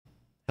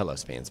Hello,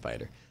 Span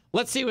Spider.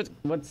 Let's see what's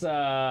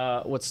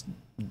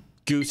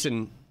Goose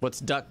and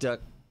what's Duck.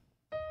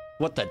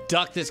 What the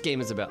duck this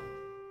game is about.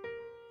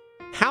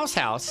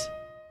 House.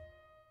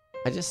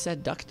 I just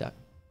said Duck.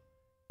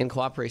 In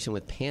cooperation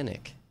with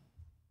Panic.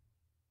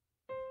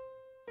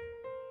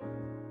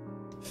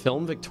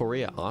 Film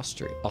Victoria,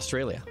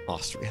 Australia.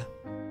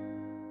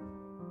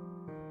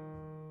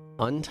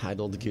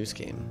 Untitled Goose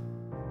Game.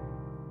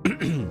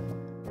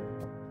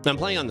 I'm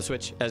playing on the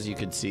Switch, as you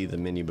could see the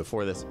menu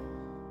before this.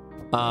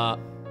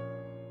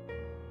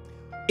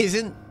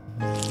 Isn't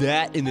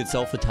that in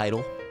itself a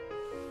title?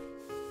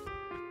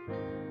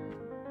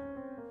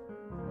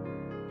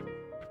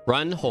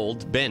 Run,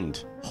 hold,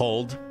 bend,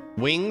 hold,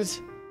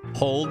 wings,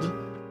 hold,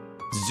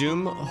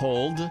 zoom,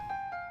 hold.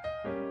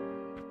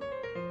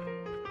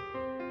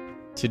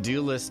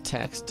 To-do list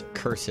text,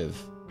 cursive.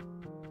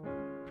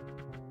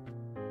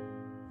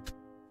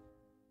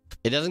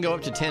 It doesn't go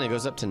up to 10, it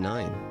goes up to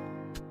 9.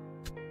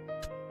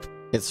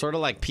 It's sort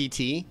of like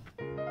PT.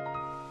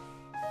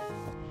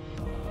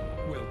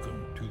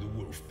 Welcome to the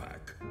Wolf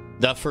Pack.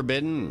 The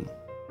Forbidden.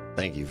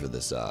 Thank you for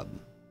the sub.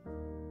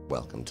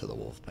 Welcome to the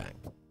Wolf Pack.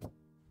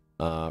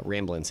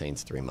 Ramblin'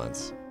 Saints 3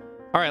 months.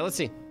 All right, let's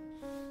see.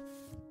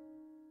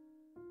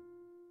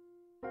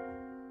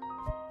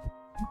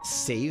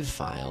 Save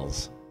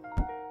files.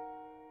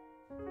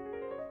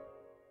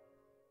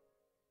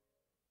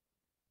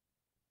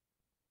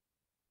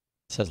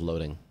 It says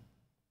loading,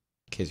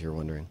 in case you're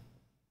wondering.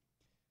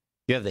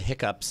 You have the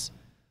hiccups.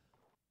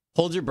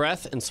 Hold your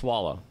breath and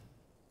swallow.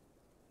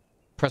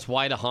 Press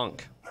Y to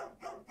honk.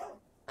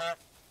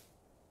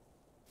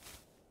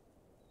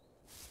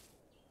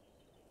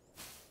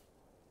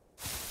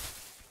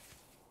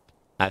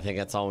 I think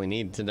that's all we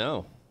need to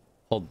know.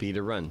 Hold B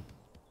to run.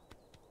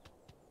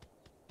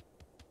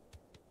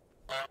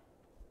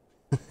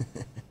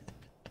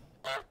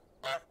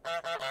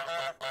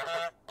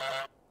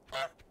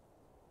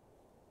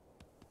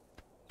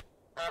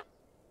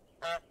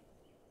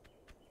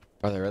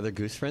 Are there other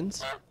goose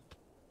friends?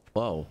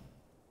 Whoa.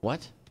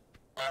 What?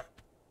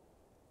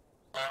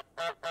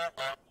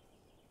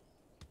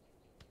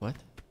 What?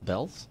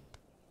 Bells?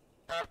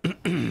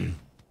 Okay.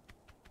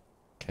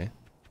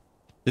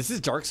 This is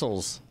Dark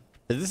Souls.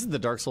 This is the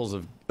Dark Souls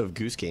of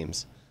Goose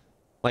games.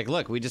 Like,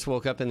 look, we just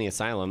woke up in the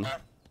asylum.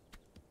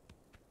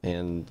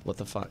 And what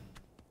the fuck?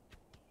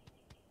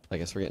 I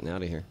guess we're getting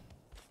out of here.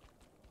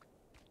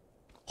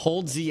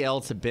 Hold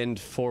ZL to bend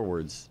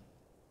forwards.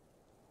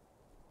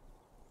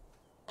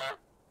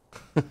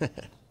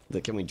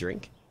 Can we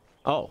drink?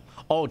 Oh,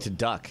 to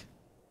duck.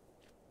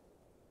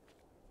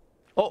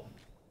 Oh.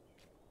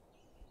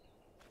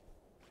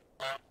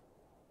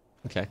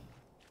 Okay.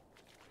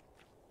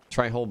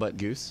 Try whole butt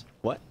goose.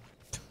 What?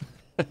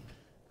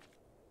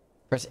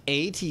 Press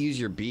A to use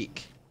your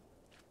beak.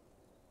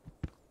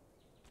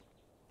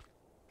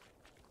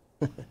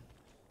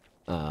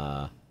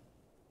 Are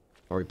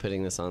we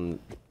putting this on?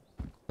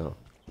 Oh,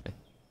 okay.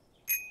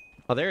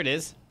 Oh, there it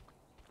is.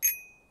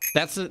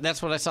 That's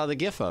what I saw the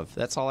GIF of.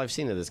 That's all I've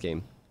seen of this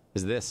game.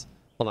 Is this?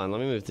 Hold on, let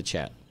me move the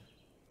chat.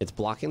 It's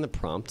blocking the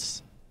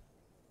prompts,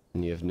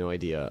 and you have no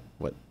idea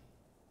what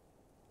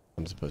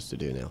I'm supposed to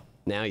do now.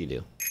 Now you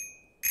do.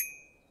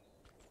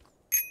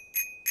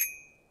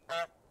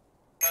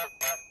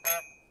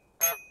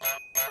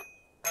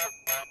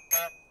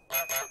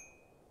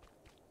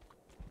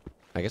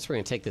 I guess we're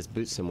gonna take this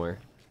boot somewhere.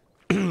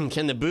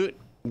 Can the boot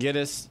get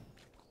us?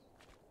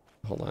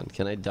 Hold on.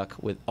 Can I duck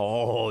with?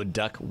 Oh,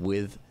 duck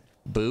with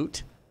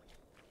boot.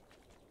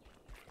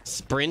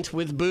 Sprint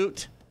with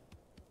boot.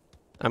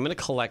 I'm gonna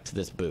collect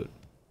this boot.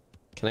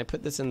 Can I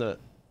put this in the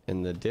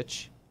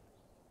ditch?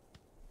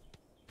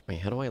 Wait,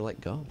 how do I let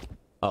go?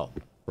 Oh,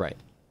 right.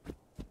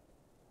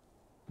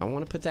 I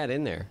want to put that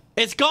in there.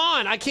 It's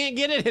gone. I can't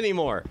get it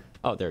anymore.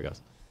 Oh, there it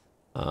goes.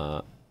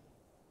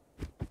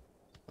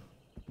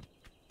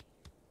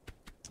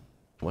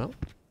 Well,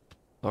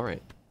 all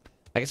right.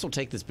 I guess we'll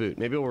take this boot.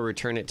 Maybe we'll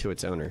return it to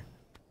its owner.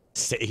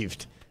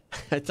 Saved.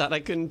 I thought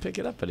I couldn't pick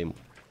it up anymore.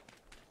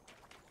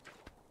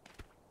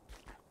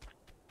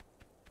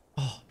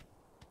 Oh.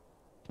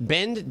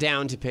 Bend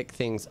down to pick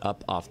things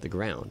up off the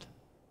ground.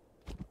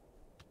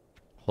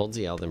 Hold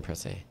ZL, then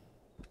press A.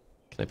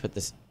 Can I put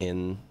this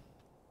in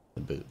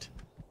the boot?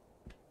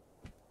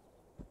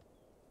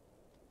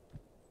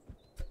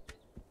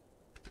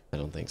 I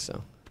don't think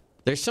so.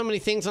 There's so many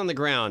things on the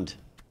ground.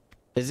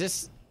 Is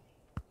this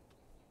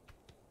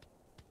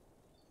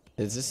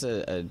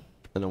an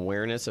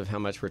awareness of how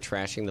much we're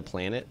trashing the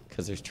planet?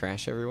 Because there's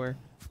trash everywhere?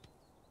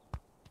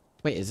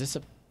 Wait, is this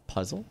a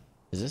puzzle?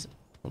 Is this...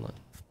 Hold on.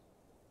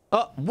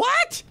 Oh,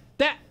 what?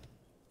 That...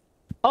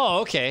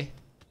 Oh, okay.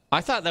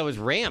 I thought that was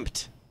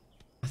ramped.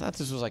 I thought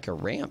this was like a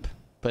ramp,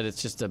 but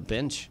it's just a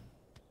bench.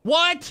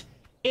 What?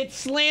 It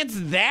slants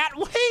that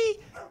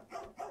way?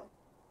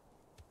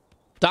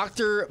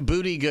 Dr.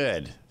 Booty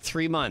Good.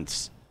 3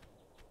 months.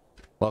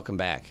 Welcome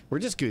back. We're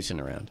just goosing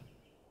around.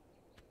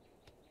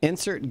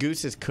 Insert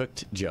Goose's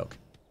cooked joke.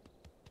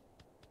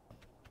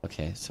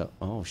 Okay, so...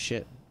 Oh,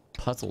 shit.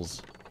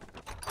 Puzzles.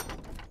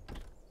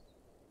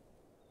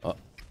 Oh,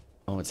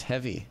 it's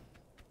heavy.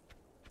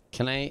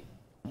 Can I?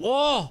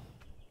 Whoa!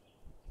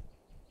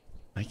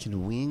 I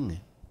can wing.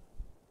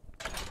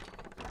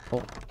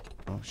 Oh.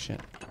 Oh,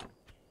 shit.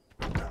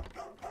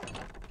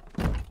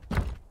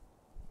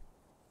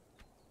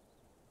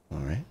 All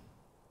right.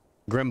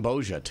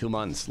 Grimbosia, 2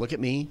 months. Look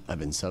at me. I've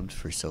been subbed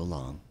for so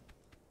long.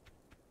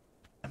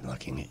 I'm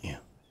looking at you.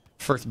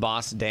 First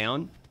boss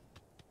down.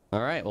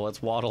 All right, well,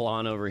 let's waddle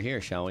on over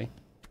here, shall we?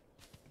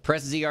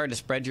 Press ZR to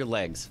spread your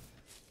legs.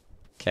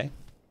 Okay.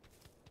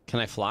 Can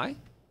I fly?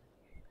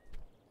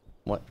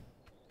 What?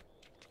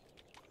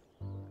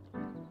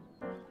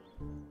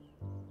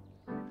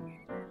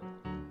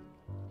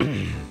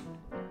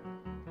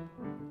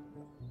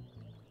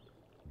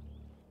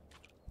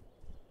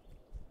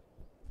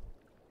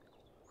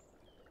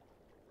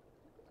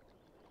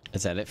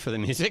 Is that it for the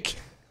music?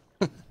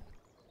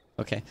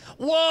 Okay.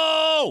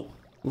 Whoa!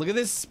 Look at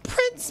this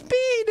sprint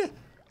speed!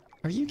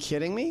 Are you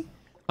kidding me?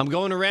 I'm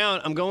going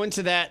around. I'm going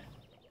to that.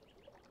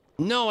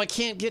 No, I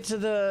can't get to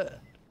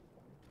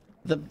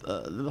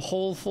the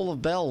hole full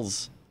of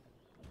bells.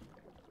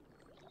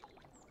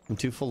 I'm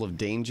too full of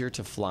danger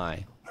to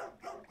fly.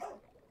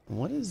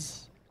 What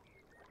is...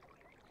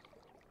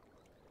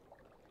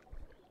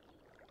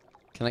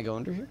 Can I go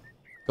under here?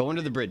 Go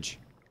under the bridge.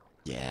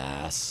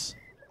 Yes.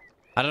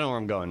 I don't know where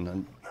I'm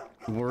going.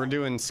 We're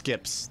doing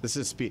skips. This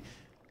is speed.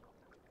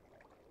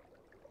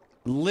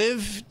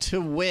 Live to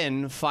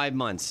win 5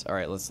 months. All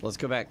right, let's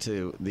go back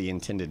to the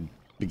intended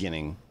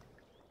beginning.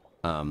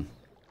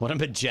 What a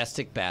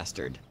majestic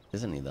bastard,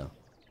 isn't he, though?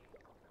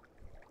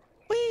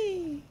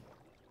 Whee!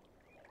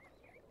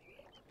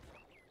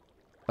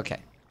 Okay,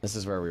 this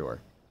is where we were.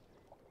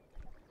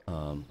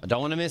 I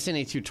don't want to miss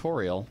any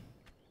tutorial,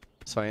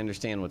 so I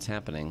understand what's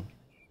happening.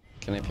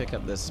 Can I pick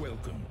up this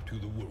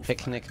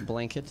picnic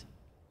blanket?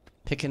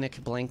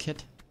 Picnic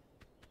blanket.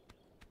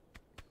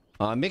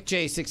 Mick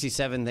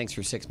J67, thanks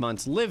for 6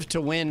 months. Live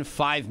to win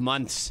 5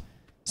 months.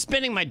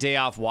 Spending my day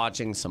off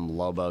watching some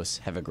Lobos.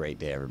 Have a great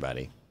day,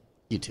 everybody.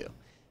 You too.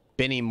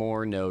 Benny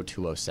Moore, no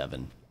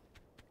 207.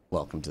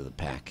 Welcome to the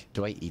pack.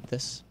 Do I eat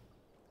this?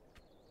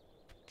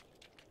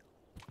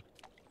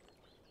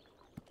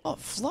 Oh, it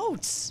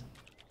floats.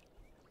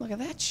 Look at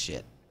that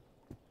shit.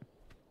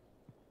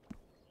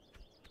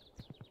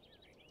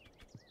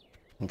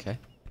 Okay.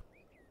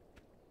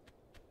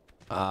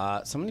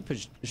 Somebody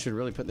should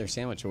really put their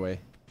sandwich away.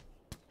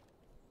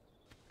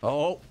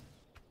 Oh.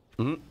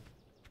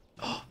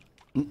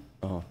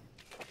 Oh.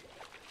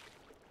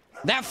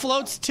 That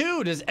floats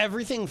too. Does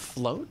everything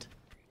float?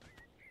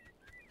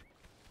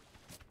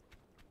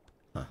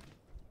 Huh.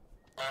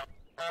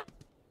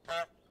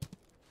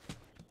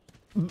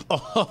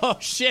 Oh,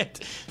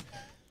 shit.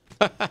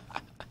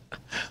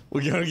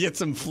 We're gonna get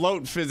some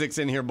float physics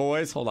in here,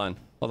 boys. Hold on.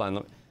 Hold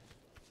on.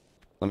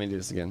 Let me do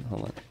this again.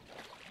 Hold on.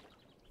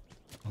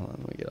 Hold on.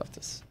 Let me get off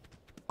this.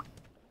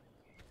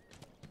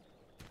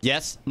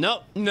 Yes.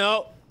 No.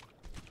 No.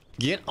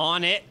 Get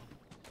on it.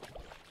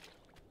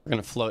 We're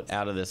gonna float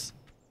out of this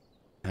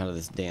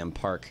damn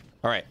park.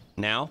 All right.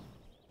 Now.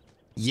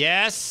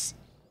 Yes.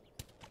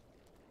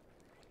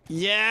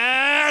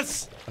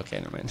 Yes. Okay.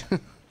 Never mind.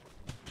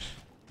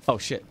 Oh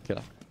shit. Get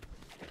off.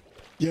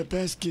 Your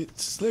basket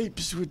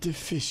sleeps with the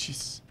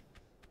fishes.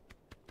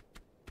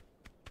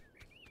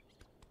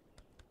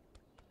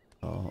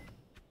 Oh.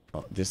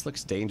 Oh, this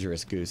looks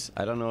dangerous, Goose.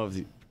 I don't know if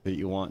that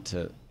you want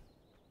to...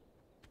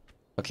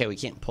 Okay, we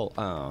can't pull...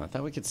 Oh, I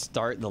thought we could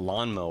start the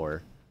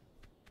lawnmower.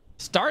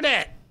 Start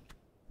it!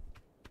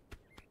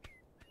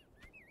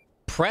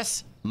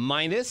 Press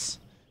minus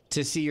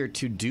to see your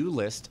to-do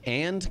list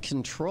and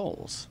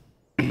controls.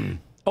 Oh,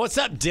 what's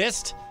up,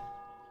 Dist?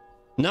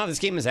 No, this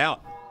game is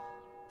out.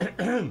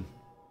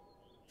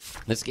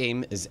 This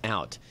game is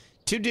out.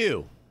 To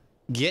do.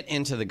 Get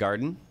into the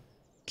garden.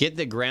 Get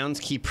the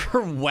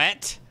groundskeeper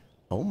wet.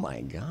 Oh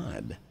my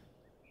god.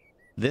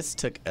 This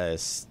took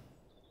us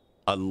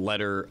a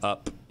letter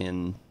up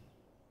in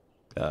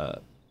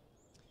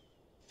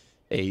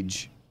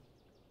age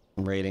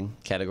rating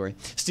category.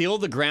 Steal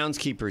the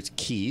groundskeeper's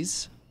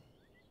keys.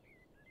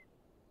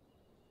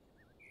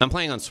 I'm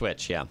playing on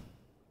Switch, yeah.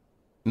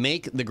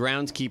 Make the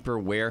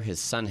groundskeeper wear his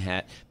sun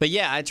hat. But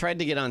yeah, I tried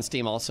to get on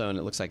Steam also, and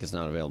it looks like it's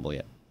not available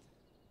yet.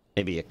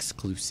 Maybe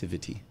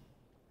exclusivity.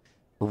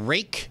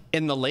 Rake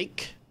in the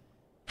lake.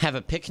 Have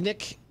a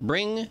picnic.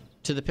 Bring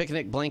to the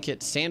picnic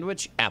blanket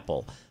sandwich,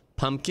 apple,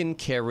 pumpkin,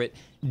 carrot,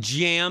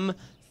 jam,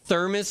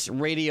 thermos,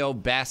 radio,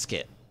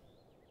 basket.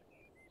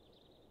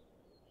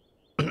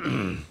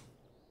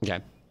 Okay.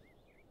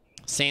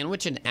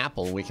 Sandwich and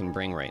apple we can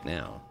bring right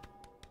now.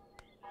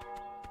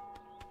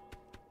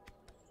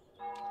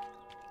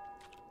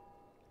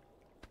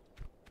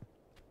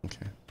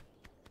 Okay.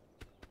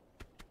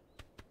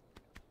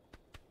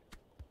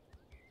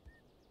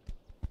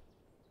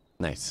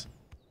 Nice.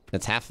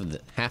 That's half of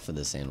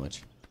the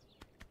sandwich.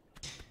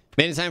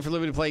 Made it time for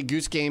Libby to play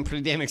Goose Game.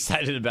 Pretty damn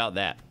excited about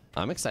that.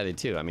 I'm excited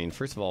too. I mean,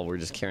 first of all, we're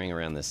just carrying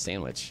around this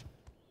sandwich.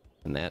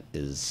 And that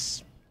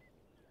is...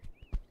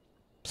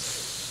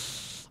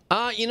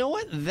 you know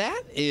what?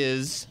 That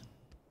is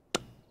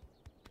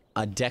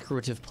a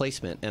decorative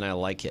placement, and I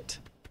like it.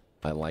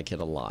 I like it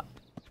a lot.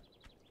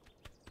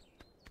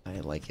 I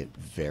like it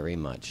very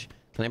much.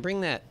 Can I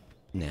bring that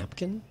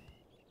napkin?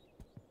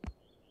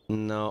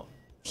 No.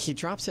 He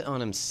drops it on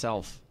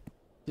himself.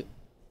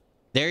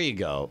 There you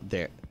go.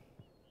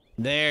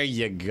 There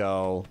you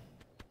go.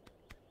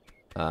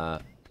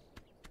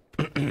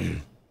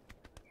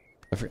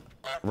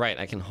 Right,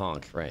 I can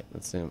honk. Right,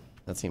 that's the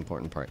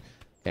important part.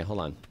 Okay, hold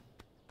on.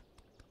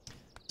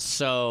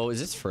 So, is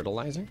this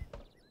fertilizer?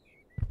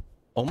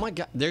 Oh my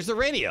god, there's the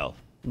radio.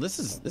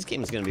 This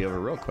game is gonna be over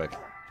real quick.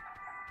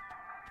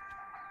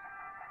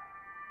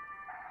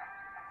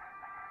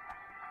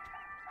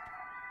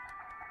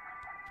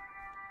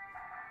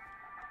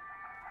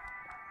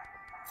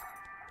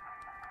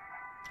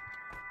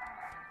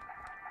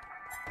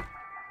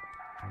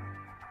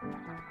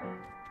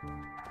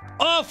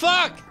 Oh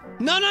fuck!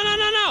 No, no, no,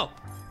 no, no!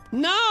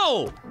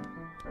 No!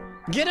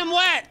 Get him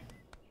wet!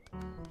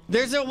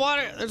 There's a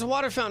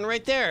water fountain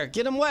right there.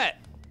 Get him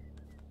wet.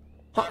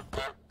 Huh.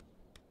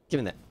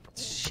 Give me that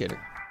shitter.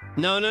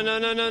 No, no, no,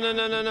 no, no, no,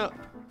 no, no, no.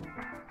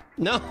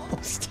 No,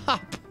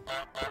 stop.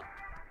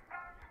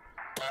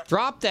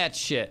 Drop that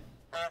shit.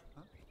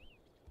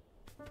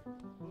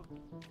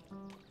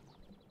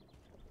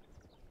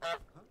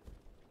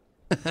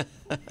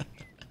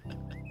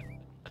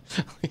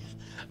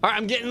 Alright,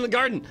 I'm getting in the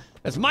garden.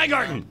 That's my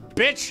garden,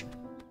 bitch.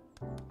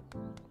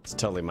 It's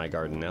totally my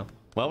garden now.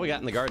 Well, we got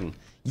in the garden.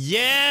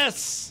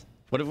 Yes!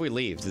 What if we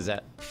leave? Does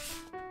that...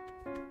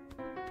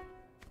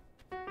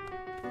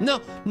 No!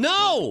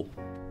 No!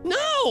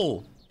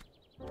 No!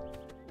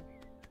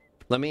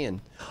 Let me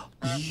in.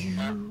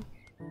 You...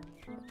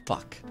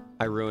 Fuck.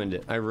 I ruined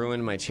it. I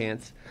ruined my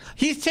chance.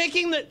 He's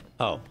taking the...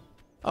 Oh.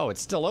 Oh,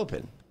 it's still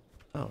open.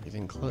 Oh, he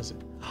didn't close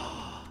it.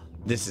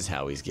 This is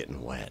how he's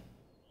getting wet.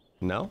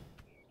 No?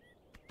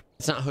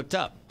 It's not hooked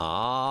up.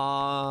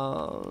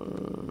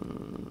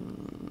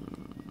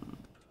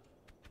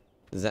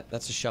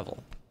 That's a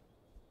shovel.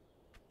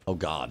 Oh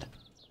god.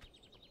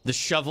 The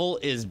shovel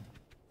is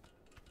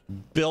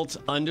built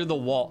under the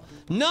wall.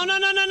 No, no,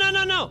 no, no, no,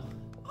 no, no.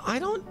 I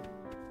don't...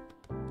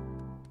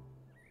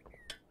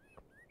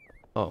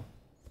 Oh.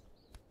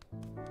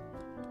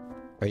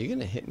 Are you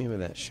gonna hit me with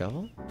that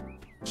shovel?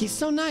 He's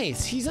so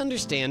nice. He's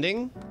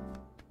understanding.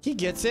 He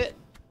gets it.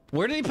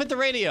 Where did he put the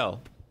radio?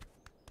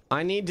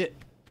 I need to...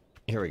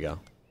 Here we go.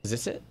 Is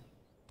this it?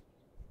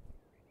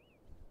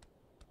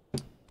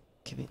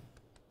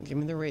 Give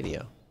me the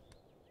radio.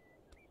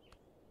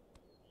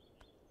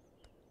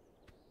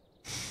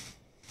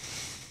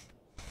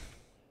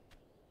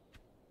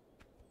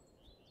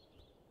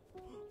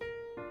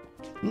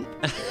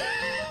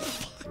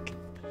 Fuck.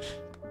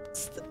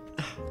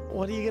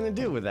 What are you gonna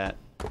do with that?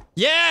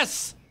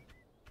 Yes!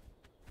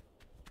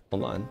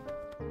 Hold on.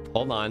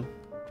 Hold on.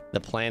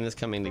 The plan is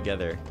coming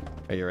together.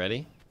 Are you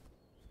ready?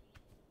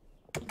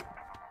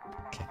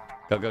 Okay.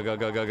 Go, go, go,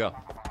 go, go, go.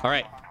 All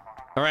right.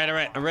 All right, all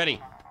right. I'm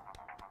ready.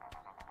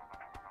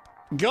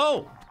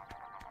 Go!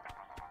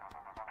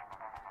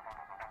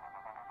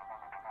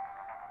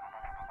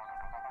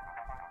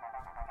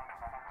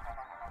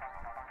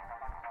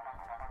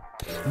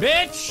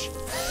 Bitch!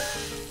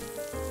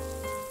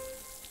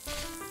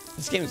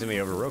 This game's gonna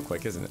be over real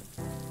quick, isn't it?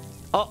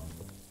 Oh!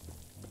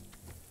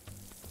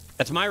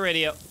 That's my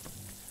radio.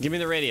 Give me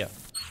the radio.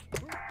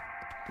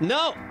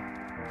 No!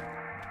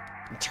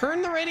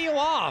 Turn the radio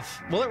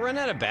off. Will it run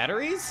out of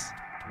batteries?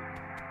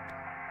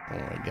 Oh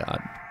my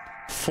god.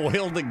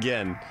 Foiled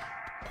again.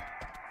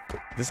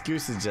 This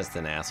goose is just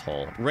an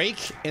asshole.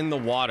 Rake in the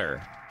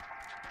water.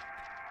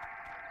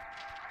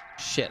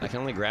 Shit, I can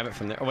only grab it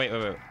from there. Oh, wait,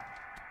 wait, wait.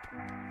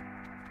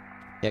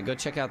 Yeah, go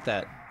check out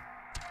that.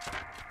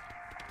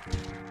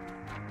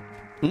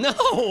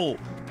 No!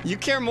 You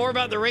care more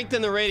about the rake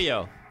than the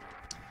radio.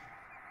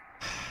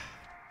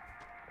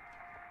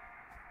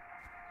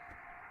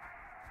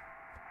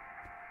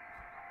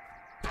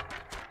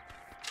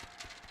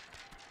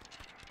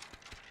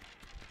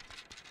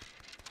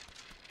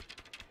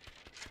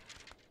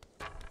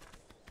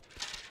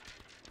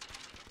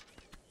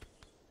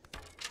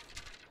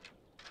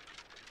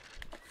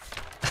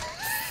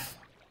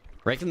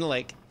 Rake in the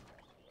lake.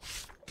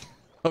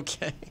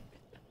 Okay.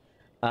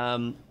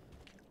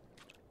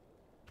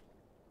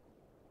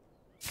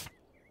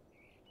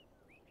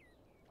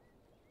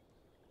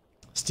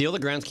 Steal the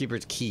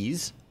groundskeeper's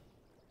keys.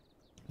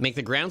 Make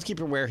the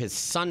groundskeeper wear his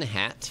sun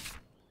hat.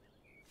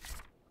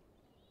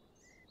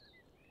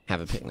 Have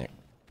a picnic.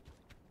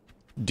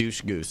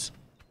 Douche goose.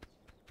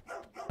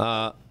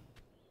 You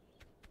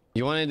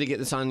wanted to get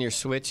this on your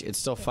Switch. It's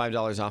still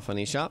 $5 off on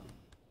eShop.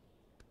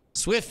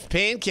 Swift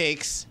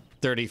Pancakes.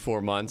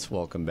 34 months.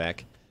 Welcome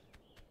back.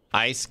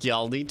 Ice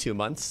Gjaldi, 2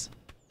 months.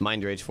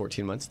 Mind Rage,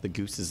 14 months. The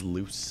goose is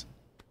loose.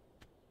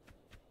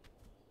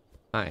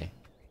 Hi.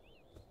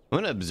 I'm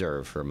gonna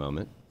observe for a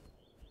moment.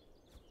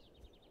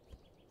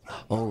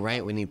 Oh,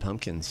 right. We need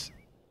pumpkins.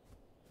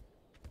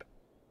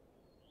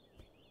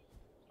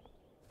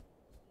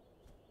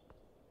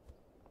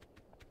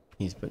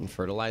 He's putting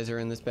fertilizer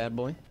in this bad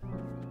boy.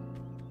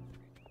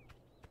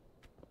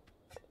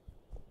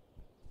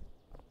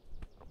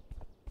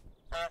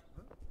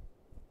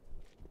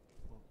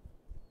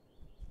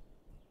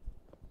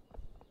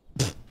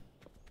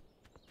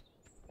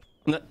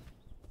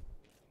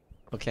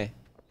 Okay.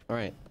 All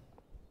right.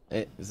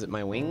 Is it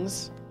my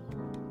wings?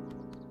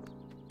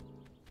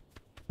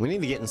 We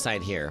need to get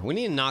inside here. We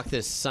need to knock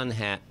this sun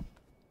hat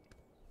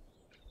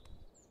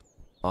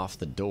off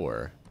the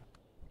door.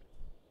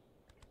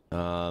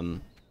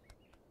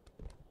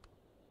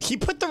 He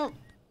put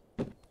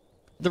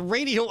the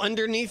radio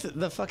underneath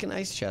the fucking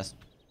ice chest.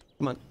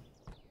 Come on.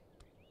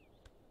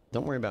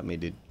 Don't worry about me,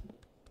 dude.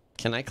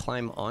 Can I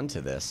climb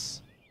onto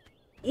this?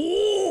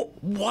 Ooh!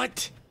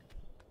 What?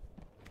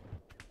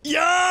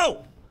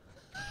 Yo!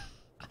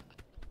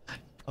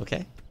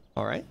 Okay.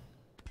 All right.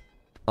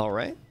 All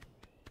right.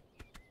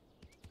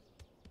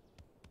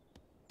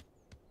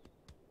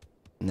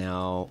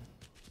 Now...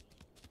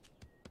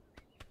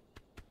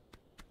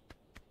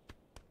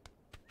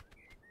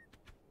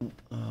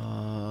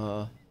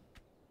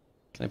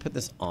 can I put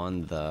this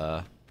on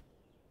the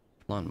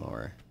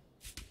lawnmower?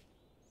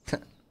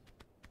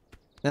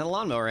 Now the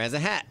lawnmower has a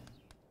hat.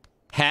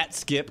 Hat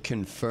skip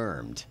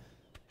confirmed.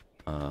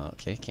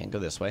 Okay, can't go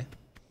this way.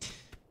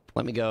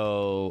 Let me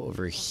go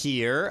over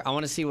here. I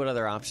want to see what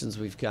other options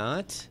we've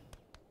got.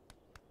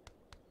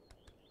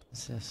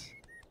 What's this?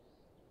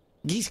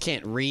 Geese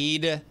can't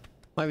read.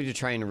 Why would you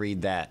try and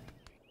read that?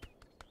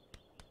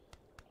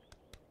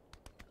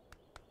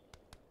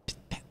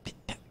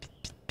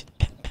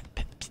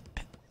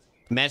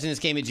 Imagine this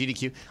game at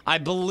GDQ. I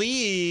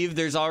believe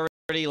there's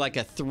already like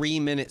a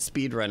 3-minute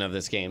speed run of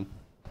this game.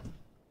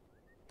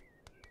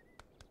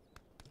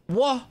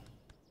 What?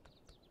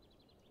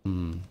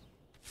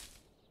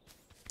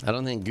 I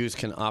don't think Goose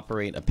can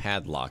operate a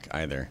padlock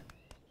either.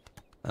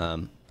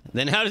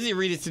 Then how does he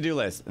read his to-do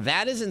list?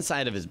 That is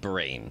inside of his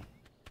brain.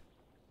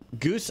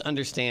 Goose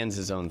understands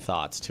his own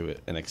thoughts to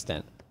an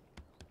extent.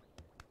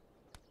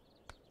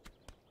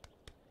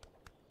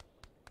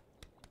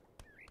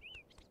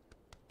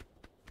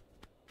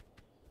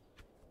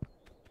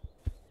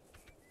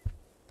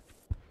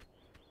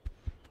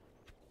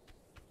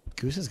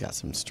 Goose has got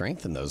some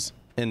strength in those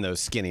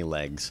skinny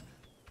legs.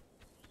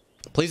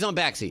 Please don't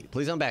backseat.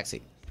 Please don't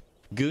backseat.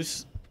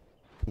 Goose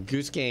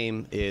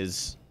game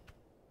is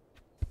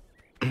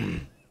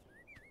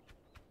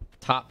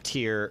top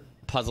tier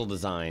puzzle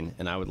design,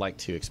 and I would like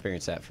to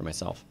experience that for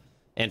myself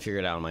and figure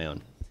it out on my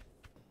own.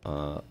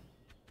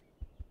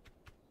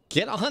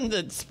 Get on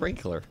the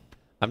sprinkler.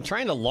 I'm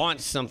trying to launch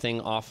something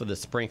off of the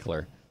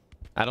sprinkler.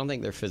 I don't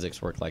think their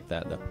physics work like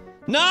that, though.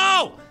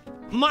 No!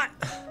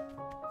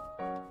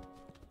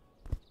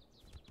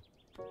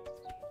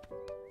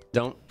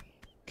 Don't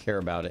care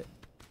about it.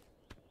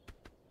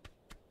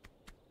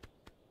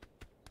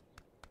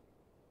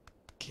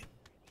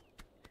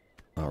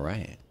 All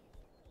right.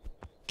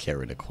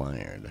 Carrot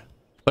acquired.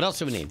 What else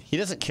do we need? He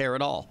doesn't care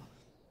at all.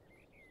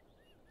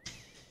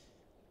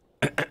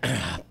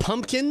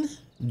 Pumpkin,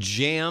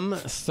 jam,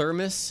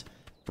 thermos,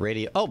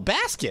 radio. Oh,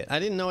 basket. I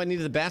didn't know I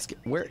needed the basket.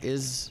 Where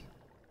is...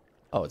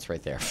 Oh, it's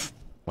right there.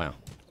 Wow.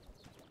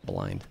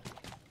 Blind.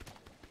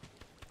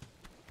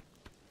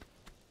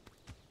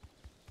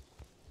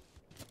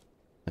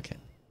 Okay.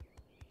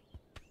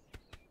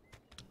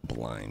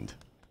 Blind.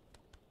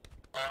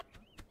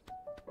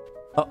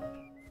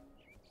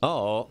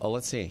 Oh,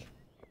 let's see.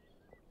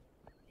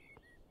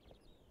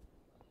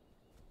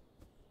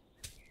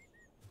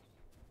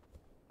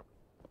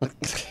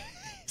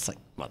 It's like,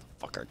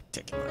 motherfucker,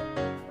 taking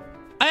my...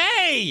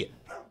 Hey!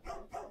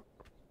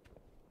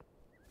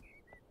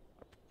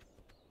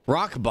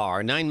 Rock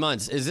Bar, 9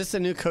 months. Is this the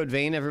new Code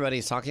Vein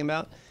everybody's talking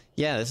about?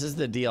 Yeah, this is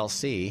the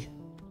DLC.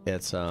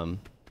 It's, Alright,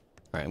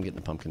 I'm getting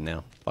the pumpkin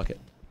now. Fuck it.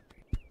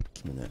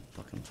 Give me that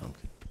fucking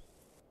pumpkin.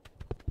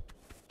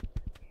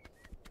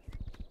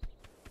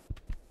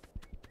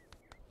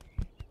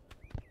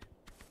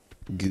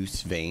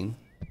 Goose Vein.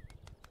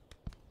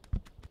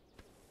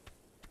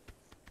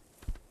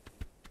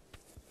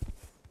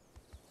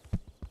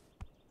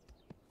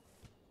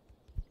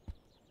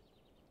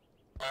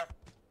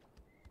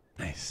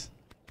 Nice.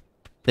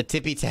 The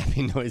tippy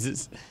tappy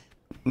noises.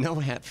 No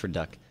hat for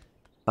duck.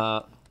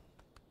 Wait,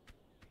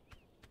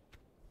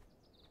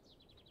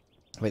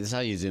 this is how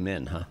you zoom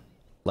in, huh?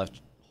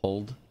 Left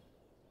hold.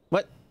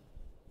 What?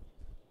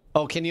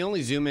 Oh, can you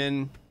only zoom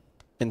in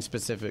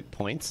specific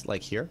points,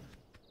 like here?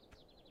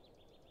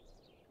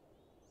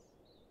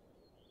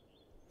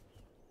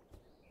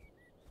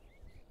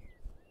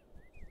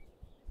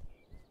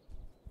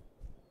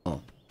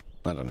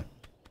 I don't know.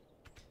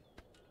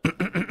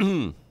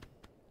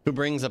 Who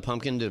brings a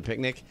pumpkin to a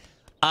picnic?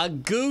 A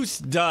goose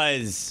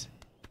does.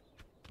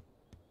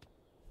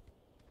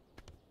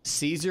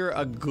 Caesar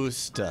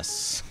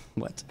Augustus.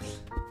 What?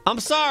 I'm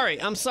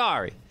sorry. I'm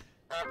sorry.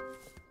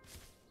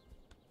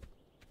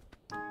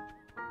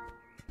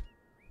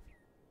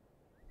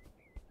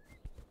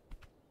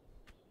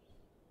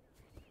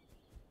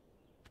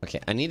 Okay,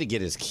 I need to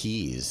get his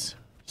keys.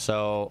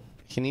 So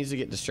he needs to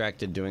get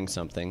distracted doing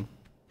something.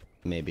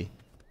 Maybe.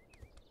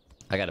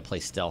 I gotta play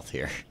stealth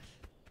here.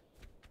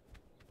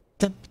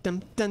 Dun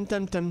dun dun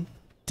dun dun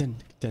dun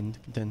dun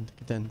dun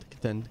dun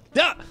dun.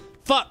 Ah!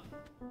 Fuck!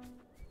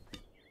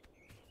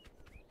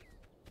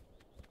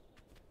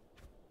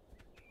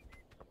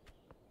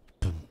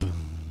 Boom boom.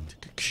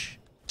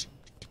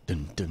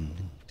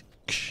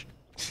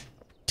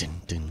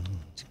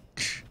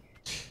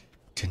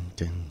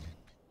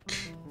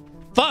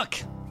 Fuck!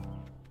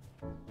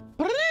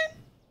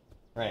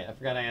 Right, I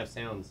forgot I have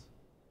sounds.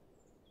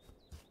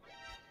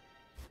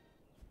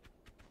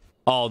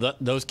 Oh,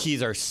 those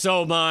keys are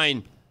so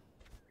mine.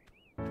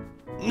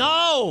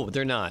 No,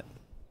 they're not.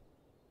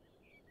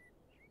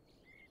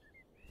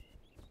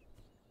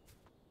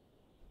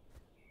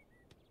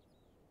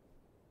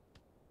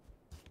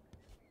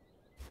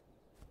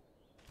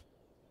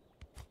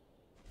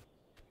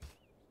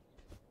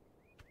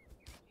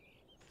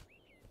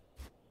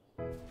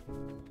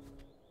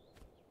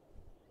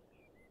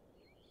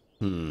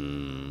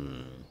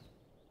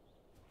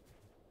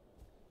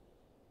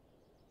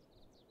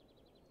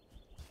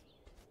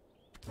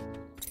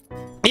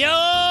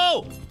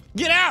 Yo!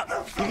 Get out!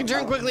 You can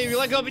turn quickly if you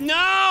let go.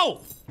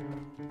 No!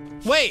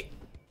 Wait.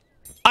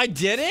 I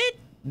did it?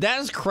 That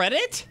is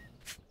credit?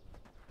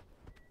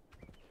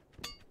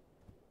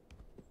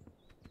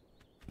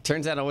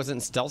 Turns out I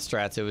wasn't stealth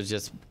strats. It was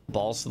just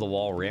balls to the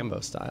wall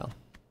Rambo style.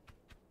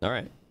 All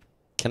right.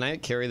 Can I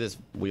carry this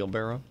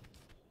wheelbarrow?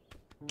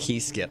 Key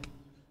skip.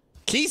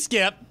 Key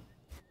skip!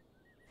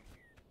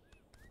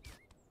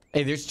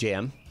 Hey, there's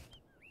jam.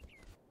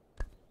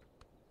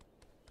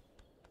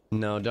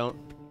 No, don't.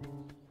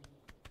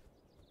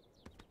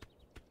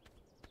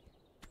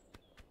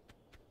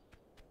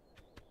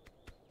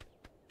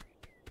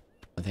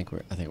 I think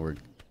we're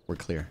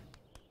clear.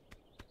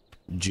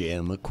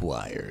 Jam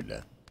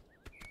acquired.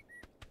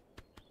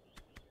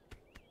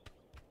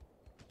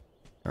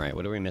 All right,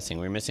 what are we missing?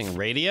 We're missing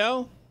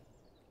radio.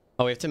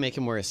 Oh, we have to make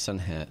him wear a sun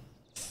hat,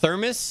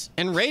 thermos,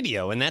 and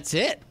radio, and that's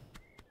it.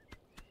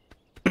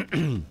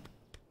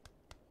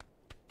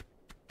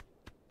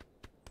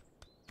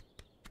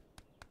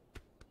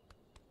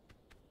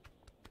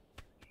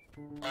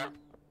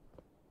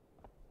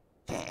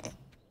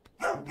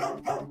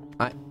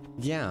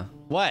 Yeah.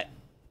 What?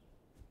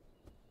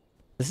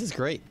 This is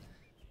great.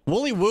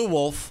 Woolly Woo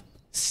Wolf,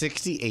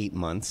 68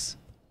 months.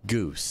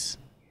 Goose.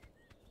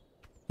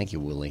 Thank you,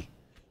 Wooly.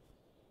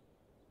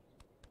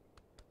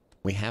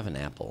 We have an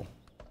apple.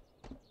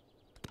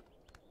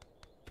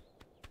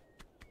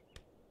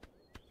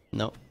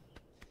 Nope.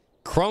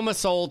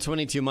 Chromasol,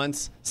 22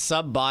 months.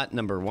 Subbot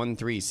number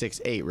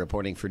 1368,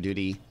 reporting for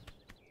duty.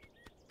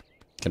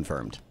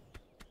 Confirmed.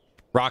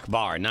 Rock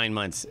Bar, 9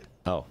 months.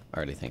 Oh, I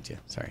already thanked you.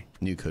 Sorry.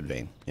 New code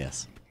vein.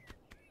 Yes.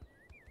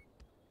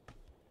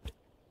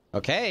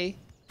 Okay.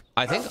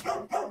 I think...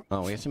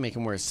 Oh, we have to make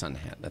him wear a sun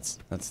hat. That's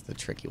the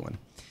tricky one.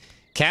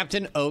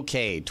 Captain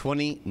OK,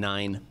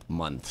 29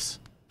 months.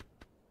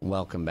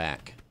 Welcome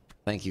back.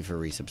 Thank you for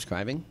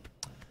resubscribing.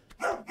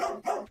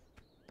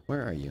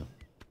 Where are you?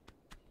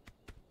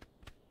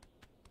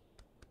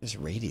 There's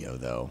radio,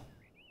 though.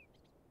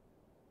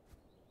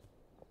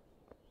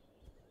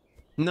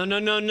 No, no,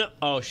 no, no.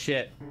 Oh,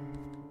 shit.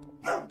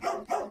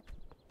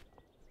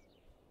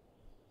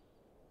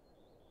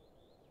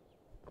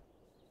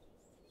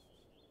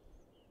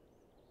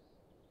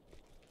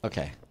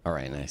 Okay. All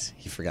right, nice.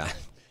 He forgot.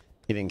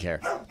 He didn't care.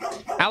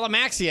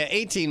 Alamaxia,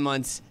 18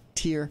 months.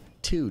 Tier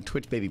 2.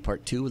 Twitch Baby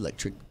Part 2.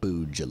 Electric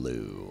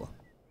Boogaloo.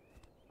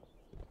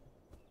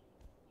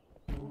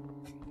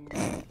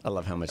 I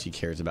love how much he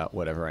cares about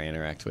whatever I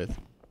interact with.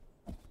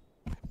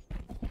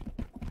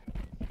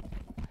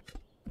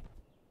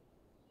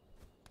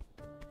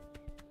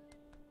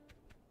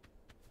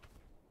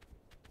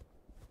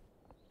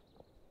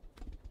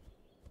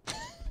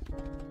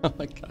 Oh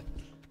my god.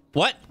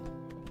 What?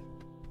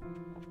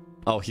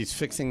 Oh, he's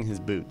fixing his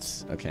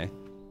boots. Okay.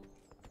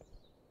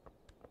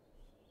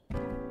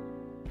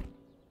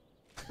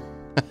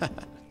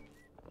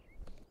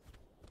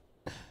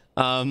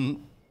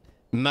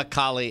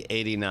 Macaulay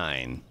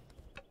 89.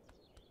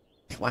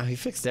 Wow, he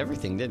fixed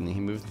everything, didn't he? He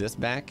moved this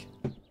back.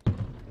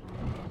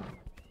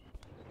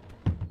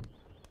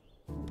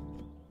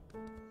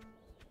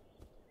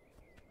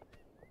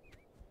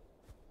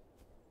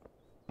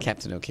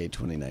 Captain OK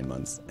 29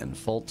 months and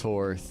Full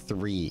Tour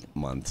 3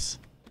 months.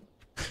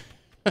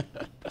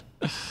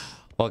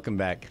 Welcome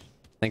back.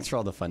 Thanks for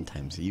all the fun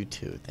times. You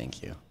too.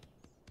 Thank you.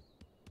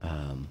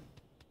 God,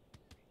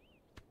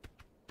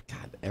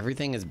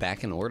 everything is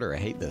back in order. I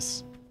hate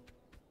this.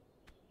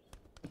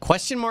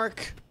 Question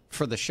mark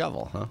for the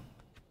shovel, huh?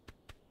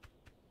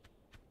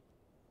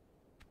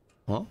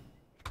 Well.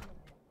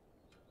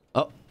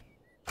 Oh.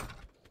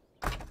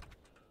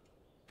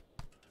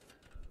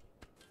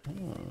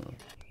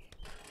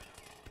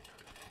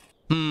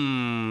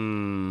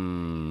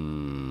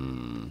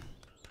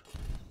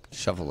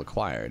 Shovel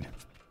acquired.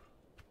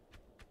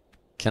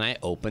 Can I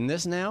open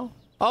this now?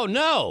 Oh,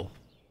 no!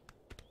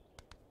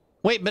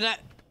 Wait, but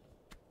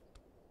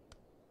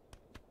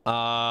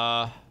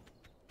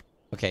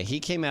okay, he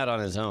came out on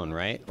his own,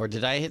 right? Or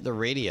did I hit the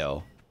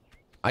radio?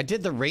 I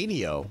did the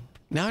radio.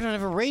 Now I don't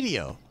have a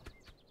radio.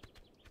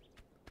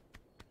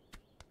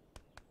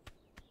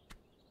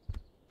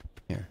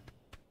 Here.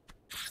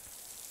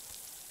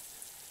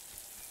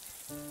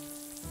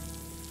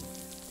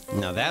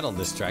 Now that'll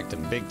distract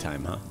him big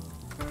time, huh?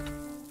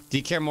 Do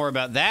you care more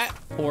about that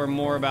or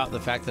more about the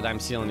fact that I'm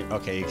stealing you?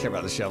 Okay, you care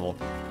about the shovel.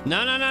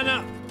 No, no, no,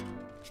 no.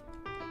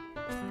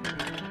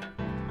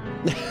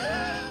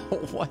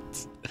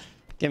 What?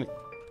 Give me.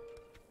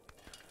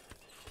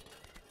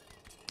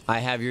 I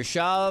have your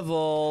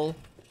shovel.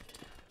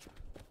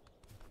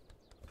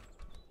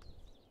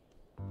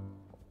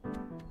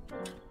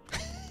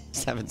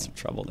 He's having some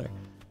trouble there.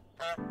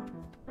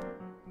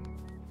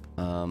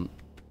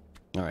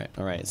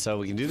 All right. So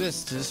we can do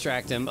this to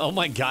distract him. Oh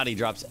my God, he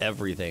drops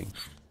everything.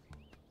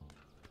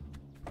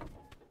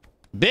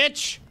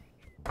 Bitch!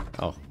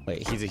 Oh,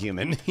 wait, he's a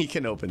human. He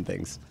can open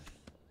things.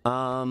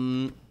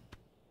 Right,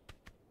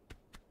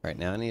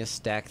 now I need to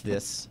stack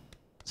this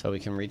so we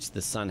can reach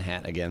the sun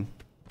hat again.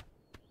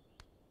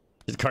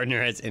 The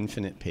gardener has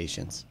infinite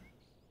patience.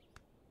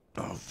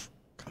 Oh,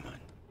 come on.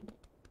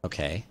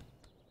 Okay.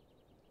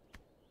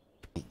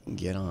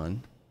 Get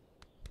on.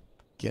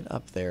 Get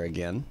up there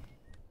again.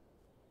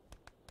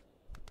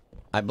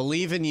 I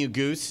believe in you,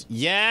 Goose.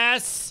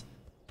 Yes!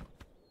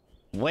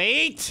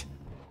 Wait!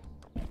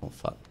 Oh,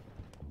 fuck.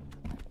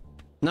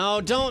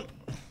 No, don't...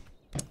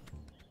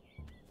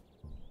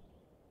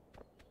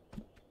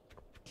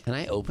 Can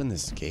I open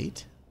this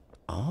gate?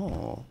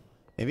 Oh.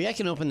 Maybe I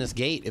can open this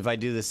gate if I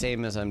do the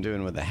same as I'm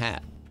doing with the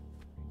hat.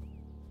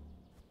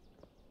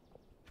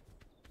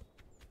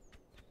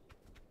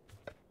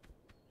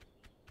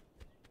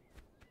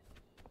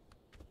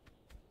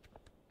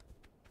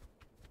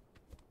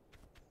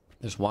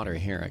 There's water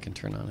here I can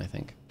turn on, I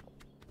think.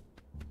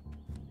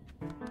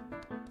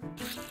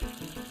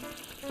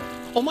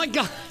 Oh my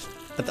God!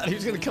 I thought he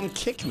was gonna come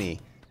kick me.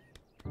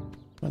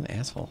 What an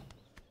asshole.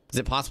 Is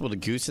it possible to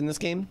goose in this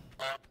game?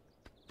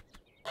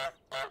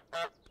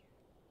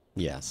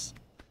 Yes.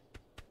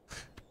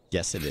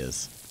 Yes, it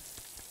is.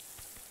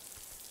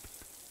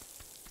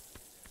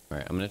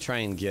 Alright, I'm gonna try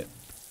and get...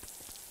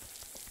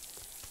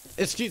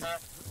 Excuse...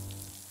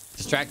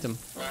 Distract him.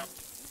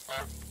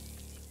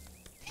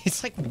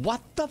 It's like,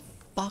 what the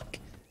fuck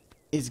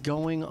is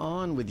going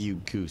on with you,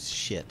 Goose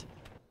shit?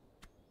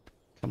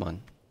 Come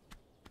on.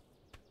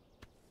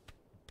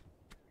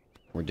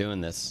 We're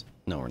doing this.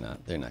 No, we're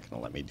not. They're not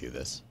gonna let me do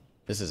this.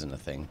 This isn't a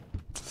thing.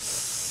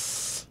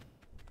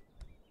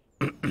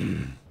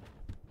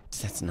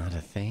 That's not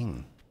a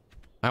thing.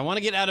 I want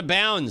to get out of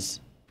bounds.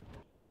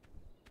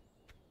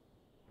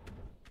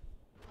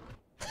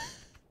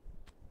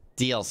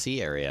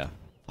 DLC area.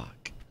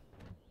 Fuck.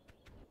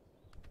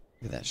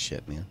 Look at that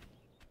shit, man.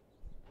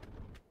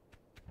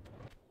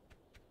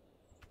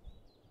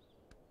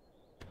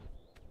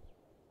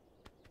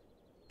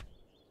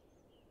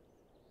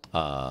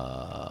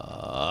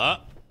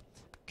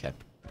 Okay.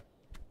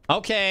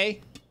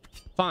 Okay.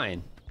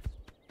 Fine.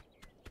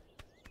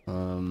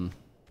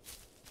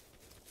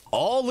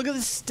 Oh, look at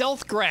this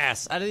stealth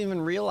grass. I didn't even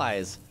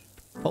realize.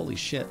 Holy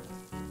shit.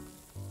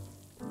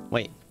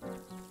 Wait.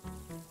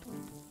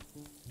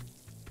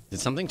 Did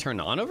something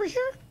turn on over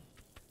here?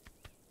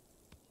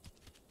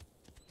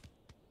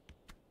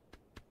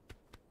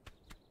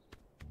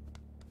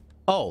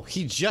 Oh,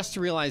 he just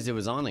realized it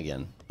was on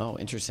again. Oh,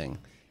 interesting.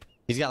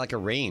 He's got like a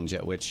range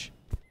at which...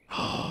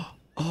 Oh,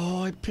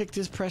 I picked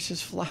his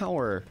precious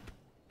flower.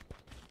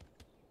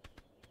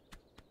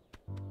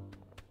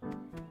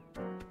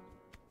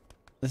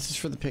 This is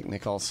for the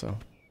picnic also.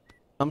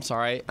 I'm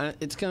sorry.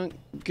 It's good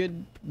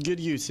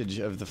usage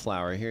of the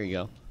flower. Here you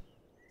go.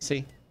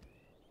 See?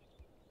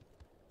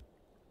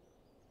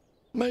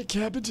 My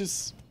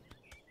cabbages.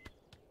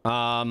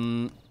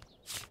 Make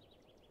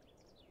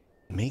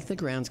the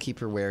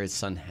groundskeeper wear his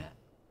sun hat.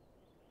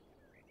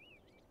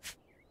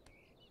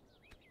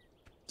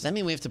 Does that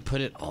mean we have to put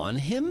it on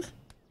him?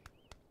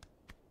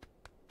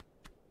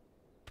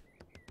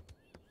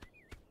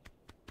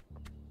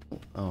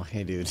 Oh,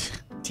 hey, dude.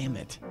 Damn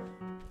it.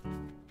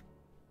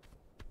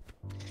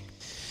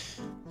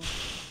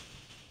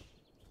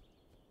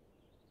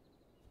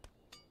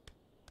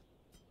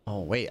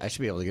 Oh, wait. I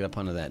should be able to get up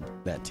onto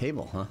that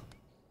table, huh?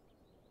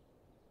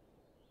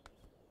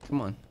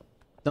 Come on.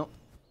 Don't.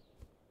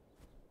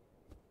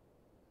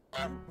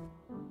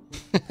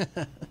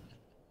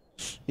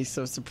 He's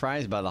so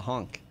surprised by the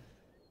honk.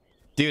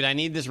 Dude, I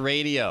need this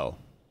radio.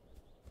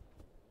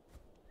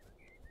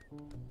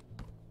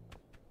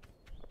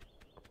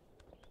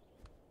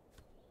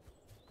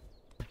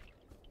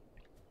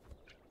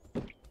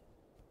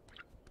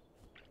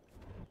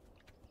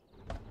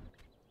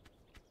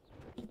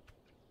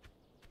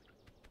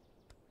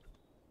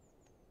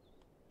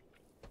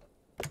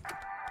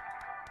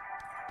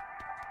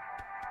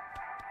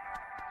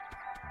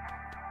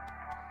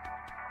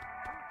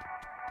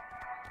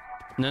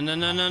 No, no,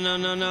 no, no, no,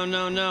 no, no,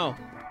 no, no.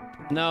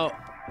 No.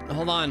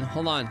 Hold on,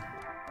 hold on.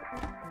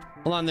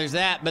 Hold on, there's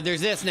that, but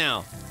there's this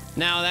now.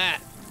 Now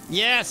that.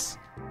 Yes!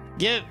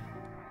 Give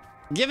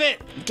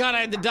it! God, I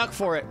had the duck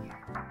for it.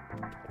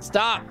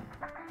 Stop.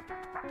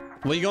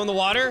 Will you go in the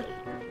water?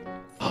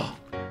 Oh,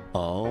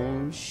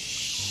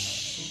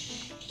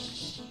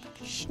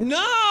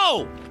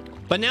 no!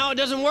 But now it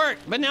doesn't work.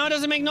 But now it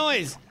doesn't make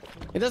noise.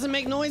 It doesn't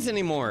make noise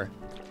anymore.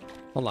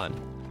 Hold on.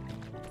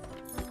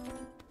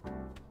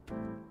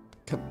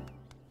 Come.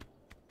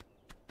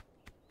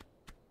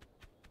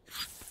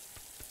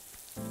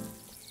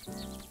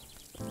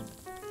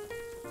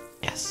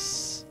 Yes.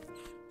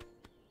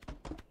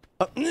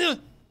 No,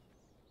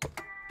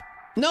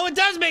 it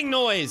does make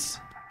noise.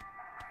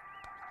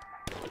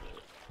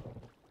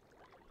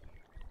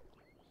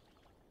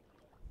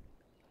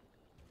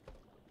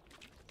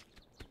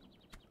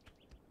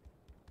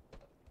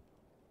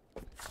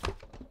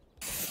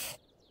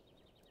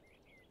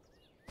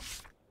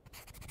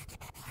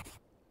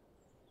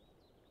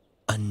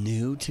 A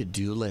new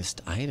to-do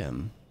list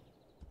item.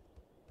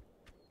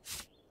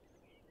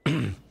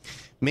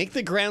 Make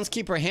the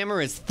groundskeeper hammer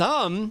his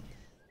thumb?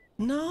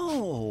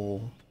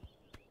 No.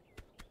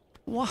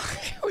 Why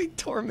are we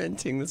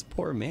tormenting this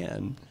poor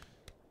man?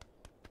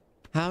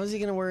 How is he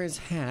gonna wear his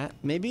hat?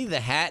 Maybe the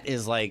hat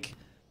is like...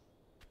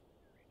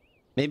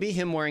 Maybe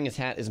him wearing his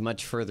hat is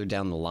much further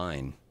down the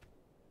line.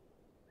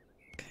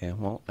 Okay,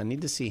 well, I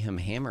need to see him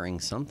hammering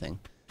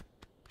something.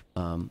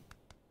 I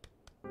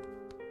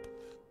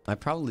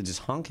probably just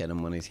honk at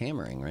him when he's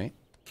hammering, right?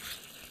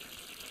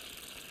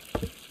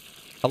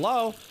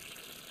 Hello?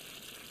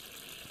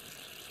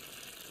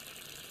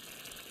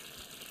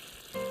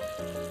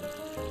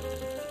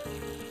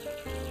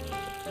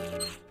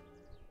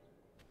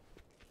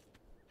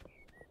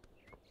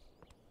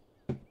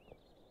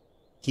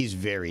 He's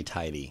very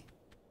tidy.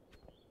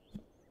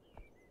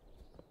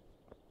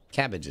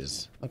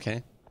 Cabbages.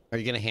 Okay. Are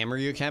you gonna hammer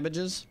your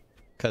cabbages?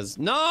 Cause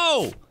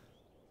no!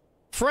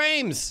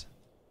 Frames!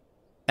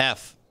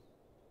 F.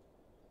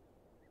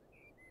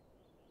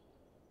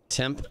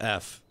 Temp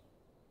F.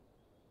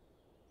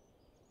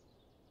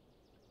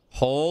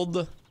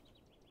 Hold.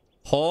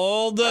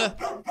 Hold.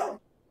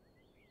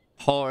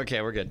 Oh,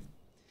 okay, we're good.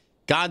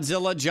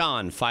 Godzilla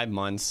John, 5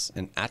 months.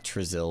 And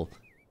Atrazil,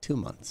 2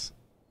 months.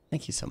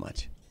 Thank you so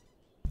much.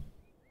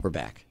 We're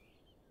back.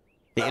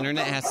 The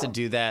internet has to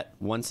do that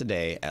once a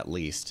day at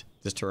least,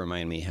 just to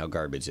remind me how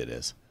garbage it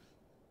is.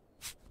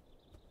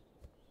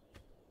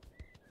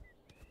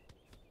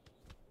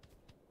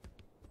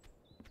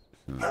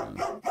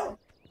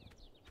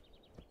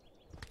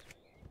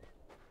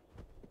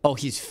 Oh,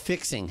 he's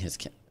fixing his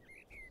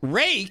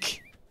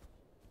rake?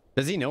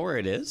 Does he know where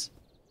it is?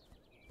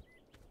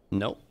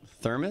 Nope.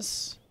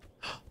 Thermos?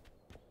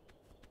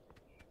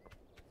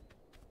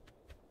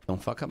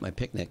 Don't fuck up my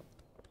picnic.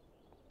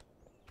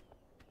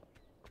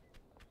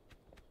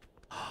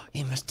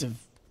 He must have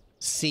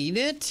seen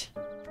it?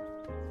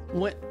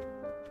 What?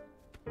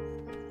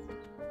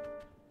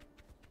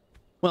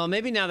 Well,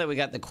 maybe now that we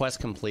got the quest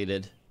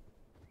completed.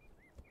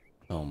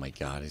 Oh my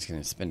god, he's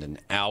gonna spend an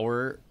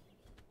hour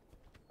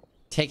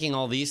taking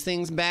all these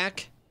things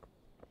back?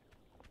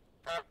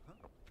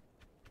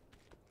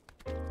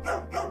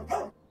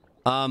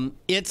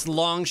 It's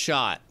long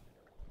shot.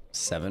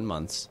 7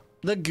 months.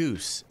 The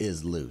goose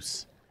is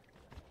loose.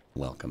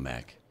 Welcome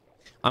back.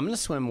 I'm gonna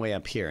swim way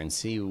up here and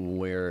see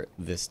where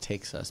this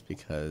takes us,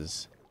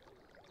 because...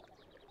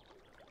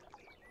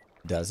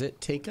 Does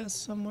it take us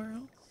somewhere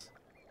else?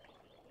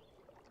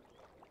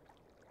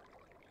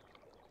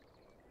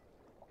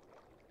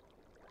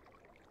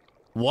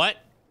 What?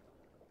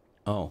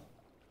 Oh.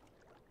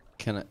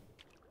 Can I...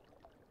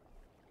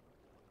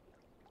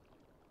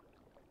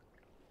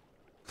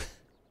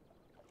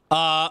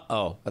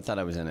 oh, I thought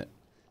I was in it.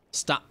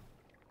 Stop.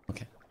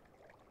 Okay.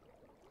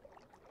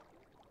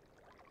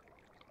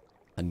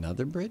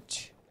 Another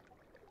bridge?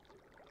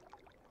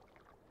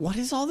 What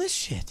is all this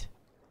shit?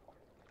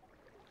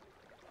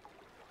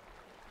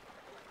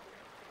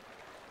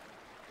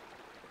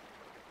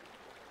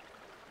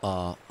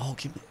 Oh,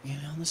 get me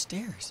on the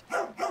stairs.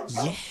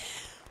 Yeah.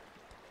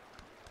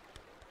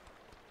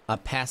 A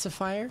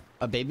pacifier?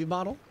 A baby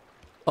bottle?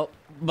 Oh,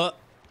 but...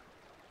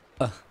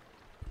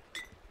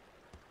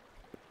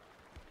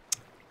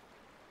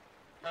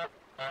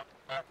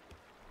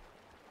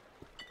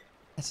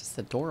 That's just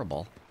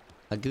adorable.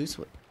 A goose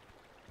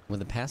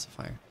with a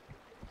pacifier.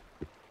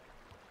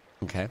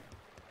 Okay.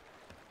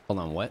 Hold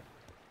on, what?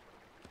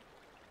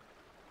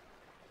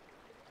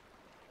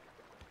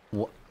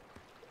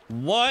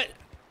 What?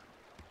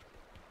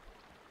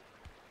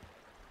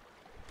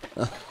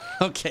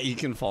 Okay, you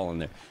can fall in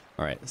there.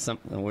 All right,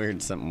 something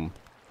weird, something.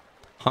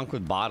 Honk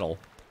with bottle.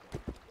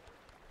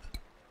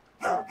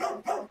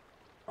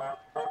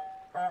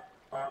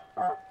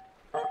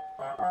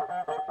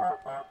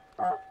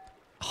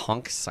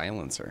 Honk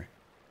silencer.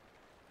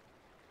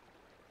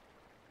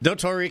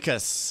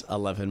 Dotoricus,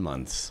 11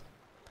 months.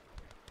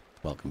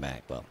 Welcome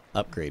back. Well,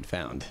 upgrade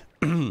found.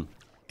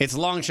 It's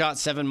long shot,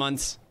 7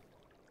 months.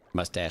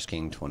 Mustache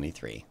King,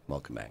 23.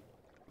 Welcome back.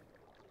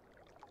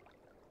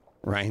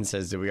 Ryan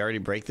says, did we already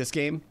break this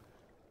game?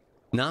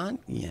 Not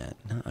yet.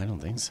 No, I don't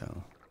think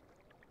so.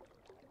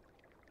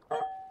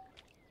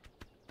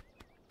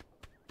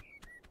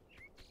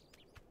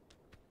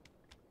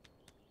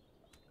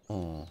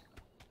 Oh.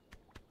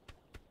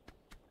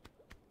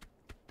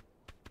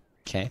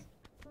 Okay.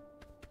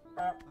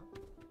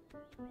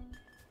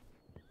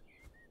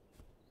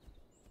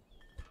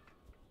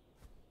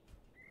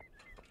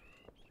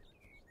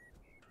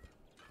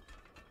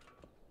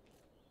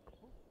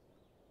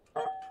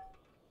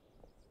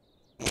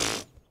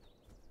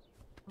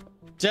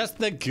 Just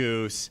the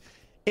goose.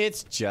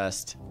 It's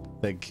just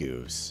the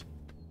goose.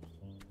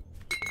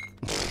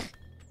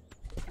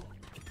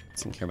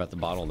 Doesn't care about the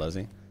bottle, does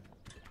he?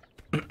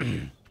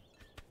 Alright,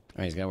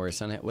 he's gotta wear a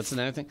sun hat. What's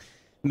another thing?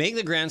 Make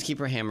the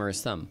groundskeeper hammer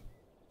his thumb.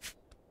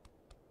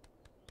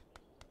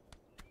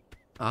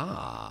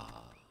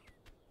 Ah.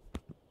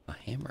 A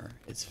hammer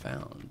is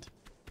found.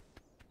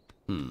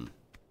 We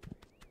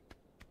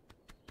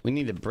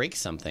need to break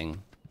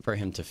something for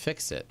him to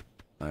fix it,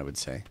 I would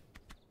say.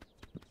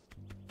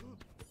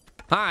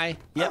 Hi.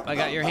 Yep, I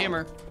got your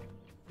hammer.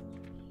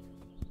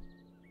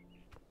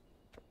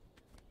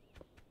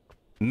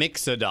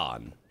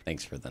 Mixodon.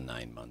 Thanks for the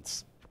 9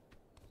 months.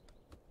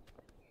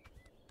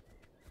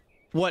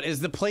 What, is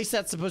the place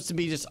that's supposed to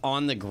be just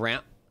on the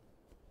ground?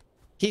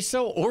 He's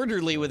so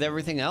orderly with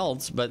everything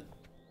else, but...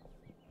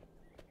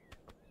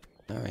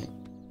 Alright.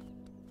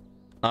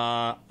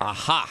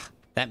 Aha!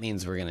 That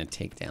means we're gonna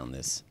take down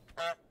this.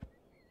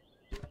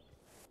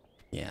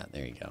 Yeah,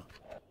 there you go.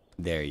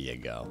 There you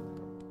go.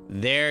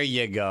 There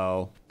you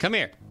go. Come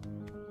here.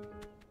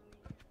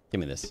 Give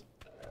me this.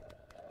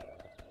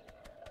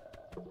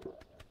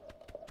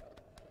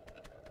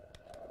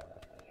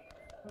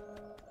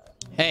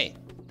 Hey.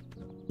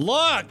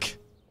 Look!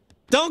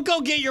 Don't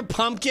go get your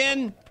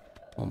pumpkin!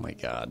 Oh my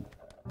god.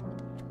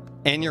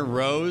 And your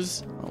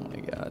rose? Oh my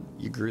god.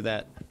 You grew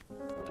that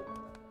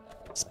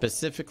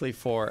specifically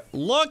for...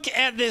 Look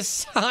at this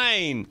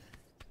sign!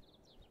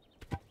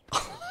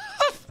 What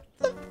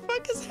the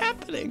fuck is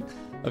happening?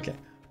 Okay.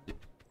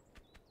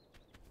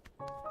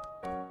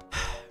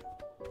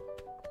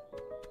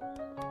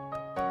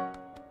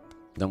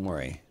 Don't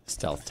worry.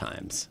 Stealth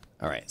times.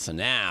 Alright, so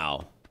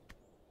now...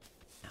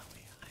 Now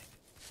we hide.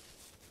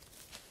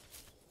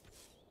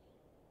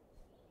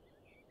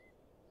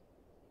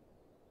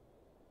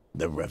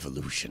 The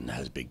revolution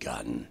has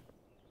begun.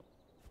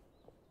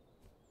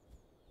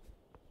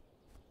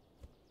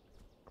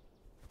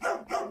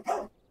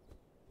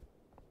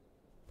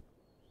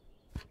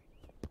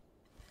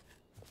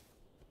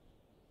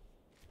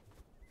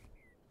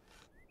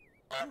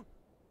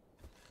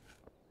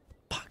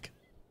 Fuck.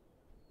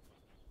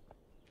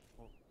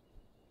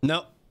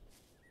 No.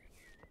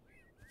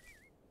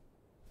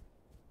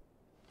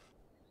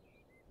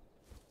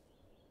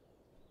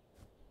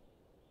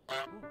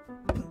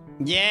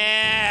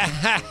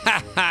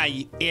 Yeah!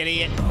 You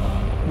idiot.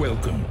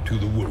 Welcome to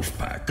the wolf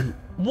pack.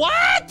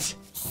 What?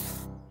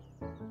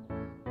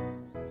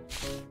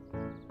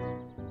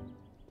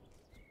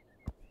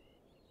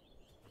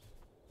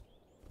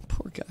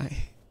 Poor guy.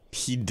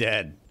 He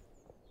dead.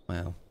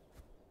 Wow.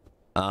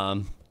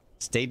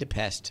 Stay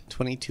depressed.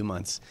 22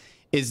 months.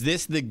 Is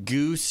this the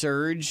goo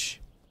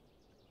surge?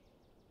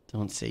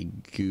 Don't say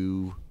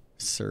goo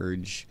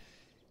surge.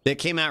 That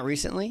came out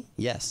recently?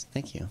 Yes,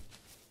 thank you.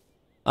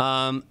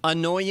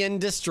 Annoying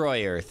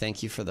Destroyer.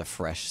 Thank you for the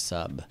fresh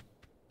sub.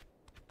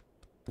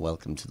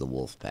 Welcome to the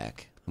wolf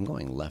pack. I'm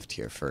going left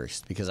here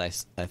first because I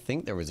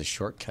think there was a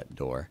shortcut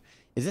door.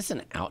 Is this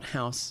an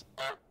outhouse?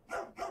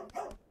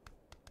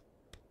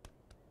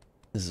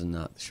 This is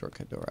not the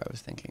shortcut door I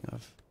was thinking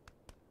of.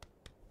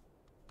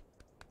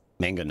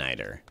 Mango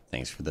Nighter.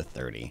 Thanks for the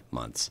 30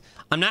 months.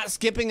 I'm not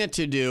skipping a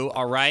to-do,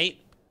 all right?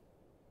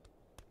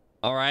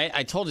 All right,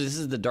 I told you this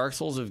is the Dark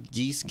Souls of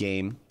Geese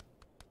game.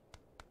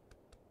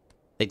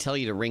 They tell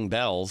you to ring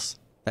bells.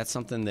 That's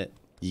something that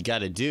you got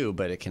to do,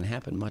 but it can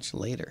happen much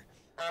later.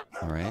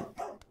 All right.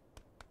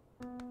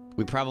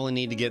 We probably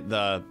need to get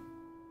the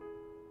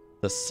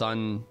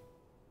sun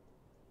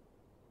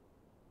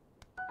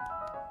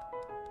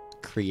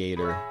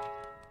creator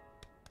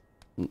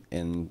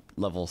in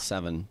level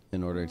 7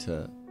 in order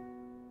to...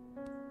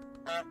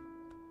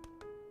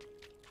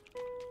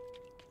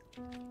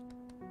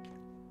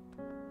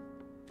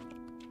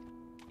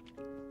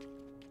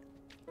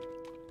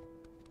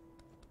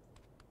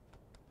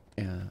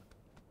 Yeah.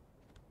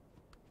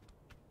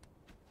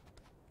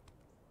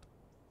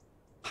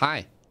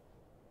 Hi.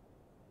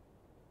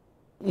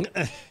 It's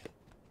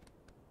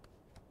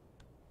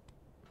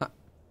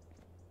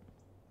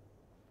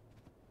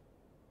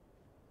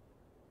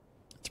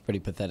a pretty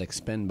pathetic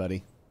spin,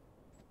 buddy.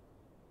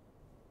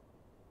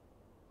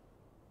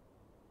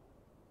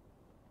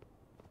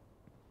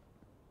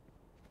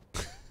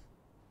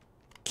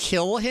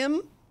 Kill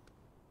him?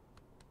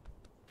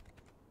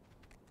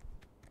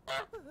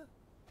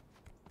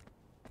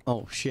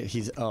 Oh shit,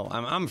 he's... Oh,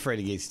 I'm afraid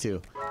of Gates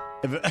too.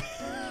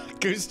 If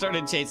Goose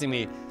started chasing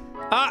me.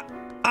 Ah!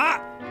 Ah!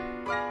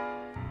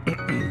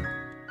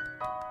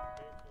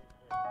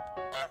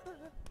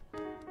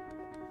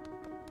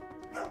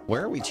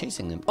 Where are we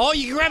chasing him? Oh,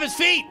 you can grab his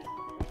feet!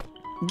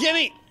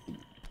 Gimme!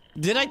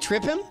 Did I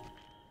trip him?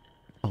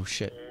 Oh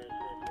shit.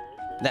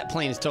 That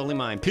plane is totally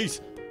mine.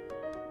 Peace!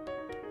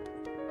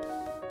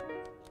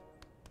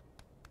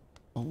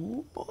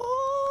 Oh,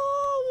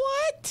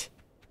 what?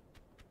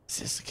 Is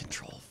this the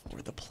control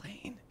for the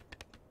plane?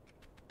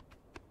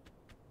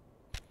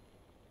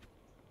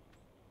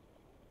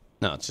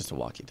 No, it's just a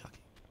walkie-talkie.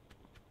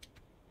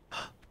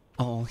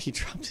 Oh, he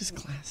dropped his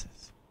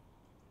glasses.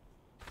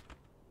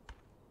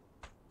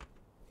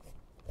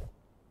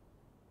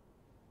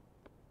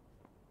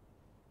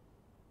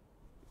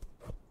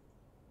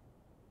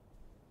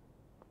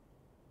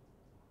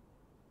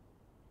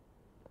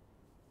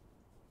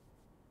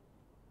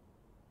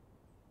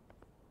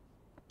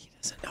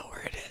 Doesn't know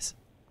where it is.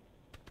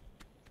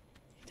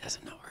 He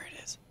doesn't know where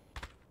it is.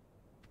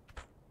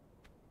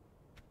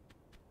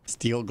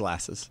 Steel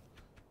glasses.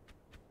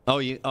 Oh,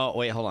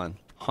 wait, hold on.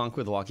 Honk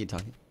with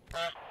walkie-talkie.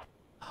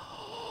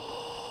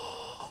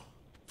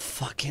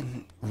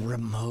 Fucking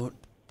remote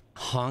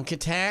honk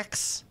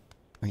attacks?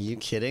 Are you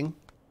kidding?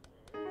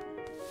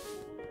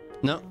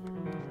 No.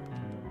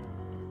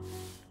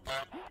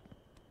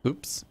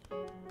 Oops.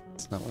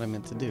 That's not what I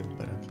meant to do,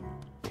 but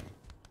okay.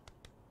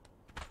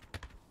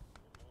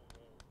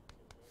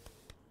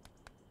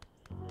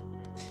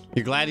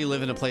 You're glad you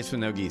live in a place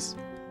with no geese.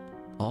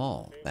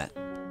 Oh,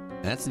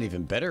 that's an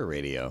even better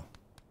radio.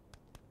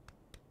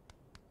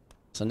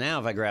 So now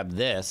if I grab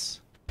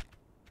this.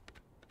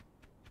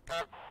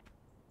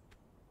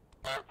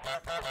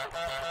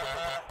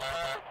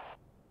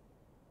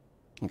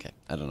 Okay,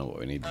 I don't know what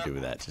we need to do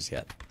with that just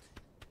yet.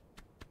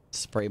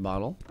 Spray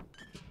bottle.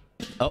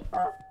 Oh,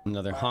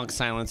 another honk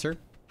silencer.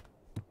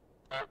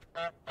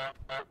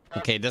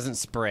 Okay, it doesn't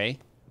spray.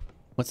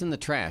 What's in the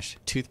trash?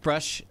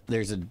 Toothbrush.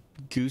 There's a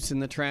goose in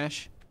the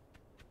trash.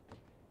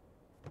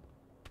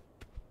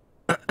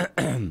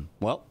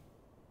 Well.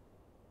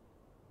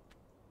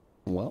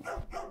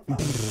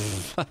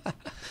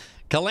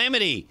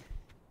 Calamity.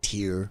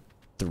 Tier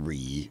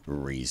 3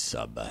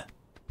 resub.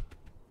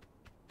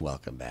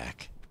 Welcome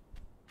back.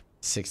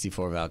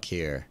 64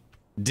 Valkyr.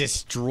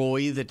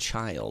 Destroy the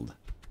child.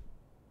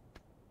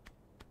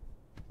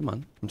 Come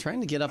on. I'm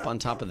trying to get up on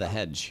top of the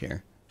hedge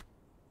here.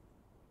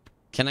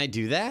 Can I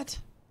do that?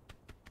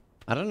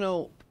 I don't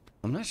know.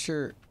 I'm not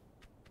sure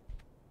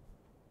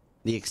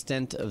the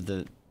extent of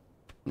the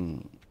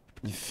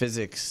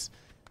physics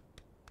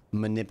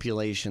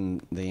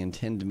manipulation they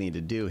intend me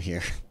to do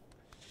here.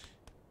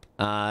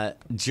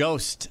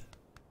 Jost,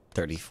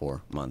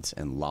 34 months,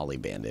 and Lolly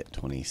Bandit,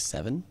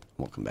 27.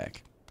 Welcome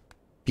back.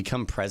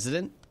 Become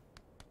president?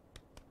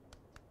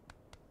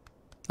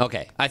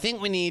 Okay, I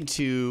think we need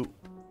to...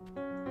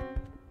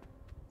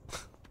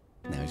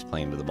 Now he's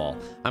playing with the ball.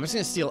 I'm just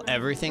going to steal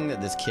everything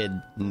that this kid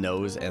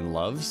knows and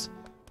loves.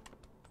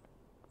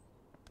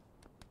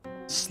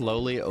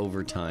 Slowly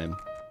over time.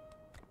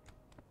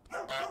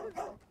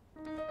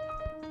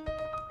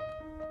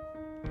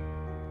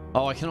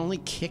 Oh, I can only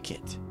kick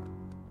it.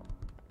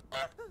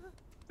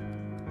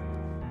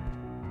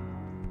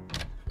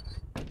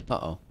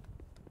 Uh-oh.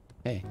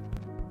 Hey.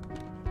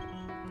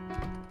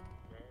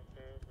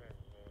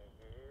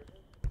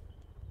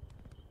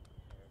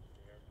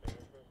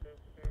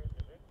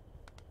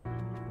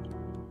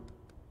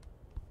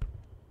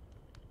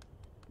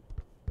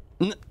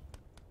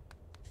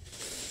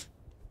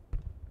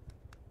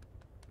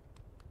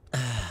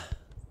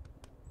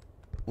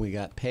 We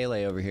got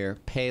Pele over here.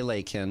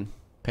 Pelican.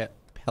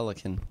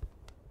 Pelican.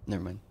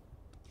 Never mind.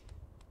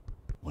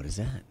 What is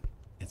that?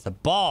 It's a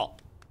ball.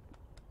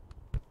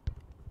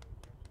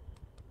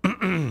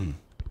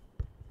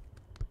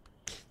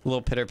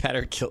 Little pitter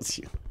patter kills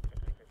you.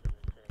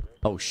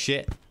 Oh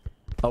shit.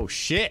 Oh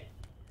shit.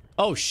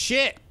 Oh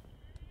shit.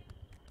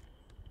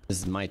 This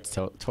is my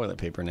toilet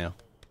paper now.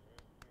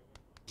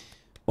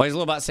 Why is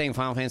Lobot saying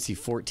Final Fantasy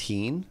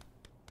 14?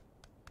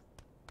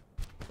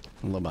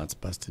 Lobot's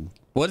busted.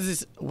 What is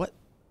this? What?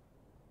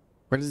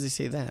 Where does he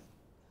say that?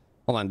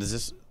 Hold on.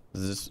 Does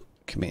this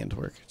command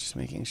work? Just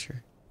making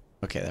sure.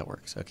 Okay, that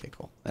works. Okay,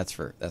 cool. That's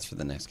for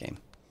the next game.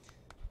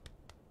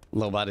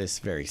 Lobot is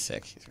very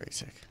sick. He's very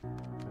sick.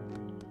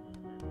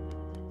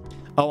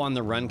 Oh, on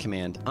the run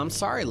command. I'm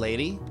sorry,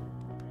 lady.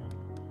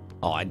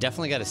 Oh, I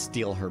definitely got to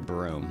steal her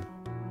broom.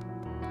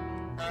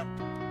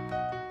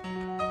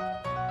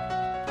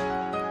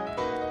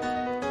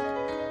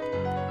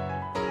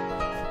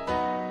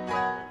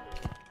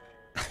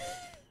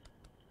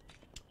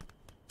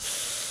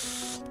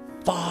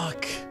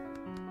 Fuck.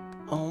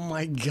 Oh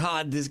my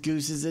god, this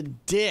goose is a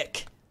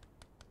dick.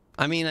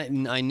 I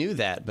mean, I knew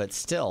that, but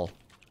still.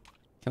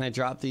 Can I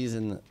drop these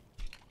in the...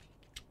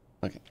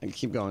 Okay,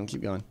 keep going,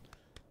 keep going.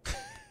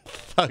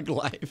 Thug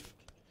life.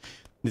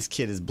 This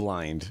kid is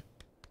blind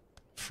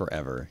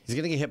forever. He's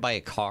gonna get hit by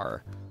a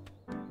car.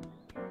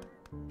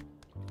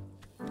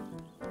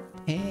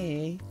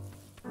 Hey.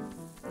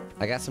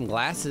 I got some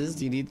glasses.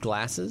 Do you need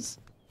glasses?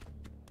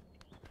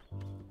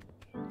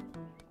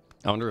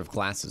 I wonder if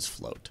glasses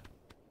float.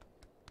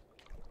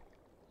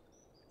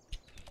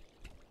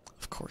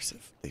 Of course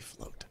if they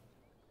float.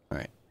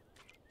 Alright.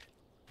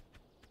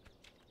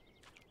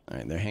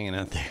 Alright, they're hanging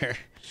out there.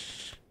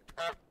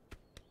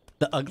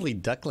 The ugly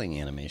duckling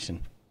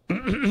animation.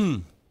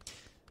 Look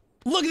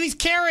at these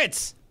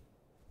carrots!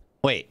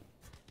 Wait.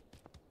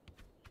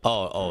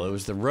 Oh, it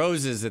was the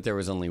roses that there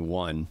was only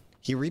one.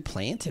 He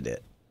replanted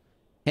it.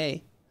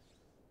 Hey.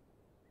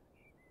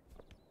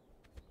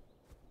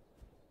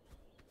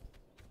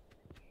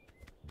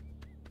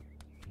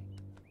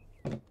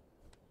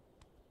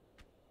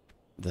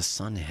 The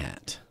sun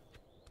hat.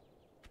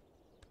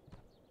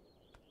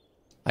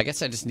 I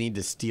guess I just need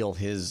to steal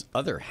his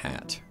other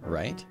hat,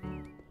 right?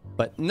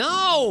 But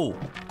no!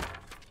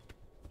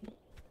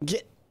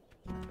 Get...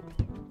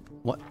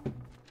 What?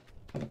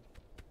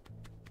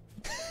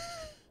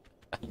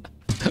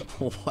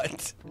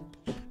 What?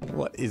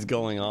 What is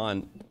going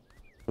on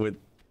with...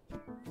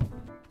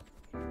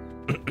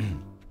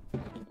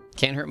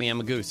 Can't hurt me,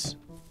 I'm a goose.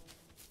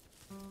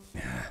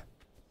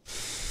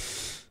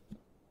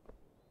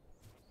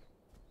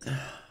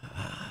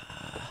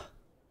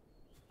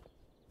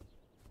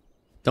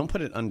 Don't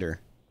put it under.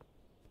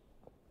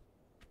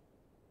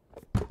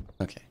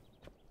 Okay.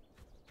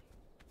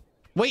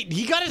 Wait,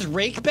 he got his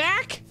rake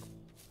back?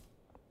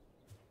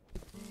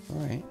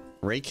 Alright.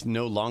 Rake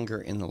no longer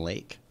in the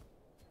lake.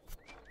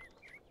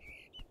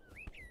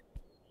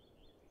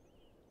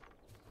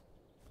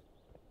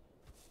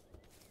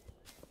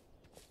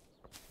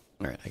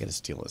 Alright, I gotta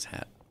steal his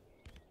hat.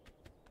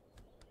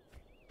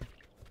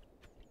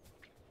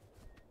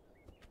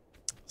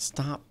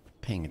 Stop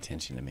paying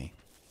attention to me.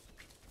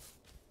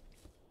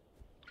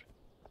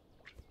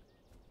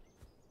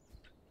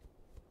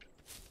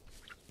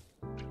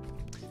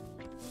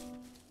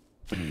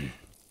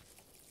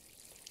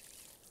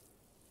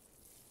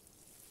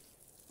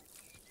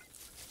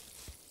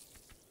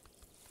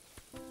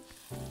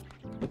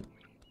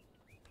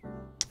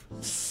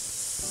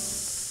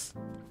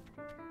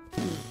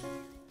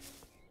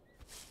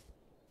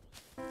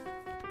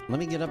 Let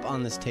me get up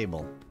on this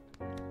table.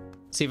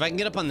 See if I can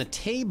get up on the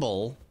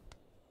table.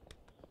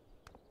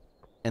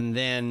 And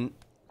then...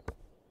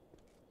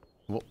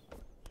 Whoa.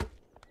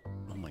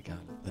 Oh my god,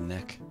 the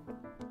neck.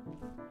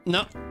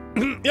 No.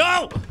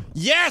 Oh!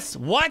 Yes!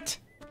 What?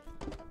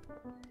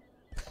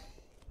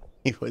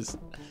 He was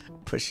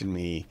pushing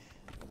me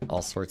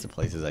all sorts of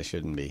places I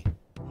shouldn't be.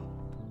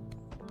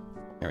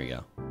 There we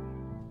go.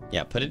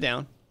 Yeah, put it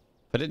down.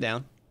 Put it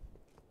down.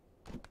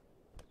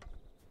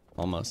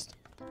 Almost.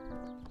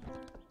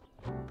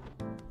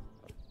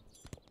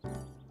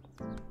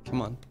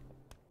 Come on.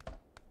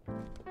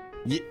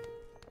 Yeah.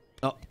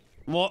 Oh,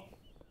 what?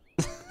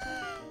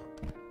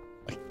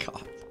 My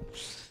god.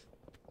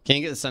 Can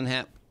you get the sun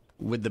hat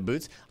with the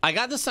boots? I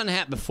got the sun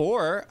hat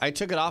before. I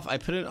took it off. I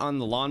put it on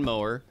the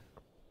lawnmower.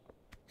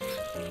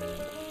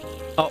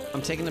 Oh,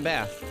 I'm taking a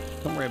bath.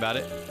 Don't worry about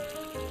it.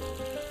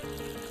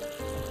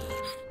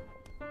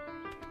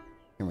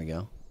 Here we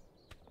go.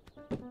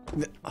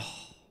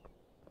 Oh.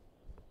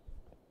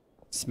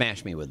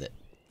 Smash me with it.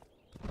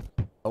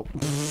 Oh.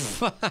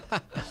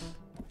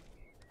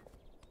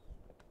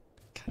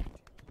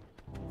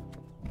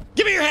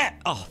 Give me your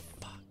hat! Oh,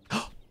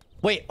 fuck.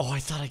 Wait, oh, I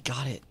thought I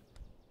got it.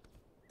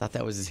 Thought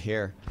that was his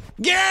hair.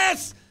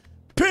 Yes!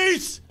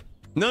 Peace!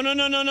 No, no,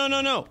 no, no, no,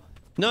 no, no.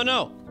 No,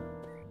 no.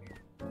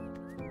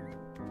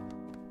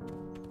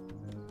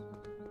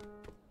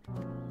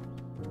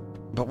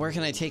 But where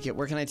can I take it?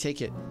 Where can I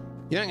take it?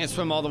 You're not gonna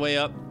swim all the way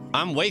up.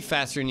 I'm way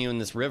faster than you in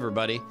this river,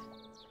 buddy.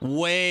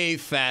 Way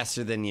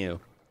faster than you.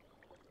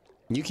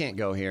 You can't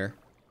go here.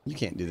 You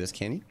can't do this,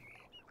 can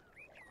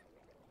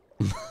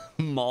you?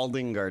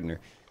 Malding gardener.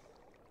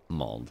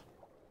 Mauled.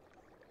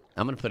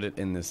 I'm gonna put it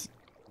in this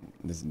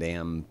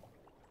damn...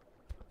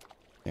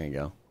 There you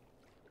go.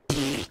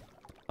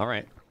 All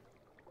right.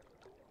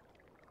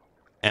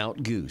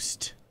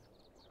 Out-goosed.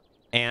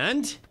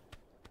 And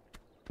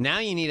now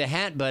you need a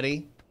hat,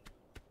 buddy.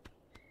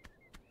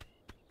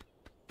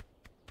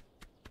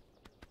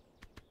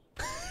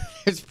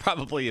 There's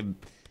probably a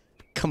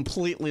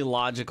completely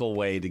logical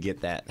way to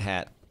get that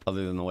hat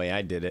other than the way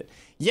I did it.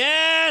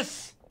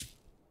 Yes!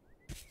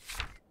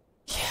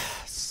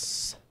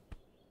 Yes!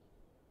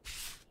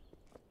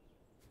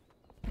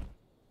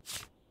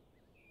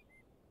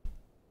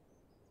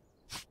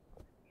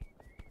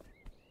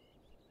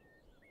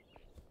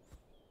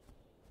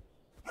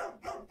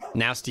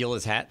 Now steal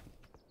his hat.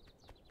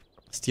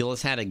 Steal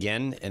his hat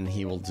again, and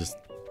he will just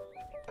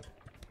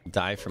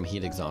die from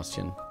heat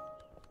exhaustion.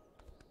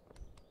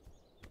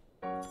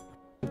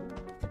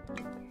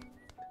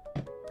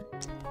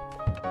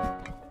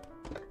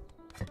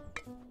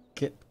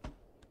 Get.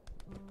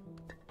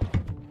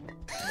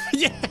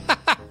 Yeah!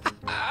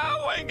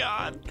 Oh my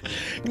god!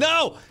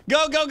 No!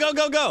 Go, go, go,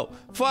 go, go!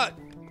 Fuck!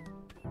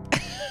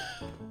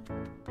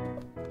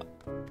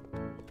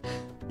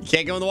 You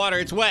can't go in the water,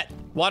 it's wet!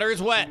 Water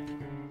is wet!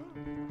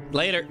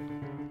 Later.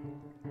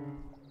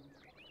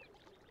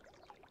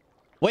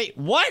 Wait,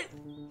 what?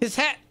 His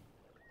hat?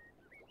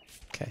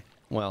 Okay,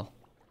 well.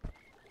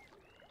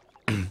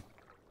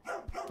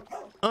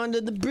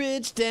 Under the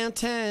bridge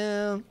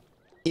downtown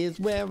is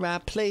where I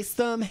place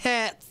some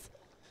hats.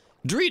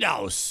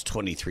 Doritos,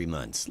 23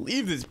 months.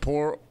 Leave this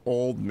poor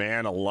old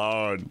man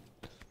alone.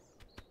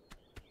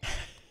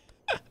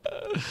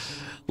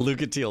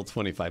 Luca Teal,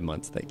 25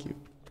 months. Thank you.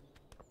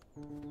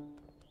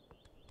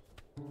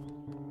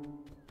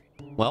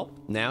 Well,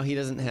 now he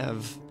doesn't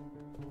have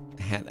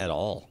a hat at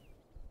all.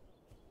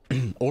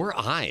 Or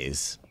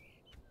eyes.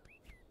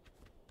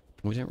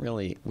 We didn't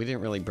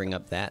really bring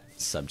up that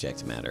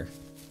subject matter.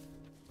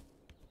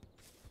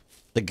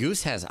 The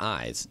goose has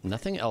eyes.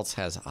 Nothing else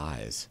has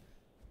eyes.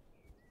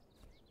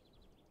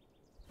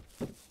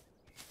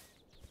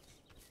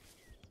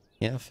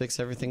 Yeah, fix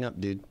everything up,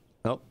 dude.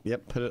 Oh,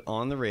 yep, put it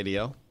on the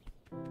radio.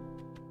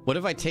 What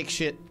if I take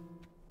shit?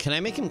 Can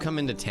I make him come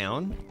into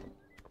town?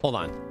 Hold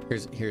on.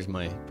 Here's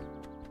my...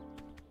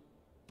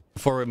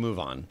 Before we move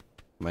on,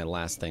 my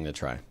last thing to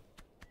try.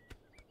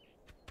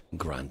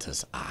 Grant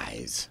us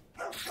eyes.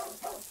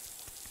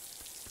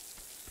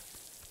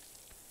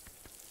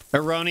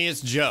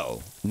 Erroneous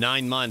Joe,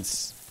 9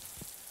 months.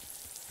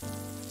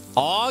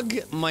 Og,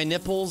 my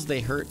nipples,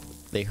 they hurt.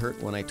 They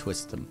hurt when I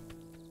twist them.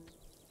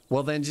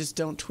 Well, then just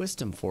don't twist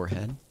them,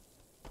 forehead.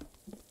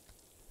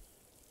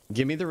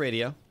 Give me the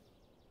radio.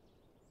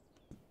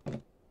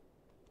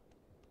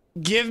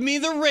 Give me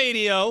the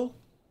radio.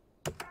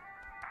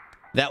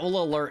 That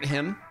will alert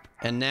him.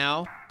 And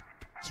now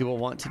he will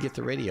want to get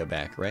the radio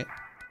back, right?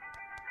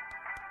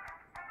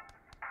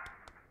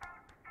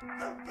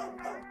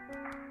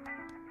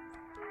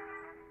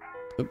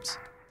 Oops.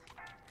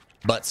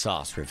 Butt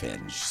Sauce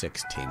Revenge,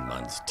 16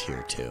 months,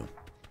 tier 2.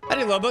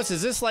 Howdy, Lobos.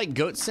 Is this like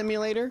Goat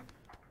Simulator?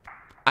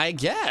 I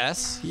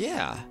guess,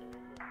 yeah.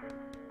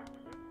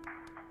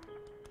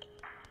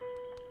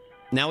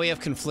 Now we have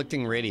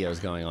conflicting radios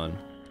going on.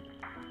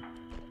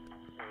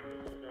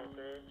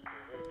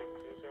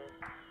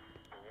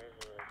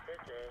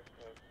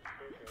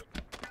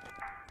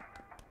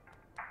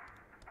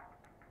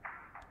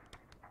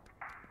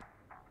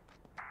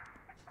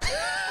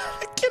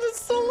 Kid is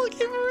still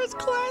looking for his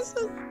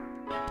glasses.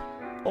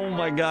 Oh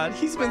my god,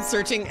 he's been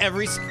searching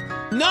every...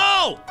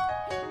 No!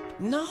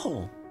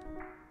 No!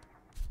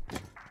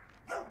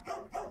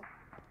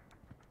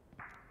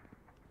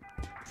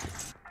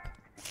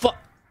 Fuck!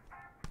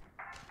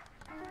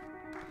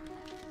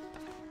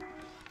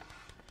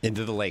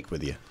 Into the lake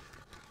with you.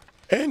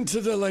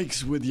 Into the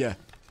lakes with you.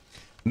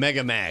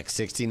 Mega Max,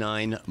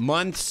 69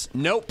 months.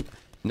 Nope.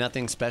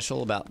 Nothing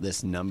special about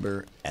this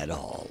number at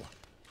all.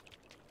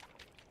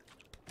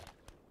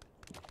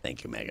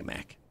 Thank you, Mega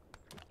Mac.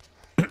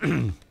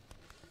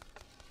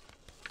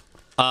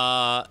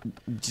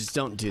 Just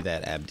don't do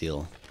that,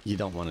 Abdil. You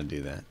don't want to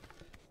do that.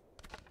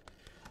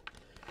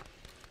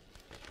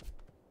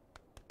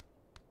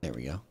 There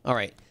we go. All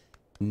right.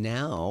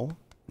 Now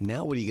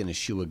what are you going to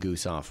shoo a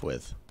goose off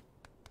with?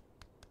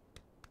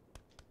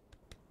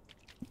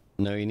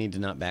 No, you need to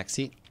not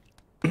backseat.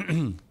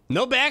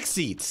 No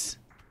backseats.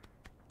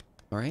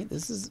 All right,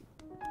 this is...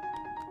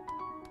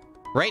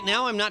 Right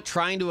now, I'm not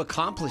trying to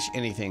accomplish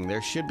anything.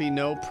 There should be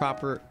no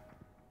proper...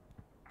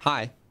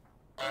 Hi.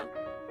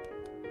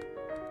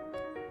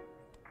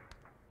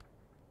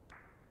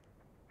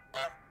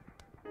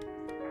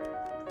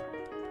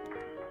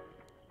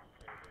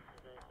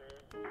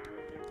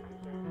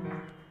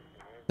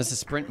 This is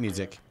sprint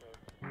music.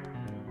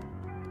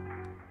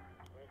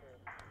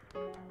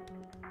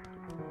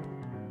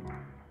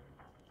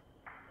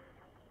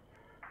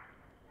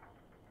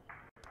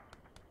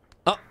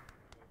 Oh!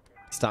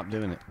 Stop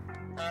doing it.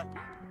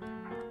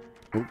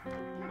 Oop.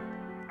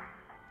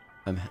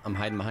 I'm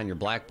hiding behind your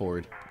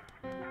blackboard.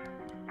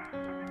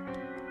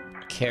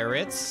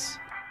 Carrots.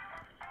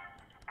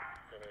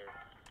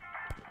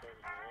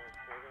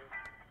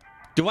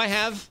 Do I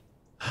have...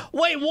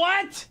 Wait,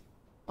 what?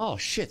 Oh,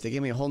 shit. They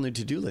gave me a whole new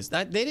to-do list.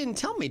 They didn't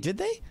tell me, did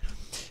they?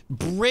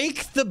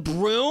 Break the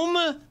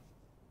broom?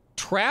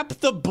 Trap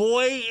the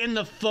boy in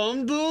the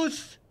phone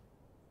booth?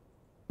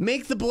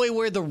 Make the boy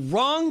wear the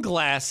wrong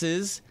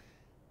glasses?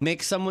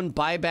 Make someone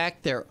buy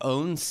back their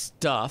own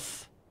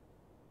stuff?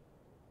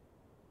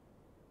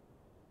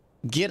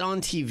 Get on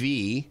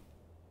TV?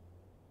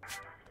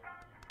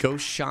 Go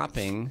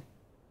shopping?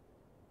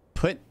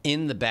 Put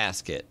in the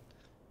basket.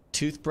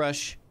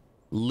 Toothbrush,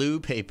 loo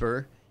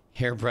paper,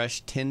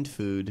 hairbrush, tinned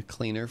food,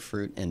 cleaner,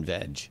 fruit, and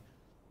veg.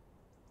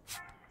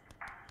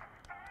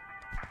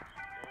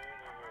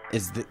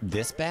 Is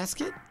this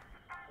basket?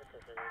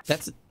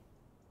 That's...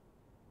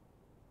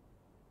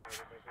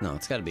 No,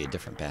 it's got to be a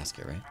different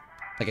basket, right?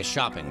 Like a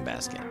shopping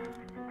basket.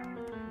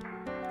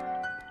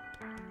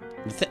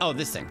 Oh,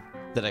 this thing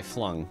that I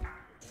flung.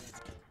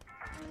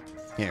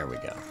 Here we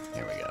go.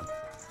 Here we go.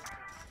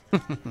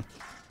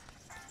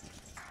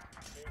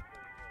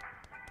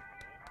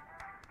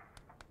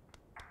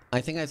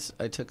 I think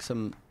I took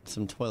some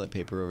toilet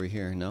paper over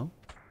here. No?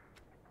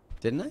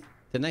 Didn't I?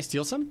 Didn't I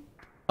steal some?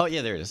 Oh,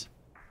 yeah, there it is.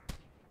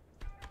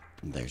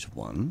 There's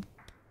one.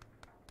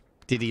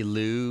 Did he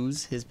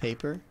lose his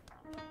paper?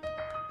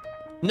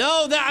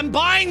 No, I'm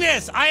buying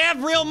this! I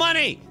have real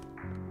money!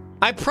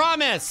 I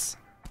promise!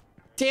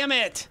 Damn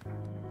it!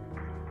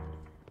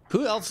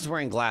 Who else is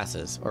wearing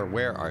glasses? Or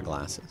where are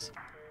glasses?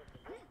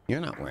 You're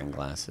not wearing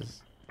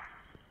glasses.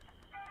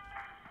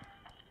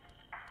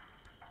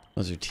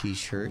 Those are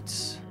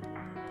t-shirts.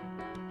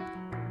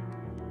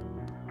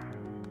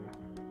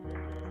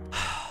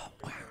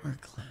 Where are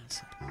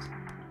glasses?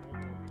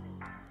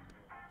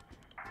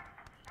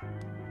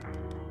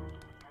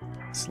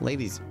 This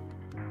lady's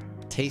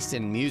taste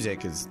in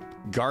music is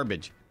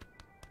garbage.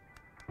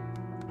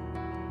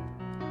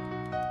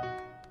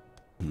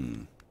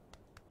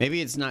 Maybe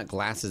it's not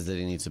glasses that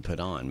he needs to put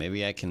on.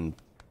 Maybe I can...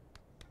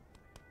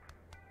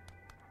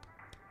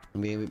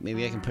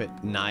 Maybe I can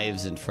put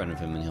knives in front of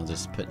him and he'll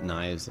just put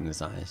knives in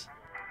his eyes.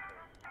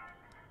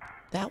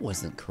 That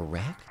wasn't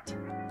correct.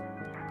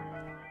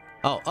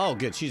 Oh,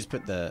 good. She just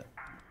put the...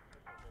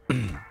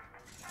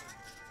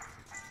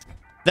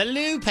 the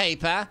loo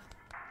paper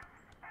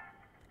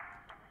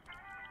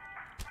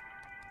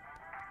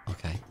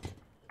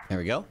There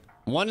we go.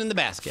 One in the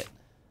basket.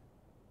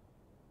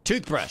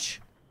 Toothbrush.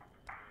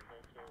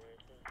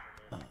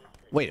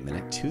 Wait a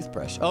minute.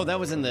 Toothbrush. Oh, that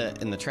was in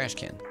the trash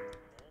can.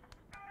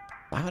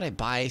 Why would I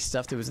buy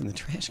stuff that was in the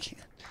trash can?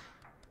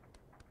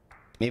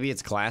 Maybe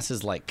it's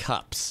glasses like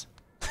cups.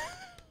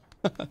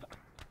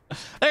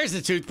 There's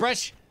the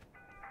toothbrush.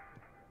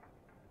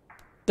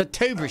 The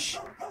toothbrush.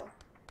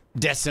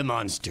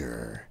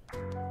 Decimonster.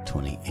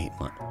 28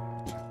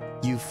 months.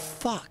 You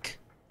fuck.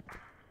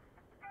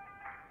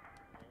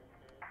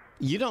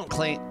 You don't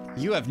claim...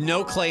 You have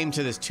no claim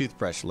to this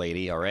toothbrush,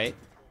 lady, alright?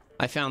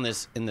 I found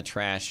this in the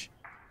trash.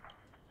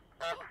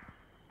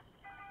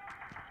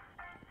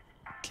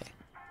 Okay.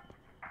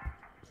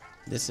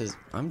 This is...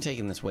 I'm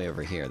taking this way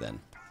over here, then.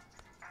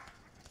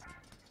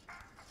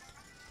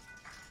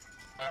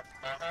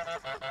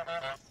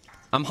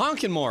 I'm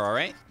honking more,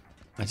 alright?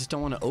 I just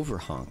don't want to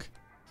over-honk.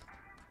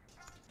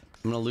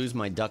 I'm gonna lose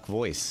my duck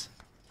voice.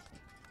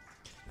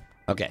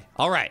 Okay,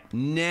 alright.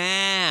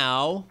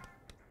 Now...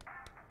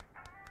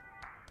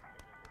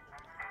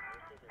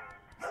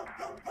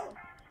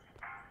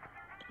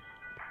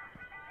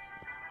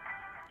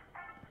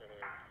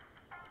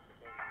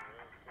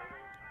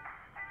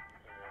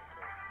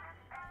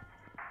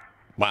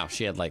 Wow,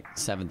 she had like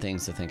 7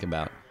 things to think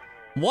about.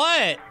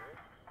 What?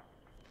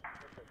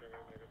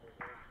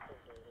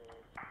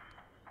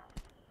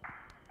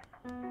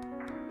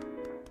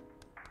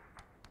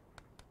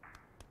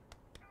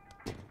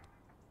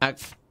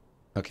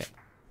 Okay.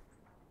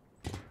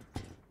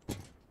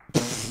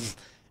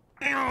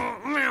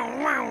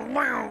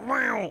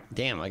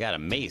 Damn, I got a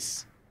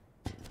mace.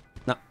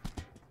 No.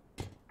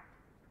 There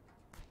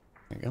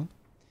you go.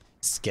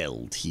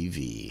 Skell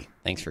TV.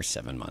 Thanks for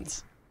 7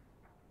 months.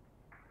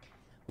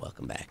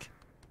 Welcome back.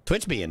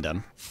 Twitch being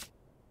dumb.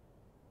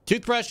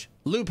 Toothbrush,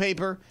 loo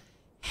paper,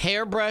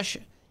 hairbrush,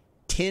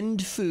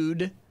 tinned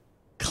food,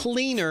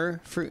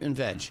 cleaner, fruit and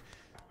veg.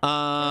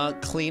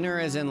 Cleaner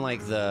as in like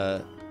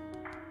the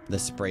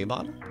spray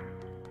bottle?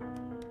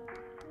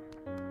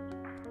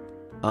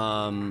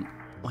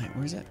 Wait,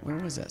 where's that? Where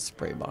was that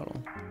spray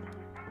bottle?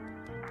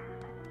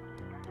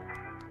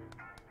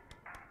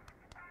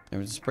 There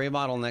was a spray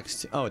bottle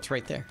next to... Oh, it's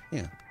right there.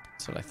 Yeah,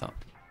 that's what I thought.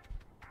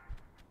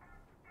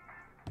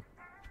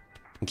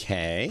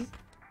 Okay.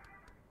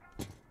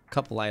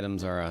 Couple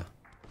items are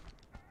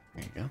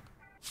there you go.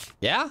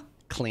 Yeah?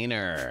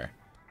 Cleaner.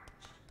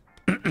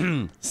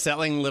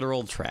 Selling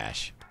literal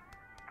trash.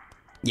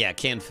 Yeah,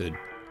 canned food.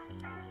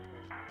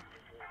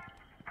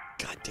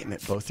 God damn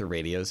it, both are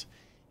radios.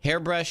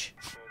 Hairbrush.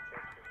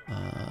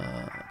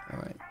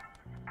 Alright.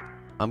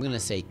 I'm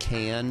gonna say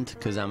canned,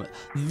 because I'm...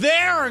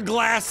 There are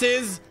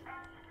glasses!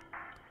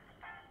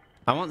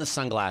 I want the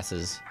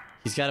sunglasses.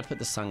 He's got to put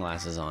the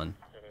sunglasses on.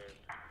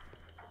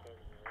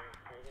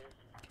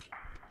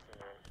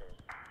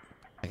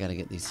 I gotta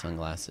get these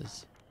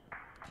sunglasses.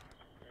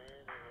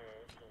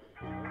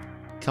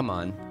 Come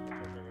on.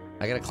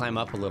 I gotta climb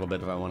up a little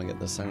bit if I want to get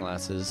the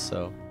sunglasses,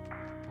 so...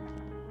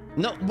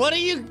 No, what do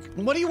you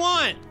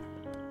want?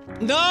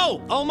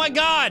 No! Oh my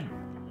god!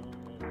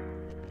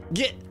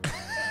 Get...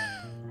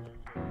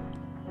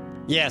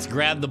 Yes,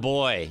 grab the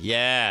boy.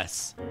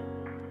 Yes.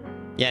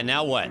 Yeah,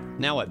 now what?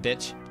 Now what,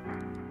 bitch?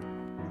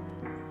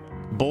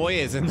 Boy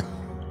is in...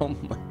 Oh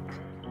my...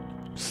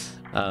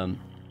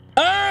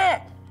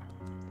 Ah!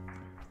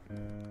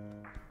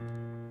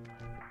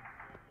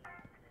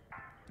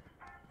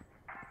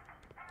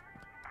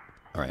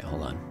 Alright,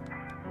 hold on.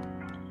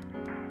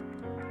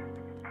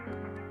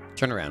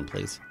 Turn around,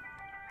 please.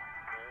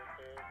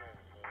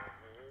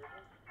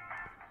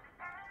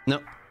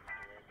 Nope.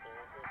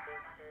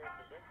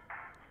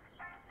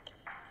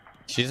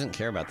 She doesn't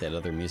care about that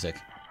other music.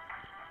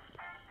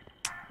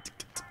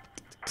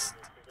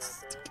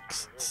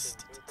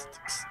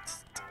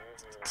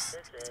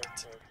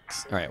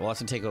 Alright, we'll have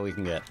to take what we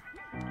can get.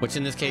 Which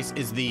in this case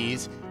is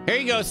these. Here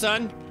you go,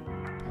 son.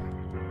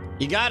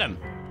 You got him.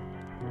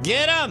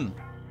 Get him!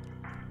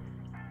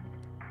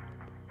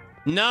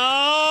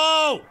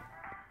 No!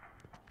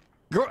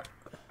 Girl.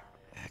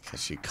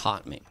 Because she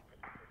caught me.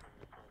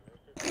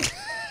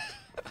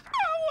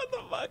 What the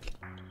fuck?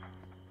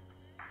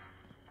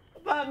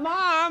 But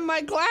Mom,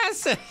 my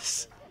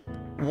glasses.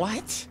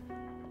 What?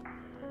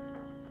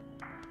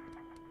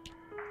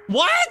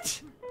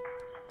 What?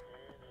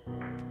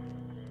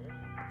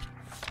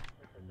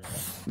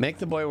 Make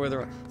the boy wear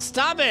the...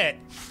 Stop it!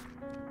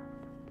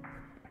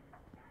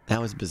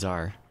 That was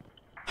bizarre.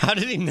 How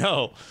did he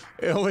know?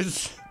 It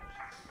was...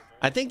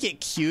 I think it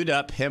queued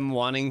up him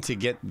wanting to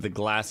get the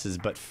glasses,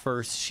 but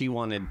first she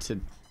wanted to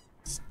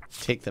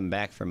take them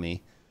back from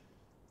me.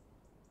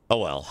 Oh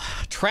well.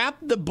 Trap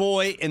the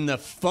boy in the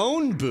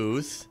phone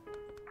booth.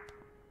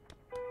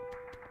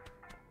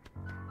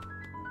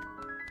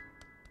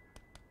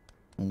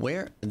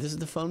 Where? This is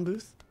the phone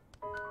booth?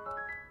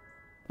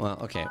 Well,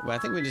 okay. Well, I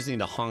think we just need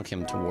to honk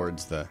him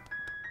towards the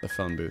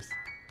phone booth.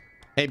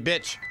 Hey,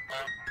 bitch.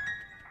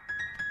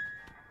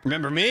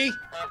 Remember me?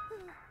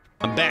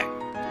 I'm back.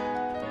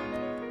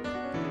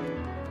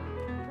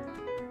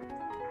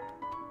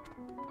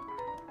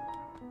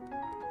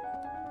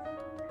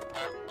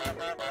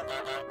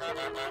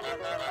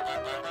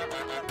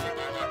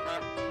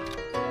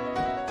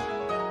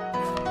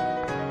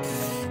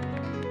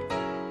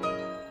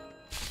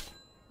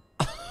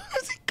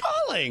 Who's he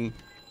calling?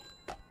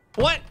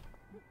 What?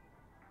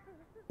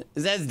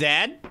 Is that his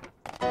dad?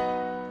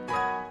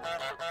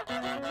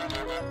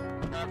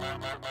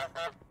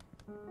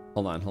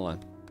 Hold on, hold on.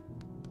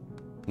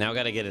 Now I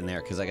gotta get in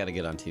there because I gotta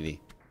get on TV.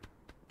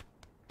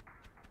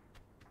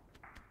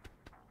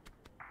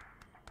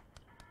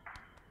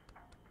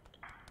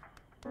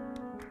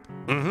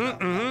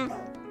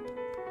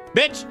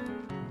 Bitch!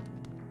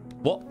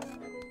 What?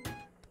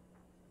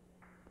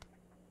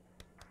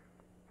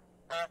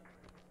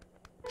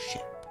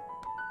 Shit.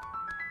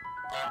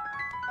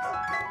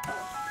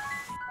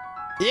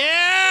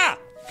 Yeah!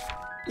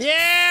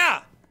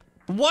 Yeah!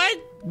 What?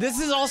 This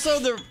is also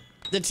the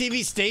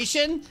TV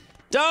station?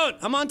 Don't!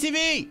 I'm on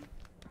TV!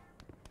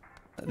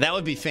 That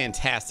would be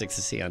fantastic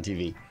to see on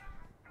TV.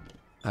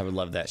 I would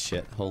love that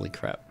shit. Holy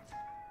crap.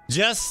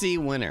 Just see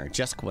winner.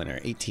 Just winner.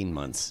 18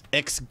 months.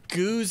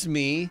 Excuse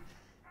me.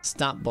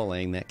 Stop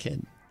bullying that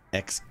kid.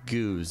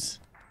 Excuse.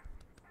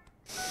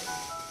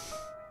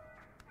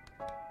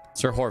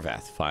 Sir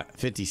Horvath,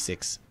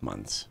 56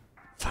 months.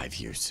 5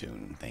 years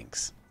soon.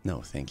 Thanks.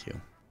 No, thank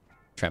you.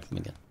 Trap him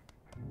again.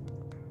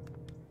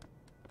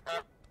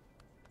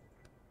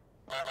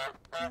 I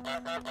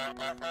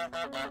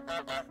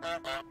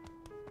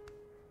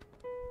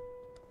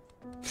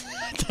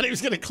thought he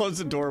was gonna close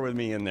the door with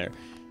me in there.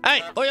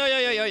 Hey!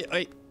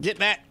 Oi, get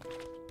back!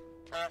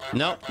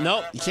 Nope,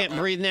 nope, you can't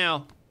breathe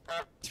now.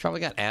 He's probably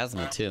got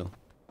asthma too.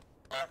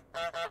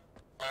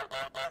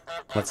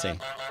 Let's see.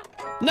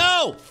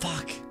 No!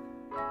 Fuck!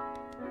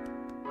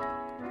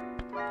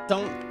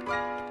 Don't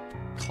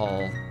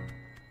call.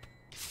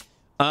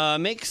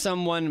 Make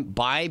someone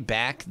buy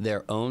back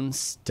their own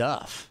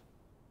stuff.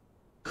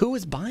 Who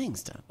is buying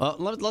stuff?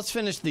 Let's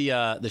finish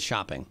the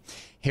shopping.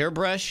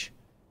 Hairbrush,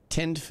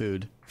 tinned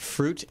food,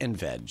 fruit and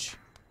veg.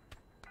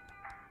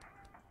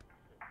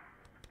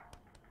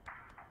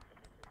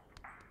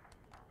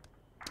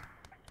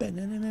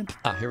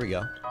 Ah, here we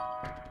go.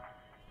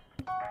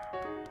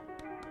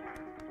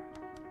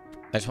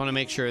 I just want to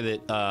make sure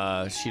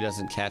that she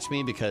doesn't catch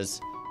me, because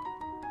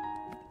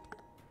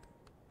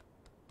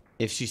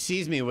if she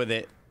sees me with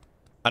it,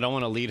 I don't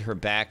want to lead her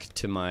back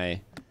to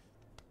my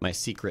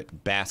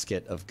secret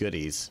basket of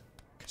goodies,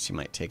 because she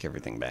might take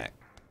everything back.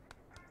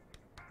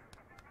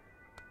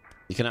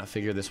 You cannot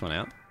figure this one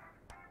out?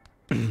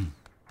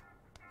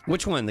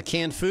 Which one? The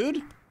canned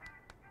food?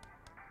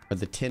 Or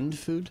the tinned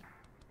food?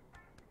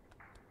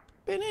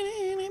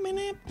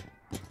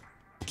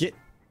 Get...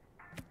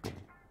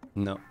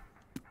 No.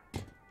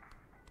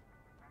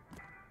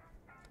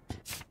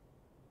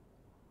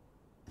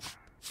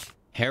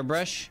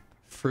 Hairbrush,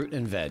 fruit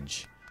and veg.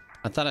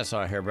 I thought I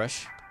saw a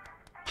hairbrush.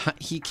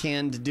 He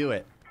can do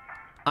it.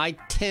 I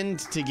tend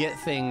to get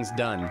things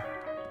done.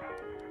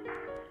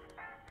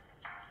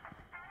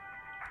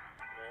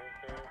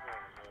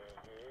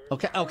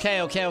 Okay.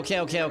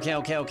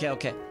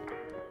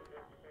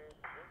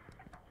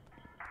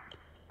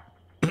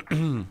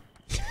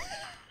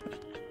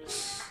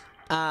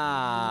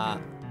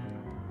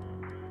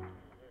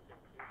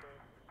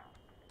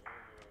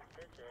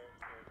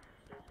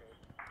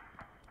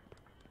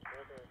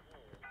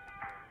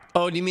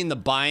 Oh, do you mean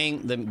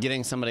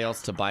getting somebody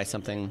else to buy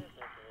something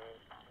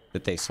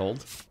that they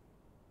sold?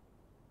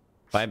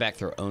 Buy back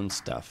their own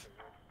stuff.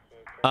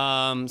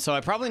 So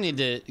I probably need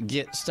to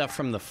get stuff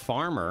from the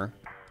farmer.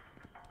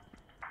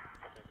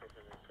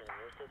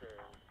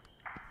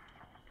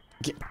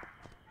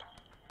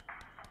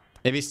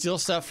 Maybe steal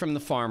stuff from the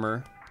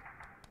farmer,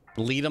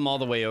 lead them all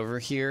the way over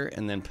here,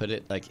 and then put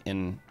it like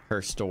in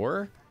her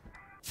store.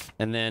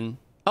 And then,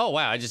 oh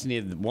wow, I just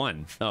needed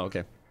one. Oh,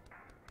 okay.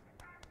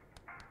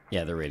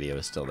 Yeah, the radio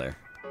is still there.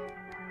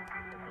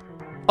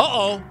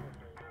 Uh-oh!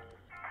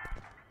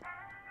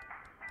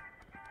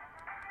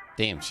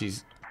 Damn,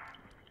 she's...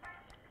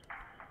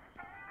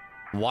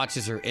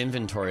 watches her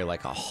inventory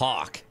like a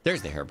hawk.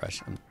 There's the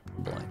hairbrush. I'm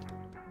blind.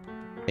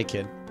 Hey,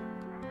 kid.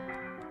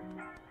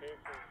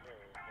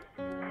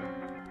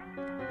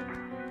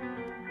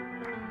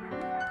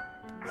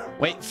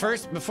 Wait,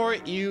 first, before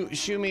you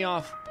shoo me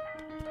off,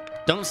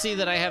 don't see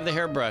that I have the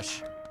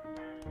hairbrush.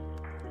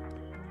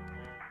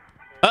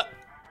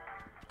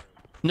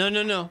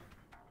 No.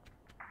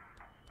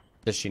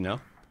 Does she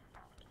know?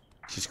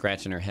 She's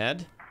scratching her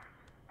head.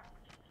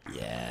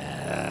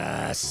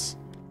 Yes.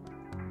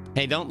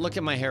 Hey, don't look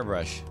at my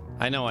hairbrush.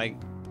 I know,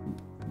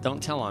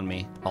 don't tell on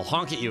me. I'll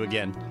honk at you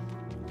again.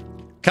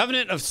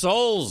 Covenant of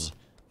Souls.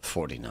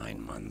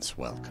 49 months.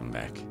 Welcome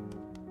back.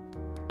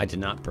 I did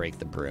not break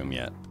the broom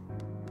yet.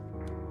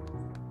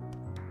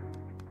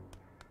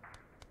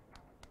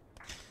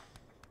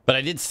 But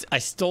I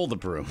stole the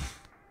broom.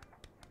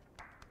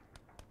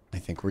 I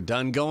think we're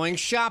done going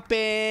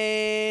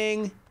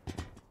shopping.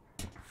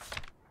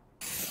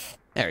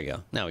 There we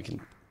go. Now we can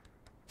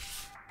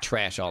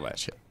trash all that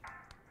shit.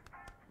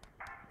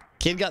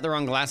 Kid got the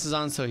wrong glasses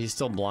on, so he's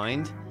still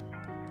blind.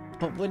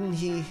 But wouldn't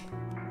he...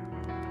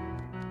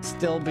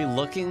 Still be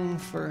looking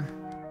for...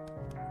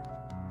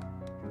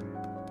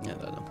 I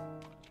don't know.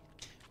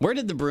 Where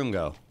did the broom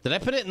go? Did I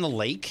put it in the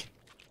lake?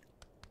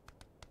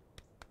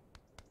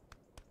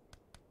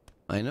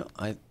 I know.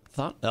 I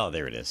thought... Oh,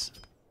 there it is.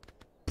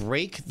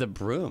 Break the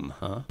broom,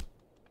 huh?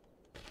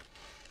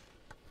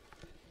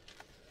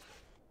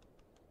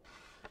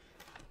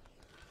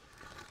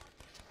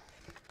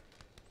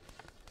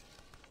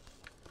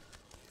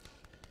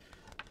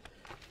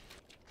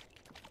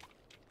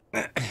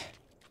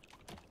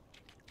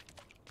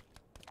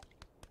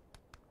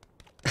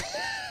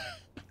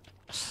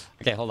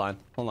 Okay, hold on.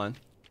 Hold on.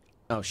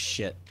 Oh,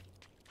 shit.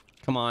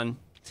 Come on.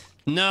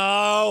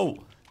 No!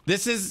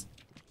 This is...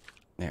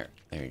 There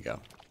you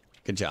go.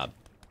 Good job.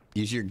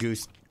 Use your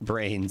goose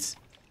brains.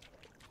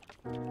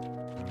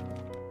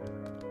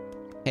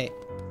 Hey.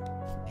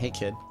 Hey,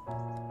 kid.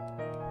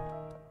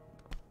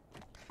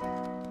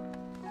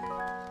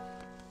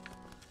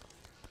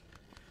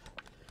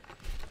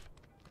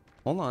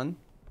 Hold on.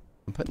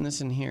 I'm putting this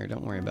in here.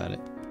 Don't worry about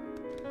it.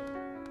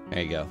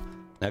 There you go.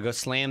 Now go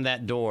slam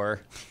that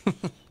door.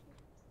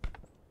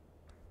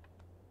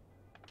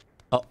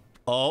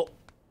 Oh.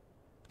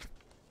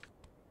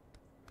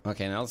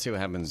 Okay, now let's see what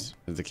happens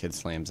if the kid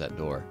slams that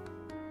door.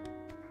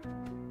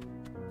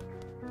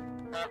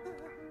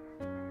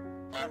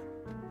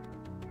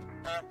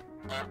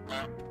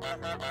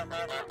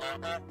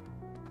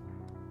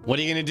 What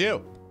are you gonna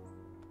do?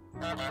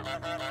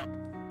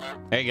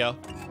 There you go.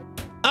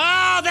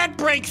 Oh, that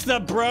breaks the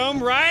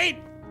broom,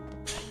 right?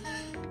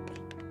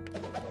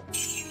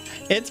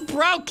 It's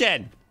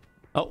broken.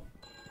 Oh.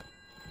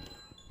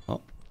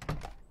 Oh.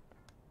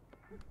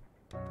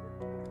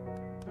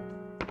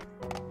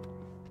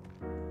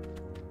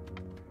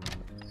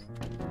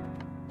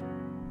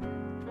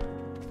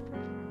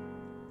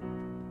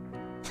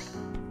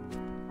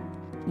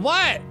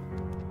 What?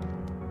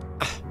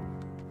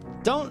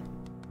 Don't.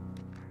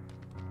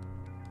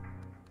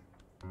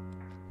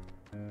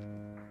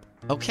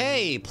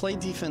 Okay, play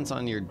defense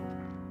on your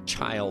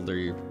child or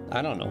your...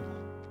 I don't know.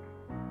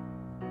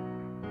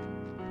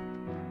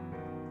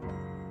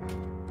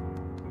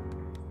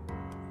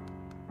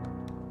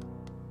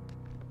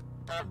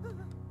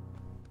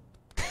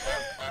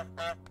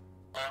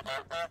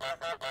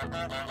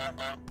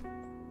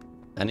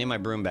 I need my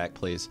broom back,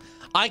 please.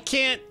 I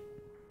can't...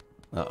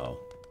 Uh-oh.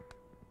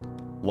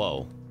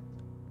 Whoa.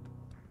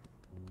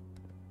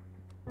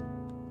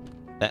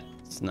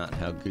 That's not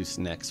how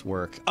goosenecks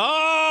work.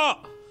 Oh!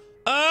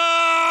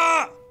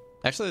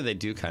 Actually, they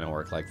do kind of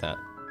work like that.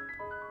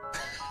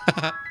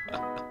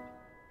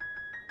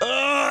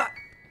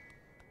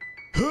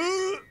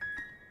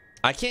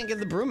 I can't get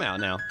the broom out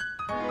now.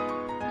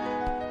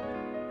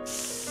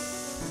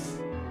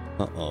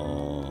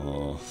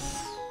 Uh-oh.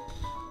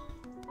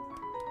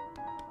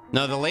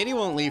 No, the lady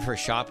won't leave her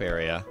shop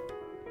area.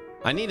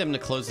 I need him to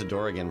close the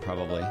door again,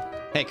 probably.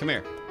 Hey, come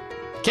here.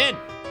 Kid!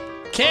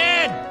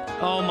 Kid!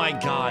 Oh, my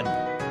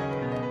God.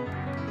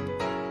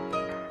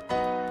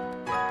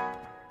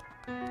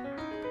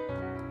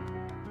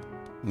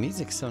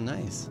 Music's so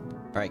nice.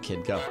 All right,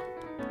 kid, go.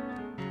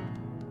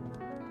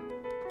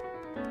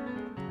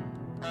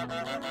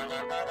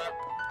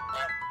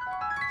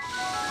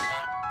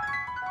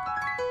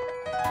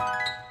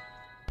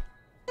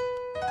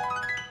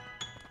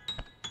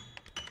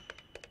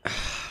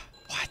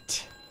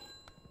 What?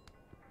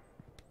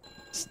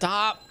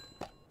 Stop.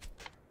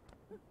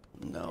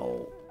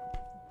 No.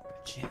 I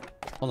can't.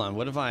 Hold on,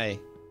 what if I...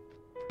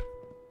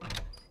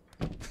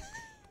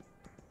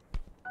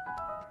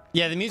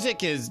 Yeah, the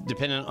music is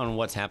dependent on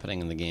what's happening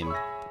in the game.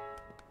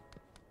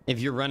 If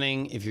you're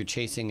running, if you're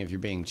chasing, if you're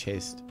being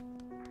chased.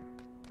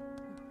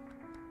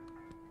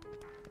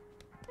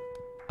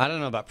 I don't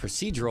know about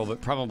procedural,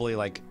 but probably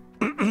like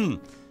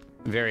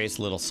various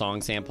little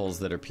song samples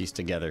that are pieced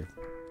together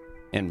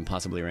and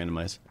possibly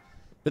randomized.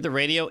 Put the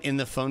radio in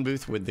the phone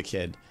booth with the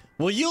kid.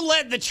 Will you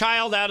let the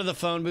child out of the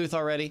phone booth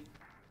already?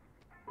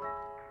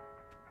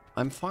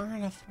 I'm far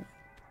enough.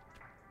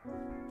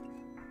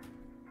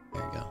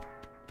 There you go.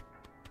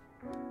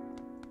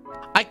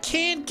 I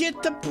can't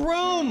get the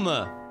broom.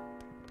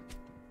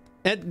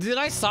 Did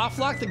I soft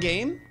lock the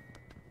game?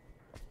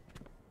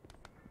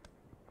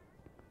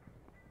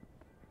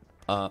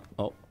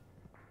 Oh.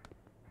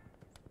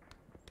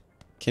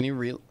 Can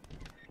you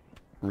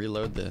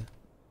reload the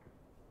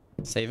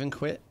save and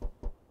quit?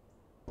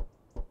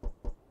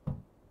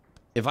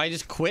 If I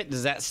just quit,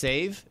 does that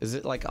save? Is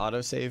it like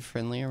autosave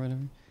friendly or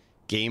whatever?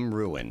 Game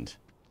ruined.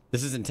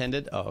 This is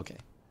intended? Oh, okay.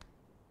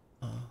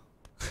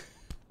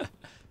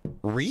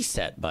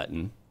 Reset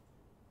button.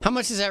 How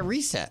much is that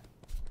reset?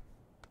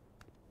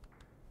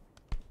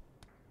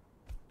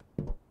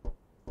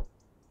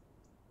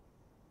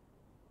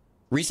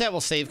 Reset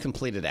will save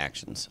completed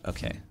actions.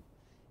 Okay.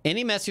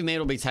 Any mess you made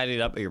will be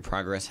tidied up, but your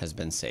progress has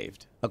been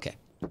saved. Okay.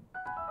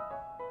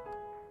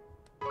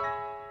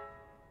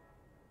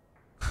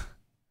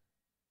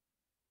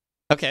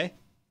 Okay.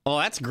 Well,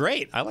 that's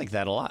great. I like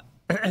that a lot.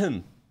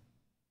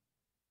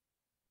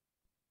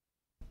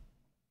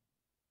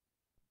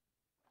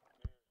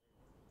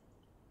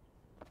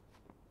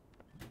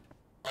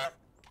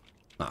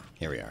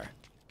 Here we are.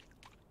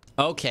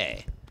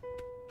 Okay.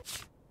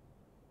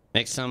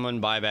 Make someone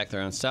buy back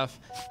their own stuff.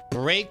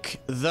 Break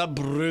the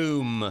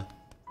broom.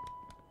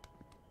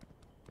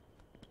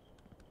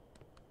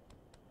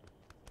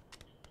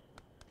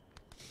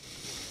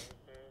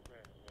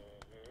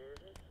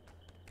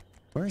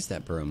 Where is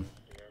that broom?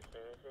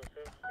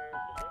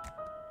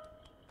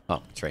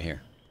 Oh, it's right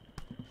here.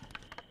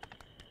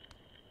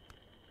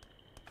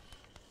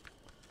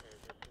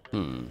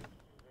 Hmm.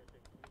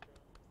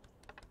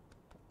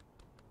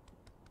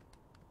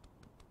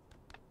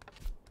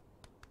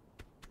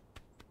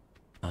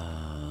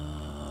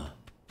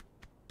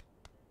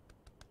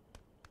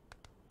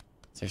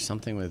 Is there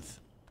something with...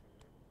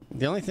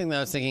 The only thing that I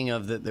was thinking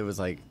of that there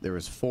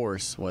was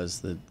force was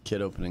the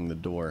kid opening the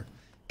door.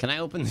 Can I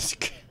open this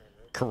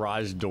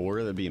garage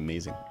door? That'd be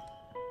amazing.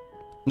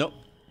 Nope.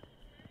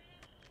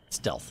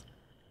 Stealth.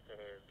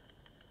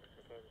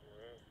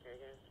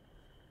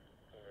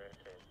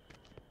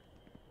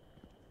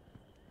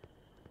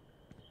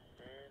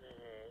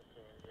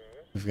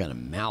 We've got a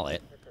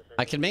mallet.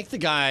 I can make the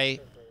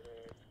guy...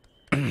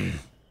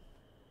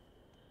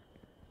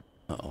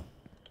 Uh-oh.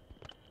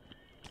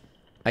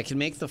 I can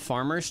make the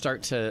farmer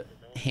start to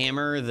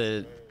hammer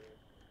the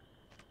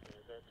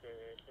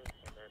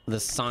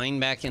sign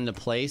back into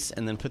place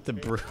and then put the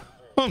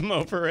broom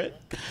over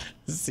it.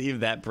 See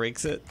if that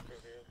breaks it.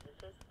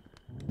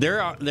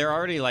 There are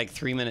already like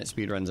 3-minute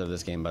speedruns of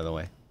this game, by the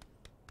way.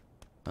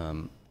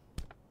 All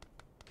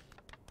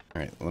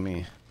right, let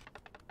me...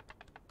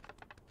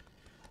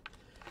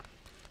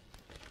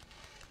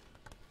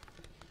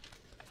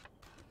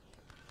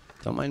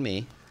 Don't mind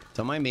me.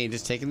 Don't mind me,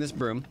 just taking this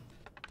broom.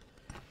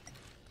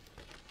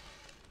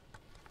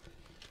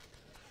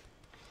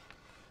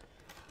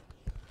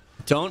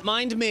 Don't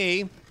mind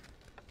me.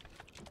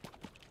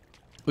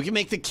 We can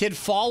make the kid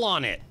fall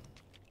on it.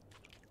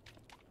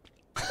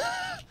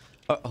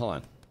 Oh, hold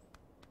on.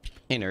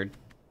 Hey, nerd.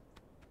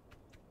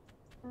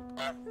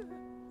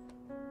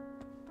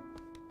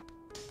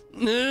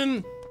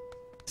 This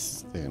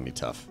is gonna be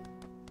tough.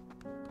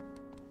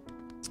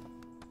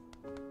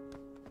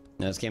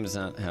 No, this game does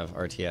not have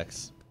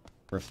RTX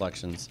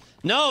reflections.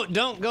 No,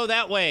 don't go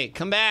that way.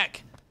 Come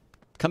back.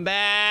 Come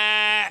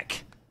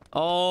back.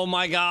 Oh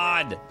my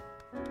God.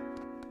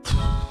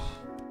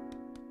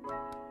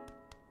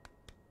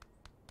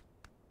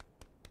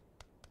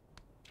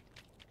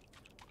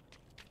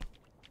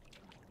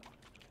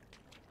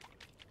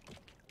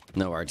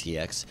 No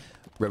RTX.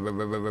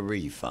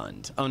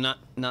 Refund. Oh,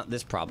 not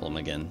this problem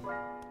again.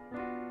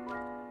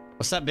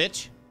 What's up,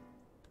 bitch?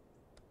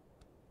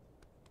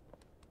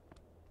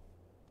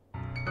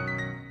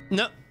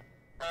 No.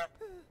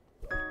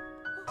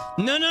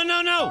 No, no,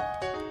 no, no.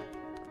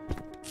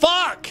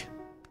 Fuck.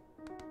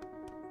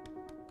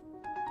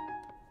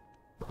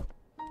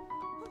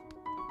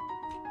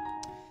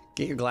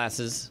 Get your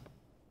glasses.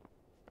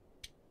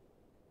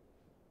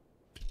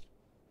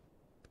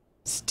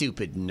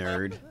 Stupid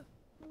nerd.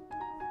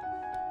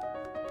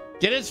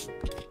 Get his...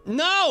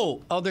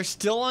 No! Oh, they're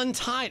still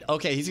untied.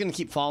 Okay, he's gonna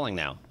keep falling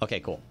now. Okay,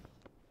 cool.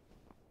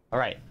 All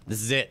right,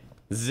 this is it.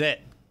 This is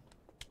it.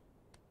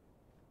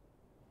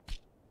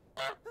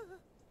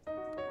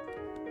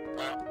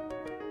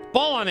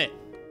 Fall on it.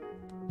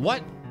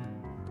 What?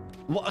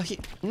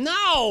 What?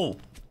 No!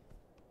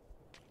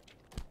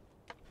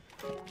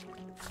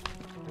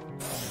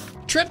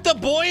 Trip the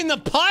boy in the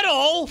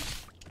puddle?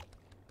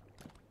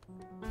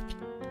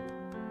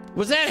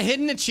 Was that a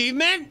hidden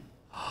achievement?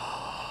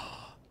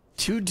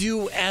 To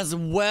do as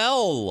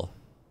well.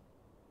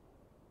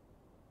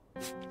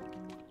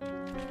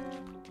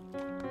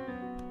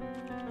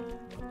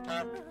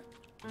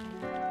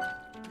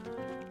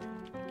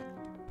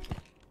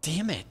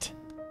 Damn it.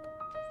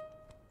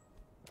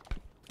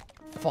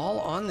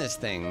 Fall on this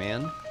thing,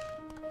 man.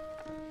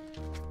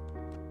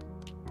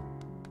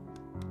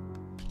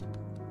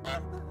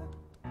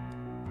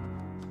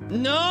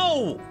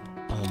 No!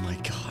 Oh my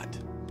God.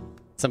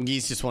 Some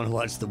geese just want to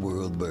watch the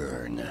world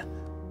burn.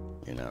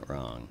 You're not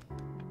wrong.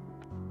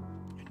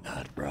 You're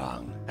not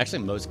wrong.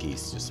 Actually, most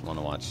geese just want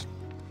to watch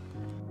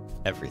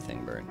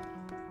everything burn.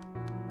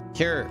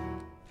 Here,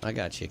 I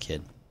got you,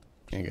 kid.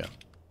 Here you go.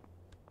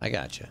 I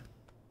got you.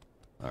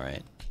 All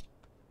right.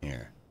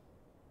 Here.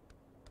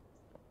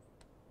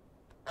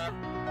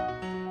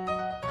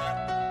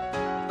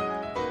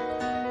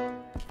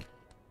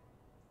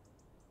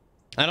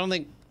 I don't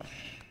think...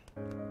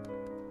 I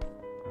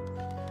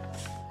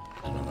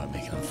don't know about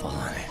making them fall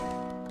on it.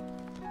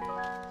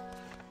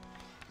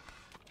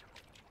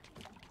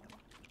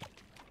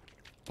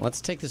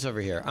 Let's take this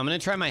over here. I'm gonna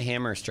try my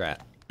hammer strat.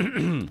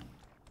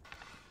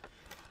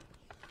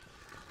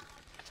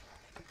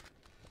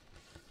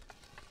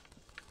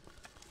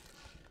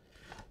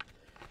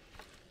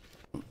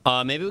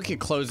 Maybe we could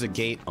close the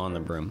gate on the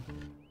broom.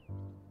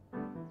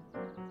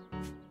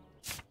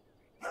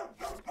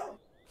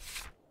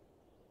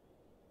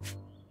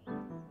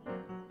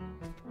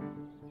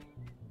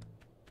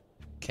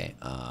 Okay,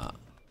 oh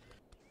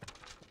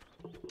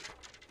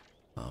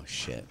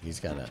shit, he's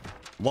got a...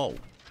 Whoa!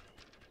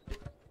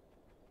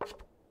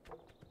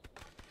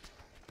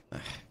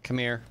 come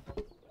here.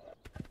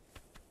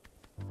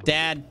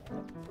 Dad,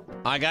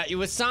 I got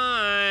you a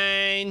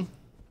sign.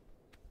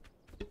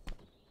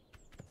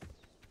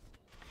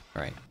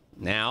 All right,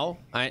 now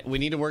we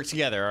need to work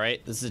together. All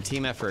right, this is a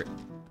team effort.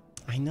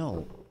 I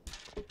know.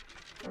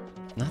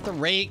 Not the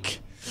rake.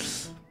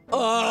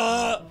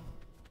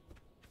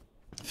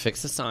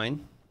 Fix the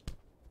sign.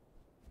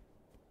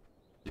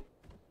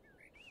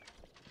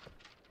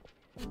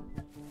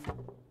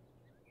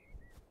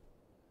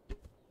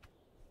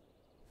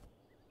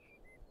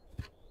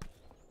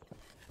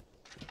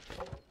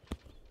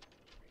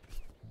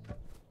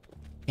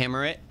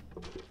 Hammer it.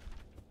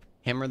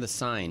 Hammer the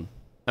sign.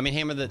 I mean,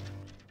 hammer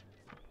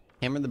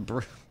the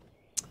broom.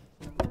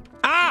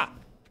 Ah!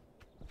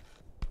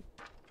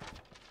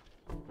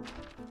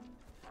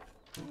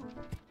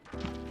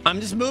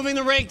 I'm just moving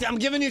the rake. I'm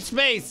giving you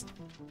space.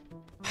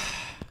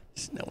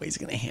 There's no way he's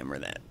gonna hammer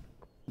that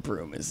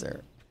broom, is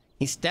there?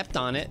 He stepped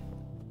on it.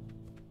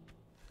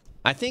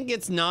 I think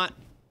it's not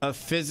a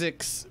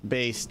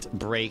physics-based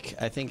break.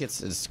 I think it's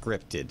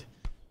scripted.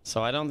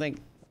 So I don't think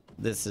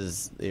this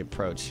is the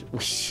approach we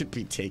should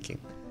be taking.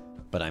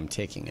 But I'm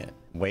taking it.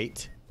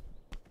 Wait.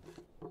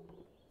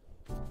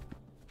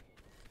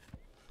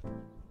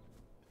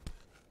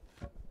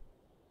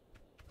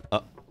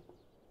 Oh.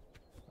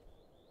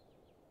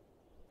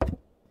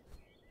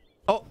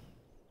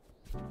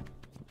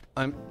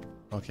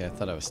 Okay, I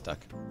thought I was stuck.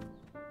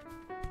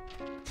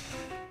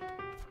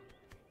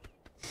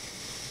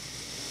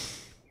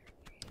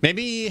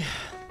 Maybe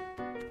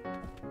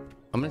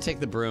I'm gonna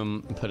take the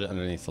broom and put it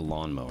underneath the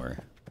lawnmower.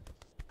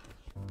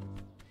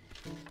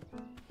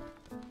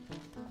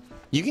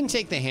 You can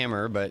take the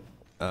hammer, but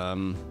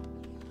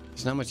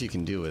there's not much you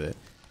can do with it.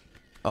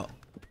 Oh,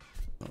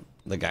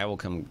 the guy will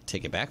come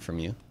take it back from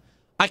you.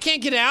 I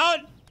can't get out.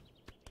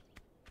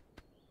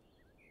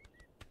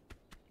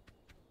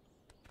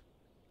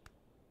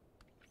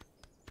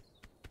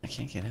 I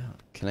can't get out.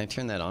 Can I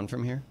turn that on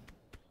from here?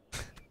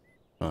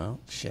 Well,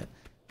 shit.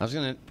 I was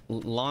gonna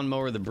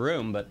lawnmower the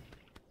broom, but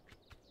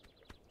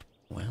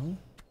well.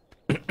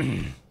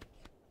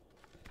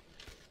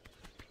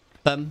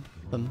 Bum,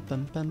 bum,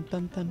 bum, bum,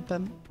 bum, bum,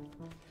 bum.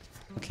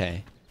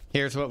 Okay,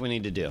 here's what we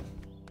need to do.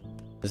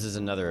 This is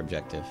another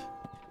objective.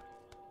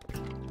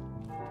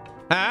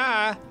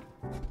 Ah!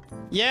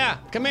 Yeah,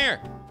 come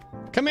here.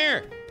 Come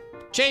here.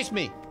 Chase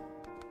me.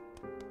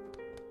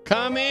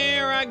 Come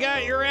here, I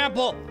got your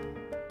apple.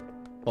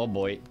 Oh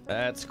boy,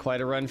 that's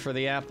quite a run for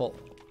the apple.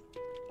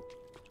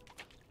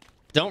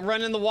 Don't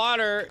run in the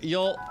water,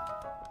 you'll...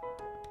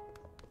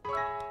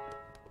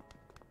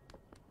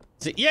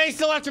 See, yeah, he's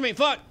still after me,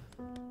 fuck!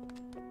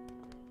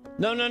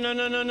 No, no, no,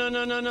 no, no, no,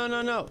 no, no, no,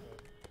 no, no.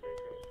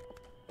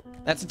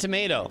 That's a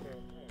tomato.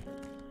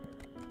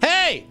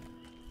 Hey!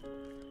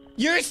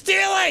 You're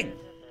stealing!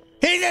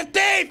 He's a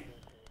thief!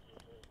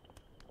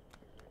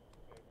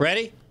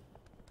 Ready?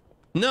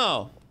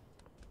 No.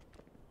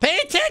 Pay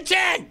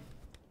attention!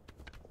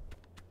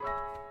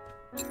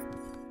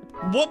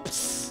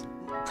 Whoops.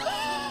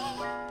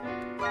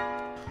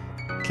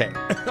 Okay.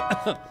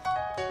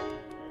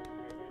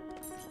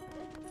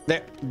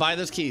 There, buy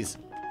those keys.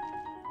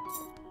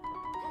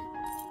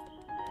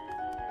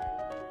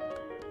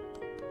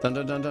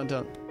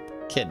 Don't.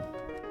 Kid.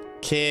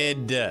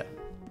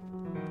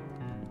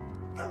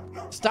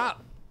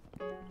 Stop.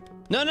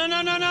 No.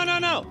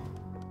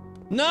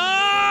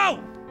 No!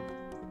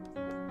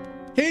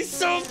 He's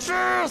so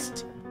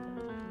fast!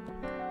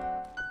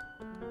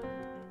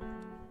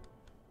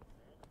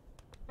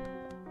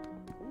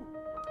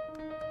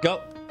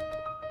 Go.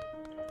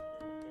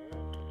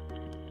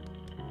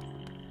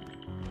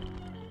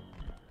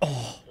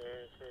 Oh.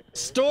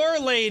 Store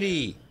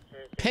lady!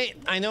 Hey,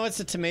 I know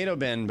it's a tomato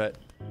bin, but...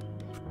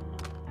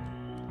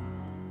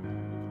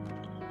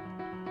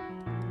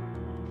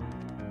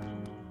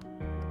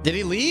 Did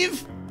he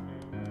leave?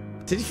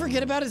 Did he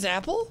forget about his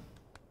apple?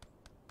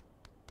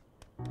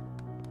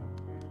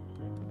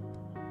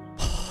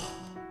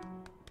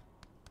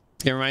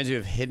 It reminds you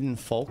of Hidden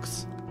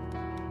Folks.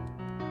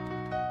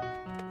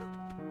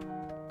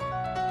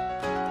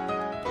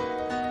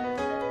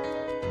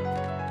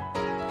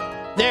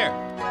 There!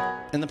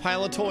 In the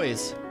pile of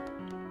toys.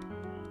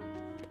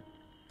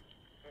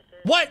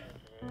 What?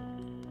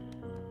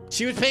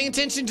 She was paying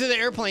attention to the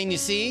airplane, you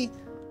see?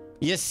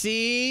 You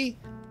see?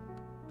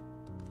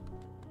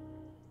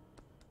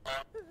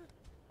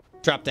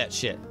 Drop that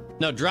shit.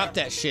 No, drop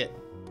that shit.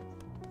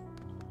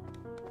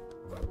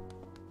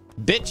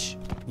 Bitch.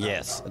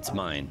 Yes, it's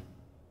mine.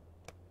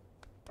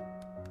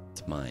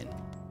 It's mine.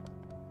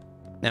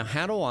 Now,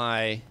 how do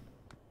I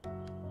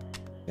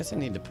guess I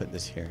need to put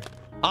this here.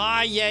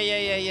 Ah, yeah.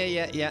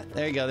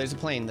 There you go. There's a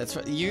plane. That's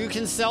right. You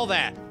can sell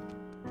that.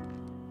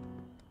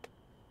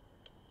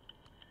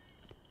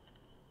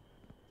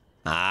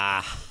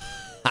 Ah.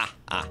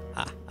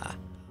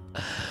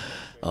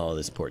 Oh,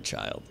 this poor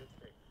child.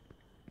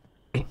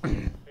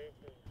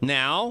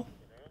 Now,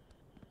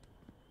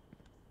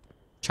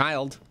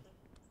 child,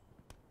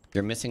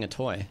 you're missing a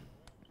toy.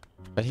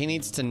 But he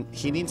needs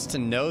to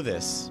know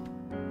this.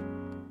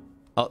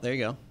 Oh, there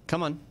you go.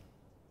 Come on.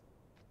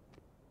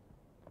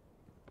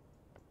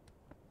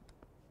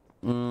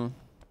 Mm.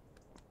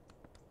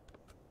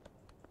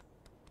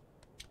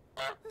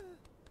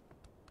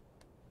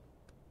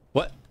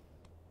 What?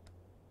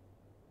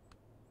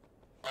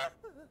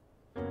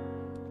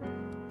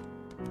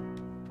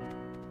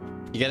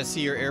 You gotta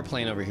see your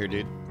airplane over here,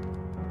 dude.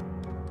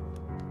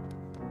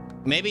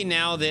 Maybe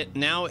now it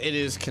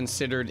is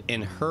considered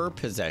in her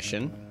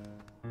possession.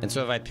 And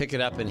so if I pick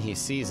it up and he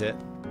sees it.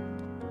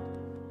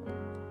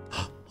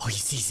 Oh, he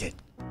sees it.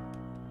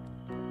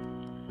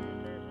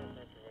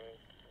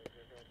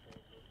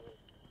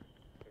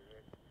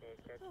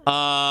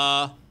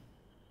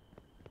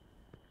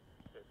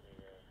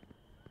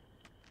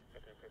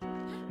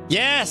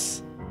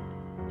 Yes!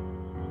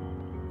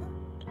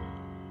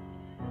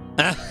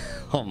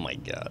 Oh my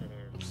god.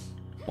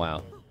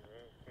 Wow.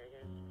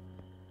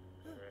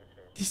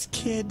 This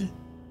kid.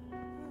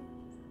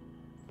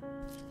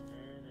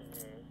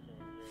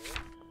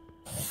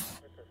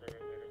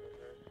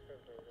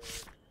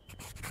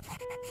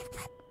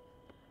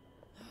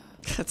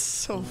 That's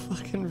so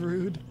fucking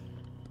rude.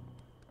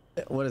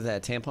 What is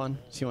that, a tampon?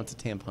 She wants a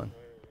tampon.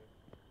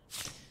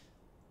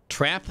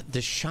 Trap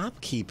the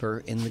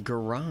shopkeeper in the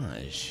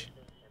garage.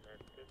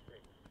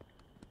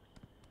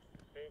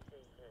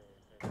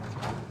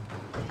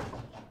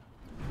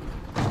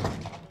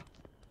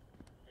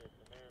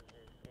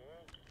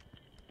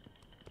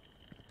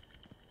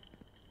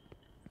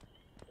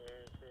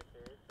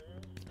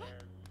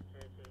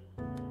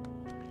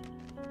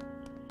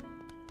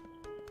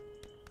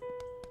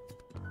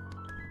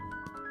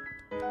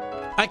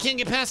 I can't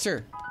get past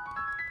her.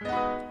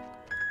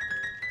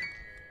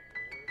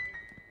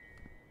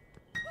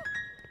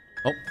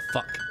 Oh,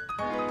 fuck.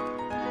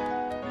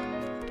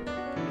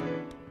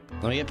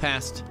 Let me get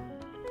past.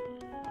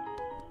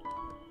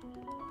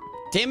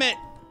 Damn it!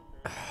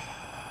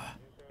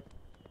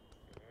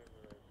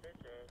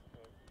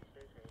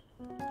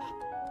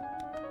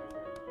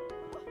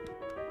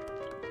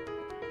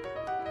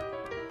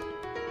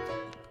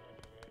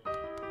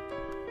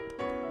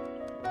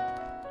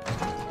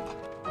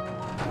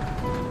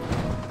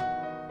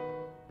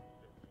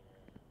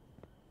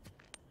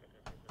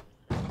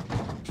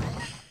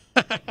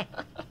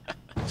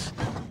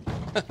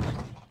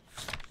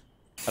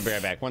 I'll be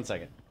right back. 1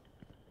 second.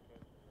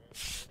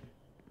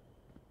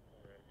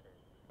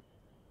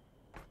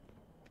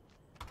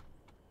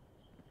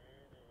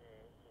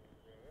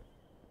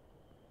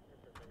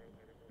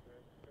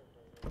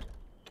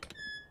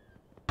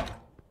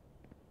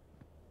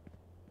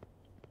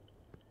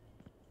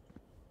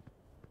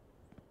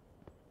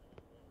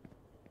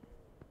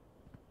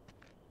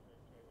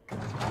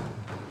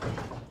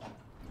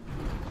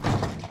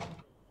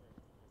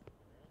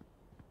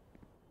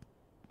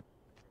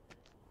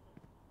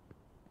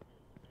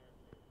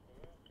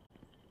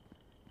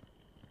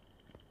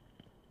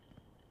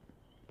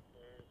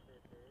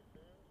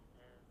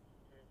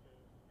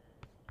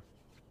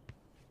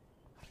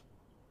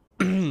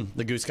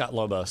 The goose got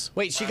Lobos.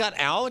 Wait, she got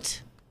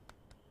out?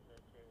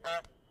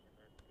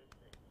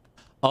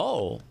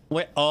 Oh.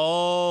 Wait.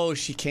 Oh,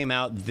 she came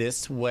out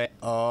this way.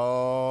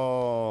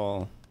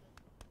 Oh.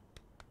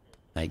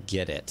 I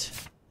get it.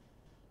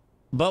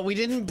 But we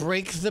didn't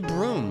break the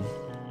broom.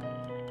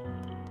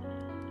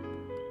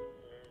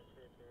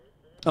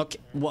 Okay.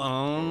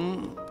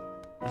 Well,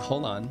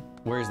 hold on.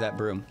 Where's that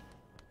broom?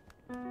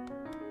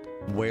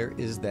 Where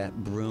is that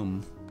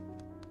broom?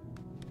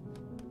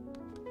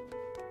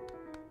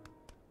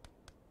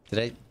 Did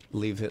I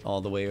leave it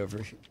all the way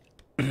over here?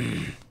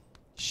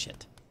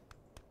 Shit.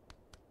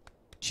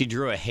 She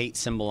drew a hate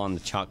symbol on the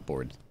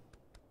chalkboard.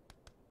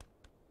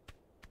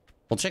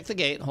 We'll check the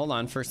gate. Hold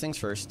on. First things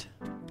first.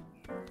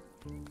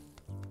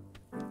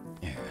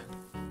 Here.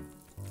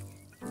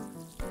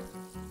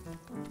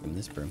 From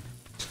this broom.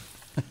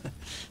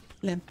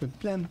 Blam, blam,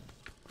 blam.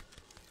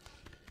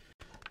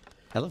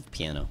 I love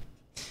piano.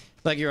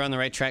 Like you're on the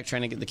right track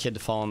trying to get the kid to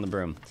fall on the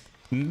broom.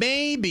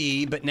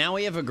 Maybe, but now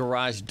we have a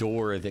garage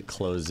door that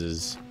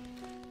closes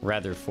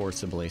rather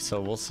forcibly, so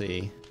we'll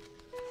see.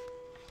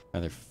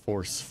 Rather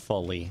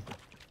forcefully.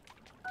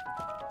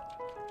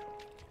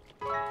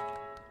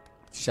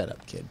 Shut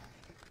up, kid.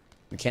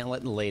 We can't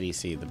let the lady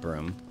see the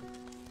broom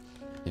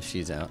if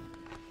she's out.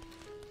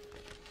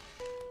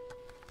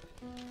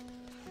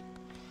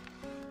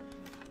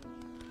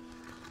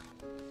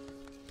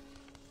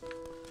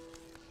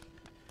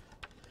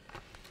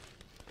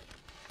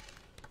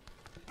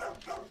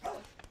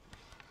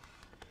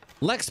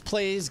 Lex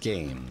plays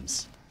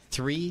games.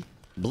 3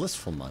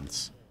 blissful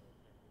months.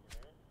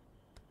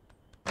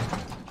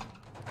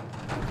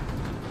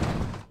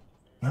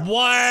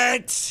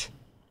 What?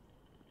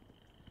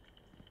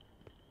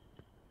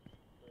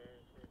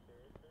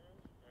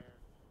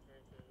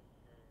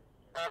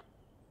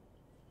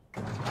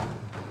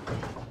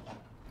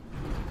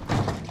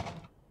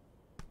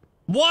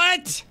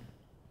 What?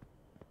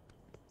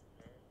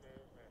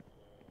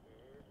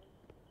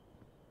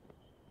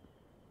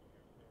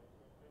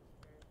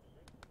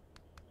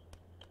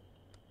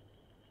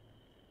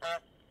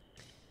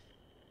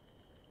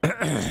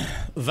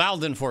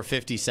 Valden for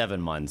 57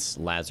 months.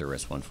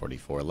 Lazarus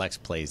 144. Lex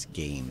plays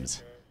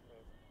games.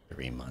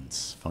 3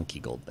 months. Funky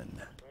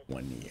Goldman.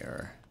 1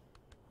 year.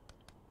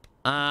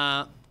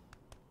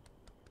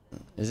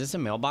 Is this a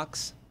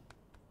mailbox?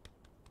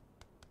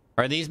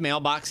 Are these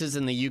mailboxes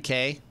in the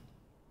UK?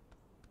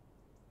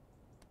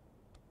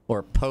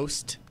 Or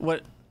post?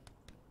 What?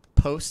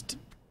 Post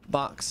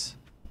box?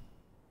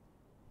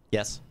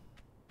 Yes.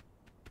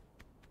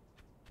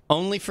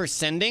 Only for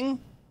sending?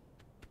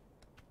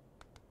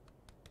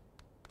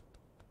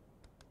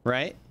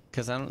 Right?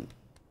 Because I don't...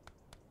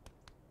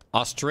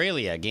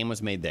 Australia. Game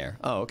was made there.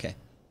 Oh, okay.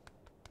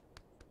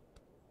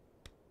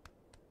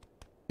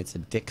 It's a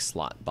dick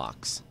slot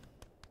box.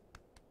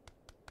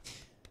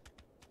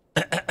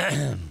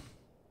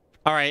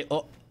 All right. Oh,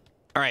 all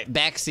right.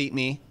 Backseat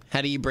me.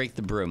 How do you break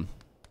the broom?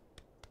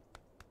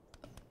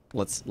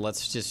 Let's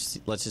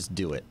just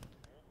do it.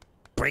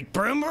 Break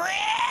broom.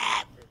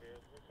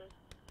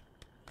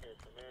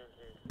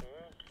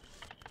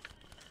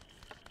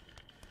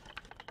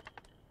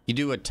 You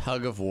do a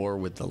tug of war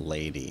with the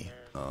lady.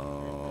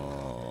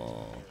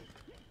 Oh.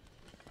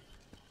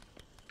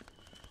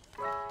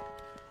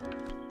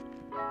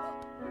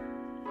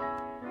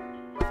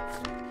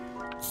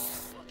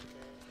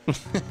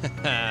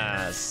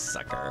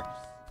 Sucker.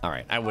 All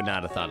right, I would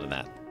not have thought of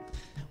that.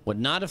 Would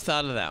not have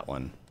thought of that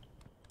one.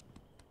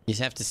 You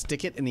just have to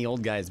stick it in the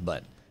old guy's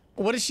butt.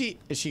 What is she?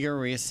 Is she gonna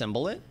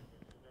reassemble it?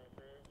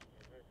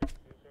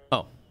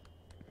 Oh.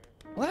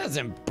 Well, that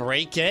doesn't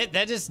break it.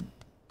 That just...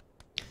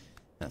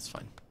 That's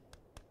fine.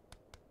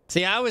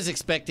 See, I was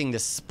expecting to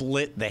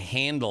split the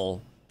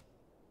handle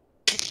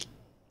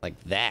like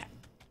that.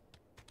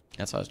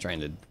 That's why I was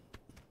trying to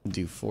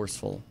do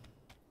forceful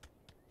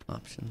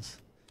options.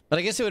 But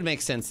I guess it would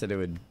make sense that it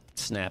would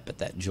snap at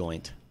that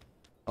joint.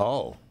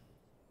 Oh.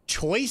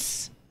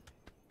 Choice?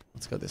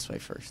 Let's go this way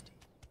first.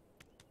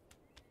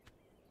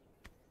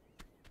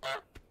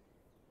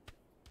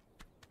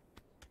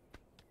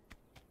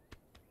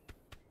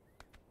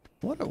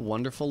 What a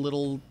wonderful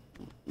little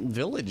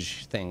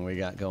village thing we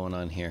got going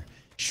on here.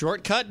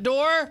 Shortcut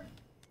door?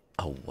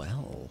 Oh,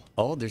 well.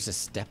 Oh, there's a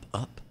step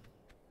up.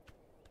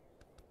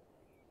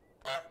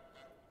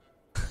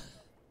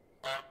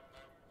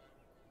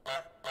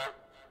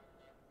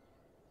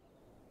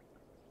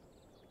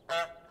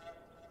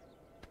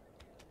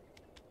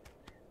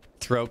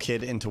 Throw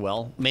kid into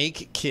well.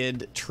 Make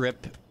kid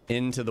trip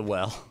into the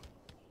well.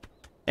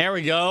 There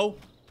we go.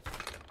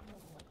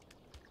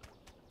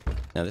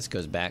 Now this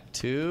goes back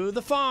to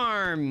the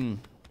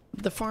farm.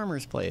 The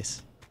farmer's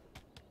place.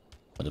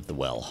 What if the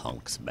well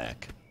hunks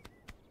back?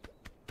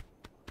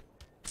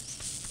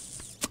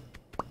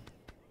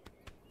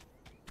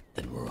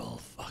 Then we're all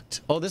fucked.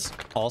 Oh, this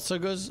also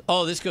goes...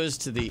 Oh, this goes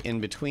to the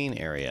in-between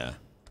area.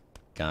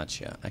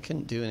 Gotcha. I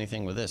couldn't do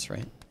anything with this,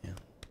 right? Yeah.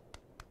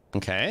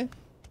 Okay.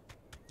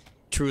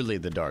 Truly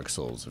the Dark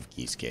Souls of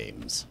Geese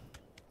games.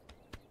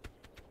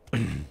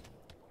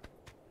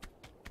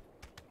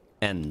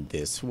 And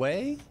this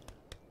way?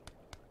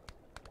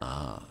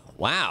 Ah,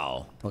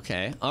 wow.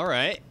 Okay, all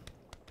right.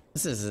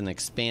 This is an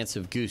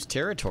expansive Goose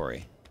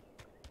territory,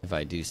 if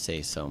I do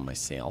say so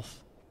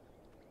myself.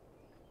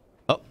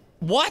 Oh,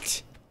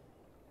 what?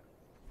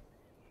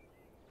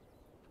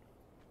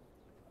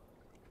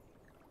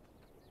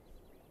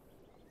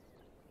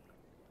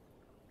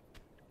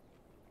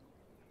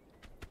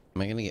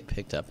 Am I gonna get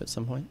picked up at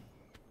some point?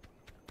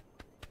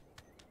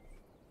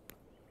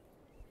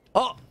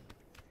 Oh!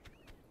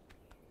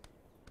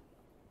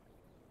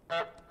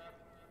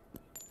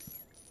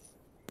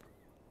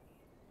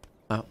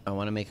 I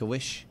want to make a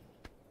wish.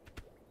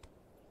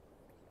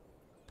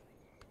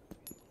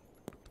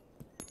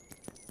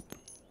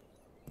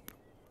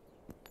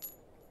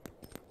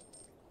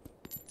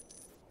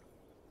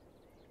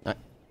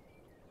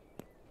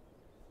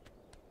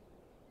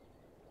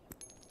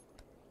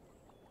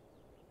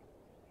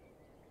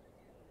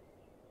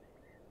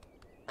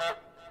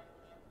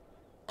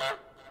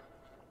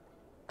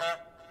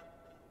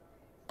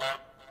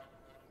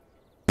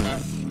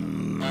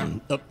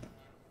 Oh,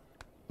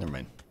 never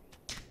mind.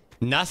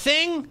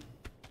 Nothing?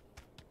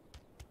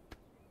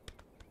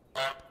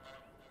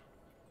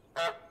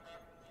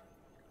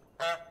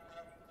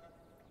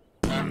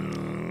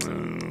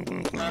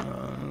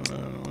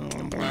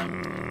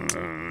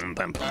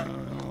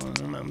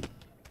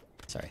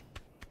 Sorry.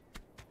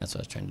 That's what I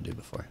was trying to do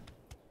before.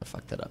 I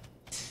fucked that up.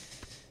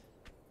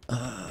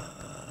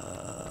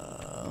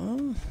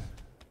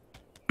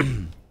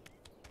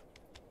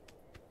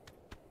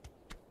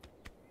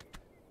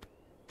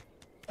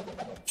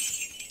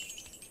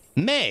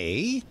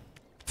 May,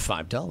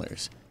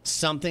 $5.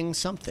 Something,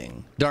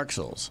 something. Dark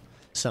Souls.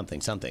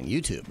 Something, something.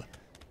 YouTube.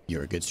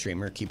 You're a good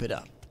streamer. Keep it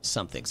up.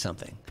 Something,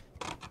 something.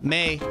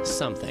 May,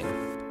 something.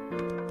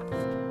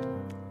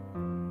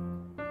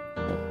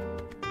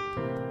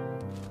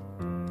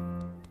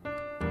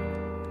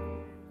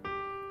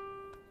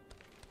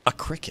 A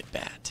cricket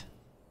bat.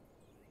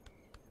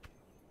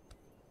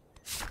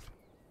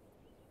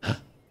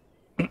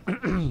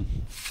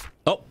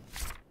 Oh.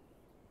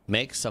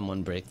 Make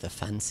someone break the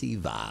fancy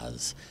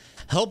vase.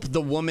 Help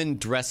the woman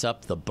dress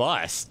up the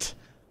bust.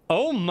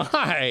 Oh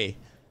my.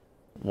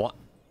 What?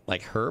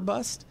 like her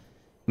bust.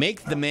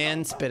 Make the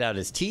man spit out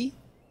his tea.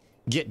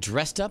 Get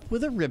dressed up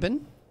with a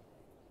ribbon.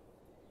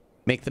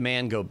 Make the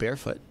man go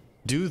barefoot.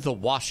 Do the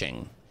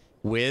washing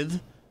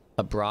with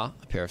a bra,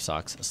 a pair of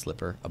socks, a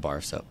slipper, a bar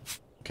of soap.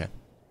 Okay.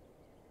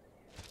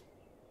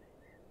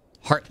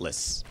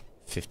 Heartless,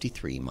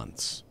 53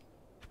 months.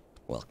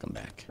 Welcome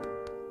back.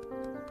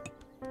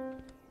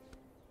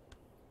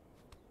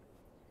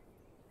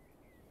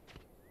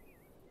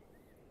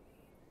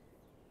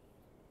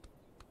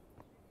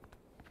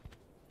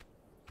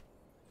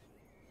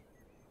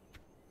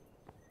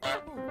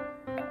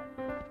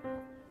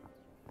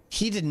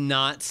 He did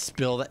not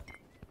spill that.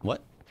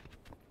 What?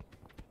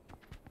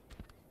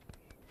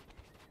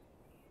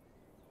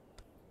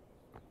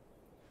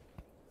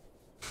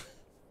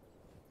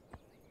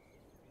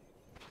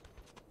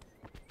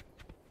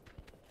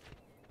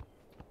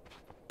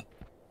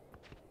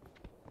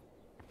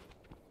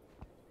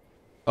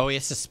 Oh, he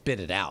has to spit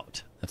it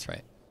out. That's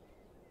right.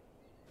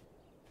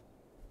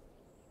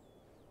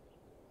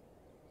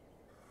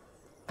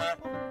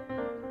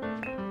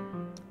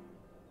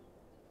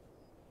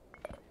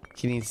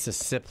 He needs to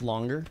sip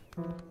longer.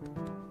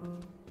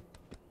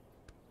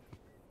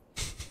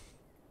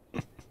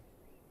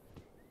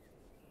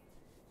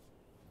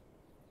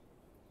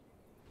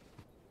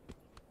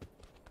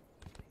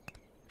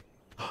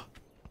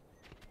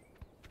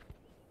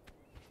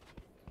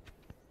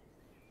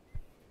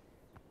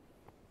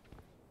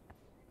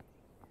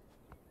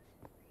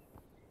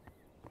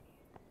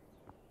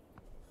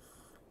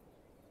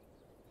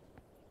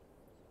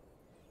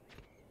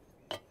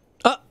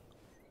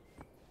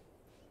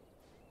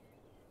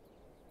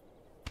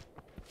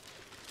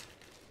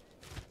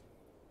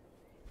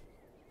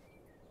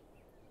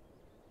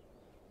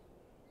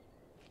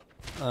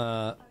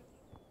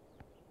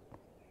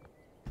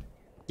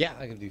 Yeah,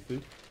 I can do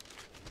food.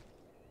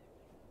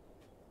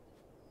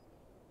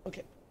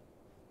 Okay.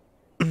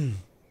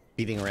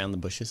 Beating around the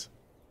bushes.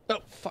 Oh,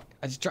 fuck.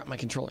 I just dropped my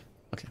controller.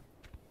 Okay.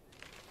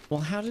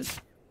 Well, how did...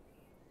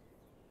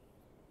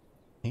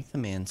 Make the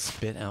man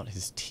spit out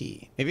his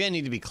tea. Maybe I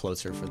need to be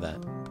closer for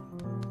that.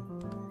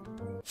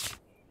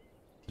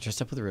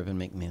 Dressed up with a ribbon,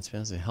 make man spit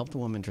out his tea. Help the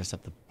woman dress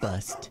up the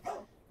bust.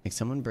 Make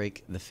someone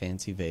break the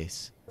fancy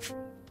vase.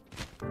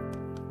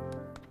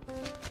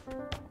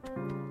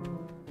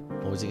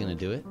 Oh, is he gonna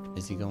do it?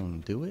 Is he gonna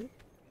do it?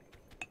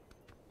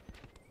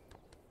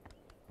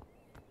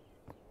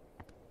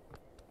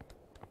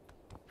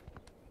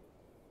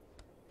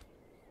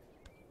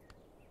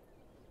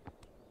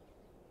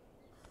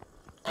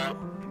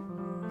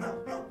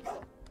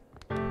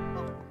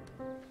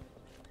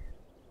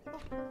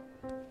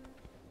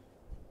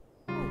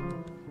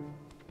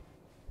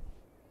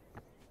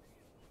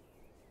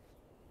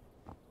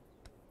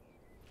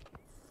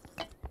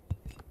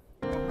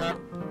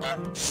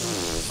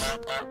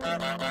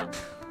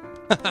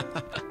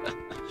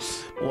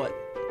 What?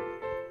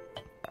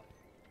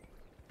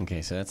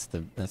 Okay, so that's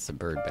the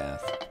bird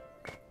bath.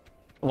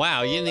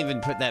 Wow, you didn't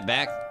even put that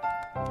back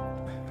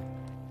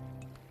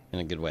in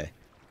a good way.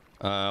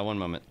 One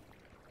moment.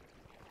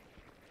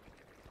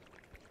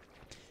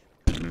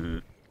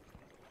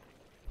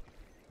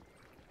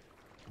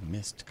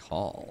 Missed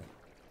call.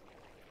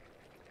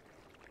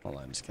 Hold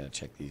on, I'm just gonna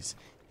check these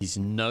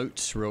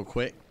notes real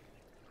quick.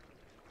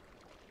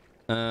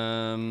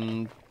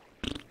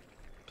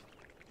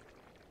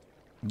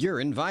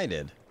 You're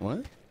invited.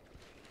 What?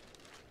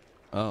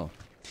 Oh.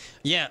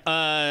 Yeah,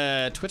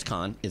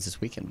 TwitchCon is this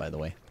weekend, by the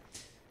way.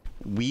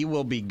 We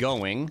will be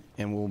going,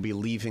 and we'll be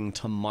leaving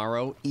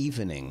tomorrow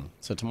evening.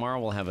 So tomorrow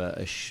we'll have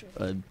a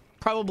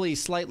probably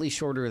slightly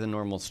shorter than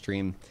normal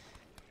stream.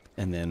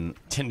 And then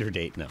Tinder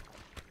date, no.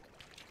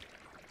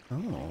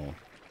 Oh,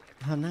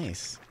 how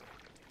nice.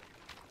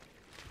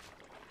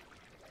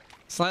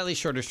 Slightly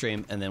shorter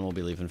stream, and then we'll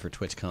be leaving for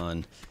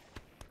TwitchCon,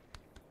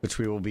 which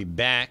we will be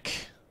back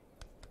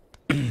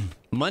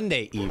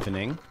Monday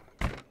evening.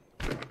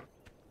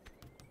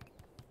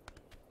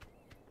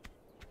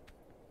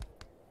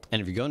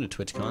 And if you're going to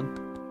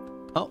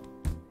TwitchCon, oh,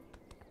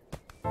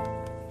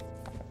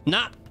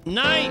 not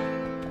night.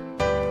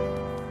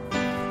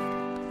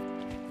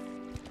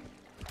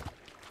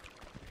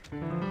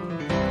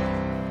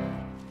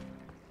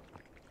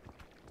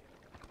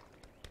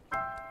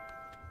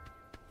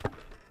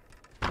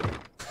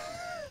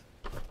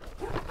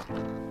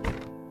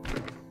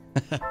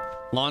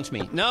 Launch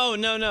me. No,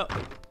 no, no.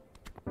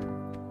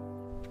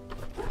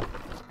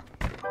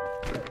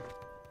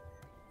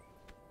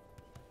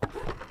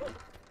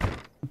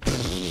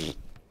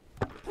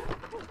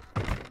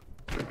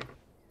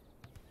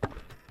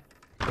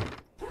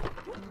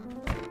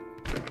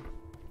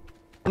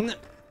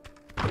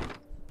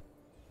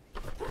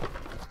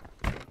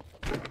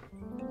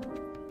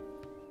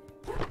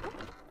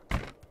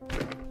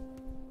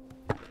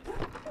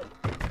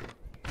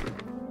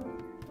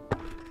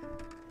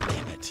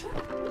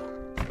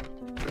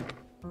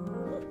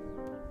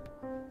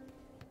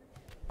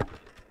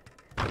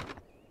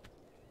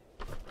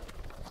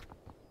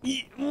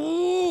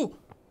 Ooh!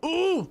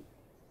 Ooh!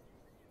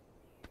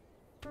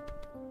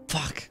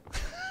 Fuck.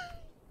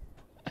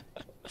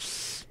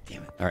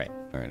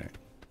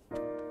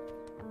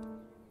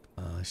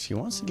 She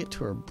wants to get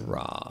to her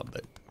bra,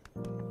 but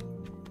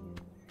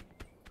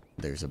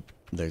there's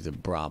a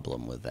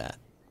problem with that.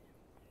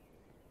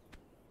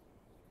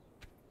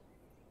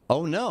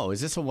 Oh no, is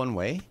this a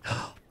one-way?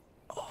 Oh.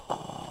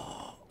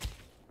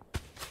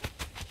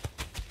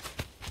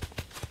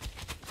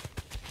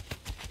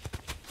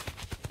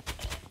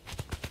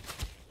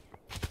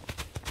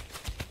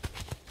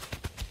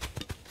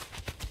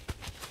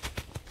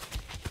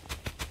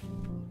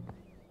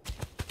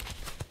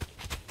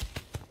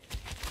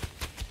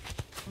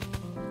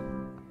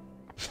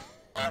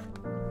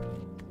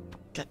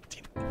 God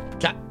damn.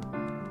 God.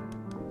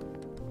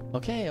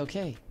 Okay,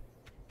 okay.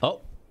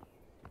 Oh.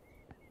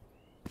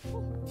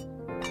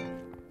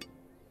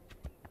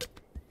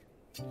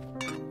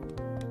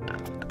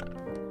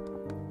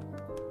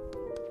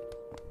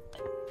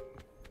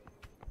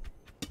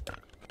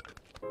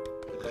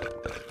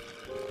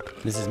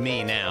 This is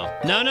me now.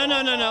 No, no,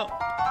 no, no, no.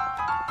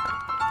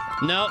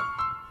 No.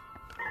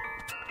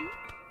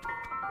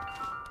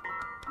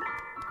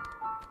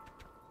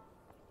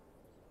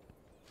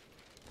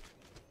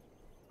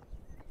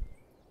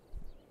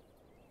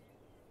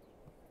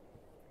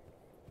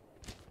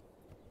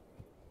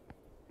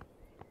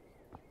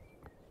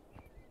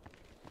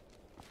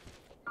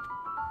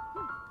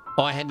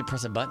 Oh, I had to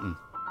press a button.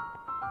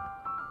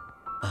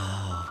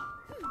 Oh.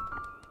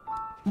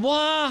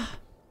 Wah!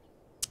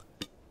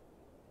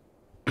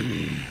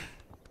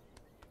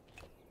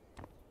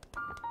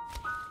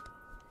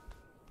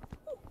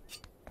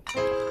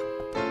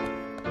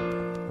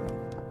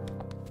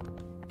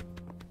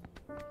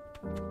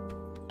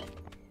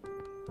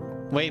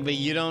 Wait, but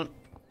you don't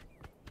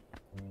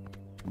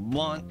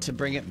want to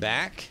bring it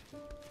back?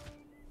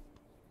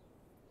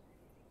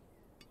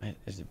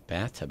 There's a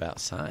bathtub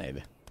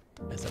outside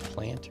as a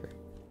planter.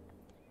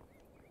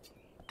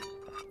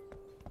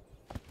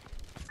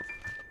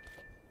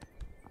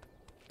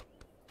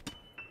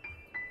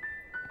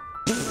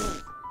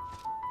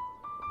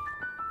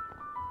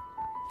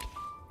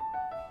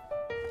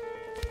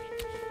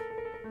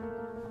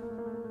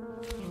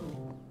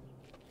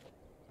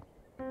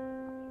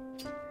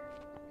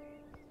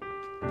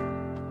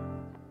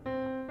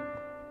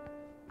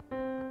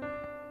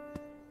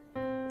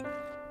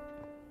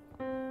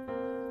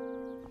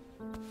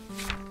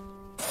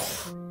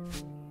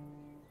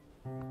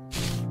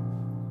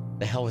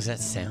 The hell was that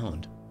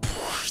sound?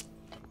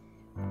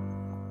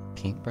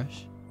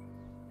 Paintbrush?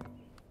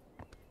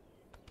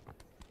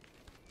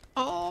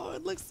 Oh,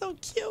 it looks so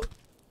cute.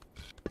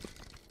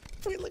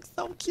 It looks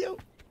so cute.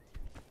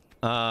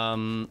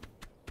 All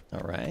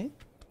right.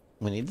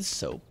 We need the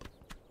soap.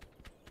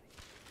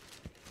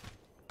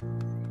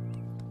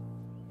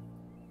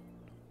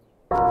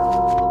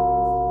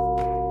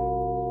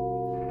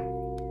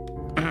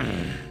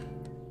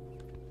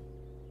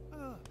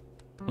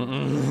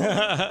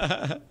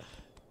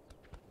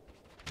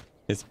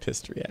 His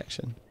pissed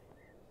reaction.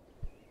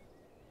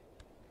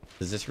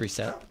 Does this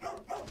reset?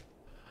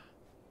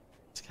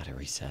 It's gotta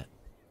reset.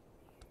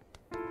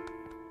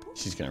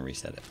 She's gonna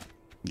reset it.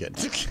 Good.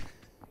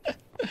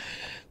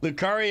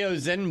 Lucario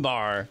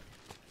Zenbar,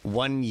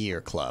 1 year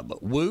club.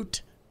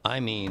 Woot, I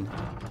mean,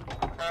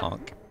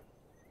 honk.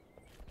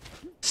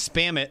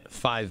 Spam it,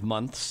 5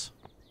 months.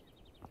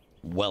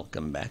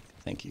 Welcome back.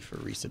 Thank you for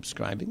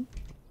resubscribing.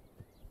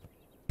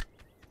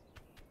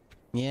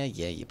 Yeah,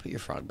 you put your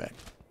frog back.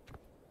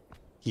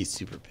 He's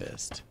super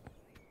pissed.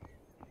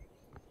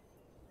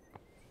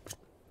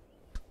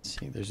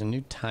 See, there's a new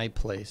Thai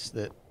place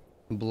that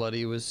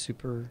Bloody was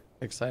super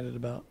excited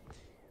about.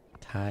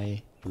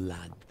 Thai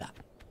Lada.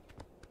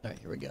 Alright,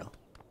 here we go.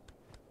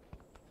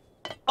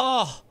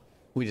 Oh!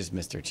 We just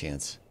missed our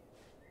chance.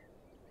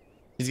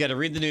 He's got to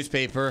read the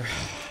newspaper.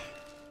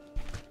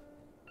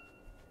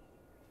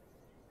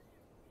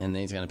 And then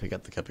he's going to pick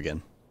up the cup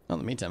again. Oh, in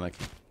the meantime, I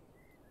can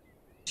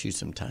choose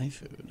some Thai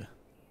food.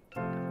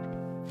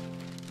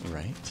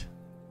 Right.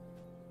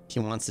 He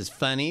wants his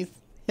funnies.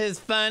 His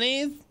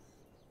funnies.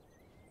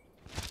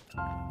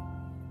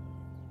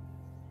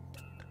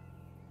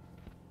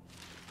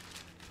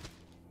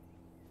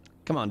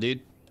 Come on, dude.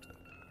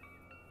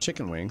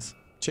 Chicken wings.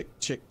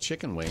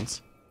 Chicken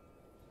wings.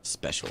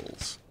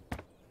 Specials.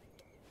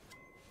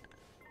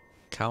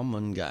 Khao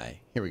mun gai.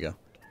 Here we go.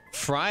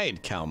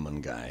 Fried khao mun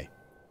gai.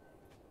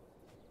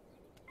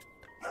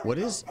 What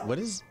is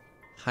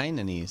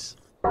Hainanese?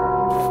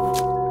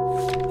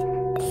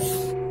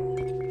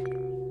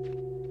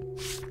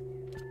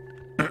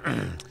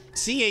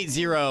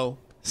 C80,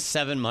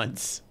 7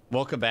 months.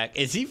 Welcome back.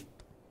 Is he?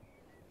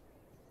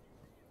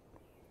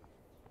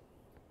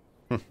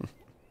 He's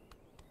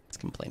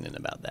complaining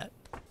about that.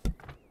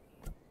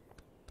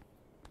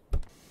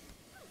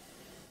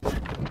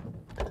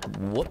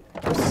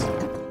 Whoops.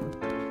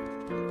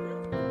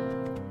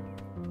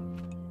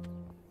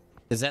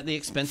 Is that the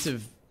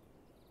expensive,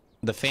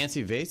 the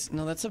fancy vase?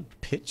 No, that's a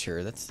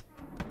picture. That's.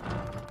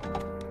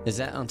 Is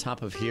that on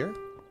top of here?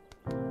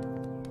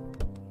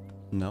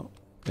 No.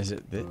 Is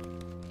it this?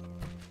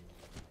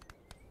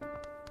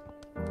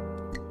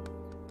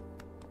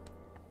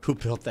 Who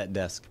built that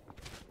desk?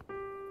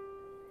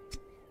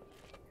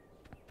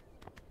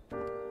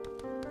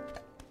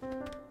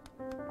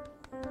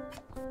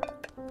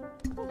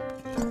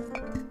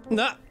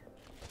 No.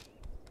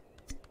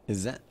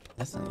 Is that?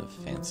 That's not a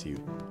fancy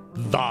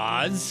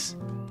vase.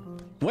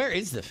 Where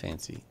is the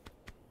fancy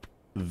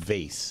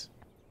vase?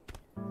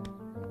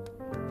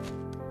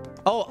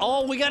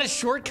 Oh, we got a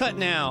shortcut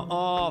now.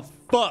 Oh,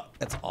 fuck.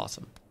 That's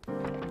awesome.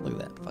 Look at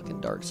that fucking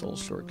Dark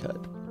Souls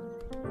shortcut.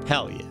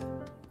 Hell yeah.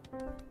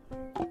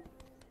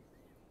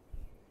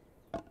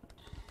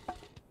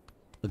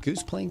 A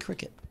goose playing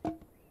cricket.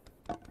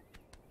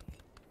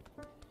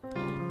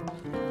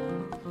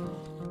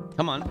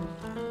 Come on.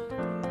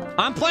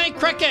 I'm playing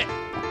cricket.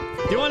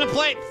 Do you want to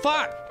play?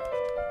 Fuck.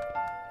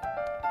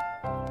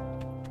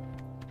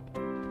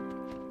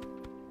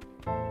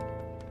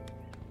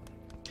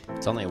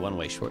 It's only a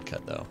one-way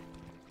shortcut, though. All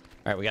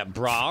right, we got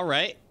bra,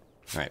 right?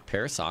 All right,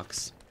 pair of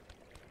socks.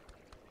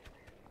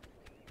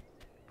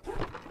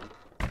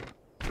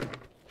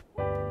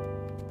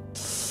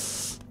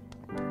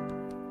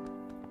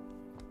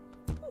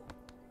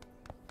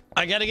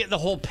 I gotta get the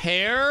whole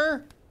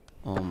pair?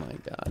 Oh my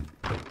god.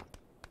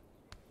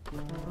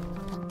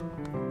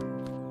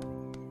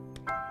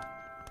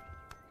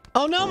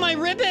 Oh no, my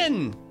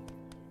ribbon!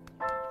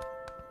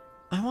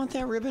 I want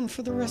that ribbon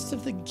for the rest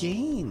of the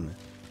game.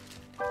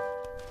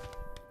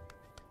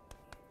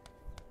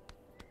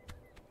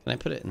 Can I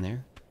put it in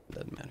there? It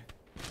doesn't matter.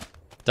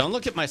 Don't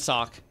look at my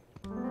sock.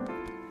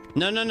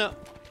 No, no, no.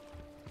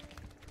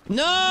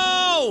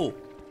 No!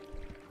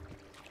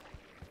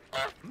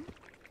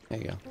 There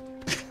you go.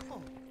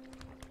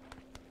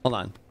 Hold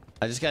on.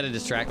 I just got to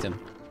distract him.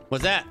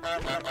 What's that?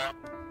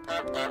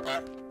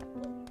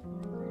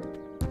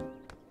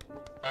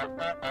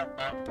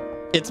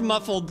 It's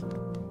muffled.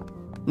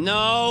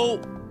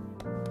 No.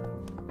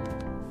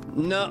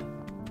 No.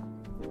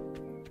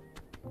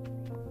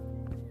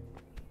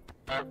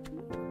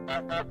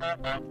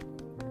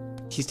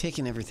 He's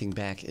taking everything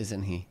back,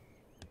 isn't he?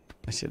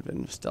 I should have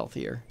been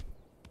stealthier.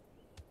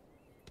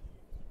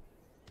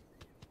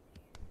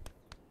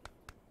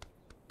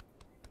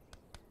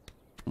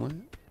 What?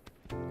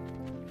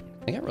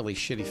 I got really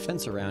shitty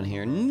fence around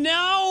here.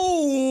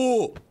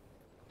 No!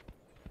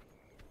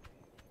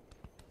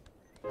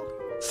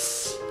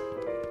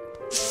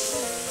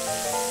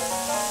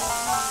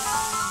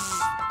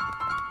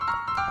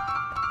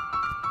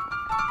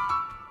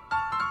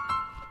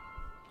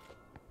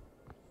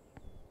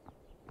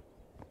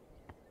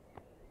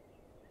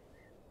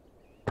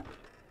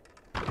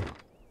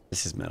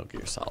 This is Metal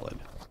Gear Solid.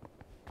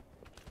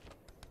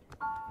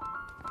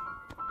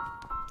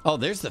 Oh,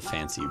 there's the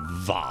fancy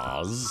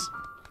vase.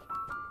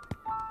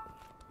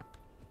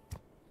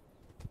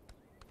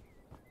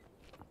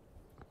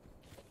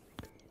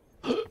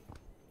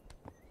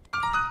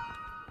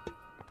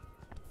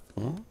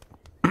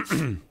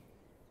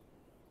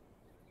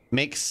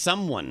 Make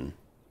someone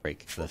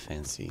break the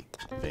fancy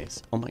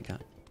vase. Oh my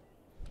god.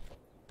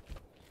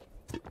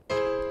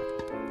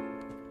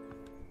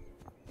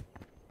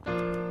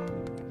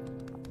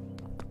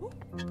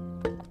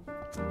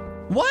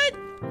 What?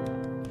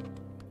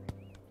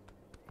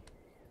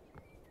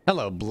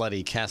 Hello,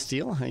 Bloody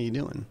Castile. How you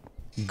doing?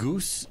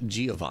 Goose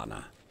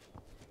Giovanna.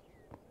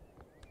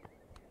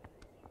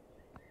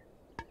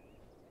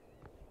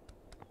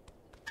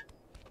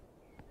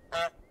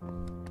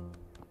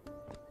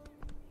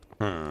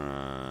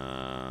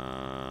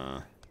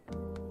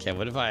 Okay,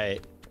 what if I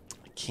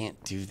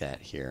can't do that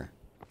here?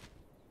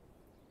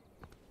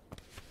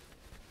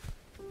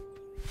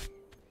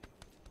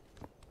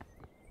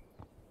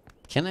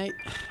 Can I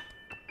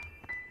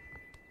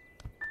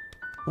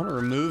want to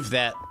remove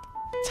that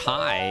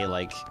tie,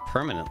 like,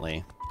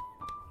 permanently.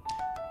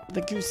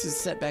 The goose is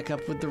set back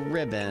up with the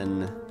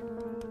ribbon.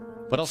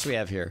 What else do we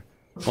have here?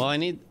 Well, I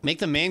need... Make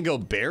the man go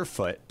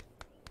barefoot.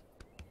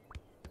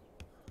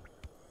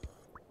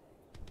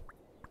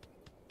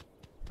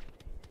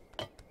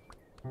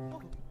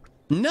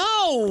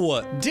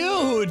 No!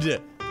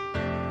 Dude!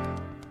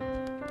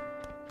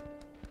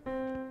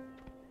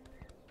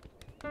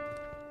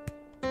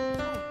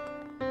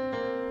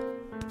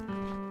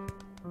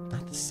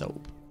 Not the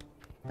soap.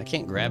 I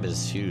can't grab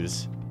his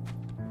shoes.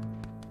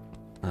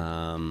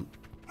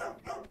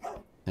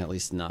 At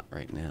least not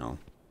right now.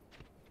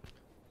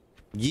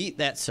 Yeet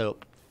that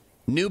soap.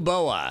 New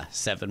Boa,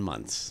 7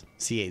 months.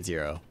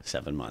 C80,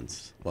 7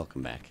 months.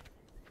 Welcome back.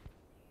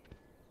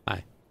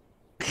 Hi.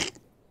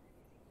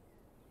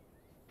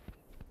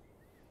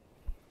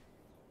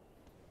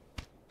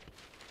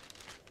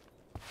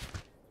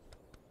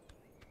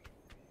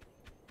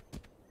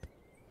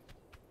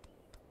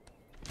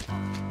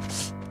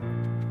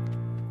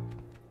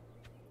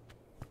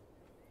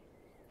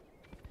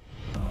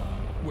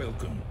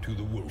 Welcome to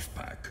the Wolf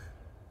Pack.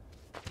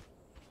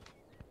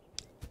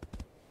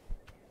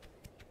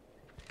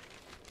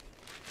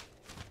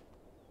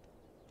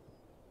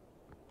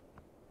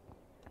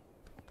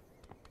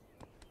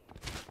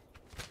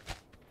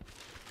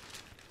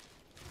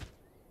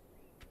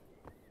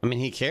 I mean,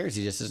 he cares.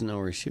 He just doesn't know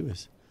where his shoe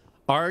is.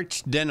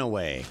 Arch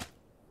Denaway.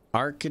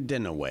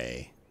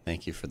 Denaway.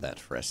 Thank you for that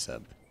fresh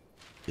sub.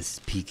 This is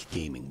peak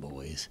gaming,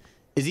 boys.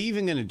 Is he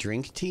even going to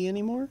drink tea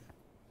anymore?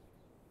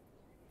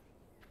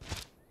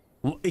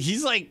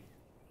 He's like...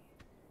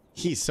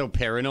 He's so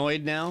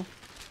paranoid now.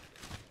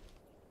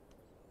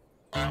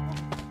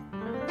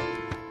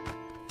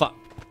 Fuck.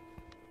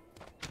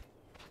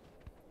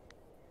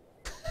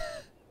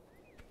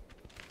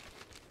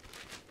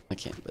 I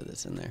can't put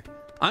this in there.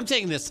 I'm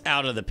taking this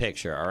out of the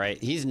picture, all right?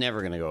 He's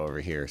never going to go over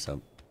here,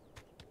 so...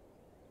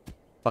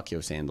 Fuck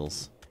your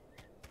sandals.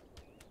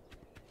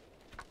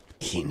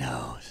 He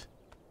knows.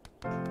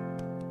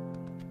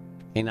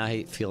 Can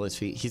I feel his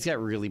feet? He's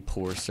got really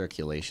poor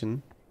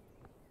circulation.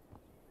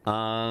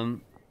 So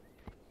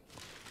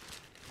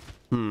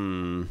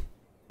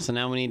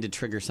now we need to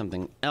trigger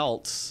something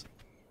else.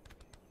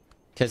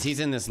 Because he's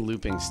in this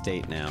looping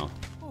state now.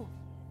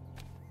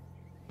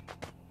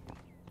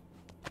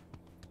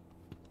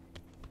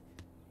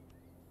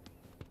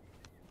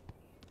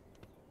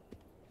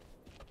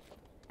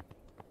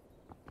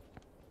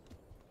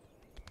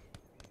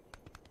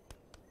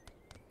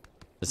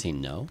 Does he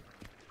know?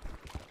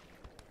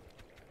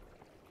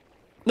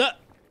 No!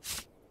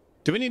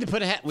 Do we need to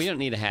put a hat? We don't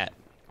need a hat.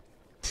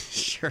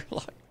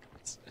 Sherlock.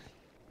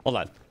 Hold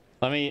on.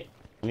 Let me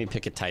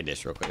pick a tie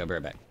dish real quick. I'll be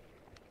right back.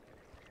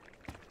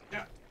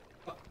 Yeah.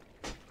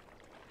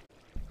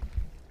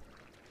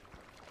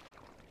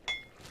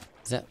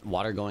 Is that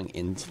water going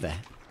into the...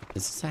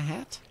 Is this a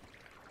hat?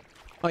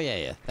 Oh,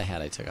 yeah. The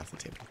hat I took off the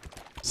table.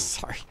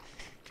 Sorry.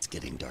 It's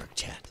getting dark,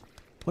 chat.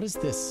 What is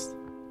this?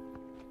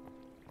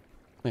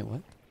 Wait,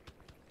 what?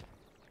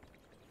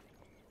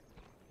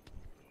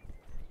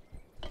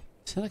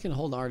 Said I can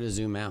hold R to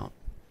zoom out.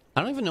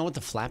 I don't even know what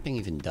the flapping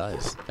even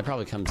does. That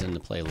probably comes into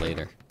play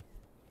later.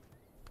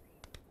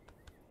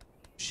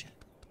 Shit.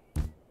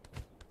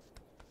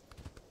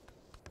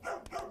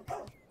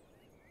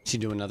 She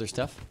doing other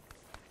stuff?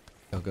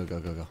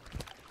 Go.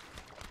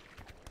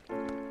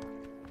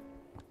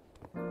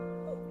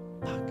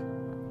 Fuck.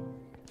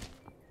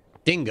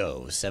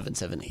 Dingo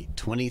 778.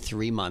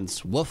 23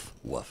 months. Woof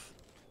woof.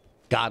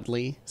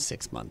 Godly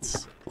 6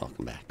 months.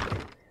 Welcome back.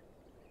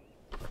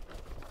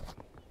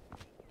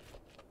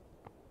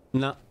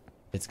 No,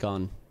 it's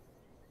gone.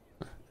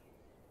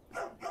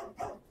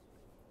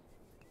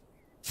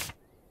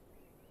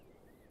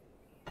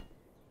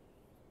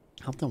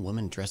 Help the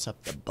woman dress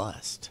up the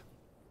bust.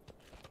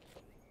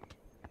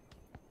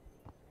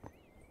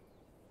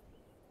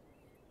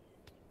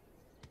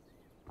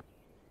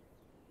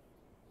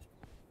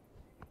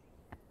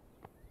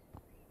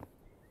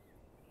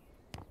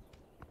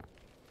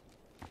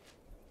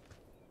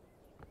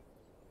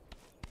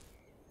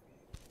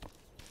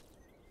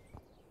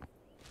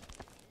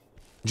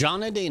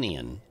 John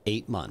Adanian,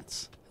 8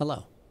 months.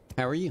 Hello.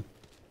 How are you?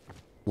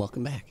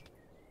 Welcome back.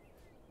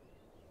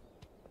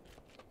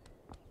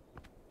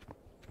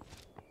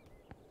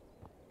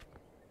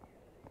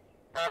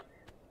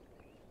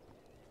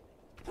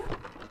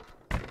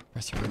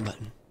 Press the room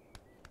button.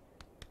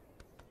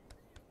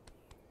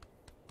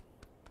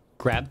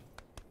 Grab.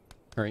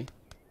 Hurry.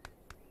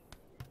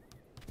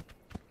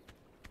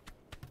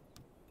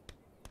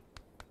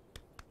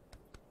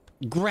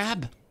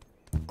 Grab.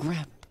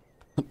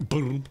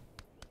 Boom.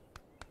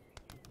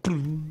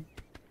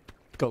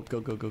 Go.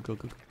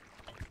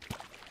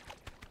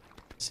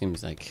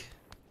 Seems like...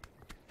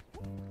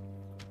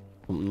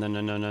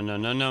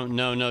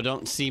 No,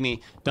 don't see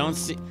me. Don't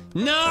see...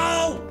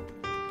 No!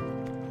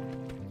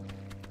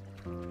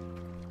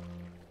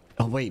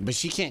 Oh, wait, but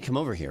she can't come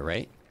over here,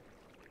 right?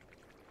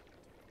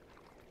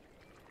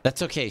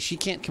 That's okay. She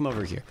can't come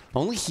over here.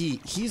 Only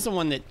he's the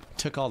one that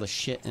took all the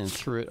shit and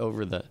threw it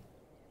over the...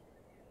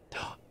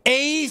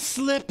 A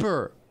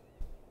slipper!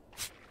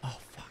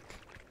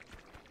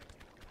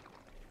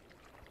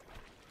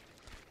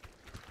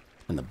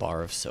 And the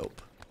bar of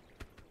soap.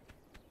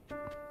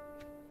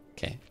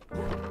 Okay.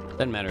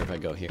 Doesn't matter if I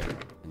go here.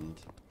 And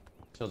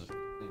she'll just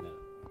clean that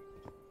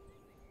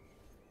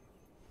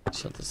up.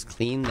 She'll just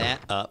clean that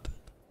up.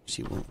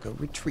 She won't go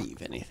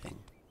retrieve anything.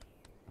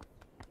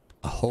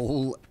 A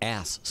whole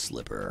ass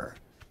slipper.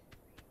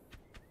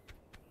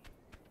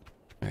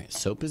 Alright,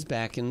 soap is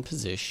back in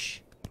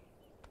position.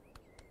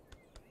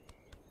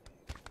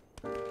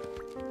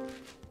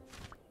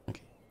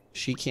 Okay.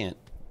 She can't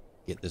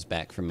get this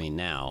back from me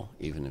now,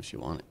 even if she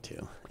wanted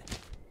to.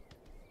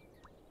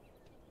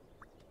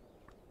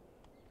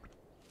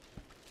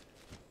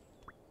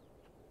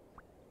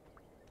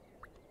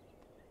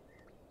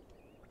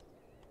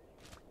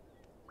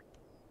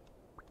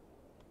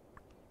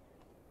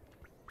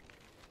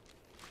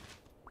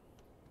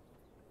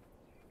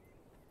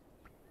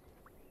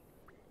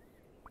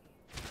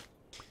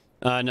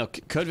 No,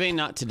 Code Vein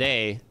not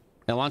today.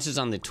 It launches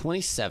on the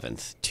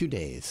 27th, 2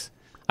 days.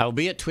 I will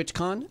be at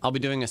TwitchCon. I'll be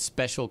doing a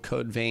special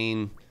Code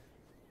Vein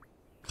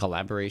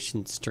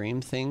collaboration stream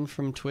thing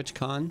from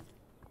TwitchCon.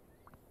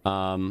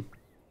 And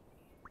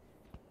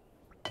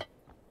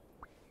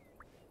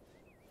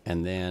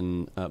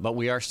then, but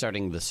we are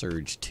starting The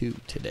Surge 2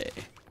 today.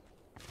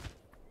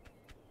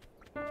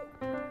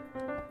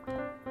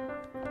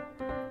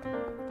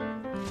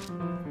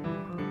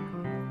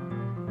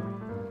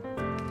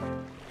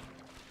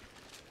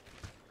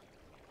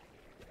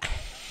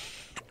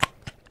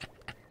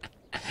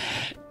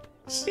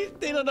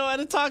 They don't know how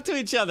to talk to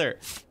each other.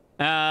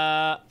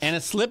 And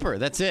a slipper.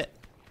 That's it.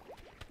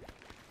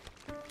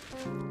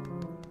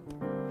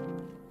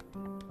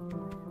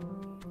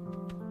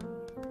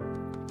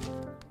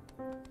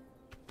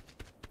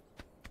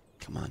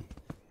 Come on.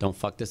 Don't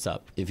fuck this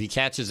up. If he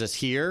catches us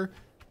here,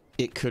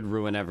 it could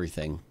ruin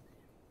everything.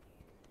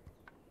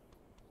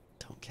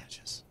 Don't catch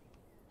us.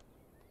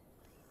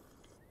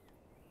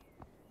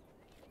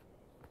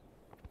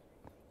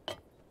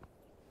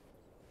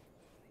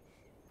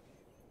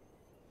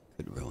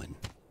 Could ruin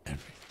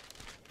everything.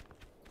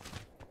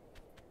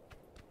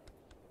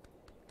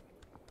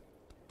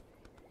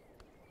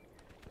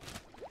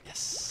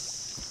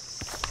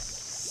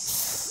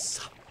 Yes.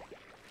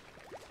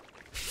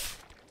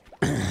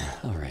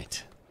 All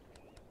right.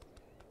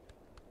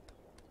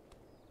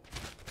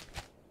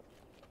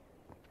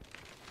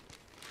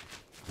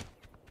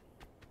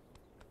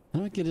 How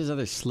do I get his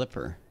other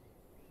slipper?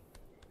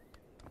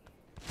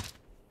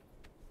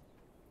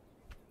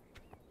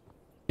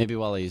 Maybe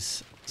while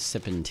he's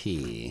sipping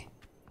tea.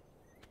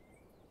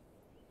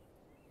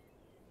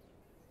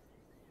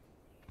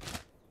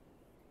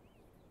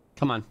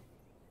 Come on.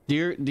 Do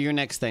your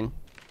next thing.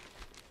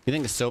 You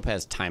think the soap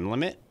has time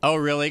limit? Oh,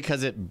 really?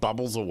 Because it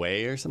bubbles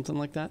away or something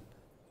like that?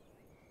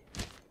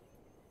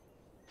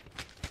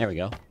 There we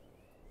go.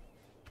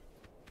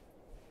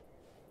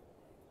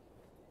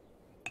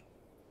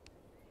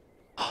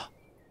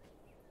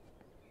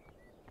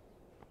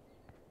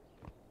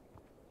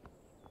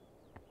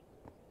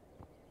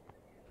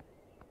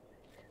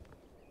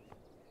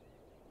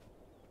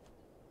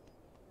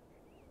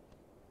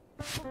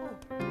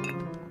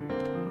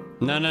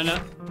 No, no,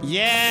 no.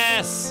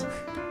 Yes!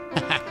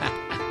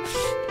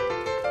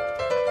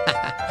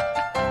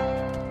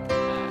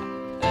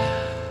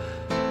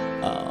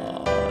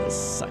 Oh,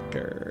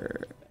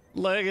 sucker.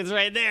 Look, it's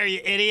right there,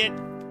 you idiot.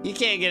 You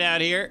can't get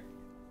out here.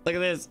 Look at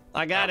this.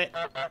 I got it.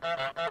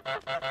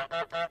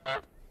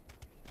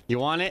 You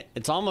want it?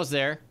 It's almost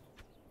there.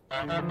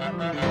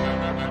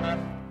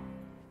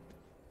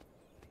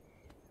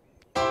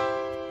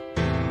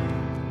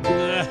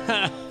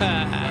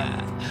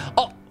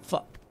 Oh,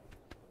 fuck.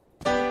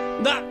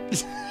 No.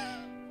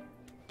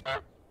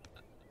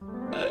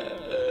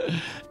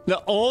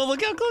 No. Oh,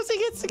 look how close he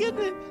gets to getting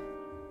it.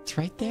 It's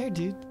right there,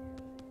 dude.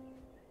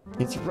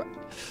 It's right.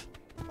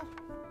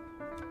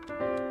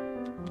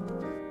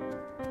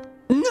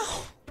 No.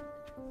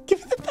 Give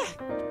me the back.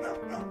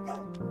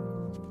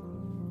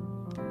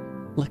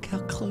 Look how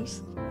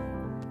close.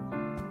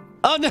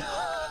 Oh, no.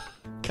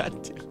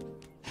 God damn.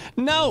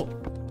 No.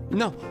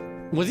 No.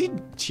 Was he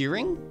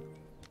cheering?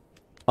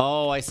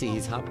 Oh, I see.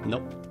 He's hopping.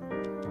 Nope.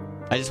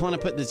 I just want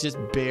to put this just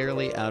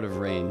barely out of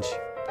range.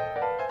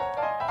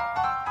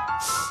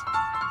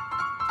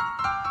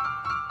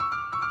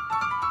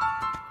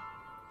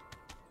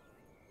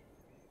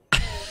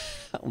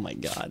 Oh my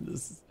God.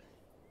 This is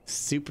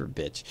super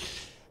bitch.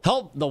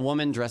 Help the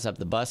woman dress up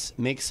the bus.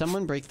 Make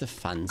someone break the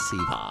fancy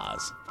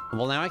vase.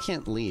 Well, now I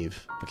can't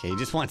leave. Okay, he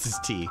just wants his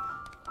tea.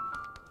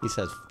 He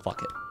says,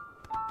 fuck it.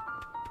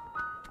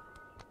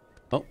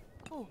 Oh,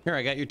 here,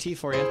 I got your tea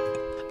for you.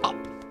 Oh.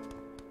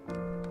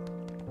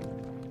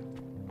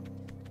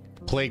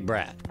 Plague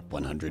Brat,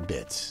 100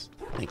 bits.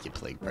 Thank you,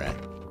 Plague Brat.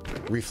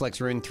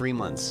 Reflex Ruin, 3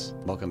 months.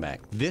 Welcome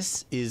back.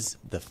 This is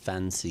the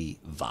fancy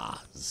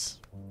vase.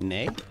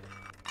 Nay?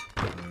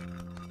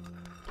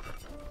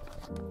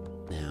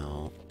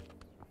 Now...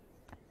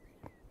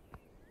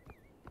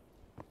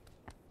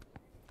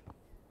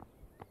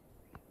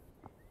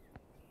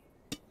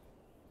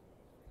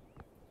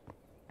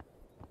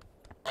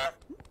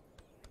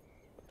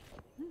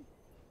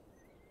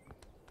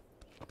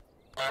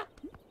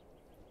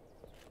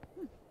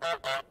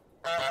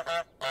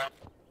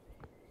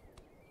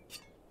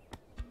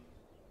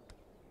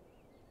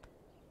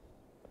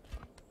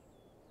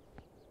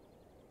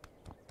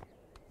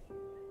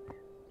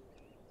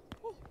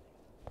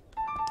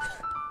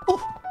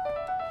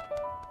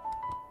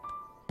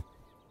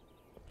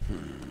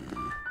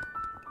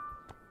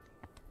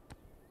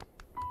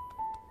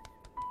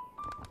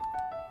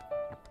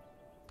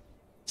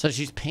 So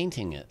she's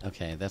painting it.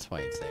 Okay, that's why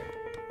it's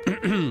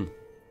there.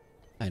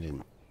 I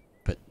didn't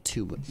put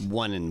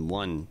one and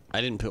one.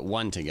 I didn't put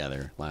one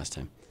together last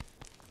time.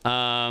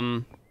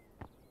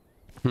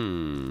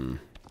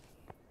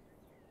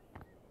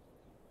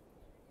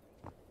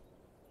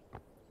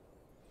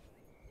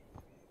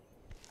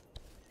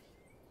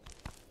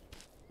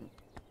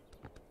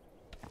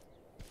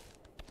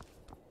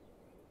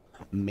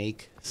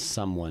 Make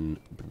someone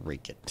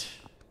break it.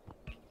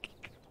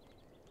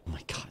 Oh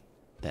my God,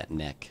 that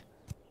neck.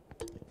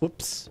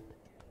 Whoops.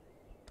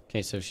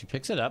 Okay, so she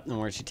picks it up, and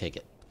where'd she take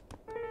it?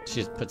 She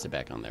just puts it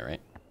back on there,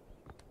 right?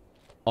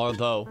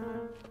 Although,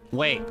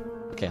 wait.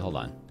 Okay, hold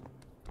on.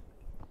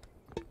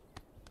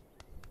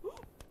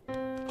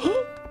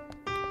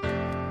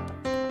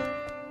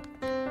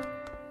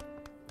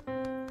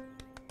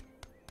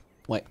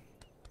 Wait.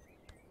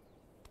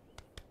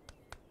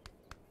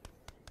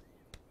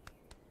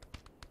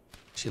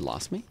 She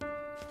lost me?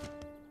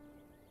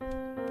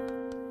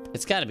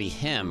 It's got to be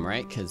him,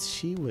 right? Because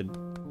she would...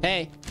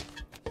 Hey.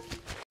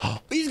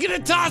 He's going to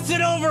toss it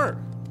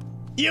over!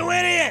 You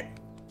idiot!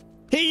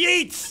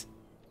 He eats!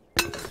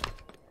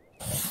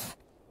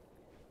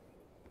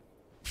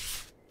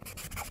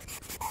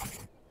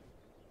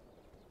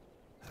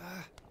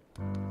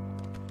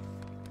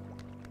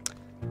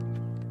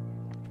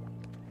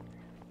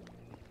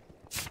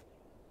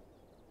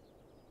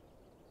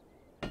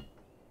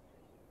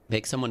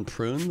 Make someone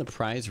prune the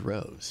prize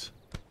rose.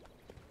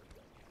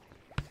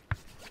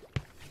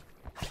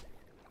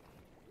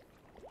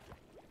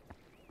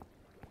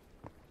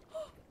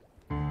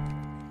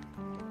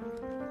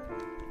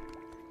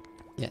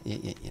 Yeah.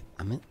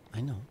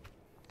 I know.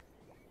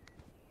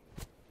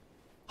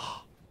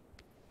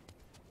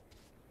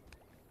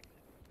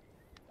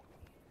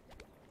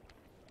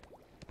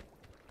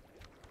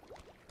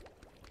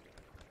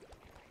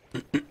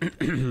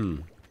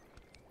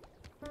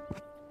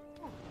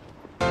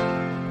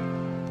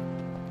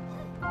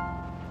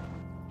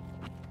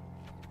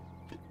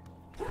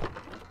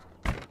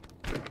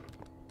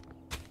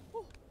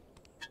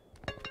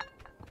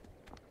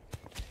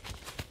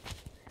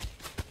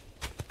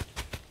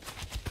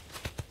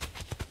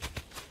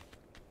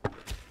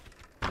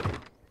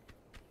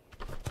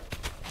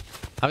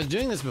 I was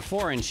doing this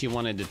before and she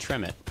wanted to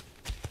trim it.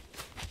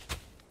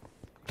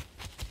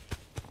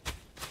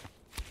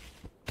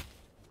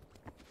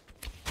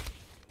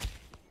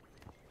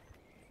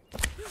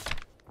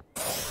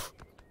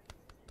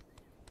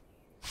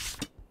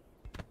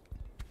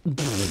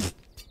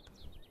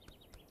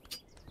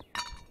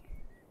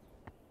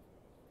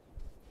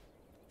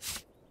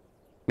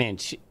 Man,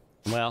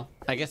 well,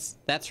 I guess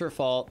that's her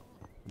fault.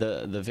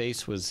 The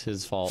vase was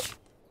his fault.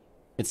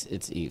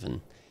 It's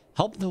even.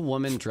 Help the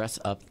woman dress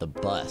up the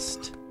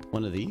bust.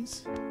 One of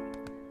these?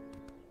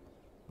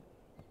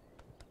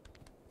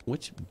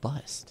 Which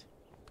bust?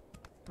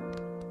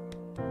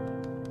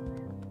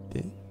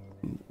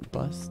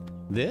 Bust?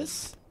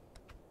 This?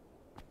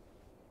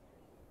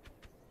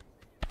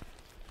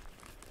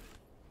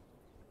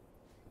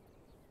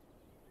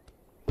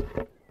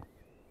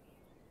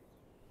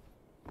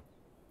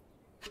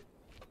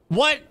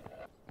 What?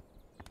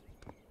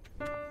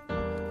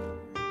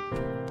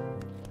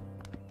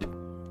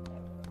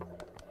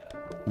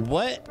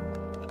 What?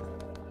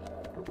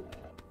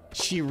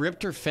 She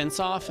ripped her fence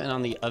off, and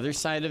on the other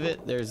side of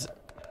it, there's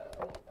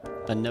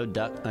a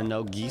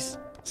no geese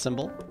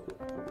symbol.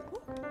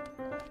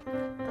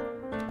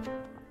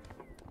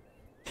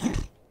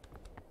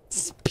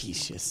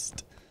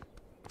 Speciest.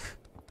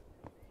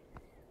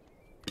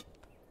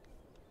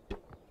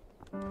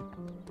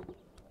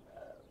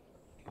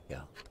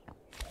 Yeah.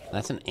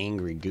 That's an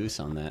angry goose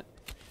on that.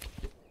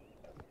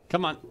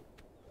 Come on.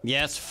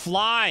 Yes,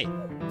 fly!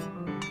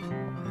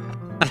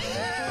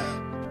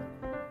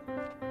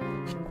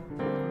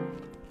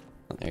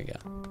 There you go.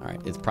 All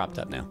right, it's propped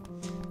up now.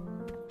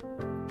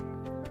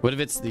 What if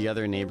it's the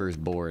other neighbor's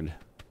board?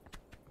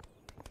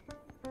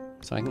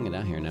 So I can get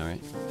out here now,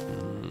 right?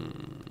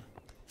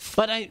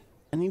 But I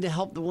need to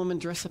help the woman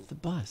dress up the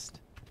bust.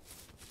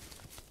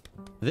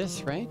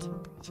 This, right?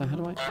 So how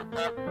do I...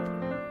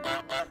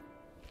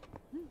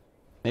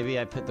 Maybe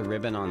I put the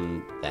ribbon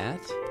on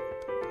that?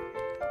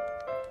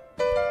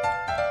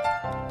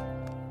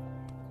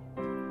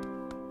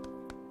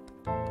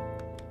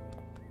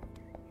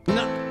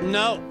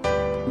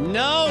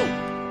 No!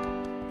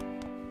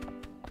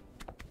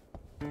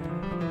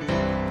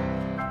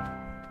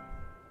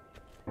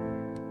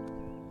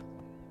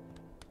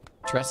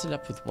 Dress it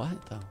up with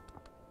what, though?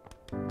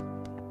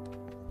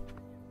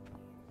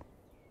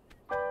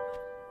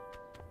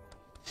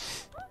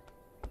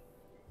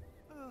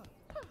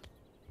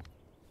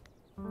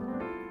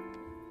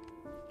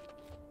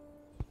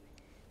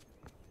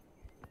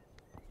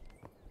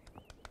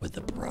 With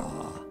the bra.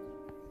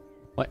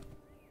 What?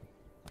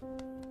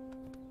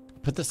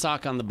 Put the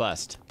sock on the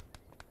bust.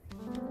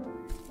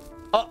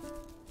 Oh!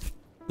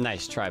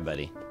 Nice try,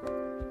 buddy.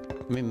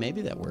 I mean,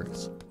 maybe that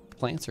works.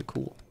 Plants are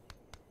cool.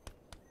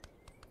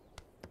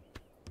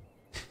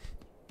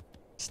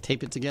 Just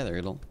tape it together.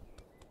 It'll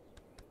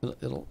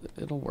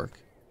work.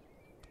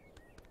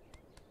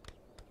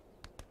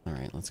 All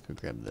right, let's go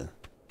grab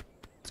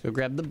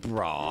the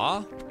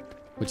bra,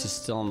 which is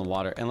still in the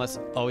water. Unless,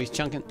 oh, he's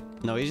chunking.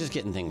 No, he's just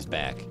getting things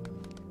back.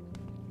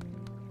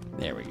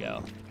 There we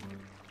go.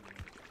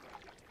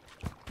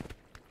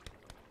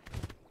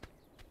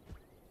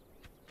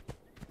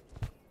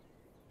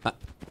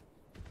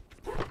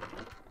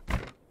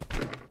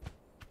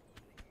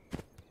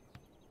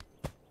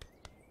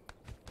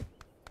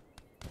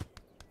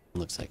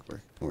 Looks like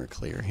we're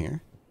clear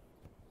here.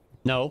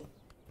 No.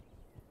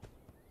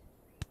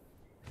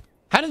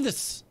 How did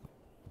this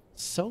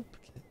soap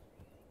get...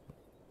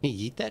 He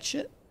eat that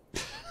shit?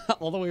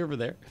 All the way over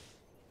there.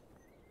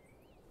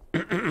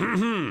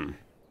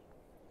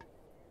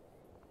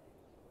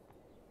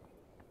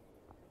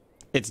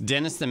 It's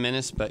Dennis the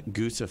Menace, but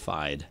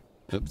gooseified.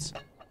 Oops.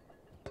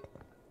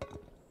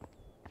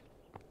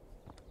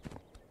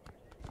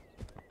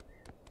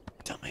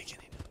 Don't make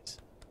any noise.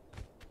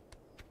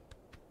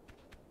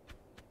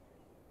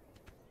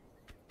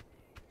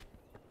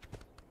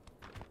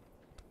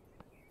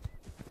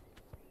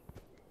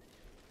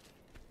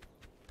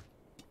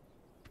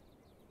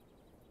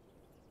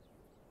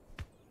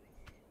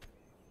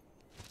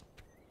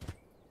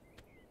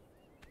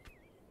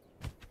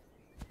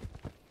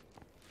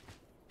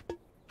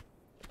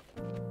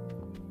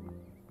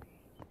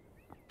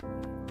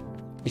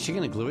 Is she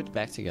gonna glue it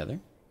back together?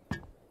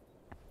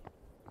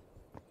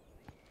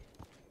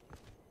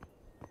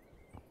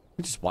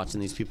 We're just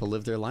watching these people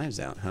live their lives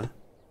out, huh?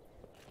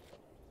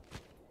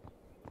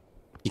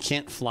 You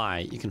can't fly.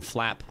 You can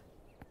flap.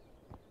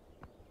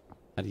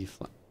 How do you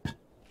fly?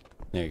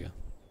 There you go.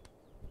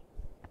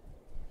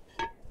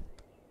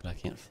 But I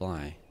can't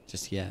fly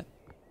just yet.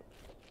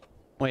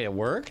 Wait, it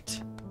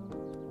worked?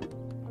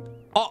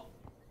 Oh!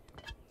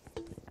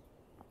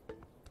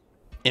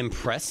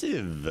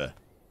 Impressive.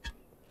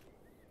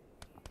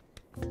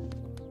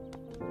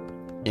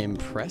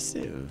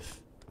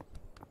 Impressive.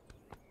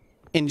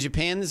 In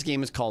Japan, this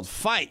game is called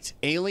Fight!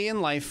 Alien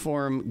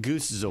Lifeform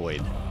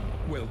Goosezoid.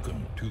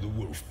 Welcome to the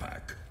wolf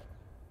pack.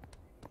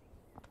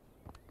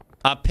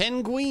 A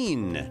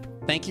penguin.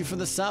 Thank you for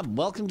the sub.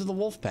 Welcome to the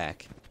wolf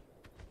pack.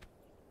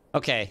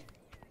 Okay.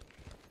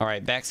 All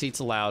right, back seats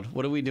allowed.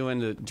 What are we doing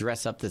to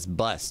dress up this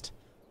bust?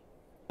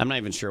 I'm not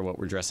even sure what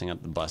we're dressing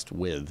up the bust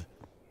with.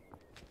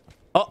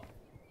 Oh!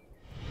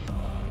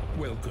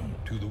 Welcome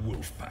to the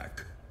wolf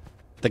pack.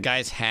 The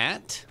guy's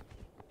hat?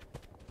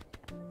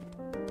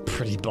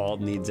 Pretty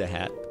bald needs a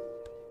hat.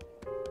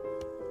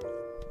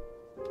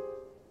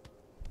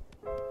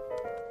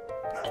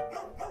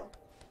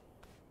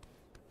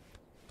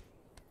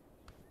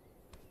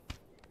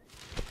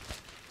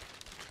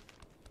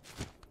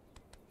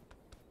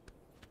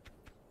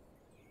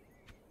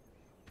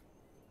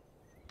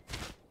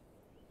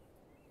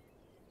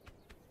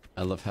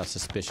 I love how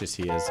suspicious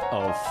he is.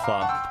 Oh,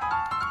 fuck.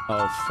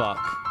 Oh,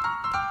 fuck.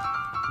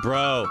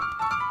 Bro.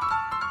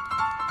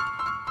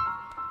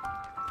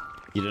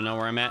 You don't know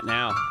where I'm at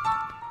now.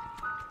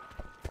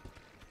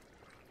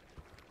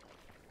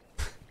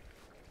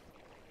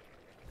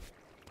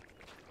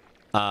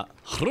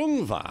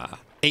 Hrungva.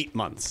 8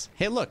 months.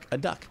 Hey, look, a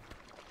duck.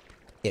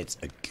 It's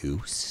a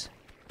goose.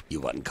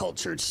 You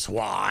uncultured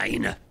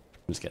swine. I'm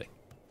just kidding.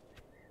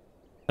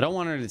 I don't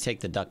want her to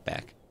take the duck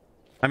back.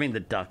 I mean, the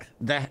duck.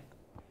 The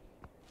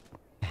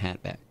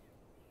hat back.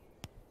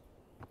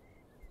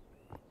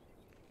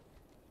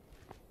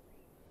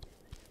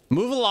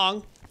 Move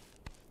along.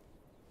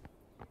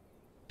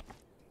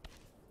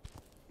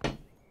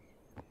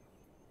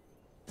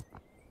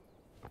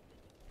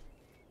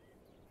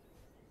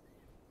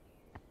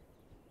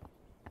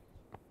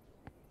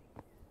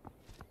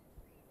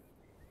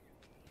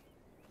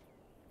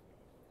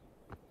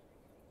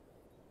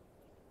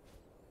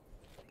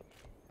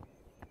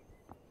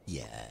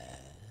 Yes.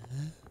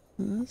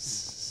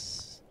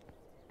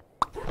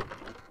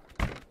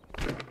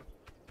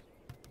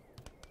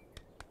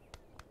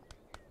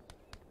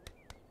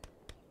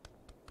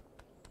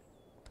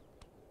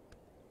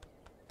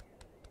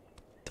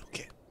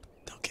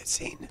 Don't get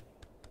seen.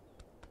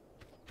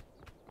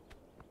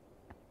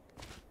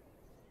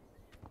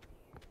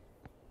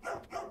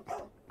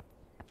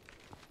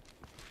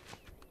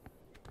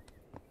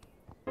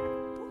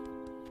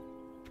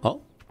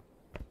 Oh.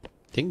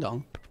 Ding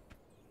dong.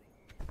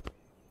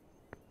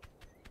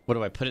 What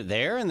do I put it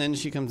there and then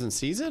she comes and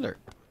sees it, or?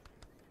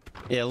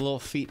 Yeah, little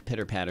feet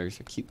pitter patters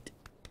are cute.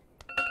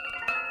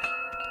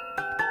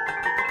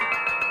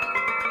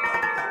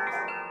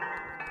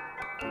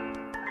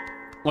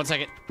 One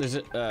second. There's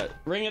a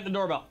ring at the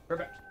doorbell. Right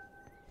back.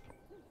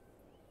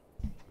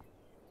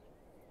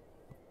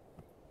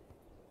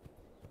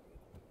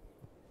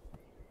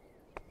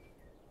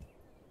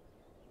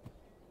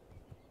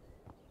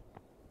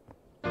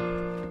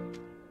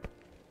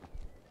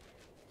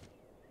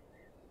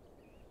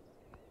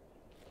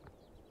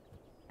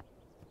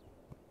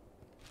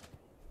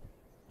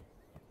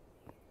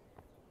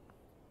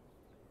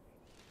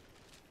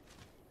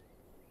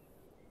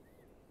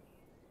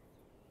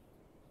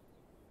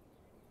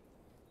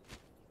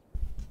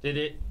 Did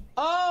it?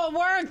 Oh, it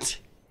worked!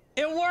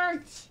 It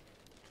worked!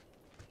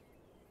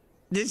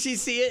 Did she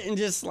see it and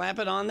just slap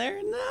it on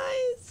there?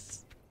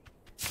 Nice!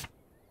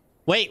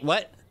 Wait,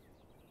 what?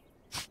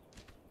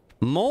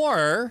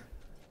 More?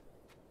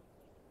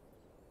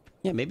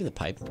 Yeah, maybe the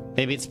pipe.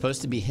 Maybe it's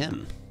supposed to be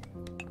him.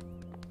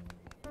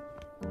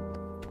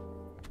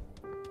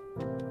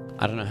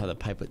 I don't know how the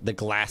pipe would... The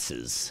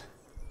glasses.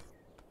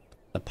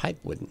 The pipe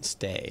wouldn't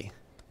stay.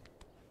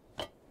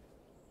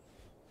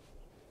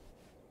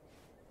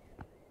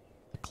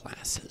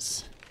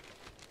 Glasses.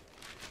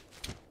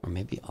 Or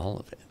maybe all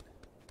of it.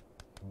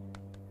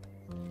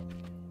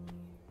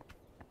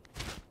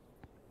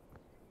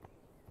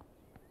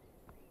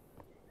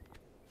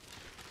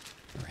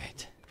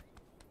 Right.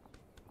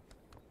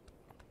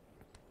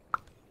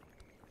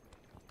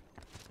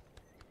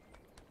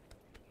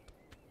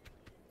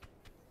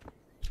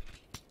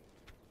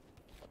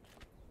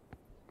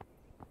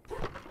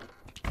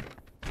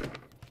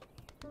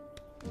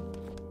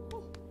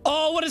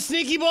 Oh, what a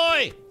sneaky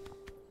boy!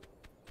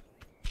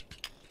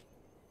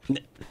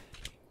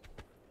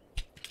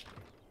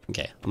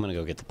 Okay, I'm gonna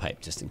go get the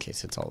pipe just in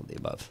case it's all of the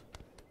above.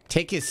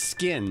 Take his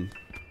skin.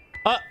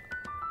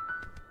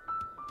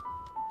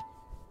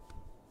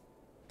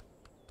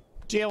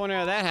 Gee, I wonder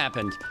how that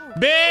happened.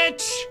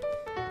 Bitch!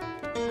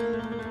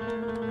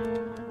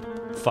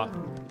 Fuck.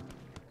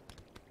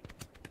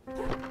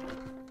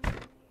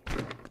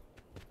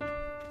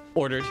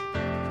 Ordered.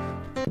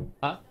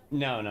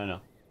 No, no, no.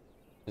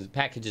 There's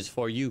packages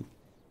for you.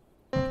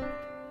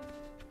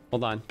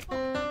 Hold on.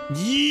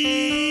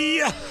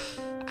 Yeah!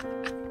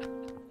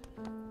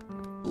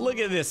 Look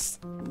at this.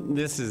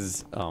 This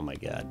is, oh my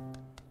God.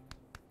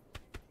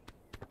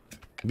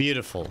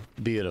 Beautiful,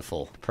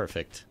 beautiful,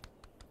 perfect.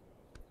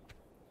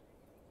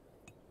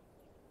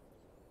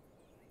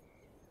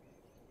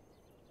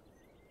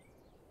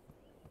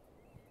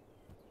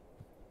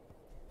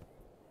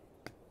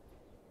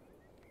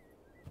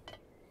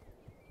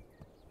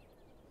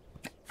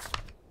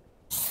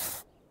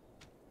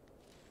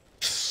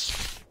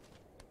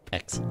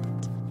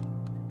 Excellent.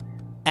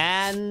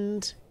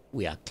 And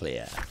we are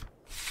clear.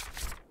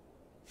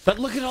 But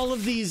look at all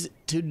of these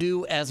to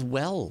do as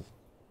well.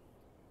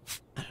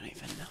 I don't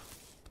even know.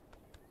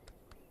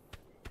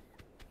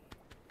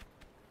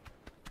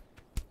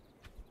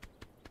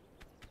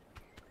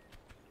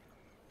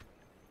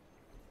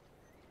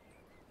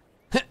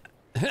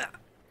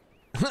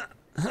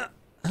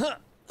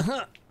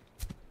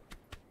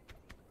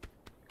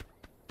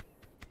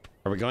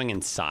 Are we going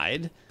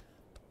inside?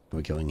 Are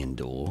we going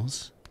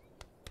indoors?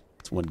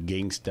 That's one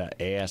gangsta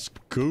ass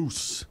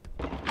Goose.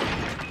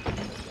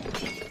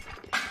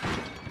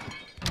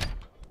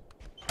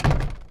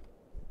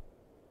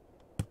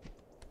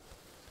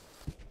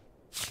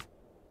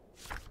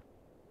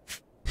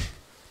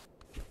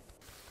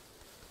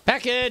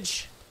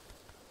 Package!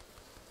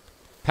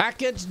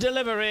 Package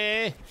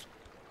delivery!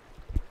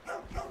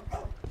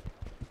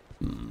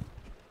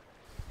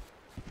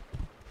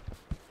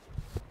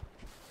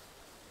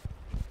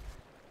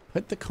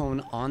 Put the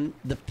cone on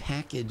the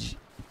package.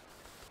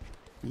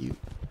 You.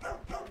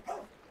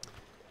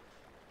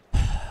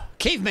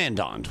 Caveman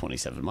Dawn,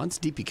 27 months.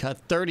 DP Cut,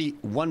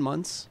 31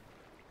 months.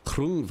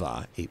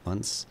 Krungva, 8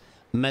 months.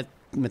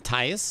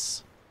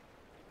 Matthias,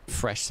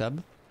 fresh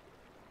sub.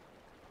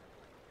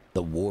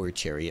 The War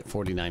Chariot,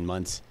 49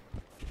 months.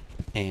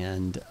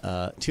 And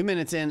 2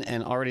 minutes in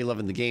and already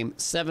loving the game.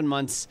 7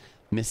 months.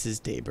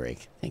 Mrs.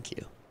 Daybreak. Thank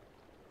you.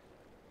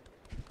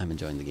 I'm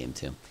enjoying the game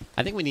too.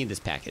 I think we need this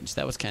package.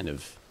 That was kind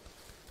of...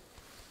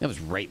 That was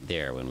right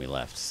there when we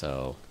left,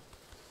 so...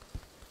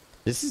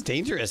 This is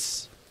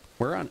dangerous.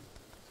 We're on...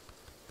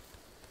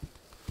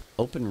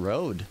 open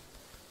road.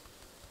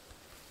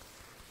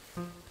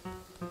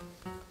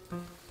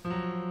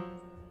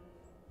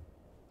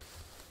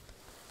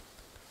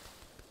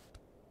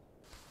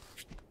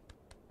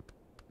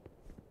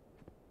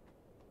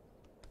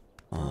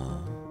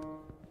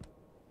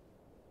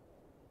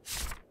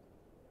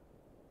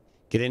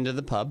 Get into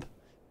the pub,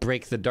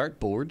 break the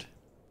dartboard,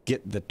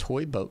 get the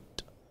toy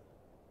boat,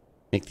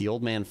 make the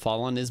old man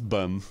fall on his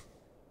bum,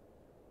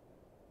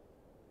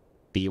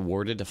 be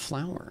awarded a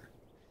flower,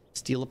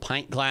 steal a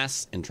pint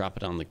glass and drop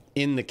it on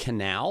in the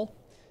canal,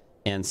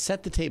 and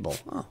set the table.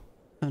 Oh,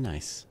 how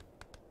nice.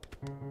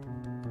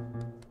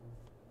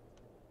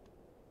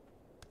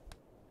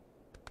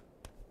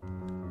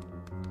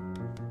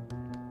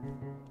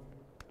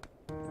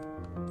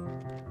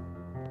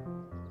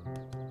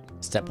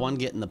 Step 1,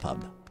 get in the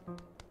pub.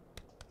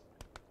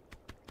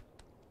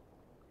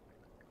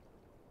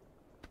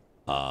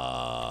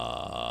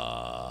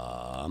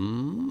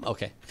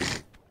 Okay.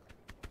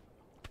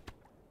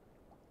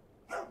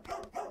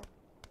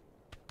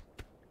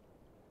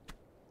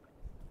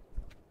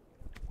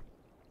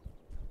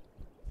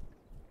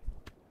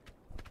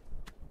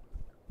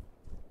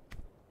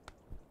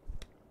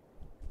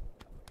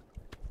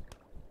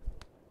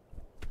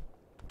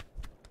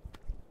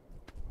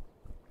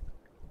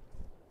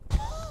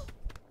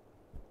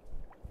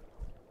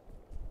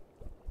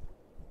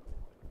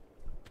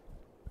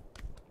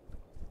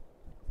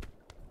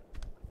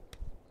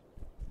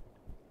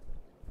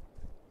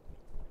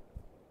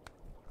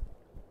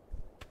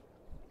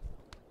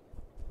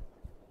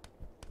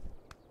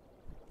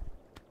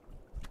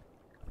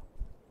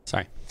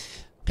 Sorry.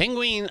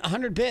 Penguin,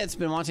 100 bits,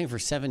 been watching for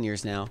 7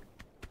 years now.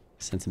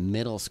 Since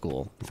middle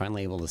school. I'm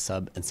finally able to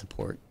sub and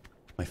support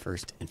my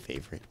first and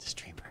favorite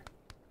streamer.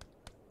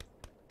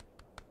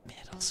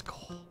 Middle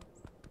school.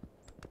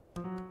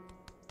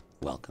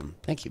 Welcome.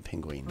 Thank you,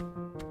 Penguin.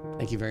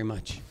 Thank you very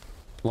much.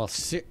 Well,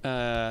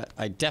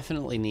 I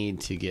definitely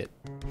need to get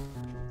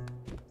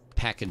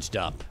packaged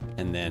up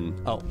and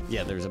then... Oh,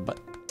 yeah, there's a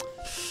button.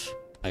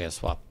 I gotta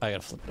swap. I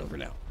gotta flip it over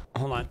now.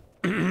 Hold on.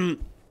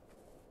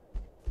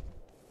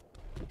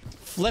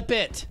 Flip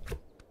it.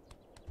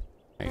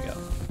 There you go.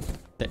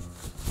 There.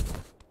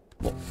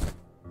 Whoa.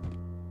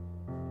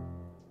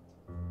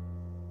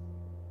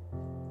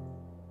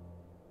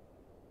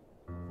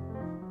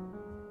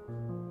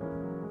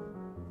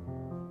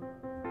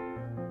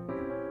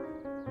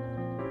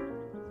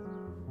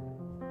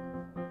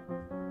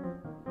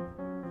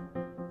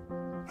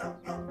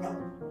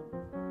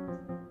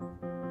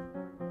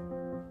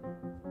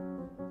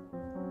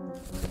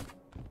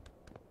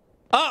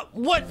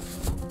 What?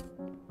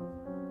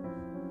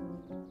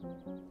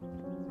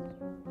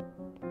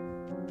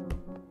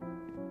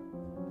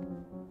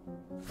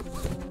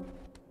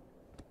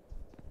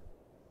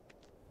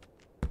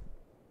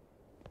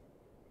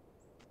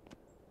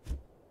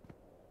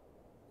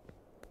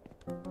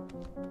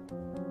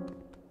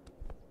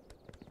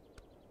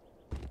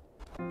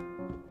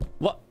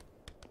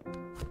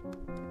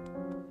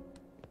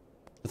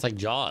 It's like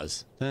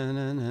Jaws.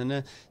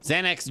 Da-na-na-na.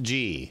 Xanax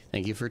G,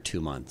 thank you for 2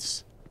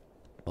 months.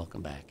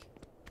 Welcome back.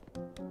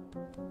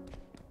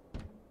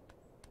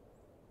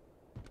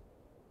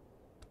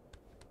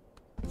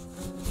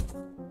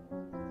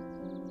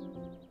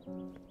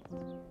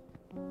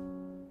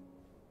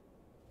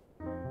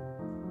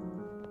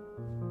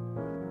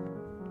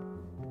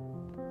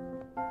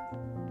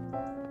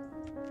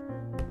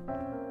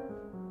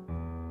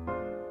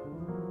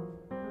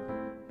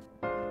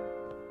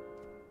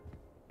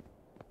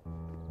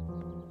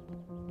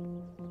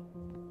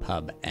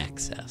 Hub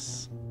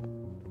access.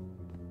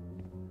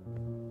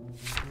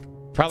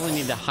 Probably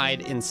need to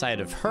hide inside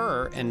of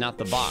her and not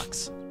the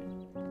box.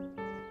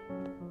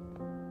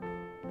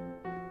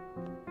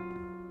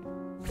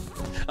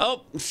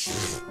 Oh!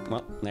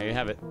 Well, there you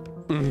have it.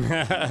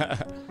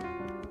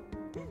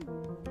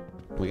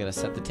 We gotta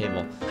set the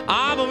table.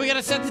 Ah, but we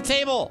gotta set the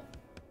table!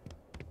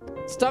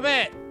 Stop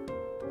it!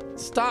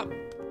 Stop!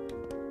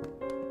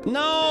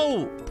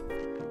 No!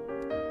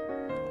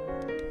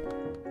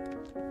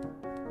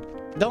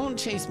 Don't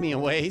chase me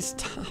away.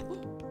 Stop.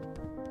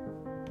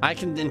 I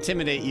can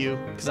intimidate you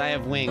because I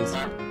have wings.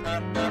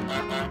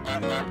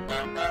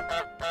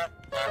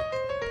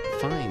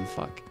 Fine,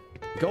 fuck.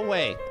 Go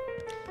away.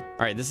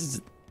 All right, this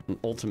is an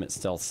ultimate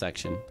stealth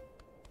section.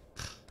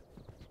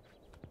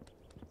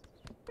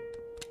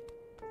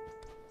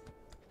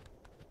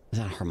 Is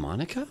that a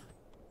harmonica?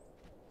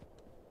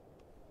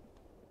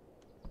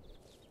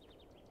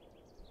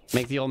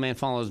 Make the old man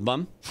follow his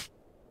bum.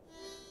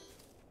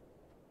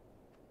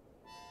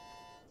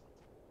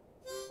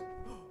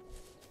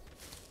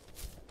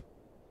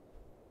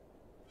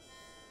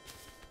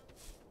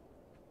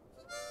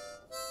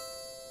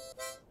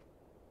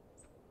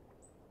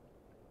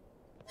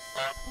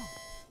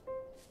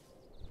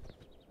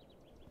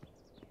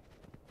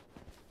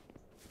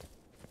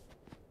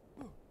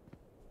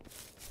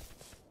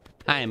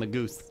 I am a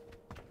goose.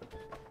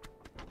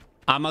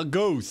 I'm a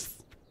goose.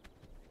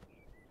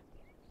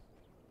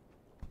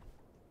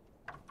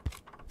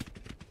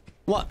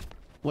 What?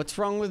 What's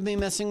wrong with me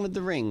messing with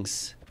the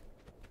rings?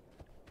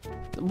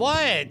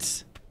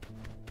 What?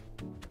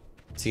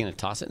 Is he gonna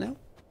toss it now?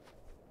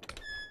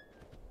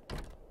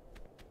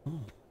 Oh.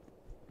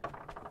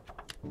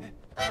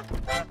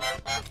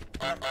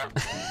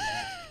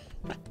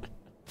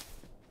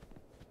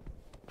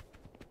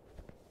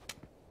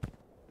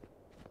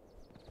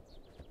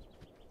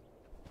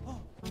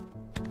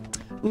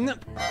 No.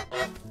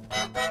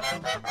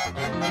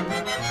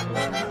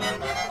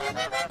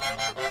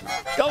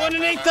 Go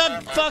underneath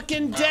the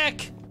fucking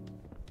deck.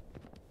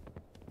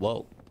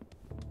 Whoa.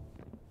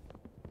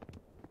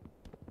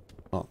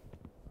 Oh.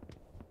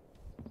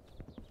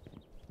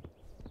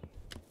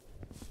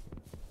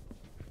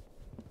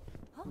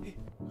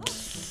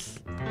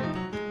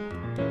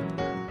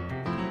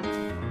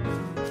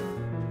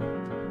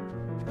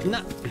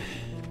 No.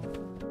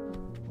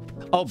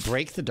 Oh,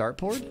 break the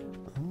dartboard?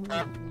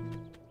 Oh.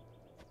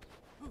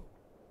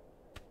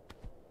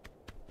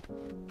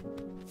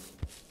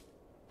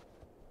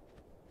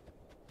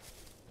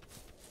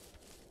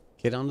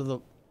 Get onto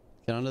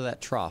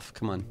that trough.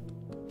 Come on.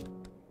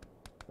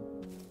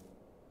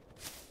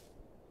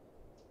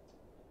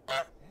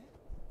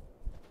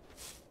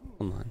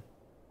 Come on.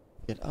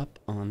 Get up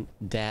on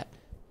that.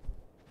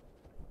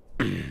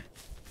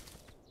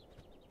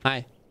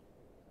 Hi.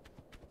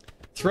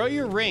 Throw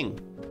your ring.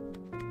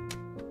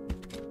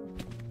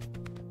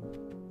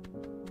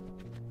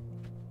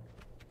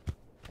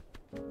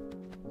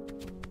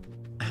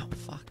 Ow,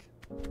 fuck.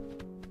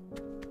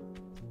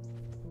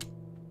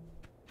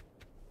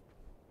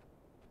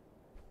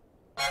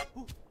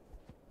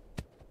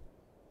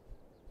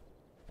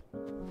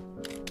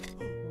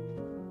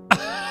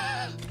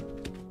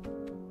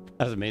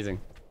 That was amazing.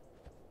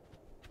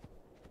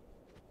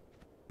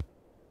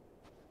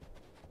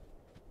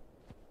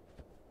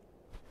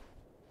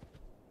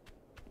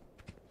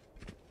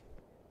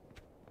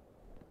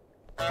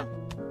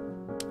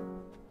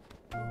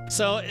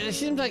 So it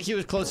seems like he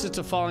was closest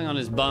to falling on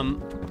his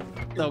bum.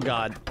 Oh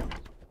God.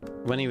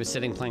 When he was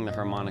sitting playing the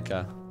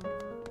harmonica.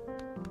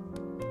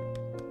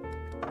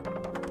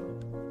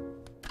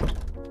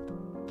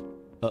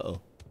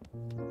 Uh-oh.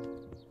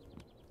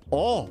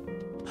 Oh.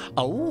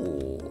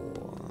 Oh.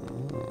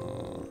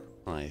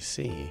 I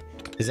see.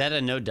 Is that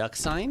a no duck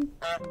sign?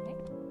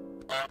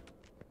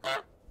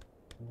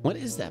 What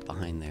is that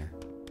behind there?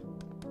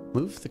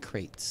 Move the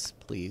crates,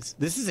 please.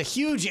 This is a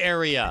huge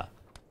area.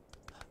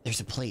 There's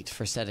a plate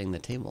for setting the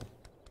table.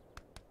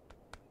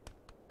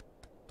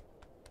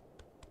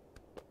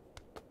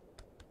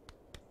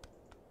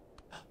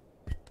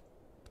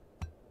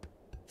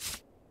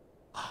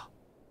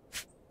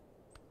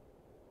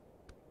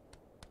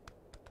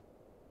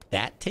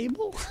 That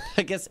table?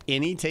 I guess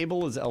any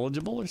table is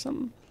eligible or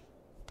something.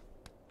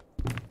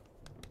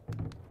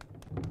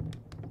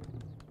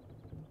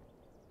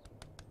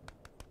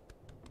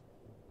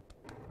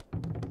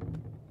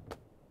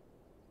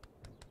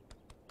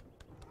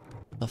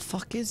 The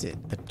fuck is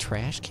it? The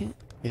trash can?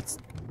 It's...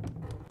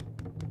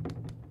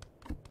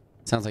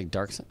 Sounds like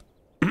dark...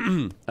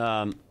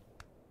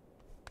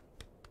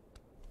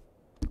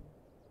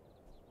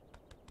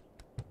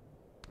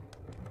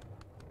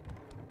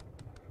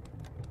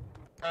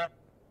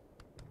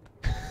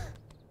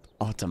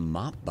 it's a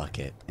mop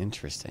bucket.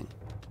 Interesting.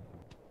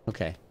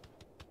 Okay.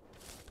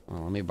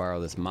 Well, let me borrow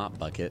this mop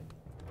bucket.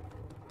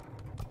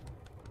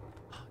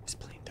 Oh, he's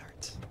playing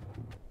darts.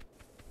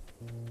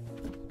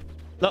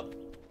 Nope.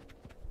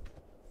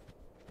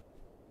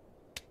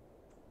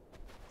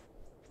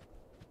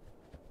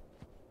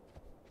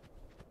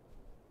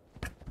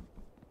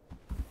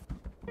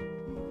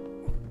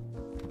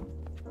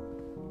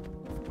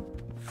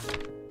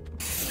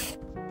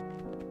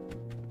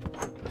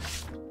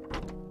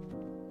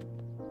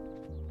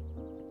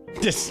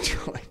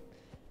 Destroyed.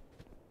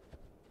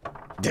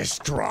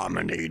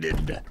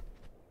 Destrominated.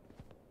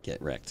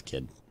 Get wrecked,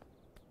 kid.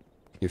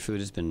 Your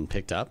food has been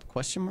picked up?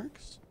 Question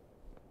marks?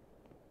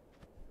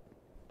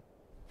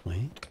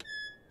 Wait.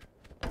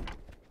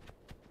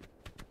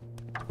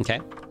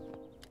 Okay.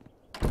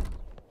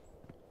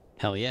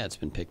 Hell yeah, it's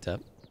been picked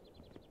up.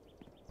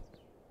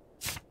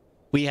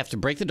 We have to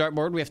break the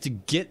dartboard. We have to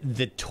get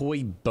the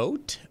toy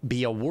boat.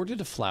 Be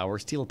awarded a flower.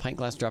 Steal a pint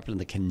glass. Drop it in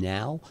the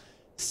canal.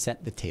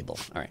 Set the table.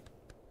 All right.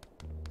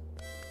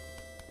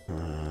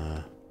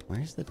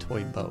 Where's the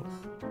toy boat?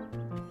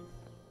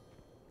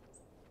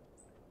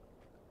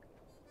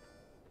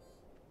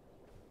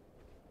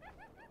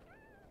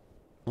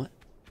 What?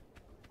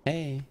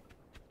 Hey.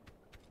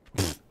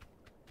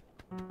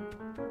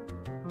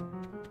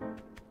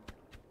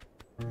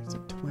 Where's the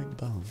toy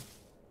boat?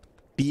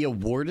 Be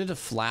awarded a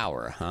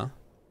flower, huh?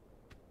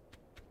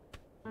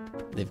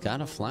 They've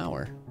got a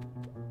flower.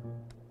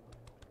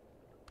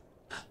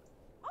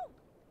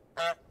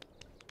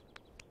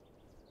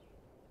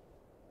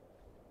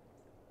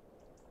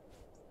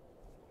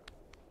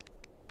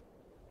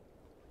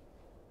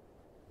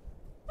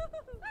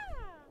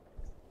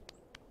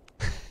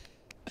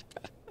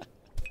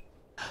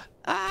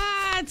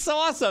 Ah, it's so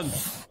awesome.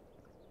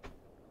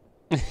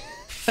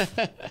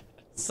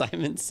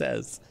 Simon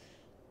says.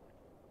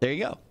 There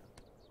you go.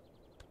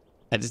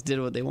 I just did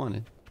what they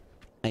wanted.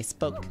 I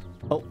spoke.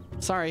 Oh,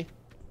 sorry.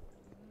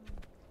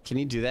 Can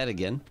you do that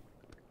again?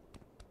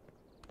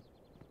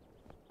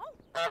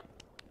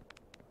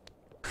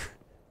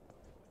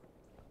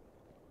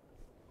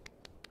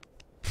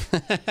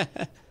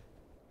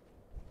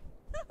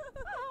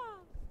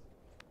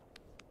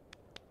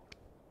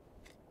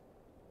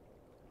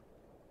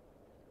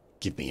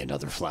 Give me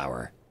another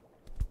flower.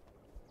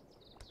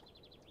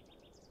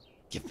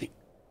 Give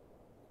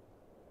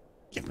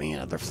me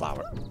another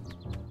flower.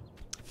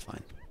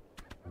 Fine.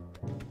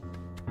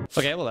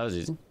 Okay, well that was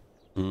easy.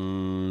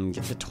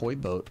 Get the toy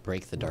boat,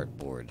 break the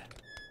dartboard.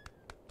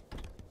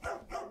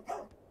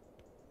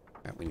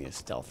 Alright, we need to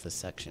stealth this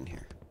section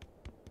here.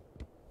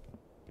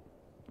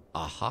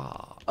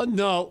 Aha. Oh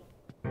no!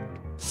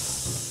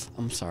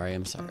 I'm sorry. I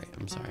was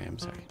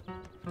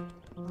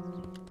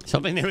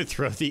hoping they would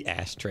throw the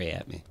ashtray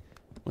at me.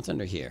 What's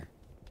under here?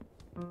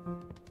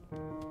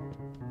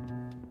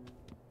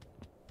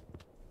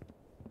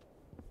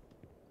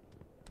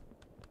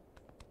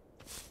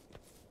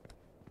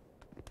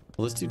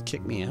 Will this dude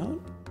kick me out?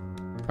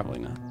 Probably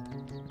not.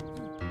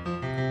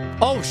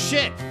 Oh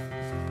shit!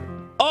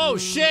 Oh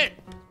shit!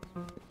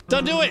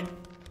 Don't do it!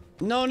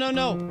 No.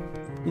 Nope.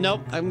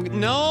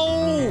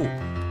 No!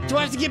 Do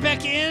I have to get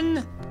back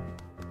in?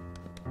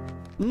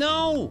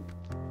 No!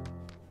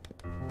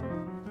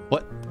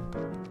 What?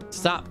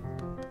 Stop.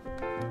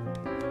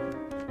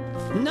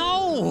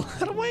 No!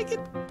 How do I get...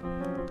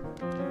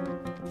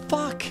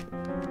 Fuck.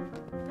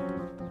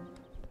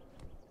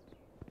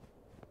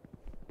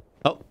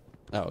 Oh,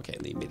 okay.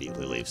 He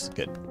immediately leaves.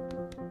 Good.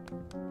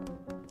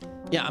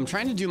 Yeah, I'm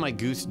trying to do my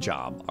goose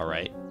job, all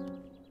right?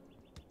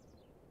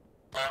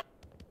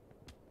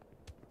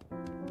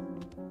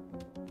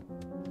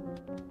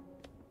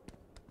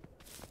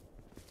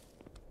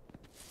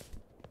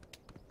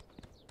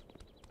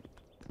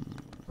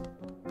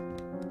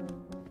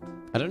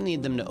 I don't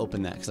need them to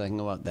open that because I can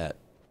go out that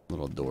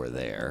little door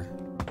there.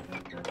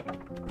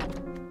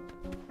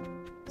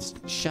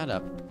 Shut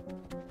up.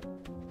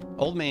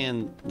 Old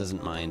man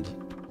doesn't mind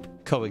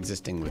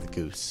coexisting with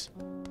Goose.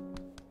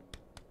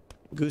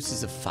 Goose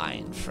is a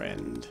fine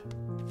friend.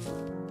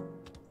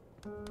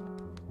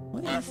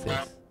 What is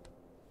this?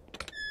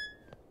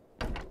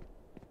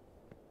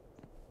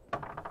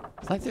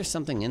 It's like there's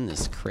something in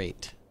this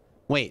crate.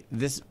 Wait,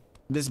 this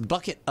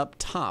bucket up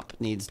top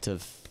needs to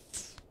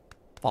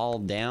fall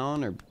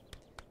down or...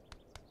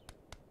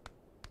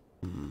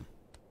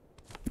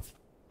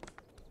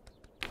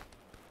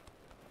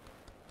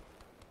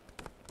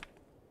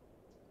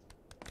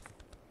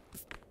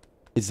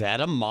 Is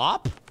that a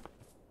mop?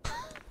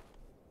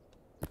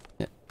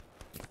 Yeah.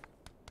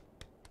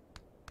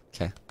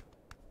 Okay.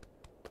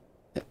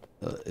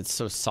 It's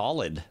so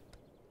solid.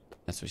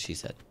 That's what she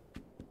said.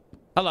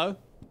 Hello.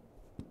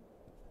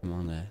 Come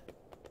on there.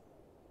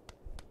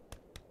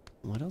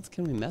 What else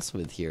can we mess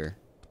with here?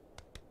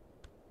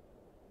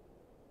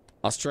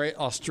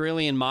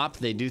 Australian mop,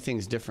 they do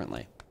things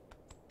differently.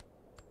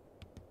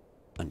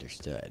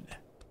 Understood.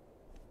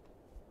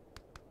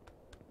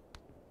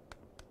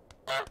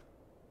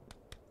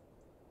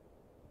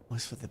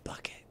 What's with the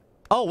bucket?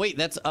 Oh, wait,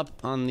 that's up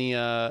on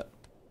the,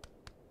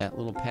 that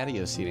little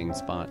patio seating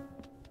spot.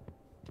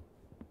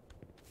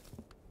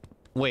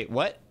 Wait,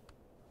 what?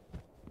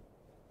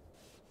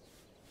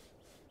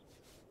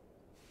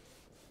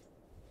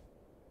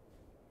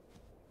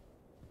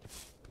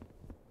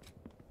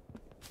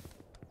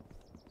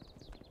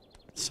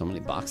 So many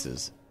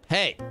boxes.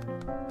 Hey,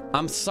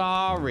 I'm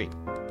sorry.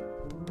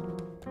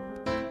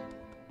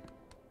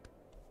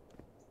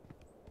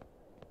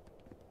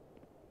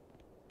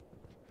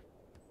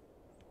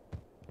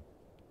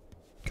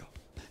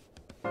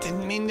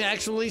 Didn't mean to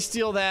actually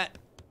steal that.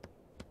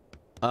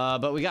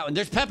 But we got one.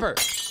 There's Pepper.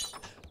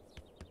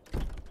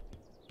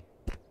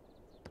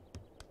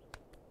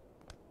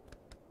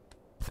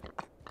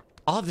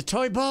 Oh, the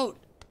toy boat.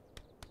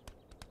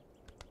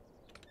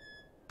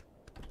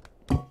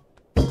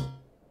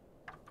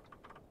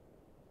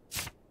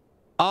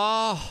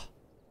 Oh,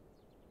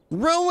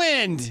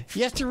 ruined.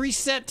 You have to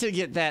reset to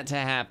get that to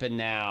happen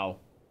now.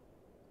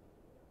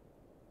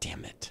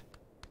 Damn it.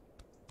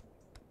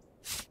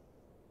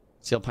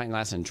 Seal pint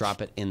glass and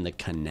drop it in the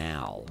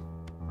canal.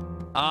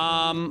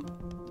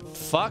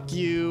 Fuck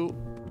you.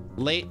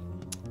 Late.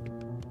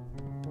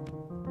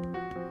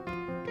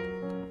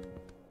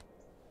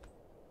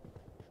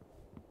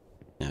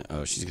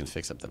 Oh, she's gonna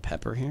fix up the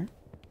pepper here.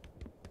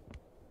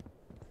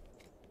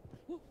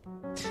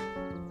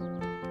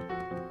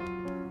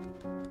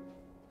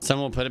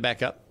 Someone will put it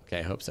back up? Okay,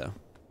 I hope so.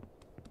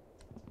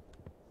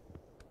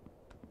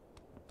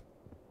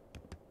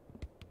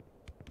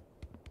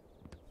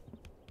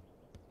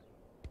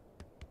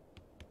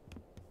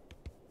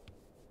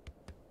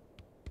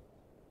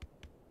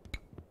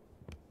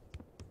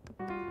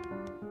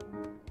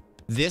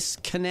 This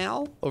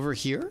canal over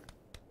here?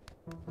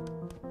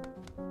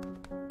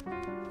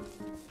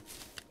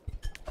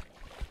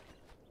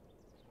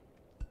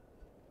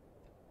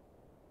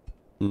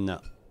 No.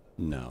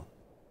 No.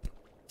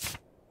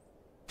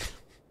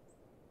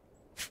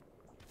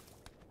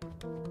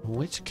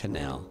 Which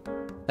canal?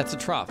 That's a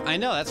trough. I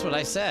know, that's what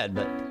I said,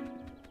 but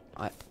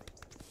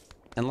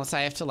unless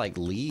I have to like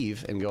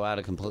leave and go out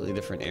a completely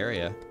different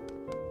area.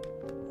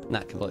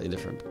 Not completely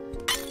different.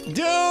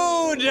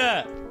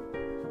 Dude!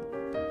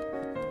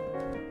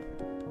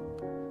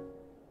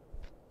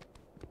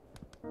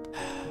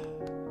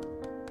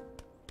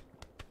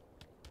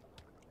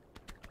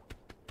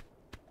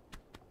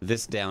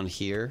 This down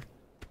here,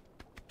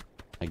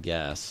 I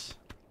guess.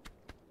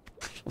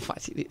 Why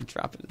do you need to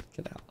drop it in the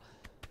canal?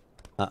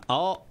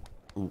 Oh?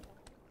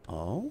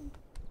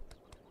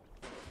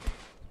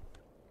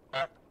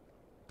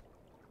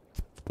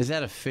 Is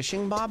that a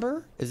fishing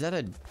bobber? Is that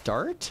a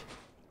dart?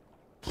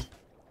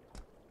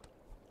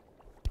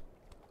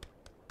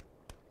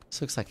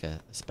 This looks like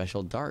a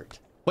special dart.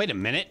 Wait a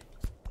minute.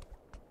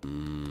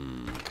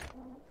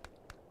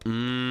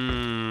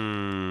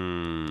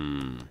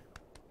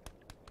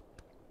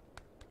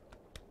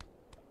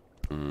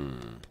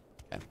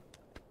 Okay.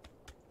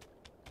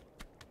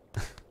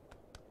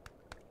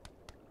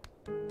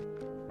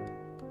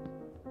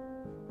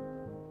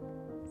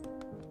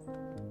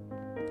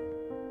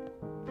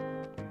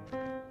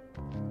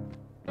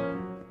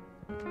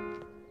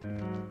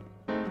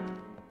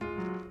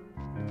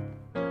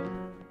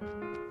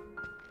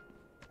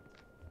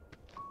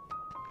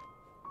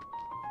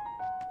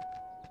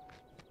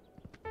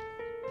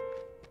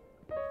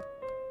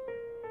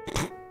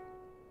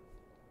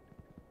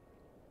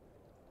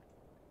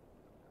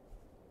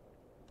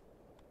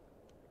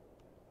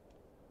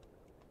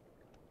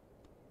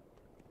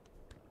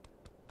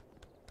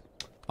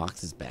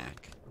 Box is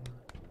back.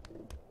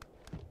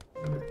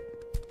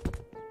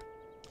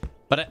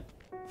 But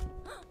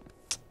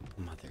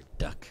mother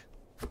duck.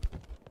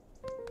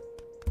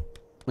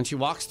 When she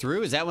walks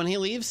through, is that when he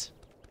leaves?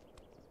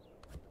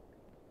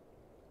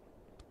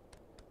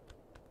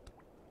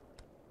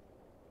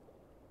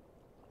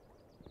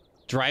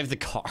 Drive the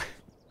car.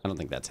 I don't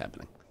think that's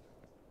happening.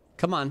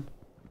 Come on.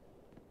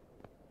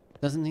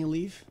 Doesn't he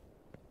leave?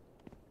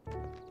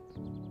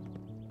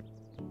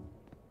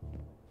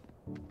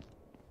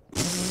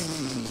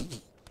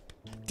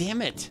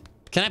 Damn it.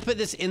 Can I put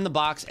this in the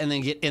box and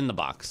then get in the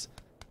box?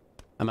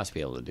 I must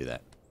be able to do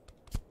that.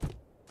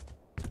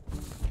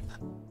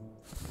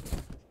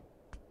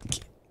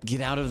 Get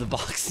out of the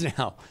box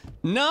now.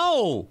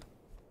 No!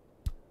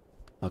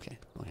 Okay,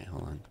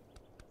 hold on.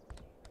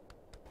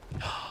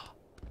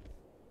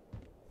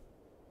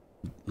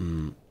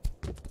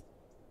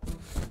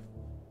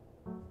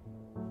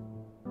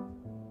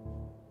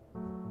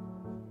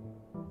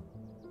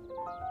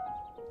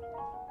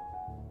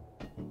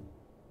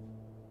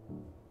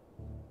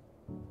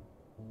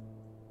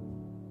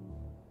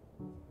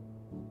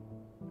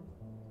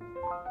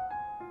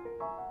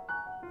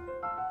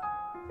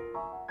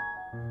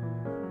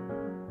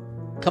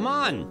 Come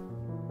on!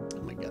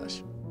 Oh my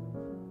gosh.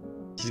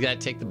 She's got to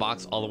take the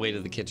box all the way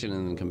to the kitchen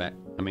and then come back.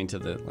 I mean to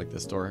the the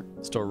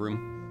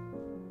storeroom.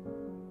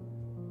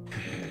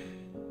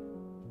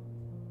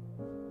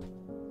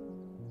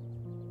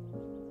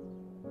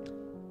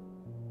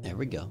 There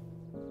we go.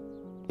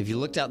 If you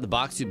looked out the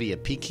box, you'd be a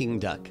Peking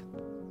duck.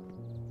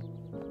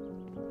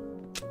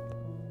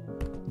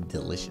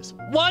 delicious.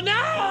 What?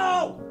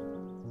 No!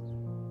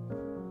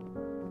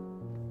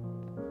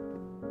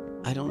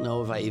 I don't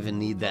know if I even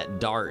need that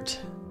dart.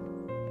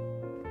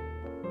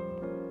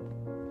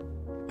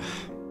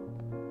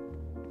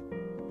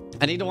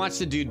 I need to watch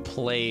the dude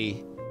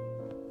play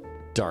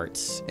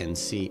darts and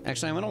see.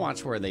 Actually, I'm going to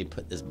watch where they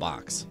put this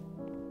box,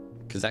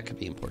 because that could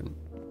be important.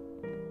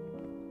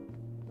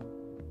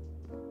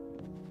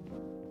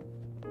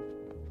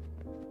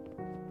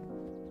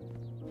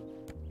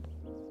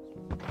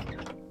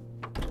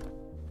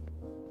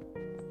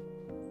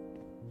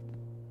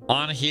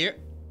 On here?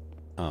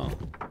 Oh.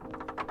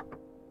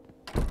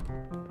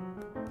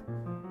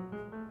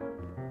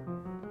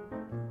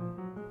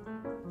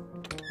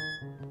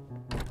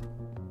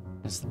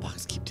 Does the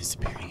box keep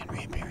disappearing and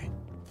reappearing?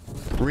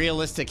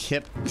 Realistic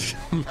hip.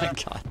 Oh my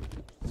god.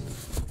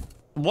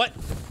 What?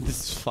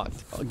 This is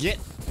fucked. Oh, get.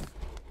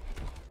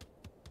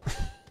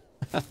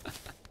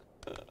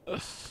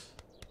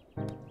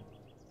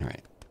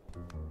 Alright.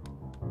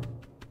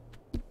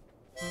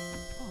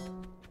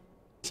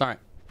 Sorry.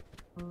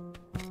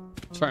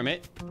 Sorry,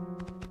 mate.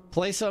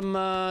 Play some,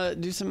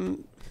 do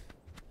some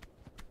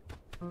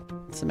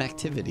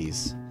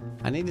activities.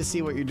 I need to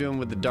see what you're doing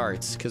with the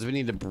darts, because we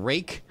need to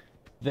break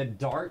the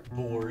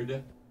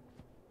dartboard.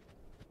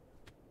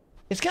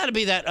 It's got to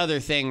be that other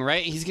thing,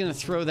 right? He's gonna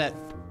throw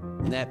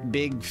that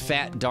big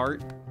fat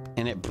dart,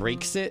 and it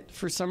breaks it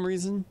for some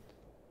reason,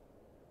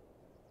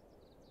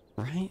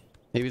 right?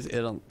 Maybe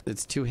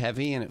it's too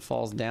heavy and it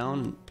falls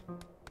down.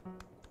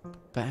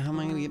 But how am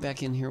I gonna get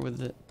back in here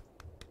with it?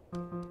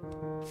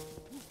 Oh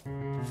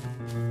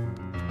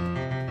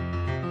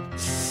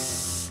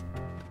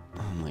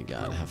my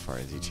god, how far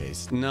has he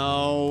chased?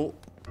 No.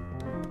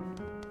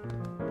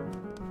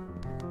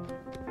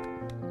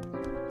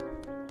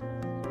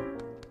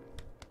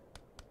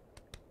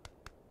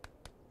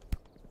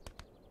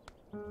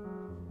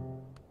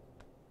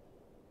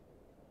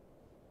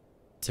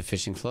 It's a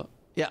fishing float.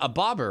 Yeah, a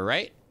bobber,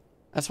 right?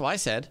 That's what I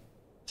said.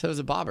 So it was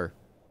a bobber.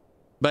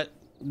 But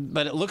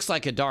it looks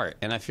like a dart,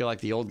 and I feel like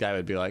the old guy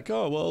would be like,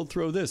 oh, well, I'll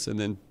throw this, and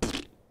then...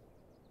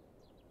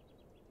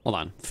 Hold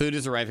on. Food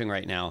is arriving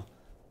right now.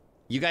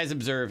 You guys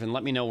observe and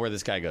let me know where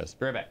this guy goes.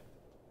 Be right back.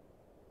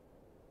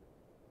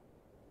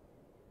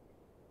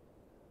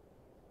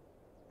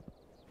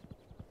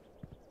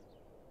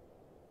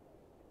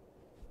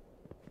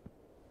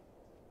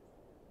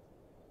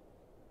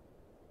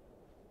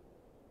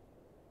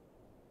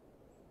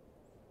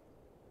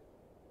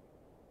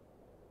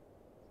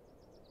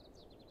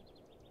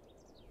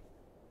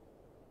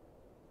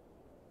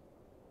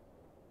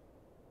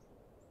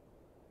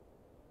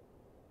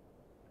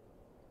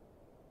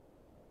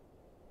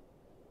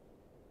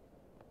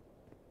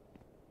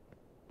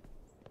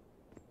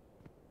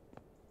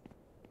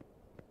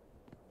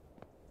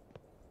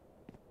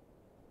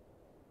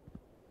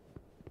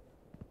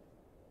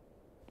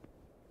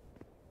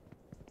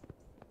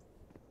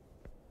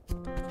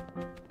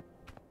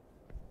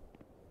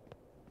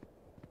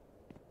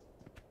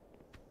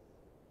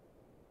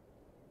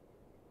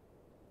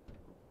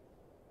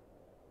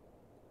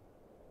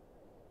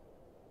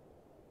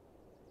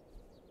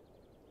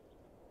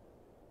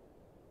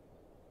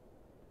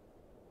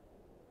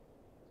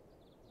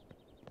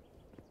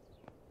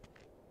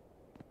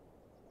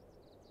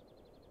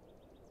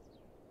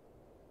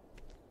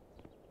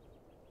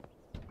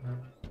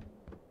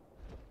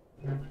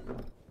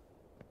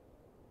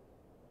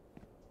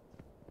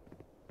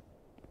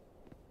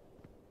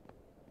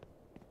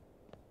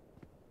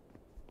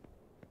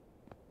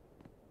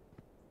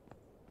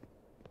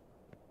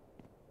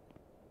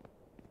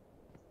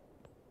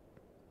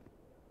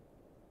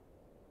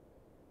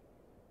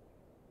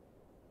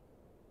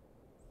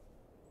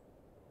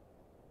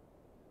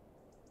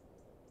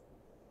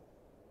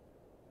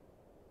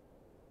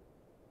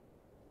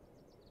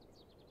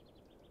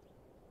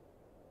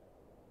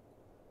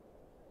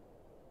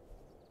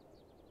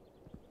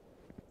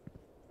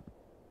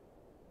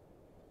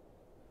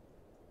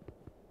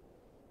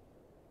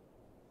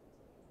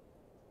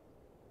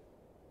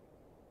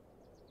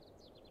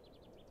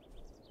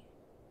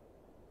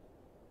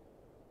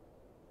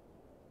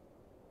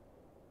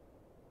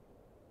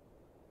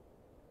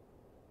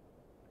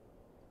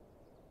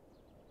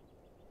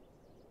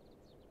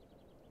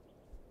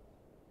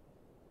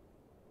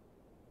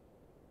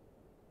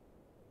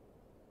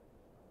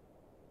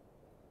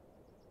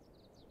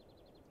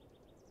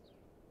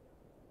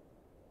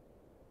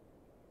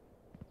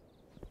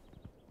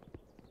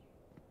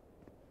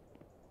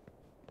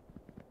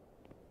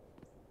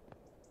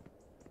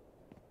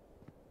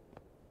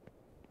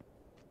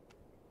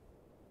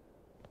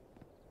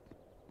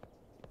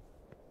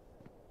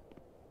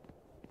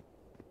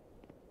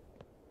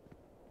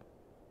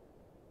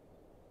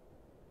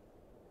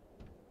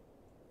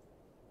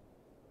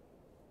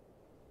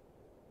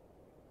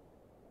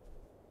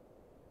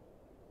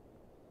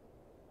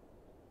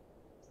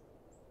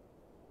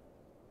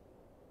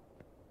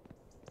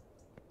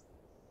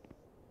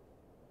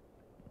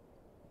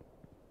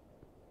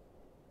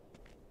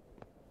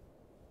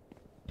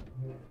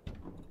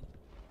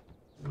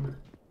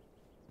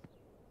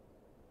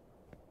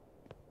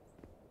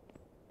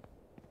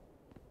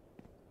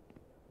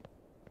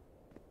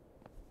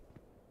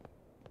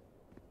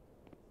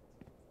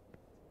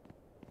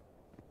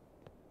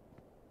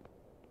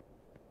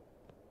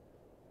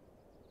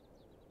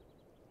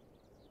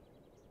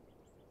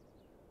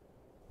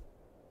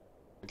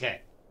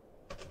 Okay.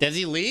 Does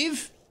he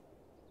leave?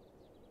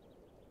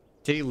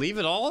 Did he leave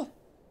at all?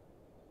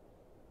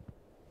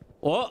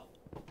 Oh,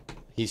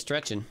 he's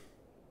stretching.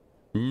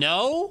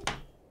 No?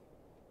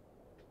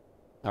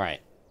 All right.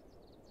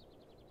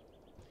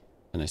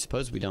 And I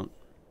suppose we don't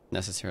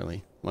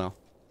necessarily, well,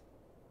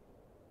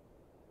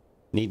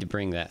 need to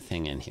bring that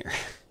thing in here.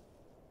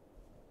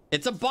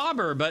 It's a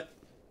bobber, but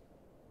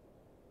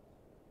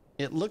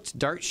it looked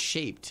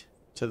dart-shaped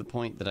to the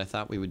point that I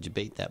thought we would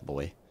debate that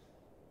boy,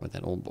 or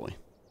that old boy.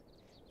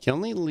 He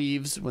only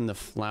leaves when the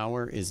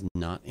flower is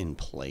not in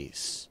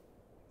place.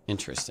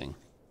 Interesting.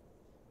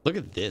 Look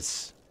at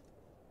this.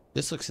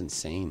 This looks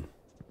insane.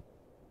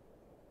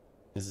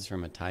 This is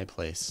from a Thai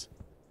place.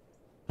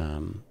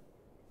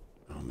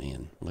 Oh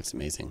man, it looks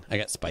amazing. I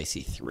got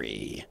spicy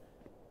 3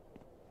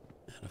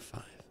 out of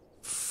 5.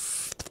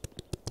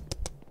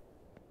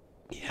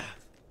 Yeah.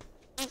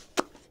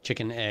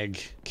 Chicken, egg,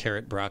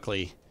 carrot,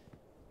 broccoli,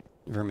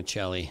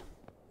 vermicelli.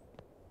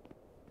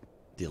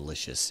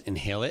 Delicious.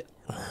 Inhale it.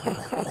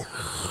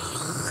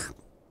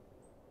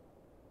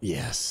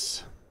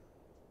 Yes.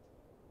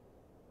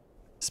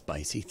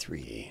 Spicy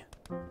 3.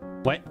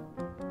 What?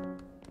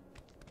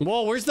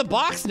 Whoa, where's the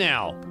box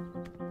now?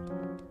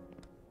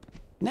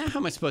 Now how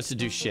am I supposed to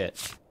do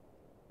shit?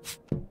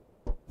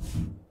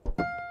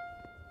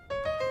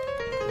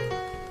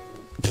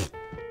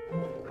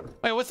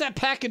 Wait, what's that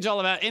package all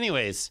about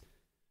anyways?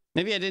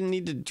 Maybe I didn't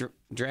need to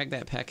drag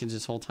that package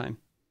this whole time.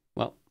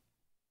 Well.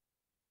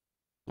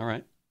 All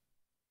right.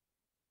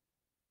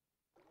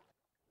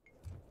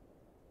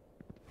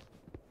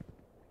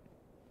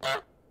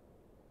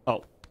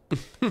 Oh.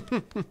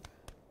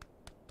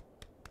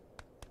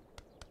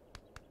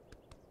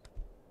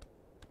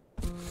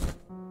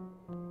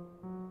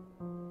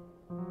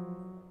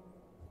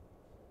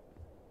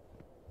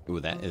 Ooh,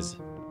 that has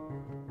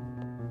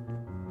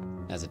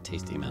a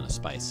tasty amount of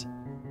spice.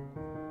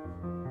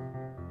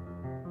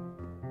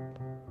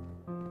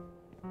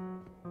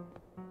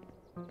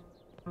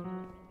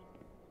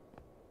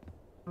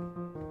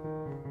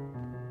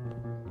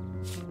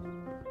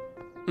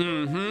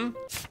 Mm-hmm.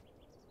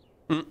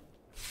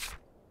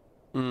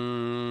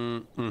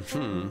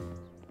 Mm-hmm.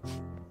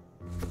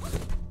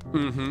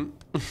 Mm-hmm.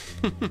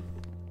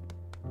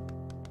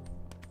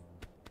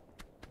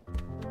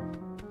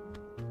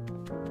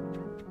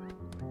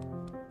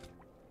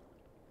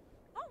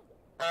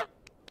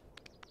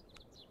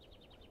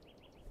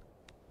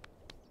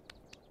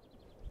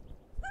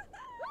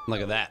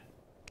 Look at that.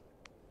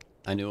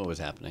 I knew what was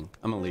happening.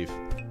 I'm gonna leave.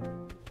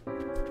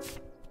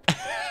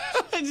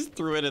 I just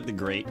threw it at the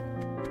grate.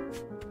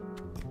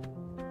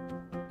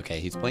 Okay,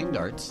 he's playing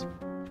darts.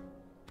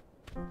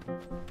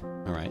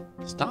 All right,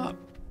 stop.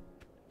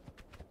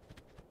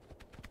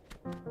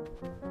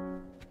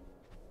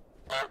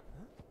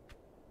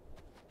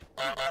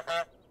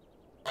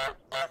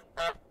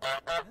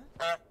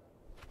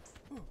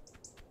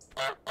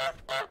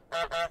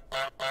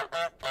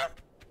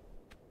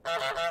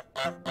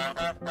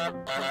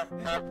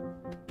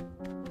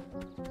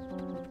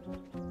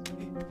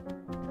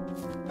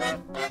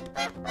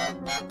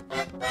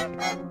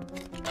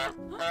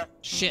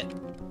 Shit.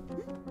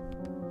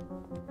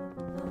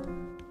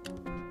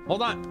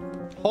 Hold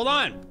on. Hold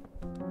on.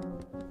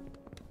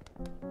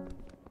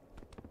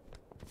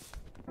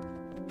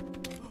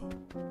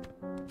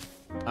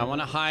 I want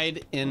to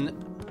hide in...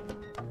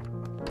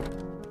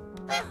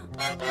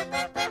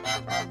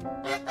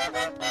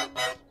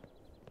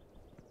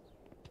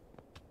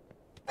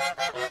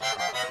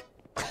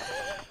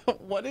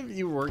 What if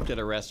you worked at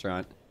a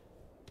restaurant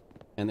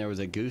and there was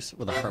a goose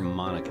with a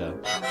harmonica?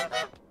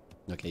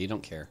 Okay, you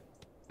don't care.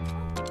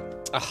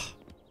 Ugh.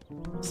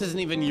 This isn't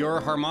even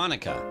your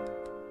harmonica.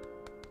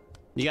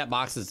 You got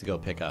boxes to go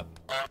pick up.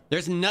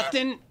 There's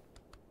nothing...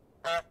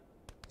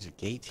 There's a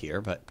gate here,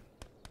 but...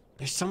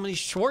 There's so many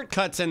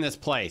shortcuts in this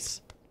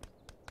place.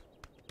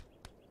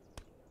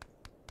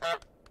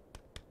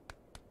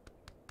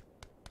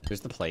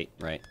 There's the plate,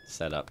 right?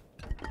 Set up.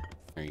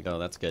 There you go,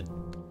 that's good.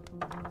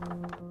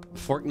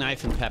 Fork,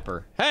 knife, and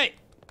pepper. Hey!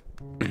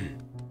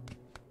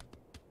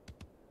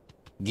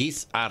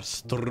 Geese are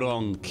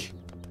strong.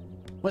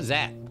 What is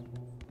that?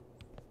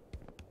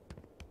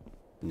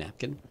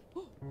 Napkin?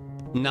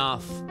 Nah,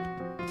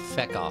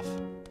 feck off.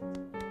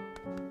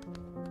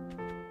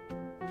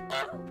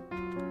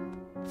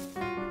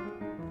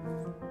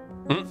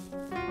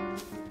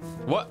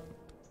 What?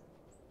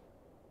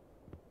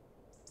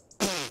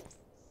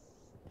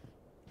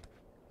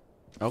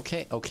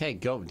 Okay, okay,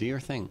 go, do your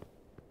thing.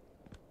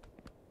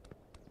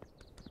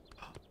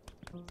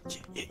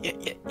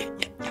 Yeah.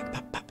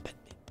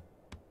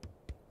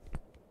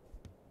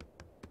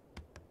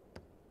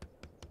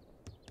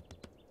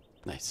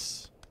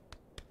 Nice.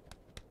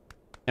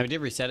 And we did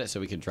reset it so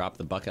we could drop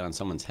the bucket on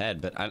someone's head,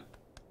 but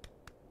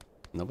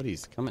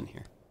nobody's coming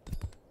here.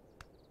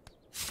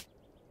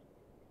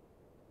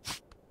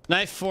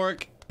 Knife,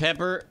 fork,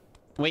 pepper.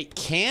 Wait,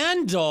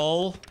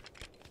 candle?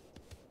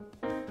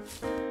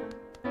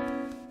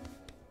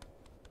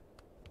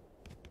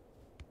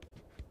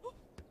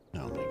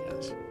 Oh my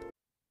gosh.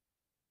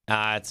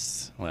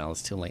 that's, well,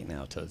 it's too late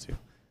now, Tozu.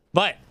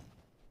 But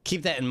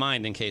keep that in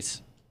mind in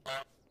case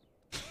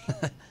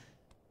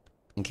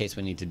in case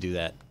we need to do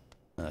that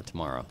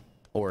tomorrow.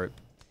 Or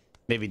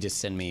maybe just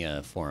send me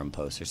a forum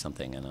post or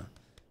something, and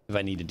if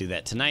I need to do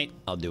that tonight,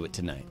 I'll do it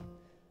tonight.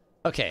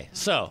 Okay,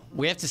 so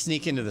we have to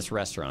sneak into this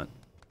restaurant.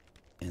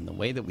 And the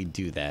way that we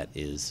do that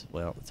is,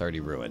 well, it's already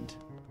ruined.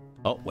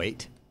 Oh,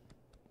 wait.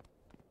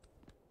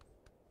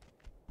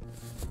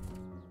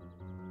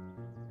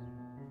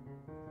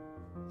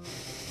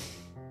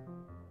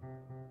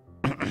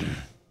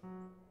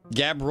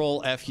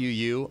 Gabrol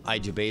FUU, I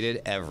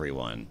debated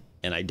everyone.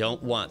 And I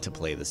don't want to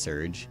play the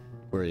Surge.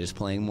 We're just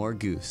playing more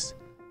Goose.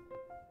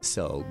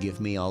 So, give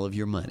me all of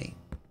your money.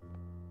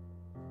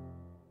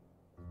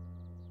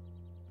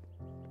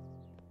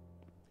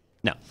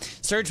 No,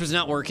 Surge was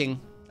not working.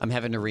 I'm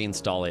having to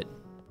reinstall it.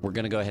 We're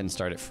going to go ahead and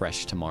start it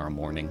fresh tomorrow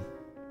morning.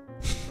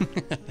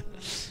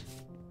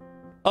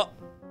 Oh.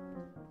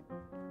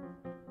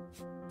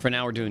 For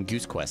now, we're doing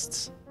Goose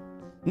quests.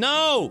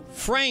 No!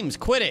 Frames,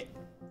 quit it!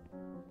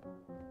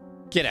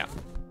 Get out.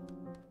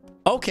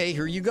 Okay,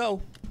 here you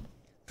go.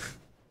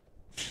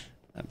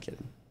 I'm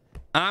kidding.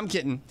 I'm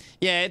kidding.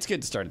 Yeah, it's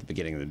good to start at the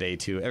beginning of the day,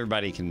 too.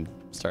 Everybody can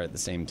start at the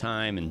same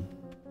time and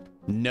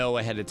know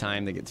ahead of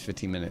time they get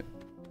 15-minute.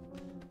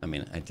 I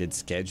mean, I did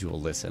schedule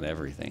this and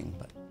everything,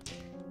 but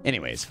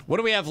anyways, what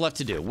do we have left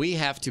to do? We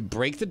have to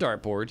break the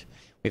dartboard.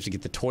 We have to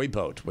get the toy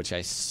boat, which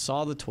I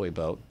saw the toy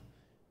boat.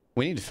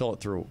 We need to fill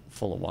it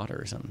full of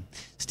water or something.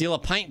 Steal a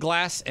pint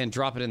glass and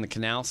drop it in the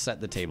canal. Set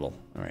the table.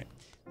 All right.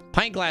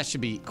 Pint glass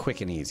should be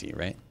quick and easy,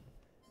 right?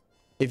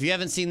 If you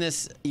haven't seen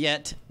this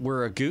yet,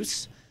 we're a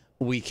goose.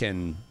 We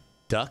can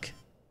duck.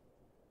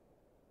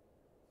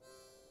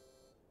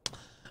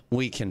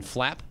 We can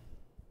flap.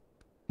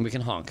 We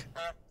can honk.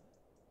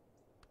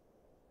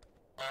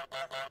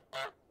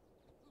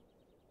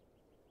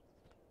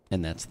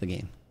 And that's the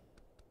game.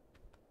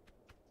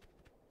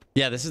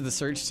 Yeah, this is the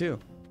Surge too.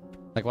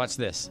 Like, watch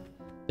this.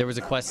 There was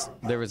a quest,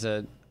 there was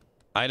a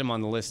item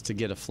on the list to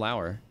get a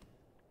flower.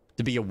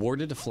 To be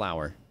awarded a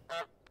flower.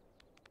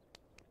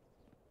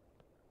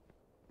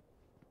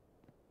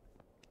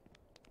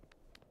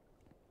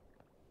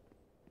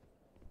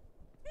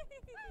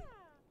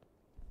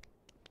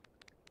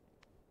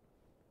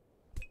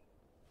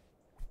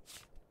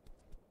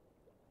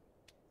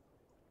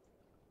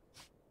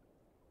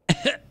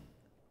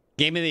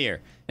 Game of the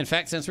year. In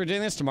fact, since we're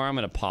doing this tomorrow, I'm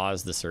going to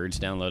pause the Surge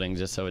downloading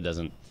just so it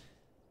doesn't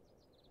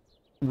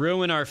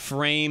ruin our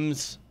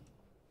frames.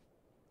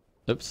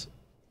 Oops.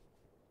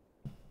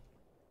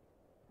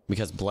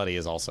 Because Bloody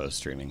is also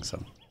streaming,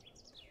 so.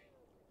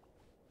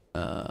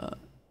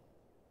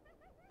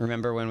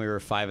 Remember when we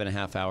were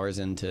 5.5 hours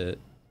into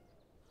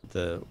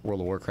the World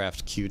of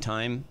Warcraft queue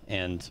time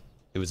and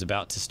it was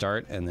about to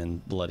start and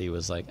then Bloody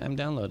was like, I'm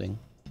downloading.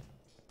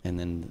 And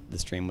then the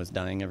stream was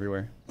dying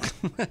everywhere.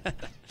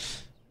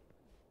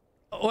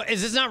 Oh,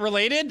 is this not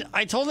related?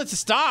 I told it to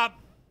stop.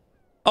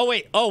 Oh,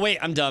 wait,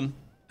 I'm dumb.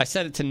 I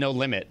set it to no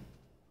limit.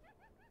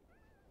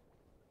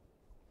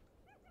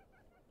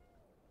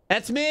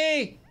 That's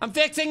me. I'm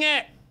fixing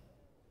it.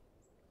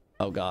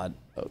 Oh, God.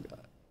 Oh,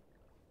 God.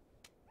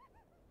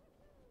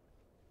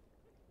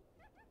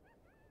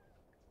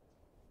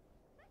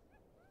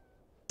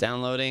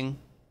 Downloading.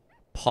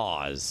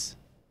 Pause.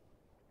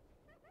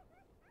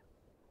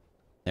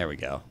 There we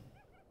go.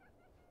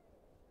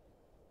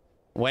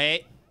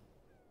 Wait.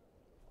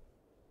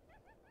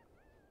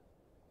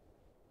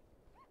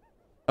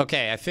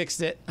 Okay, I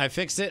fixed it.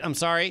 I'm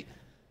sorry.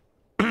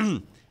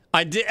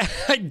 I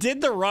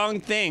did the wrong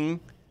thing.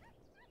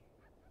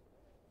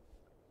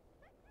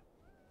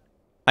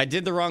 I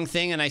did the wrong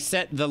thing and I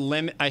set the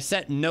limit. I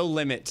set no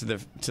limit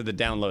to the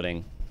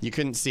downloading. You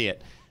couldn't see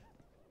it.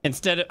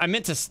 Instead of, I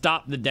meant to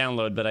stop the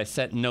download, but I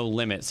set no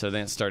limit, so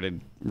then it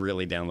started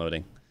really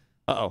downloading.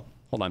 Uh-oh.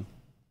 Hold on.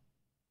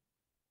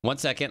 1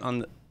 second on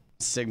the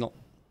signal.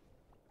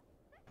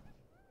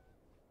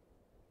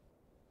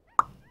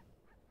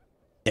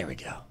 There we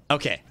go.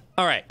 Okay.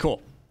 All right, cool.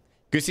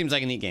 Goose seems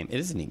like a neat game. It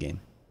is a neat game.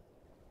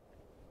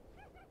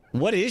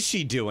 What is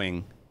she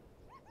doing?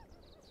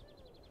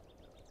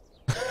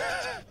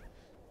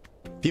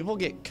 People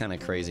get kind of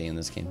crazy in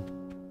this game.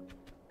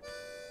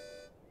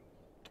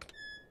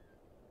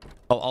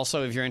 Oh,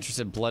 also, if you're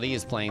interested, Bloody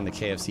is playing the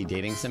KFC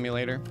dating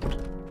simulator,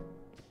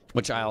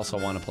 which I also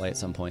want to play at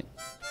some point.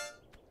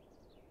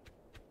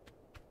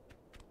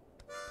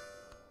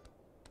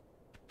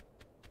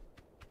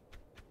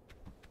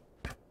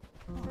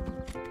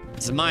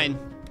 This is mine.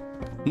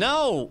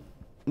 No!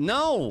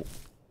 No!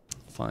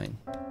 Fine.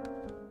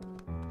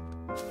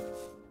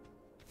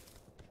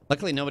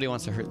 Luckily, nobody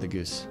wants to hurt the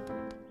goose.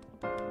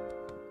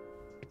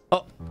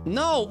 Oh,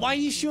 no! Why are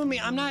you shooting me?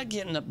 I'm not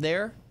getting up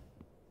there.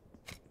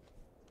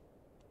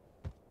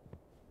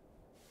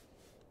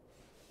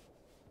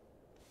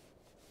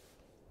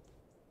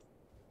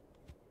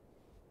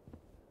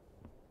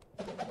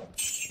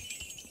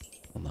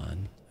 Hold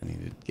on. I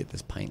need to get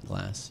this pint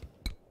glass.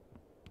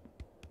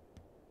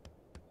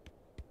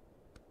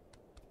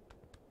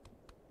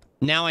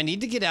 Now I need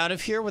to get out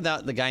of here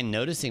without the guy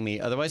noticing me.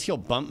 Otherwise he'll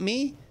bump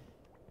me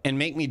and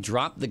make me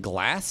drop the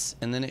glass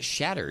and then it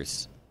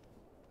shatters.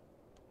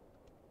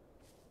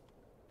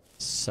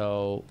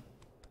 So...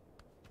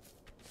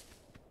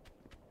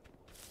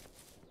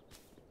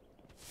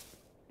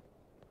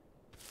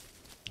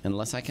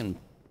 unless I can...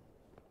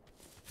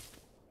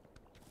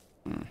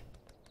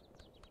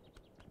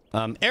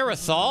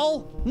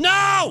 aerosol?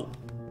 No!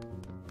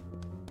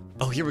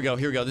 Oh, here we go.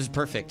 Here we go. This is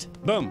perfect.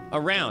 Boom.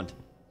 Around.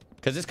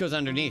 Because this goes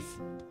underneath.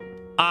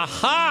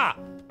 Aha!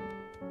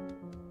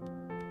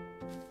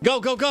 Go,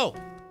 go, go!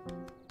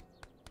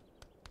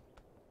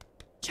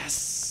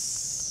 Yes!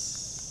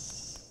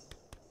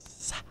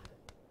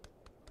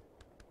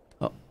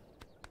 Oh. And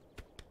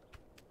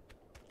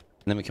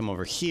then we come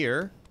over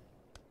here.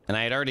 And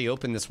I had already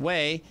opened this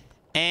way.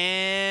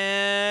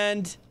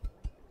 And...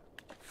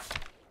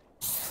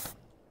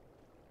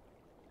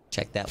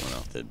 check that one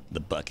off the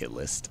bucket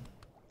list.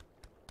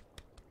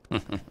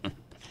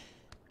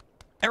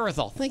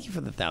 Aerosol, thank you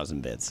for the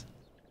 1,000 bits.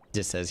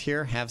 Just says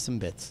here, have some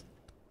bits.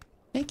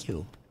 Thank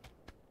you.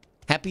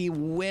 Happy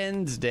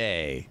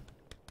Wednesday.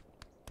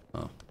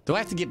 Oh, do I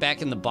have to get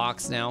back in the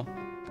box now?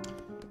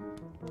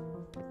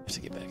 I have to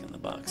get back in the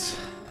box.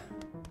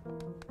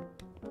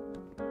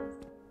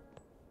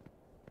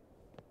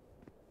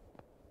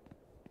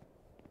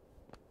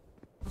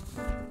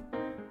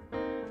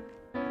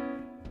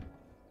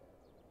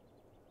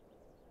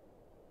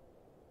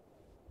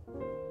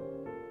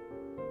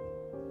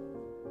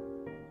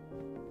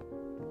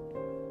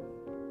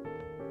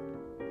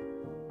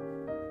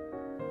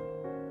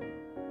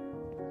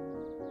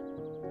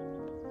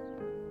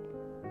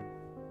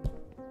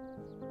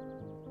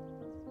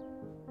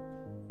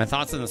 My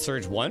thoughts on the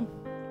Surge 1?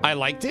 I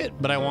liked it,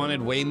 but I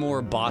wanted way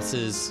more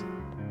bosses.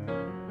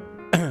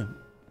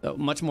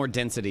 Much more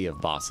density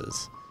of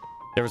bosses.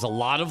 There was a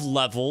lot of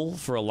level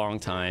for a long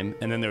time,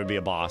 and then there would be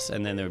a boss,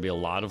 and then there would be a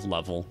lot of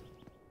level.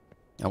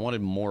 I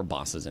wanted more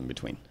bosses in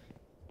between.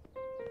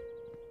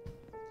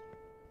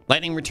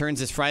 Lightning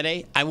returns this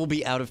Friday. I will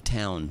be out of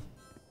town.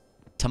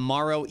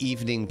 Tomorrow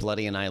evening,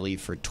 Bloody and I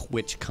leave for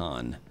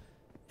TwitchCon.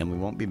 And we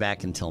won't be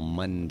back until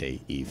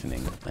Monday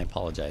evening. I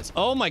apologize.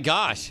 Oh my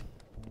gosh!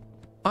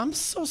 I'm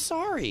so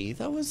sorry.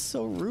 That was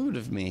so rude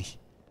of me.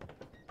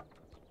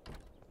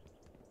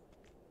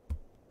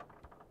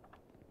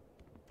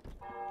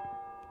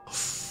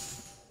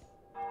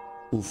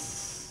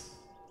 Oof.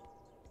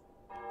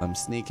 I'm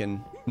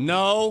sneaking.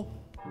 No!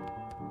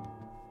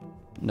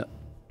 No.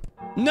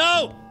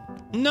 No!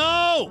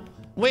 No!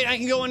 Wait, I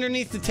can go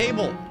underneath the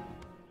table.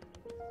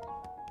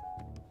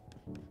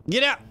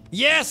 Get out!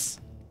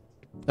 Yes!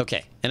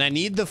 Okay, and I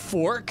need the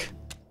fork.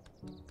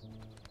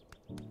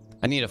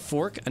 I need a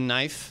fork, a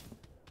knife,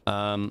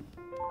 a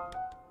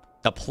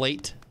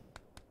plate.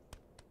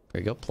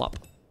 There you go, plop.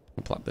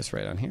 I'll plop this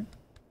right on here.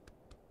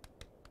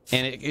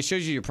 And it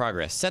shows you your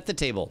progress. Set the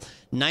table.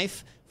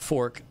 Knife,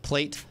 fork,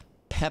 plate,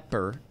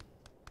 pepper,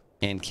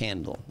 and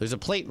candle. There's a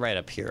plate right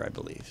up here, I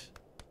believe.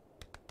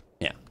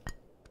 Yeah.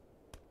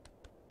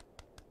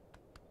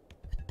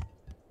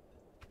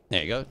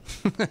 There you go.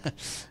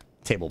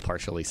 Table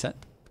partially set.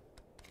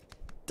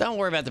 Don't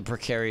worry about the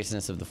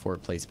precariousness of the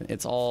fork placement.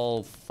 It's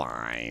all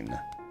fine.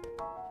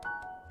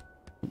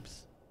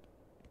 Oops.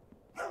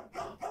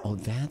 Oh,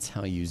 that's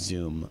how you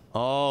zoom.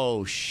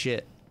 Oh,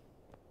 shit.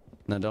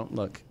 No, don't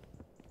look.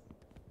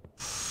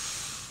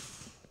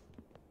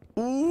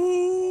 Ooh.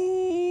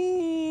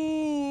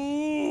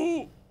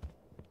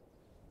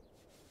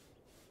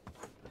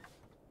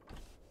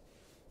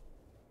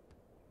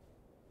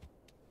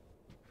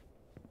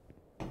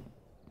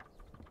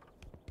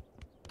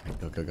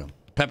 Go, go, go.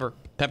 Pepper,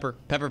 pepper,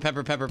 pepper,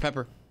 pepper, pepper,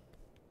 pepper.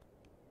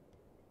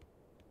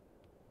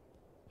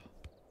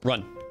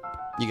 Run.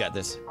 You got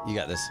this. You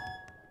got this.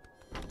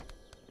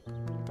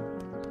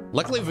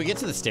 Luckily, if we get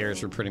to the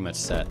stairs, we're pretty much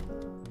set.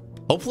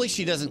 Hopefully,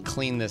 she doesn't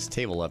clean this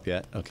table up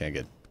yet. Okay,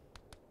 good.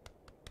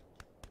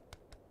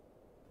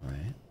 All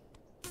right.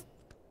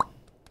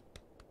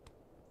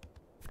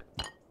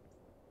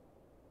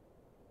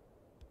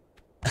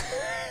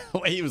 The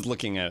way he was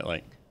looking at it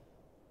like,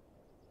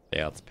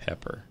 yeah, it's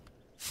pepper.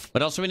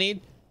 What else do we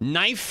need?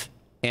 Knife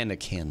and a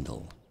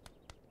candle.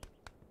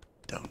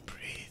 Don't breathe.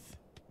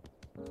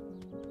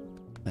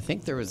 I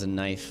think there was a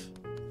knife.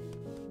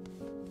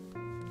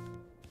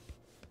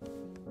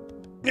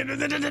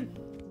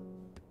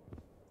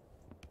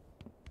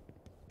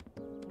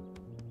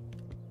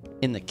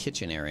 In the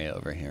kitchen area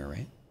over here,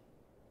 right?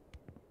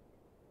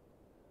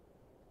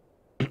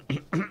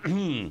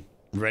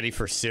 Ready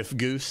for Sif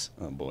Goose?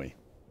 Oh boy.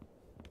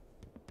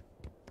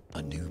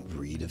 A new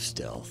breed of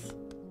stealth.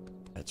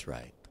 That's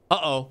right.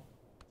 Uh-oh.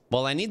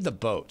 Well, I need the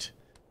boat.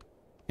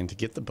 And to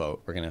get the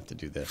boat, we're going to have to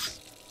do this.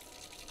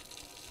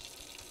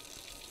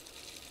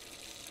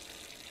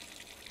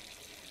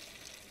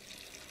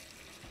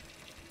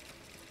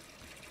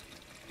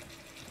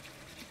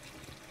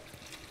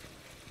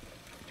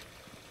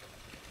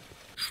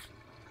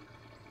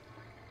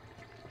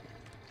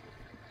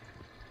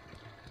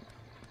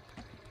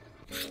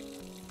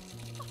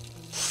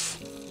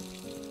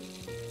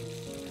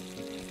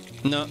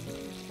 No.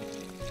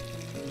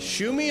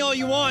 Shoo me all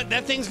you want.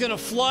 That thing's gonna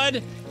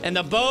flood, and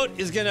the boat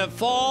is gonna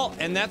fall,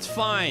 and that's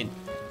fine.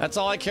 That's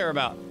all I care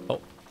about.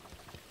 Oh.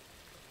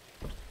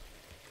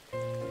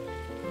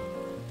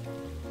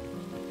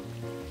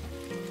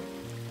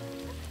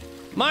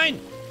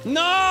 Mine!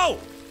 No!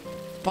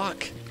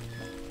 Fuck.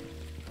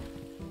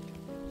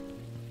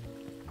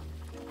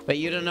 But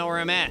you don't know where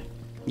I'm at.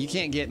 You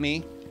can't get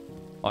me.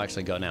 Oh,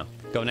 actually, go now.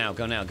 Go now,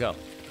 go now, go.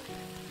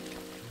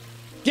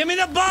 Give me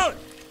the boat!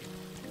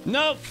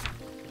 Nope.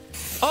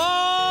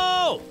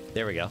 Oh!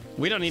 There we go.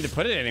 We don't need to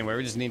put it anywhere.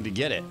 We just need to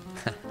get it.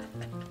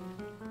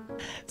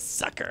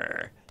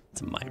 Sucker.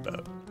 It's my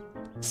boat.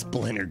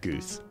 Splinter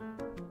Goose.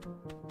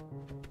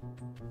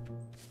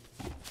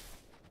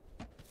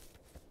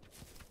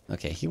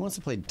 Okay, he wants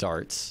to play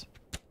darts.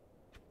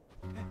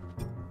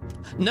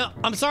 No,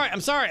 I'm sorry,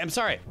 I'm sorry, I'm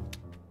sorry.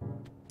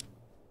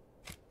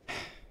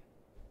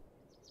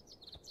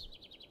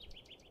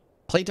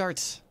 Play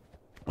darts.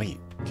 Wait,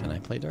 can I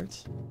play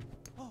darts?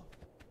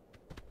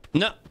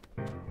 No.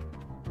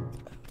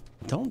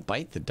 Don't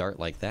bite the dart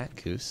like that,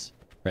 Goose.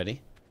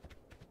 Ready?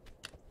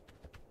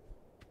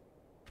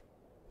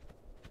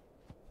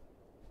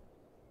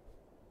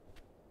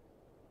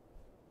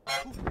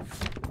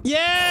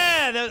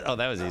 Yeah!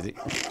 That was easy.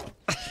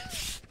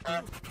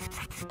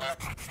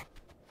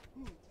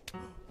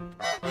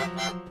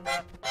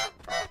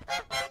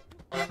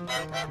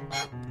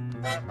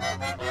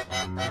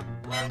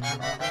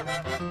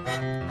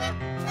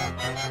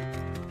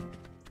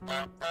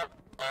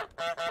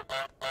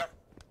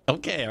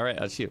 Okay, all right,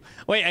 I'll shoot.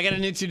 Wait, I got a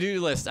new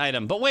to-do list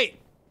item. But wait!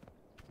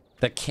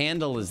 The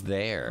candle is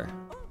there.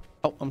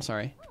 Oh, I'm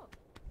sorry.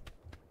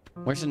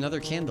 Where's another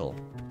candle?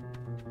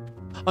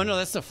 Oh, no,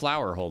 that's the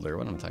flower holder.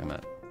 What am I talking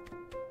about?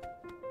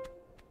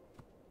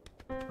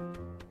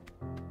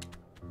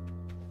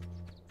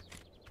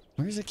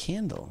 Where's a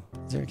candle?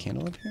 Is there a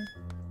candle up here?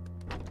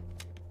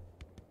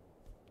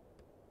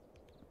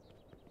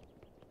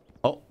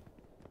 Oh.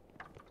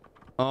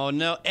 Oh,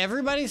 no.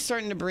 Everybody's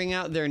starting to bring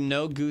out their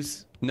no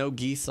geese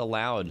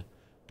allowed.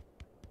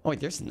 Oh, wait,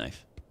 there's a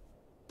knife.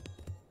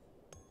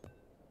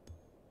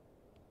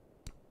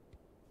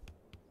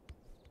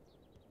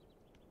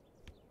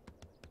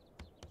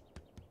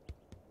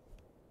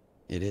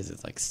 It is.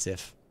 It's like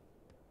Sif.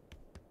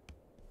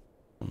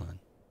 Hold on.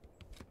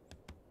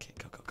 Okay,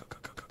 go, go, go, go,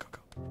 go, go, go,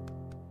 go.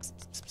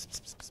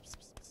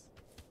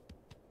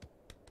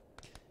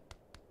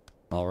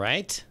 All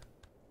right.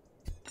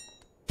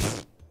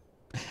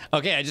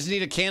 Okay, I just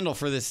need a candle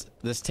for this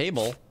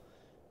table.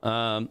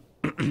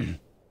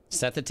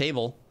 Set the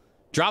table.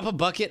 Drop a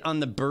bucket on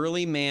the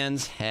burly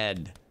man's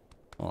head.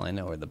 Well, I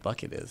know where the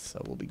bucket is,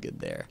 so we'll be good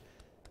there.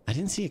 I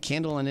didn't see a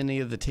candle on any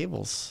of the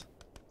tables.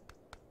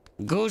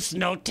 Goose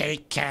no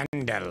take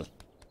candle.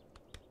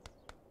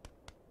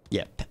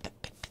 Yeah.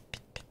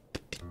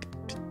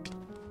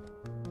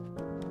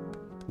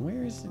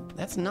 Where is it?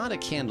 That's not a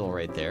candle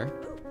right there.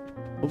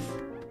 Oof.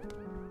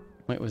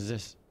 Wait, what was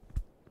this?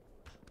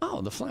 Oh,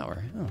 the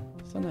flower. Oh,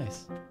 so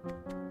nice.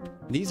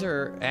 These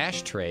are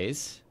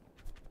ashtrays.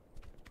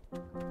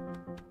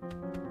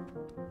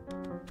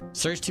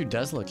 Search 2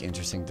 does look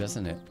interesting,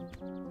 doesn't it?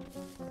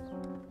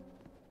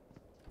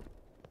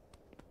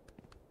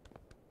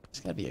 There's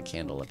gotta be a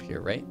candle up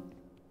here, right?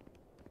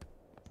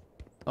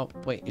 Oh,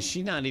 wait, is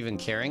she not even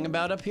caring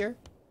about up here?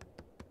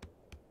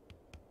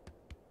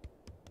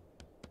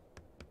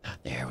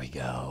 There we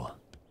go.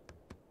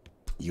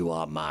 You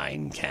are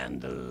mine,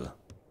 candle.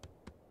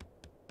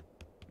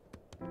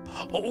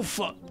 Oh,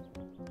 fuck.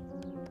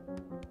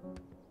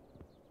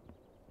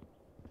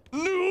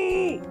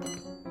 No!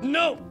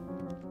 No!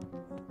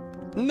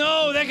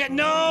 No, that guy,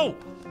 no!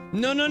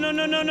 No, no, no,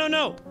 no, no, no,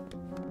 no!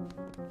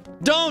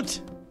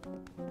 Don't!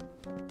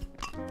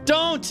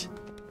 Don't!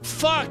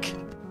 Fuck!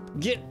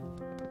 Get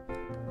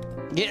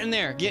in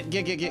there.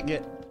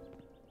 Get.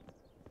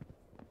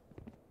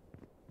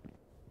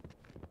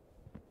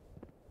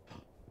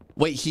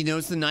 Wait, he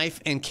knows the knife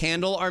and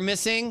candle are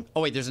missing?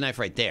 Oh wait, there's a knife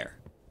right there.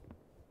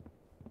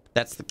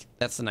 That's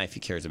the knife he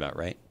cares about,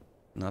 right?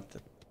 Not the...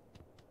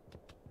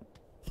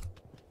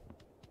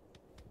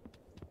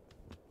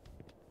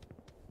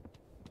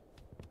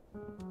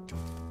 Go.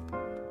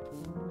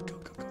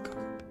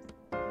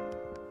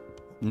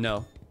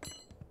 No.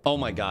 Oh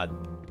my god.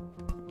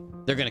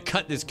 They're gonna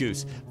cut this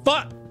goose.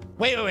 Fuck!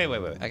 Wait.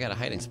 I got a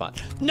hiding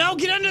spot. No,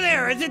 get under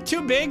there! Is it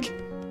too big?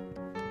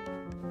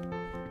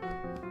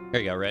 There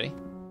you go, ready?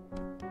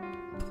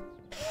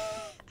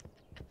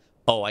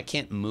 Oh, I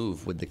can't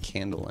move with the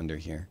candle under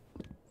here.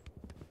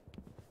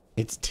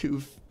 It's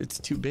too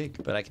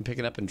big, but I can pick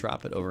it up and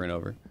drop it over and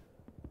over.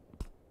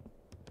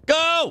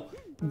 Go!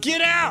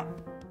 Get out!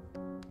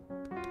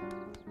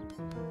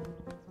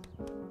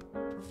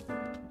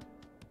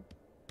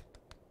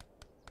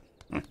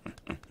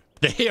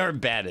 They are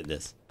bad at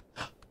this.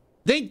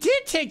 They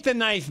did take the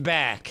knife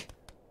back.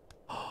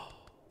 Oh,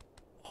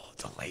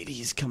 the lady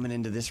is coming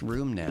into this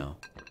room now.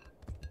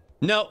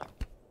 No.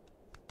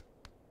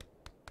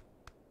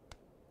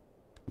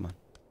 Come on.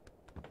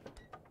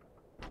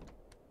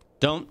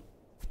 Don't.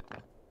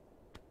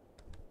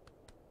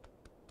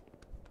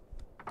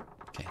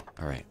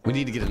 All right. We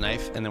need to get a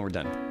knife and then we're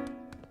done.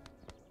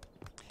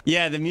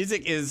 Yeah, the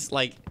music is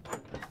like...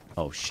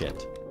 Oh,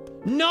 shit.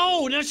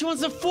 No! Now she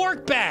wants the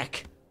fork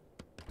back!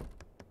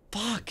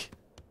 Fuck.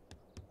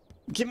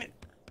 Give me...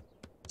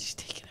 She's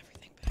taking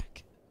everything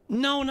back.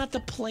 No, not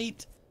the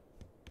plate.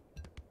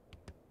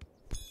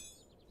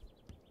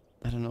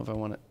 I don't know if I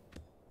want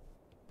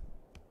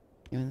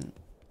it.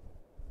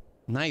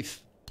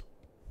 Knife.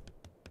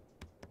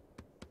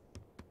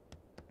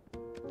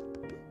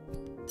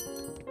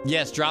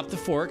 Yes, drop the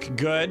fork.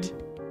 Good.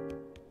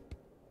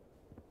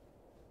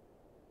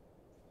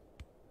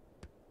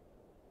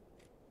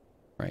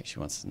 Right, she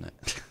wants the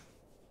knife.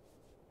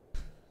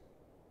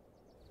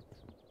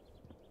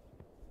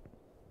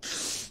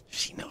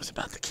 She knows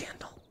about the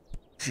candle.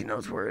 She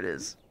knows where it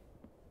is.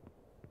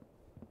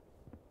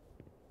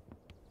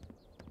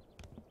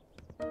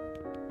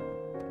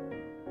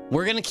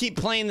 We're gonna keep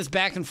playing this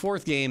back and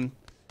forth game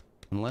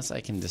unless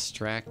I can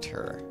distract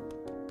her.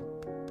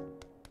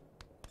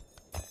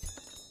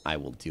 I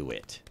will do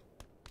it.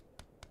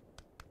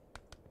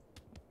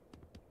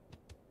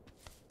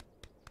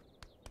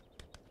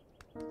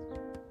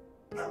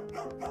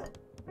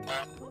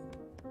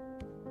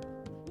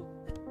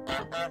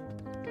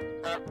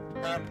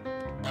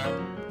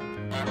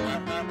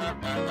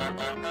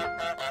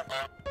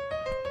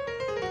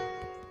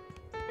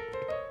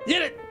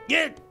 Get it!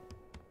 Get it!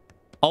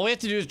 All we have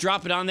to do is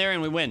drop it on there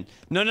and we win.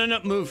 No, no, no,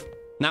 move.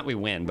 Not we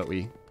win, but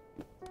we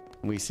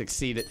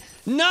succeeded.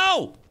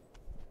 No!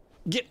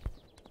 Get...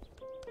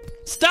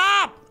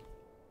 Stop!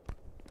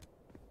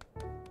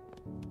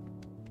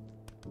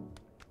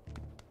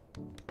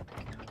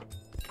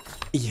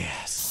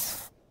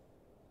 Yes.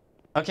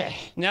 Okay,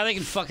 now they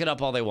can fuck it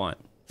up all they want.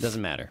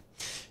 Doesn't matter.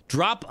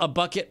 Drop a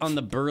bucket on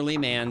the burly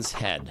man's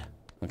head.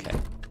 Okay.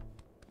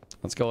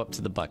 Let's go up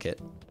to the bucket.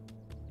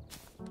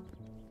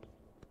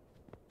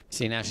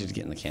 See, now she's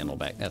getting the candle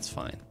back. That's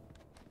fine.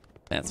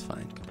 That's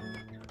fine.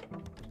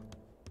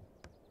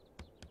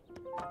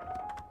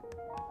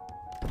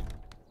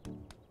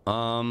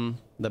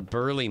 The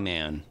burly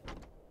man.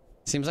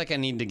 Seems like I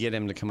need to get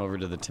him to come over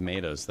to the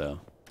tomatoes,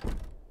 though.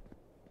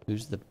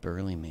 Who's the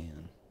burly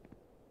man?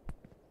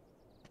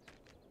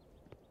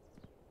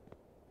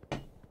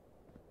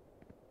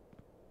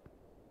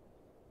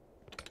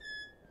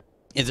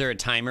 Is there a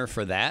timer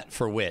for that?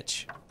 For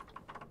which?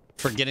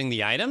 For getting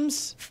the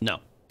items? No.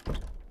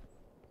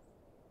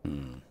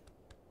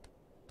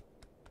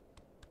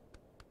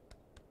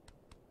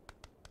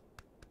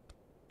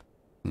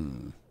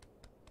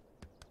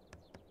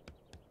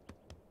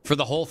 For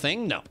the whole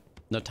thing? No.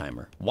 No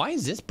timer. Why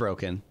is this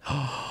broken?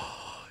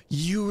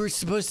 You were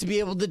supposed to be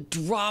able to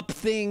drop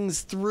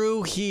things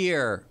through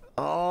here.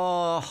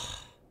 Oh.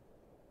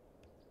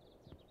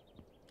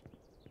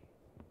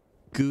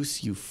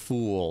 Goose, you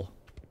fool.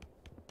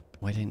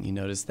 Why didn't you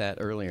notice that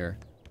earlier?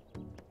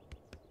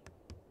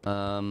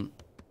 All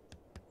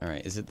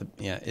right, is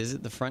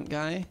it the front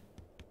guy?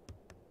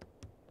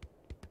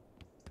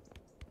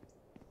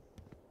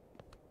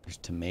 There's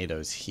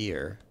tomatoes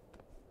here.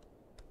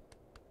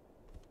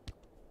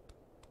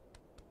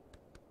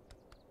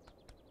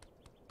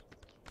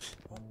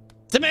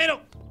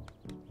 Tomato!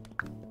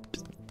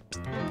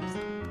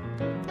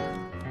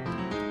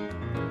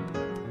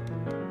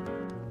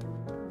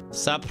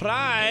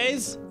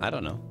 Surprise! I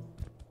don't know.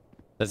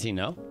 Does he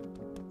know?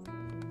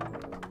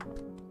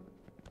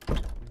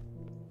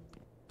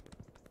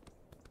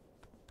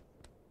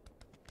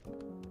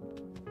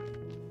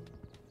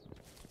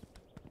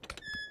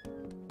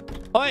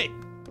 Oi!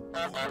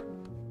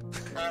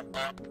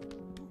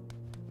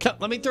 Come,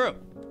 let me through.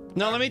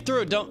 No, let me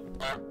through. Don't.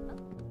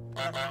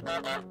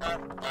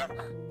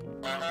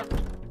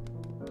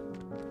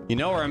 You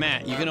know where I'm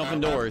at. You can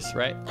open doors,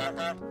 right?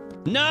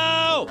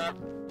 No!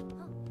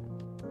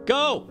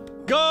 Go!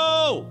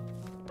 Go!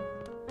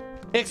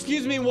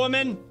 Excuse me,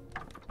 woman.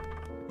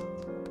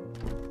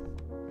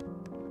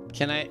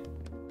 Can I?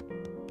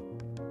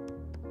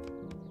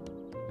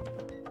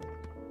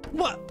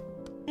 What?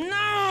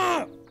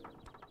 No!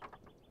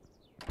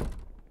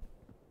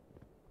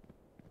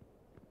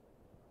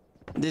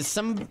 Does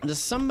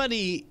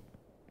somebody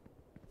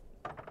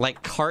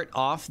like cart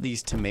off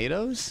these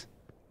tomatoes?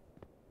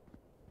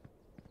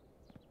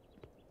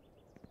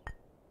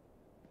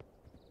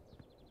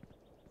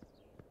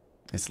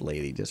 This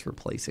lady just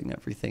replacing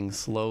everything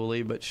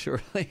slowly but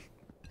surely.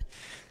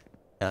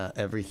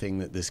 Everything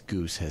that this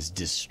goose has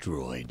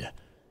destroyed.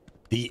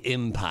 The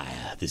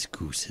empire this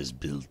goose has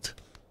built.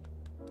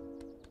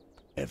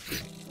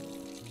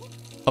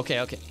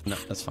 Okay, okay. No,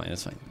 that's fine,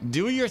 that's fine.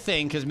 Do your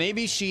thing, because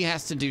maybe she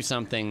has to do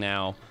something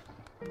now.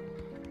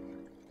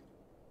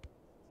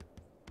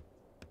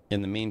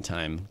 In the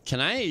meantime, can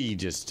I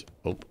just...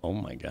 Oh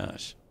my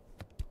gosh.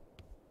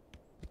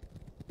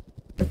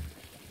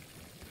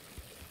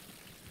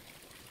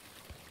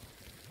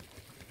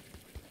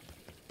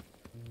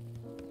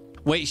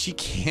 Wait, she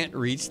can't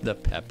reach the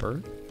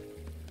pepper?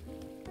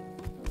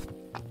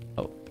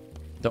 Oh,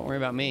 don't worry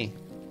about me.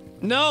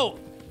 No!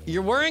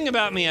 You're worrying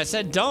about me. I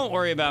said don't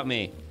worry about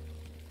me.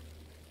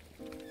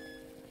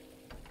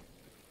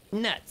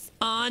 Nuts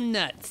on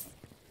nuts.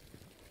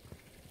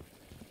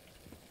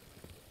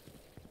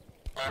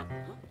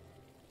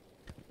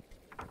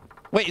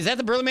 Wait, is that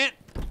the burly man?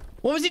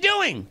 What was he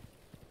doing?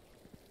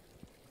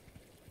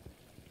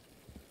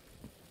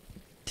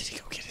 Did he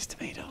go get his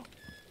tomato?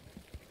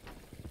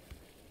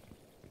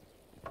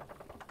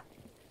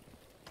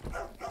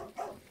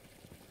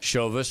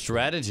 Shova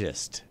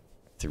strategist.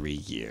 3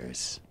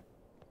 years.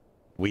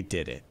 We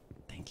did it.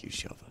 Thank you,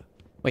 Shova.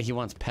 Wait, he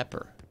wants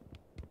pepper.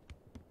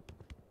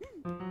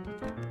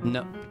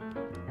 No.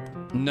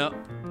 No.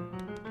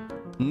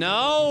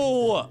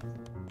 No!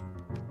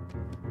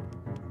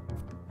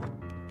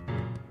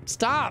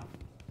 Stop!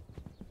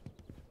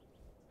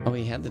 Oh,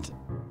 he had the...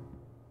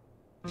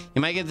 He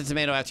might get the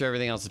tomato after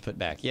everything else is put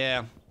back.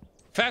 Yeah.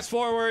 Fast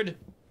forward!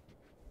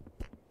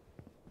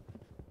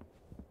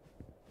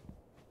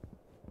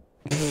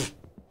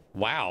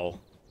 Wow.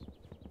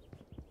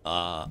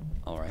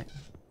 Alright.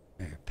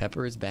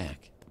 Pepper is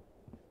back.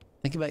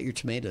 Think about your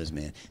tomatoes,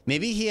 man.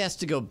 Maybe he has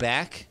to go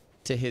back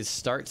to his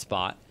start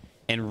spot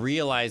and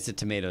realize the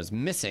tomato's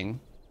missing.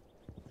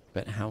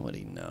 But how would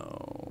he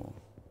know?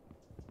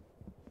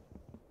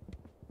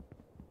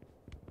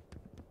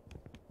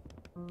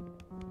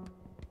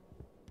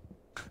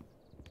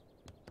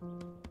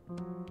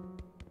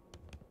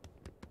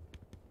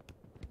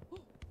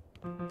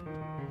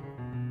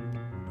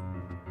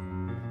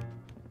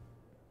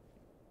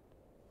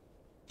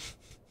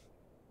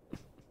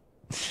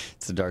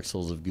 It's the Dark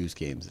Souls of Goose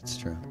games, it's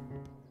true.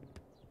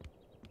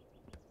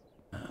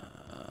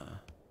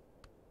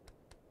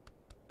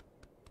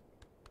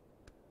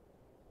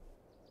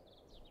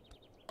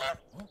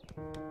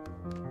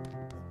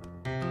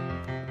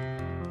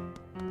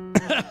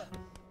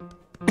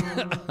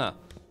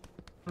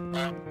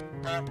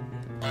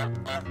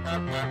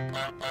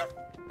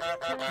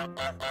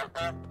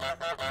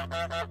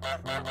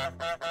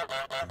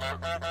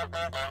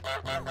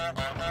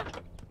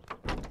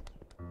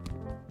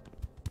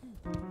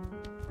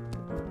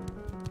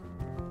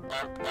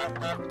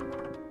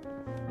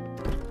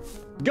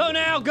 Go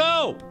now,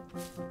 go!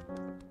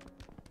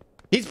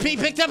 He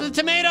picked up the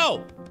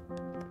tomato!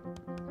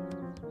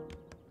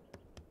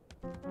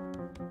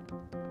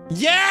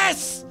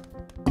 Yes!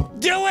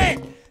 Do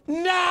it!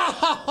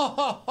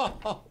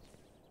 No!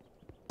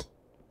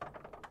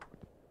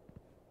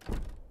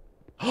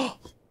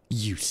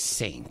 You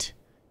saint.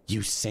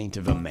 You saint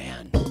of a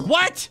man.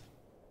 What?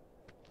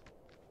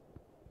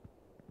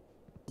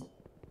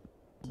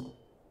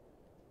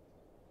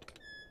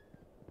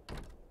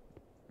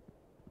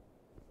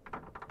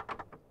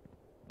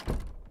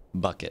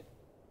 Bucket.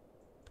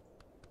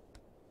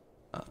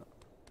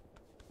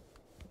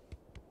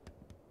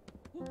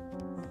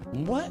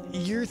 What?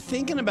 You're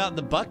thinking about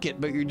the bucket,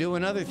 but you're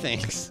doing other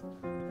things.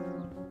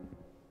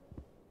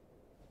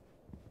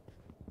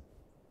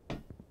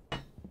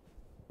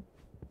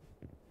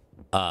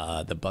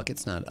 The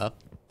bucket's not up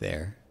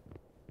there.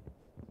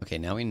 Okay,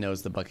 now he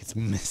knows the bucket's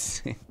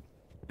missing.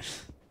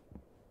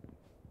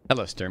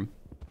 Hello, Sturm.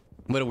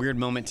 What a weird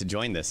moment to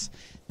join this.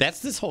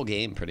 That's this whole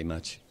game, pretty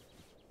much.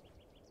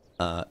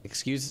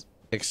 Excuse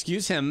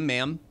him,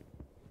 ma'am.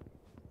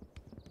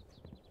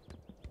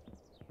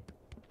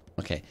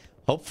 Okay,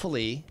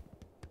 hopefully,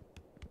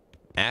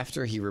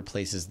 after he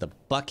replaces the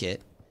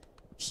bucket,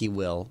 he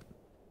will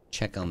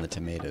check on the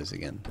tomatoes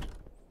again.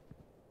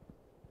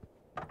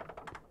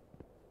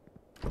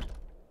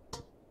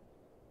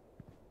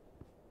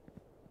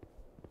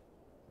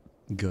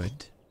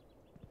 Good.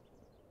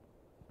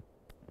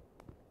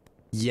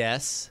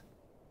 Yes.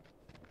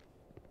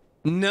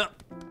 No.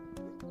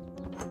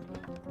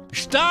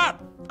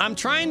 Stop! I'm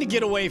trying to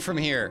get away from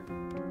here.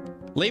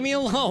 Leave me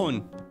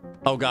alone.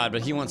 Oh God,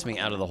 but he wants me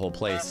out of the whole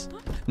place.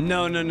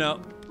 No, no,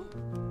 no.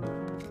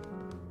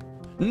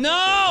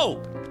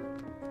 No!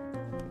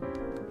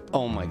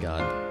 Oh my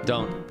God,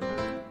 don't.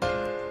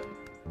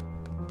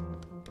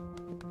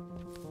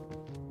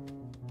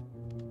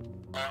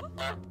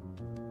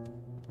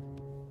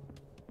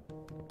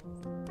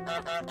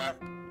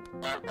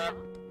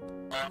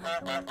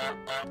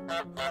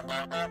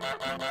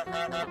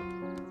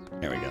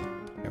 There we go.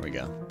 There we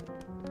go.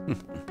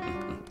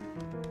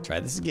 Try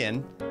this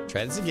again.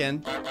 Try this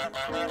again.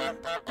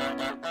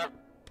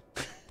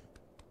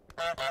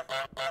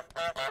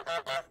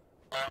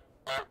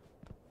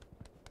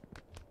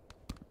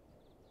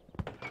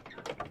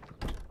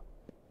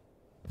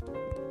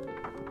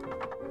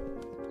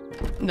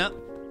 No.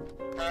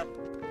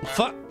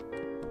 Fuck.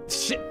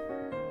 Shit.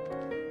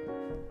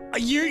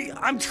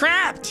 I'm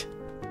trapped.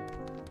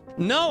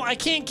 No, I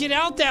can't get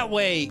out that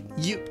way.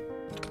 You.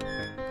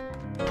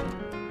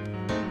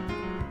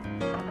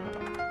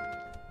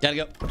 Gotta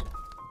go.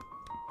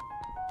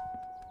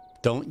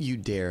 Don't you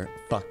dare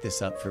fuck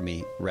this up for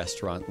me,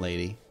 restaurant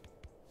lady.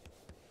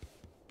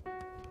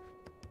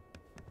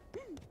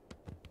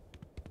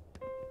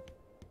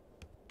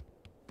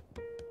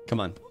 Come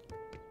on.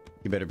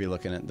 You better be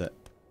looking at the...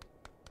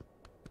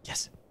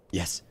 Yes.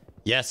 Yes.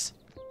 Yes.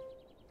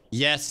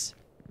 Yes.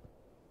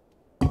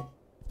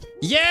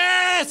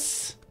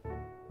 Yes!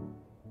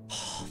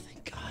 Oh,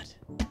 thank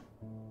God.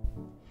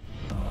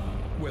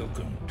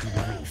 Welcome to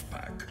the wolf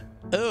pack.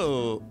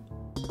 Oh.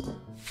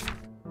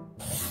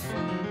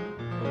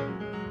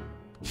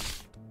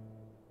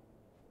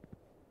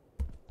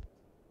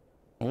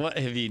 What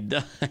have you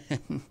done?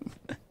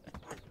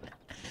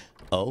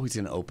 Oh, he's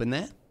gonna open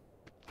that?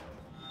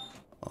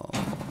 Oh.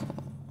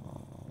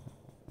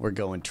 We're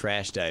going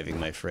trash diving,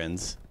 my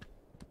friends.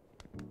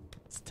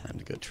 It's time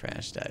to go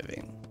trash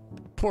diving.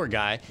 Poor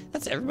guy.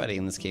 That's everybody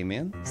in this game,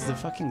 man. This is the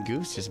fucking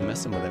Goose just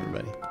messing with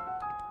everybody.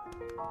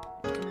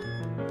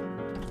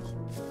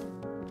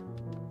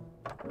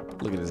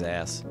 Look at his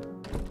ass.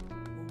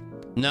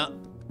 No,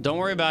 don't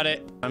worry about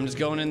it. I'm just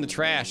going in the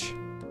trash.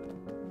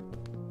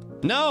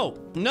 No,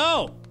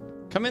 no!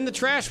 Come in the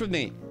trash with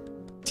me.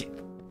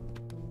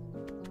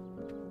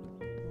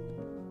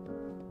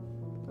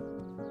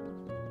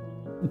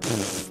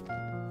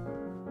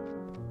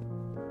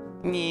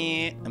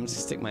 Yeah, I'm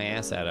just stick my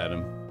ass out at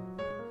him.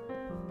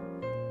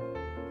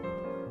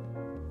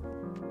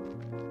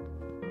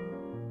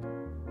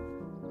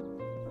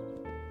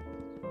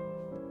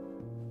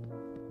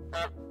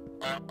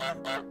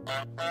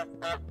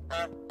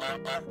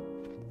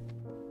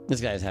 This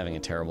guy's having a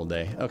terrible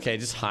day. Okay,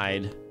 just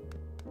hide.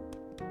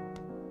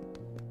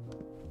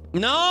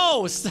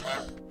 No! Stop.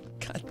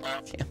 God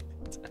damn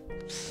it.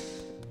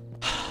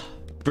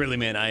 Burly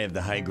man, I have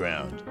the high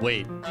ground.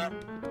 Wait.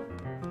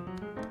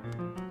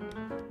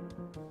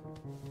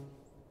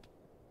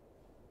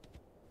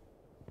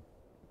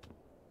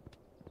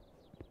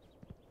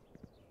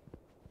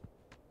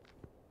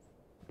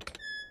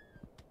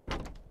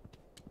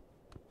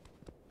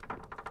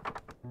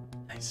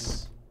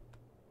 Nice.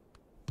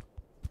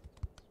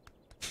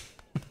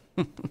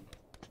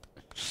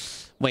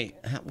 Wait,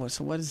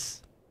 so what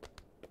is...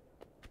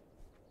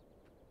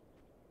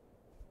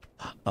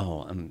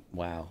 Oh,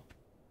 wow.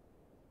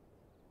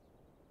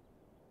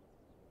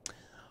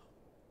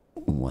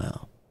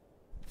 Wow.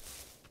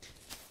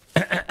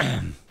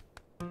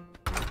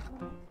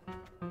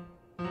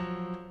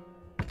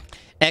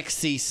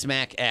 XC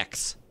Smack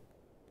X.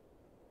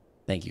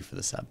 Thank you for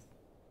the sub.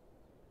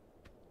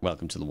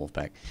 Welcome to the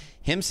Wolfpack.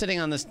 Him sitting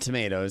on this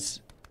tomatoes,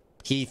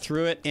 he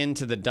threw it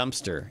into the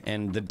dumpster,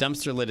 and the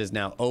dumpster lid is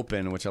now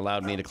open, which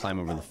allowed me to climb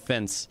over the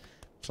fence,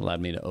 which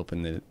allowed me to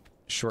open the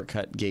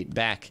shortcut gate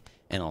back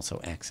and also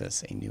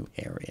access a new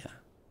area.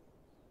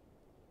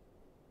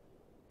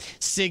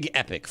 Sig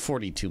Epic,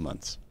 42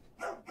 months.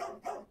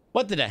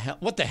 What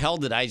the hell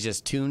did I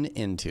just tune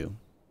into?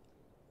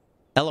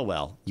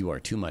 LOL, you are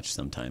too much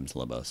sometimes,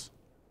 Lobos.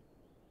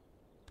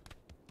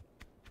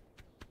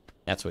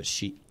 That's what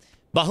she...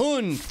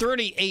 Bahoon,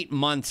 38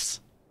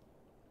 months.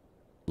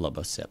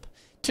 Lobosip.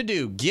 To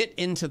do, get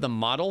into the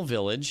model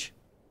village.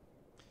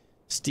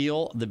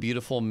 Steal the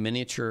beautiful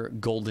miniature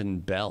golden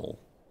bell.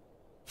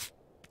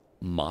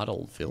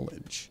 Model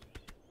village.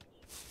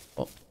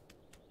 Oh.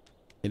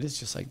 It is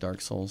just like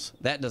Dark Souls.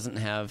 That doesn't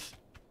have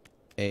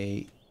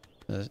a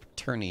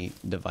tourney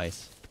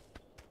device.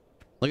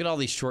 Look at all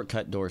these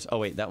shortcut doors. Oh,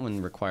 wait, that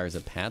one requires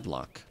a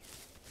padlock.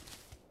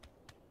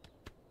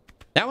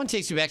 That one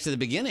takes you back to the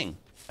beginning,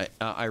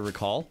 I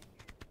recall.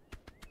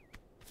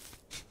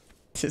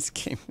 This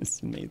game is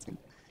amazing.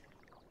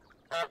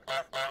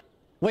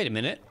 Wait a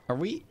minute. Are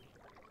we...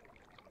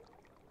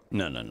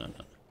 No.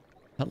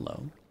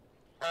 Hello.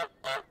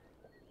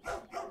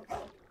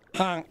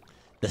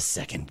 The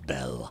second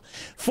bell.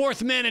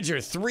 Fourth manager,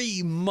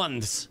 3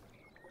 months.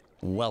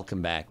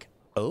 Welcome back.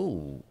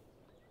 Oh.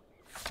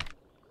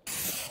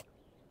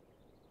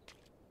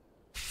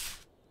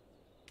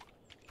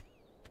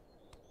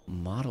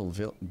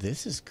 Modelville.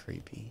 This is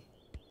creepy.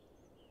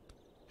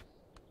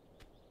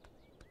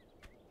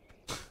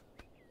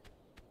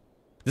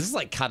 This is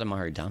like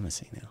Katamari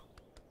Damacy now.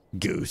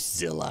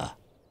 Goosezilla.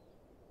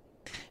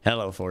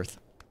 Hello, Fourth.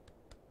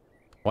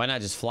 Why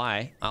not just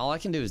fly? All I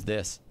can do is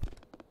this.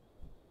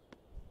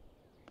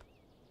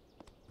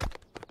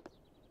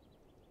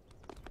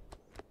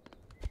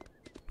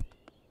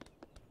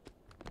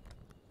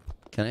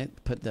 Can I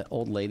put the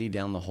old lady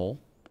down the hole?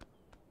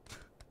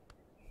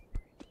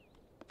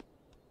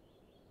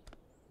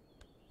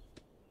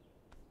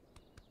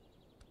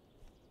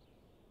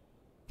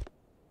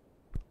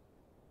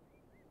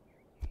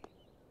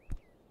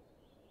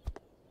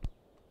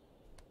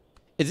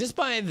 Is this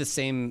by the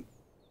same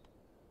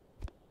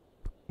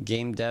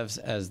game devs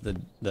as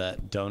the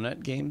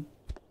donut game?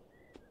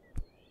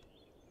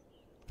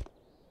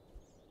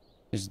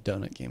 There's a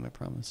donut game, I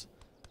promise.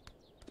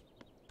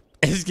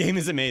 This game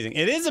is amazing.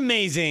 It is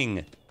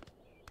amazing!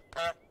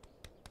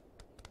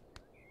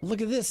 Look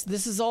at this.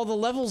 This is all the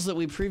levels that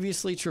we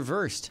previously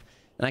traversed.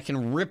 And I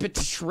can rip it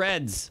to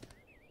shreds.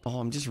 Oh,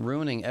 I'm just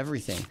ruining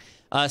everything.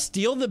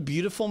 Steal the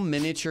beautiful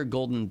miniature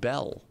golden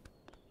bell.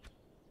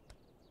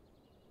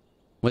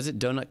 Was it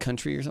Donut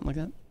Country or something like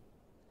that?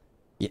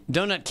 Yeah,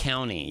 Donut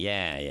County.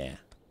 Yeah.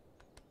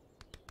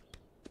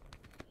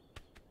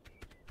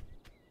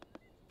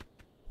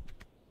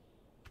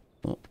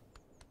 Oh.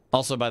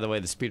 Also, by the way,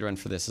 the speedrun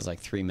for this is like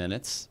 3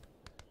 minutes.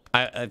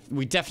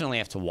 We definitely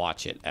have to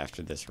watch it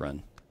after this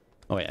run.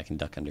 Oh, wait, I can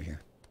duck under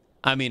here.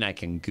 I mean, I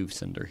can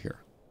goose under here.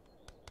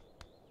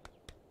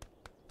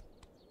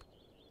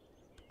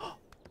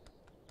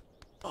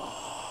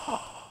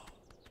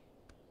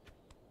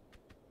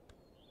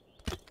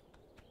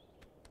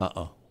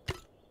 Uh-oh.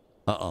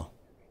 Uh-oh.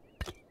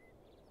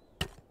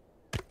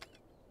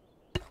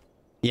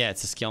 Yeah,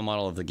 it's a scale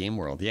model of the game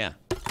world, yeah.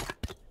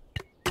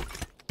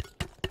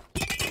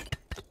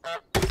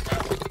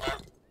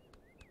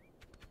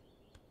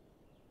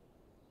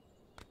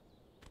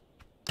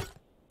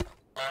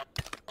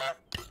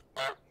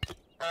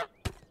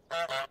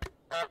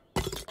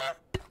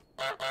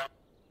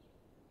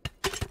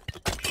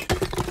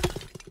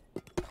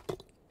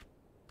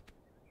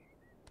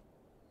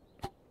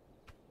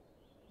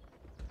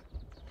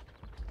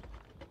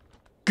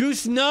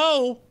 Goose,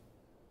 no!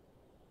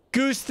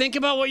 Goose, think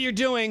about what you're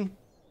doing.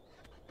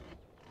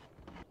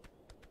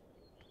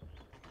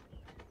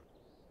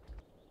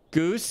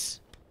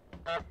 Goose?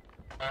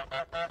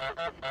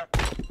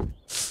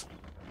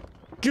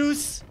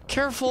 Goose,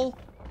 careful.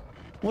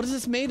 What is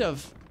this made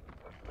of?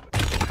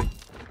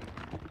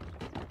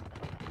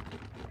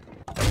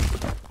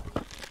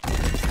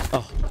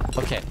 Oh,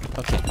 okay,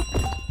 okay.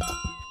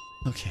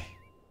 Okay.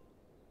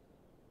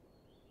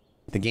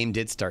 The game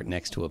did start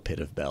next to a pit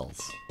of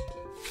bells.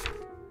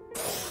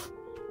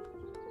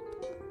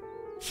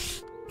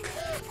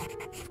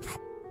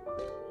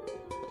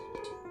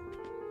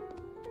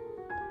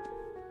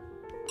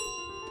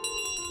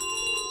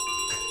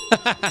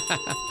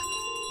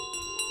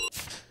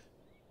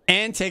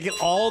 And take it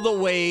all the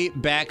way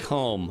back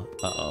home.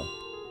 Uh-oh.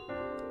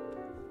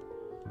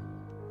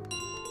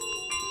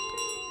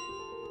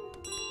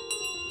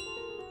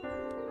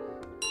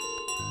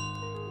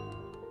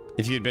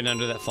 If you'd been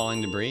under that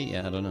falling debris,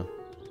 yeah, I don't know.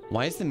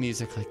 Why is the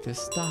music like this?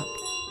 Stop.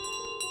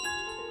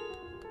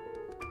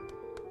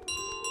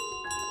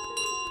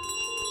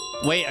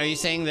 Wait, are you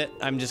saying that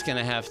I'm just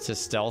gonna have to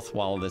stealth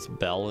while this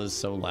bell is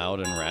so loud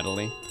and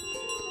rattly?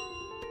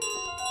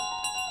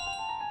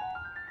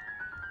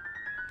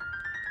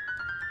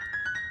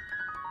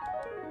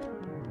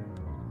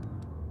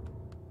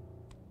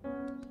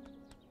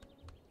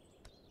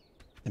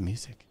 The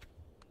music.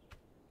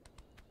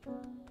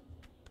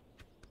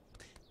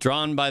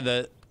 Drawn by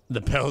the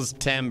bell's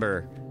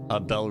timbre, a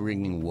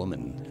bell-ringing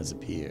woman has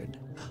appeared.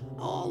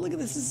 Oh, look at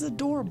this. This is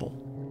adorable.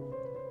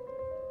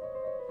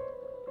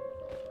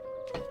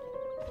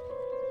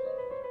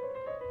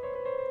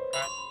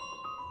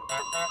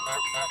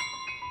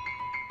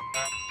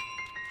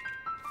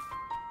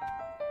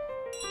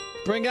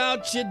 Bring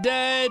out your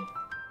dead.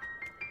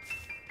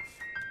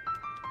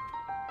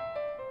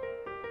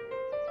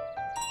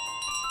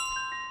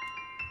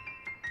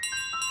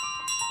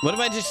 What if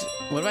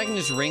I can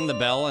just ring the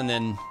bell and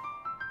then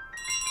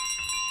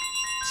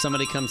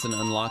somebody comes and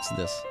unlocks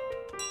this?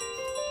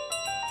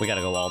 We gotta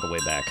go all the way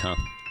back, huh?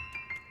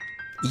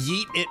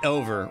 Yeet it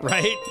over,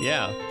 right?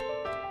 Yeah.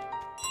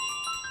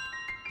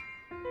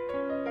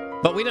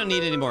 But we don't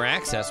need any more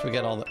access. We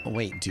got all the... Oh,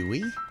 wait, do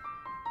we?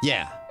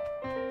 Yeah.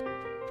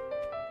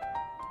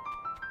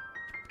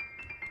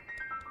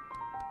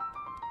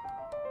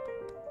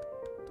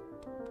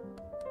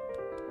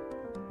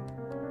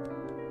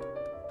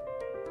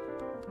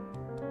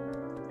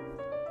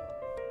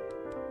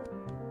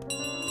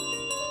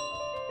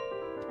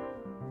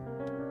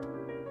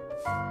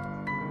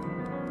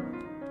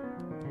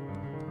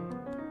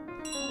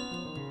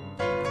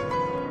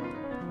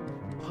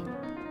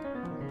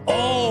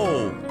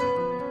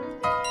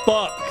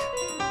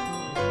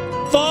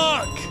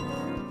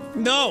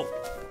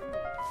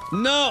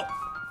 No!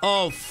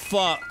 Oh,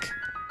 fuck.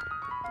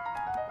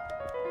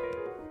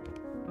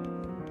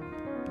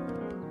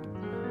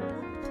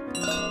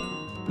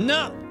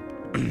 No!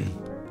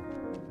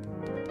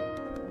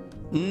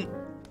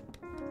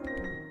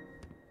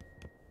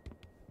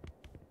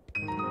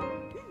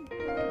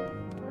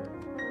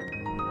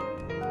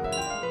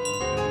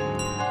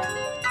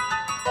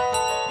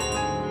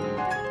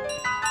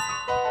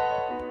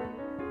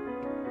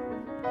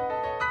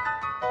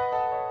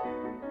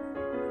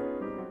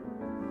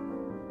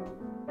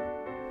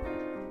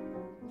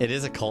 It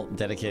is a cult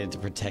dedicated to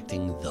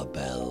protecting the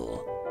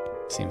bell.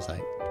 Seems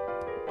like.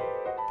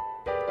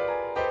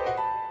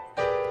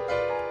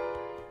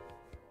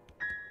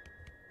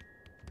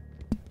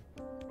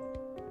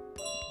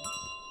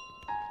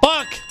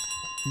 Fuck!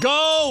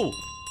 Go!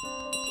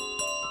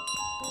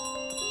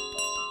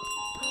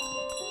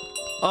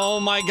 Oh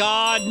my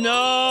god,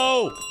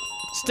 no!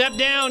 Step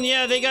down,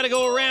 yeah, they gotta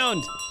go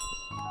around.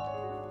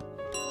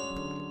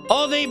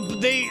 Oh,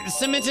 they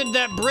cemented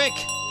that brick.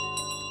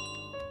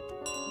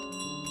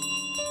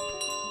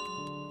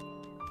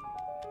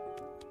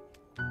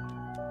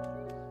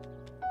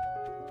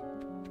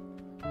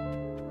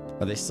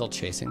 Are they still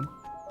chasing?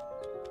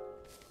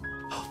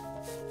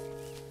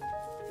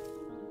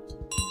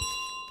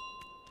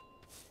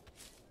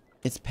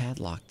 It's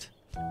padlocked.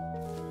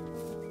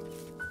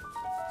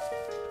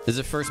 Is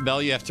it first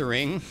bell you have to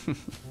ring?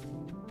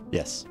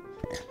 Yes.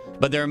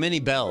 But there are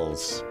many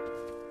bells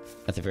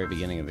at the very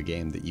beginning of the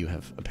game that you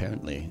have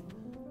apparently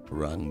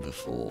rung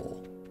before.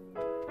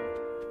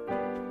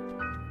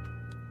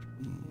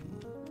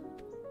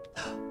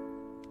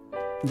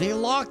 They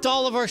locked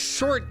all of our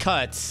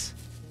shortcuts.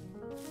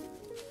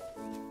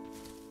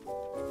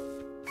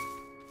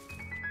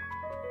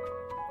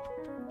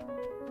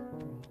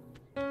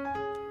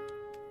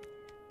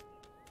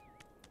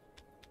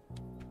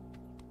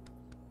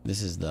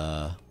 This is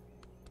the...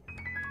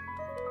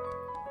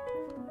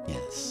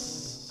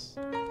 Yes.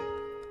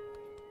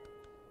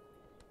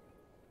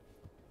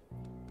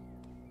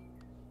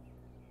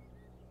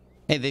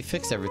 Hey, they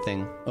fixed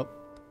everything. Oh.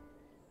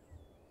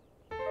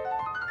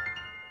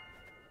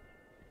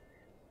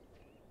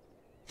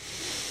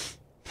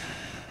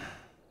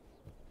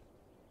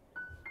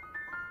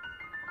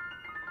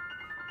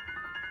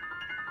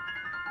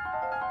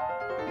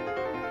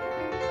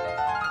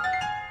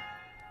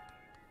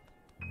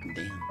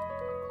 Damn.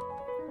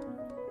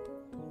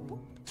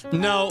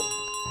 No.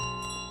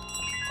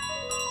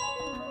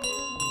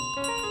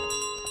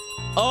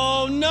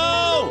 Oh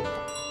no!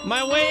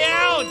 My way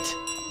out!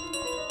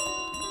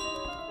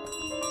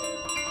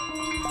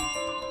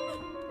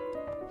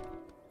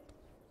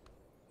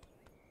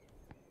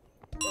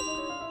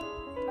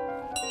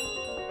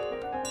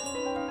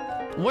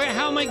 Where,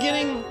 how am I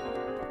getting...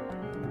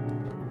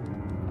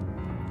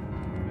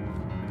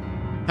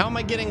 How am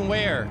I getting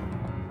where?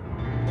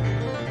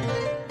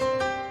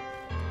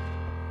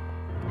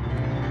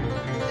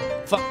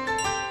 Fuck.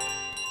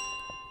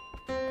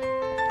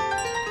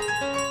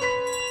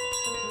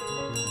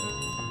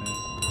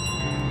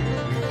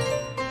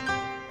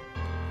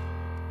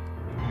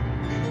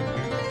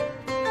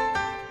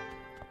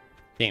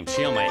 Damn,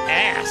 she on my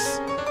ass.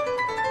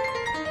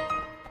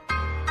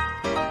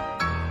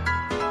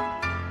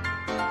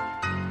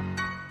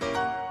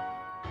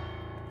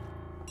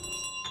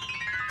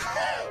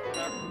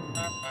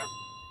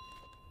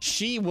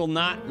 She will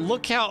not...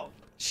 Look how...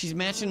 She's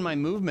matching my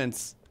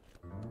movements.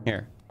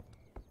 Here.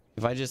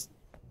 If I just...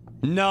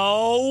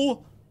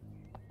 No!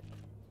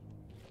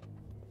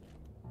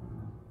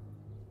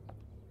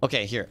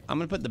 Okay, here. I'm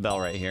gonna put the bell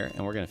right here,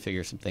 and we're gonna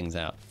figure some things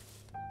out.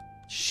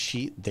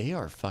 They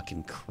are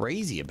fucking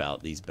crazy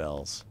about these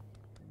bells.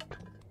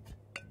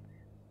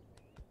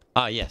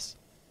 Ah, yes.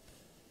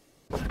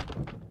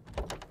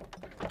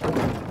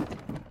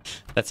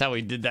 That's how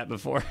we did that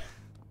before.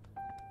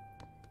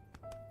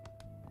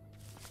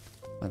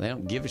 Well, they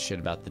don't give a shit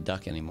about the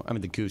duck anymore. I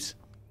mean, the goose.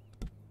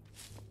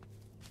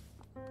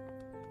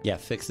 Yeah,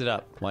 fix it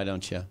up. Why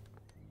don't you?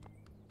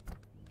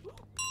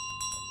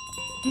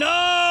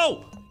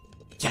 No!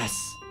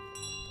 Yes!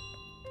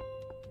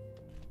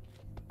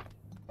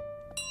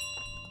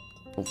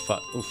 Oh,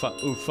 fuck. Oh, fuck.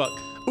 Oh, fuck.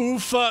 Oh,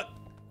 fuck!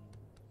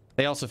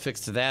 They also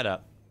fixed that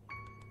up.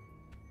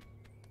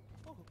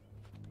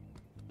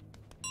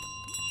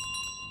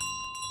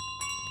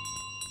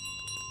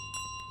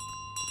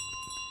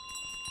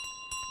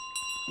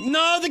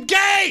 No, the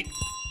gate!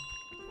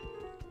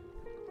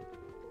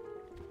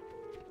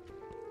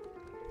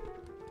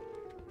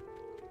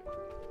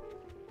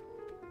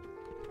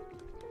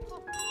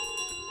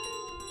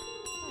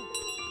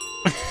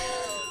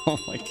 Oh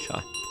my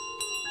god.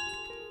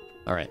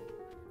 All right.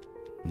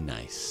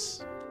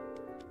 Nice.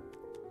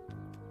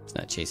 It's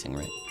not chasing,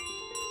 right?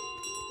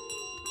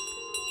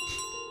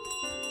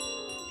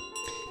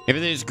 Maybe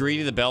they're just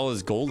greedy. The bell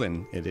is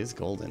golden. It is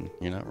golden.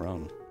 You're not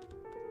wrong.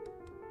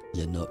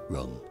 You're not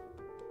wrong.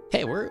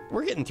 Hey,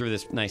 we're getting through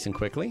this nice and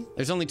quickly.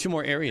 There's only 2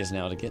 more areas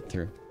now to get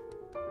through.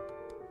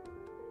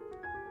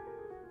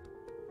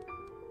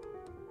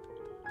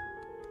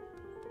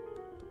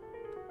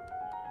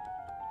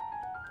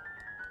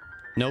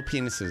 No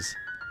penises.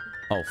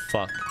 Oh,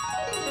 fuck.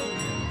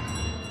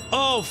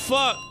 Oh,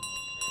 fuck!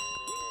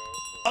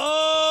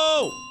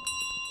 Oh!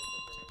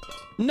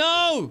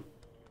 No!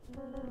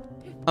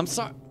 I'm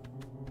sorry.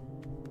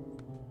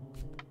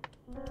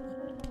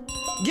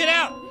 Get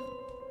out!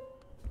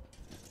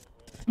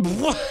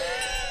 What?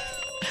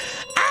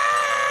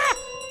 Ah!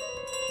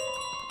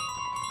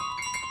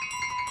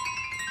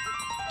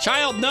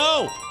 Child,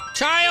 no!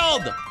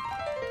 Child!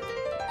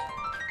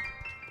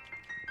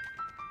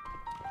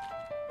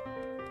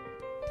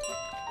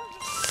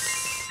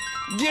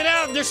 Get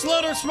out! They're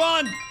slow to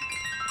respond!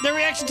 Their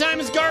reaction time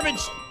is garbage!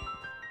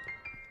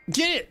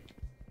 Get it!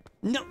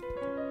 No!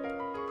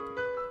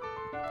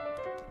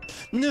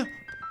 No!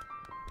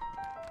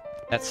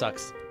 That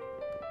sucks.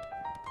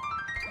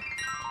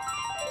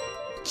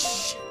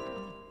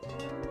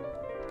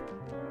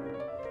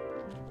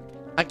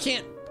 I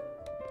can't.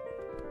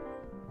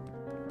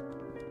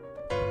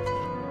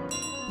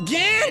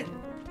 Get!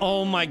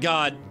 Oh my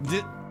god.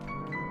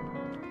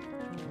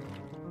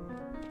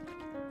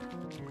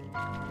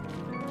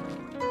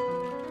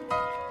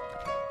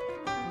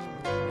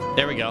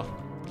 There we go.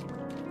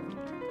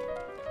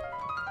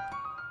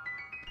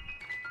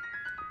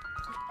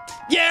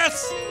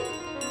 Yes!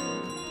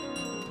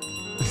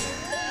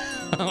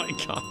 Oh my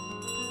god.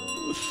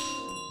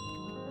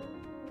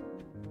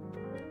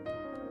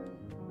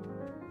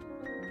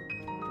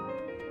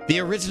 The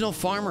original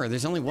farmer.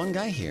 There's only one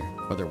guy here.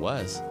 Or there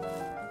was.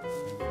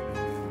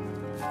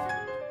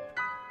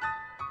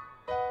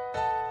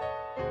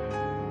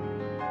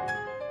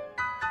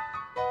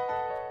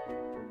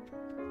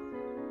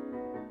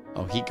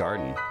 Oh, he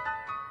garden.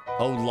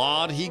 Oh,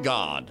 Lord, he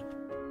God.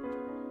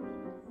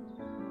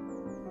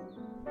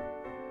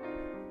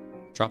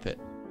 Drop it.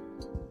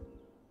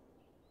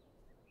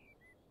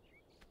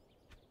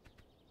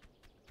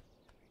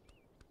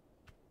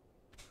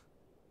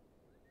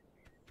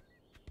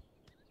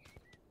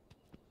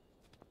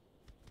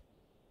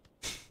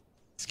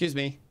 Excuse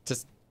me.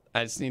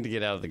 I just need to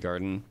get out of the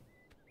garden.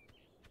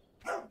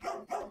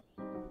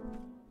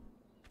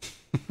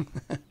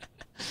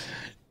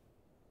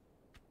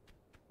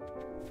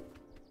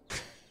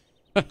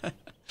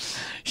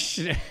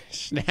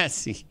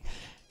 Schnazzy.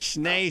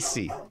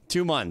 Schnacy.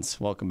 2 months.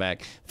 Welcome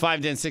back.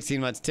 5, 10, 16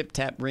 months. Tip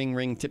tap, ring,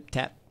 ring, tip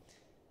tap.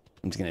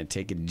 I'm just gonna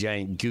take a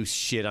giant goose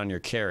shit on your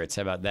carrots.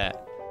 How about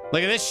that?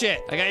 Look at this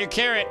shit. I got your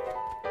carrot.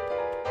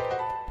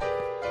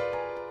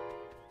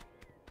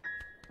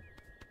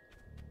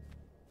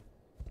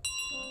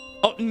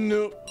 Oh,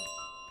 no.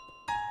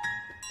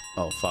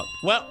 Oh, fuck.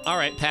 Well, all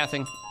right.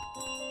 Pathing.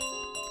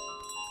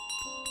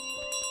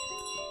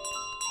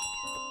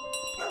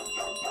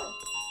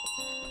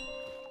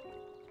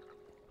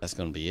 That's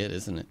gonna be it,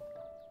 isn't it?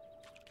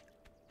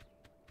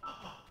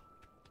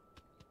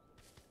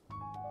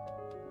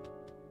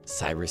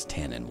 Cyrus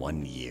Tannen,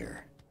 1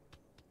 year.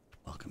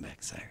 Welcome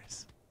back,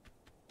 Cyrus.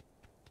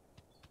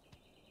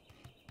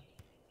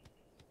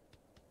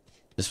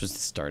 This was the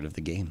start of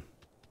the game.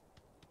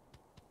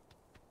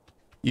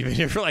 You've been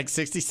here for like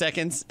 60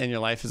 seconds and your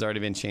life has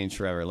already been changed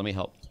forever. Let me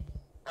help.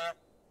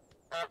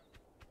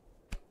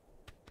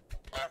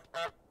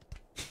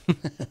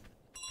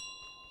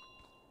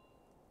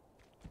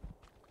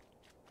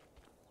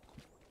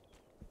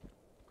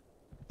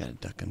 Got a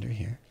duck under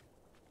here.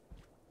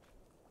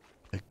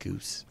 A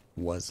goose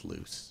was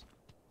loose.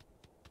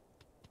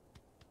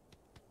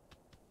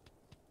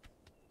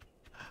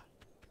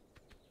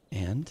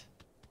 And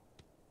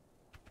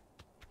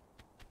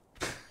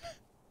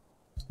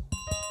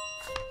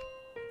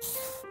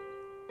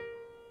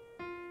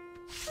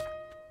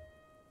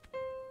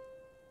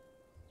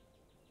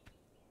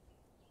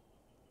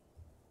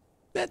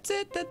that's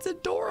it. That's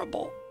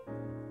adorable.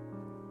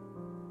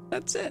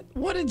 That's it.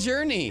 What a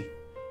journey.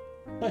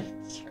 What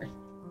a journey.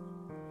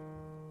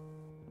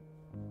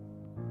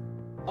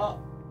 Oh.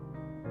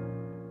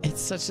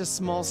 It's such a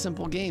small,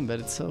 simple game, but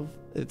it's so,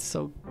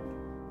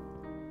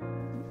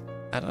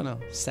 I don't know,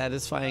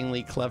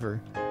 satisfyingly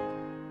clever.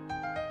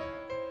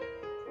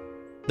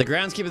 The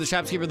groundskeeper, the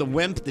shopkeeper, the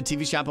wimp, the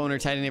TV shop owner,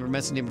 tidy neighbor,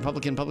 messy neighbor,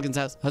 publican's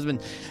house,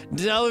 husband,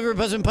 delivery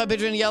husband, pub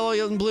pigeon, yellow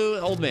and blue,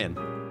 old man.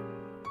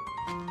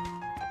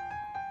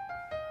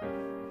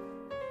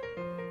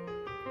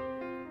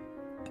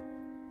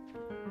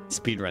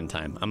 Speedrun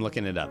time. I'm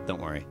looking it up.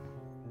 Don't worry.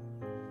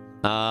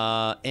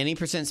 Any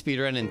percent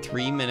speedrun in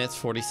 3 minutes,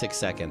 46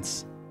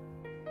 seconds.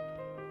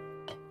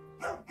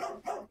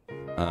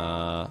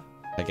 I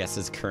guess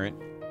is current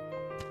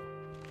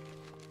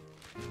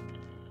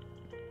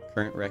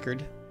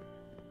record.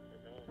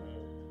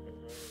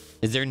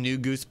 Is there new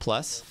Goose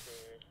Plus?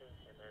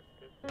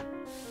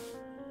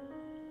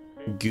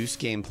 Goose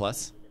Game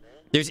Plus?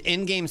 There's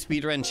in-game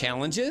speedrun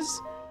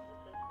challenges?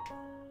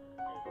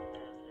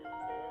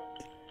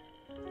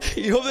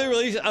 You hope they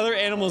release other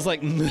animals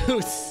like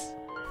moose.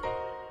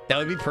 That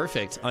would be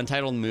perfect.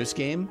 Untitled moose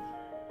game.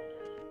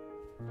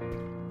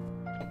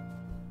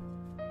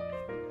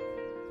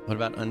 What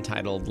about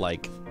untitled,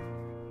 like,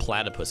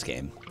 platypus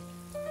game?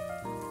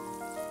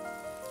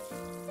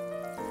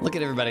 Look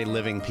at everybody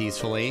living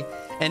peacefully.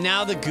 And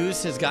now the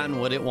goose has gotten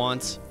what it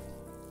wants.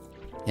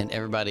 And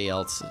everybody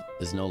else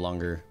is no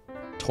longer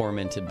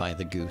tormented by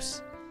the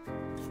goose.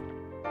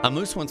 A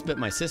moose once bit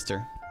my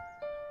sister.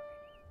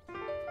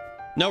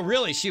 No,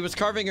 really, she was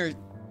carving her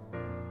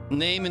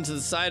name into the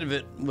side of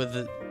it with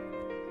the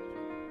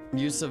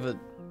use of a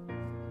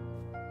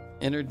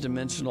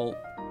interdimensional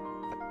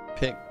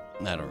pick.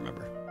 I don't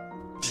remember.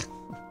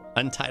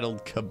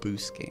 Untitled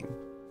caboose game.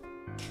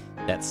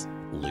 That's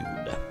lewd.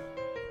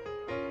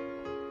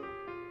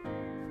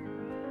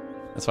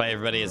 That's why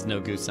everybody has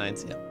no goose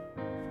signs. Yeah.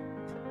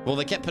 Well,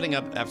 they kept putting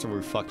up after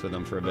we fucked with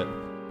them for a bit.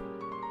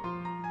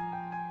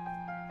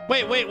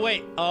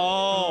 Wait.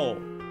 Oh,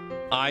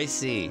 I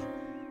see.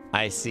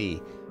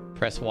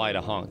 Press Y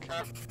to honk.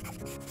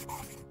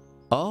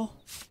 Oh.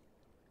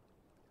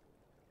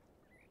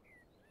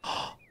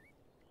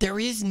 There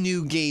is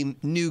new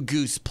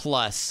Goose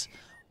Plus.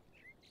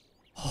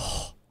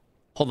 Oh.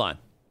 Hold on.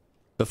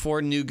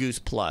 Before New Goose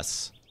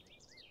Plus,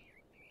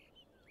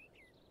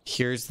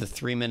 here's the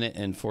 3 minute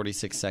and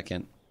 46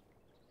 second,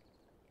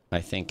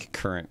 I think,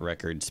 current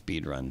record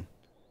speed run.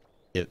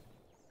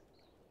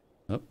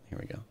 Oh, here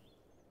we go.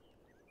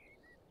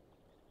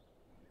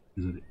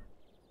 Désolé.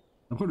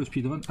 Après, le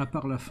speedrun, à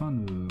part la fin,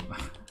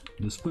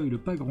 ne spoile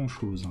pas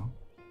grand-chose. Hein.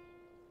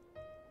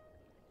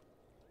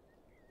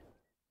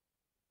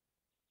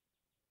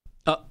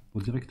 Oh.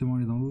 Pour directement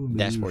aller dans l'eau, mais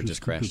Dashboard je just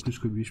coupe crashed. plus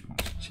que lui, je pense.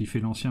 S'il fait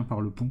l'ancien par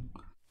le pont,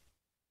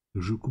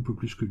 je coupe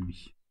plus que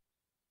lui.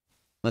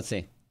 Let's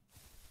see.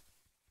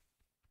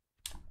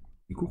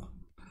 Et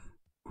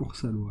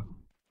course à loi.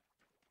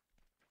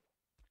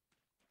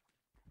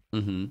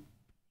 Mm-hmm.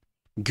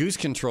 Goose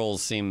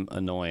controls seem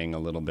annoying a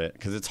little bit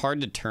because it's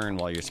hard to turn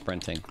while you're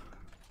sprinting.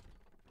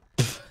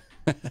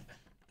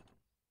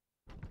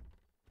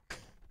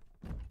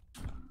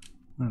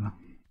 Voilà.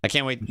 I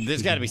can't wait.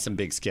 There's got to be some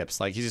big skips.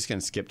 Like, he's just going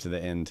to skip to the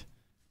end,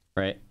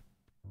 right?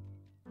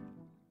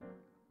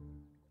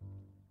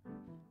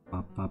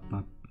 Pap.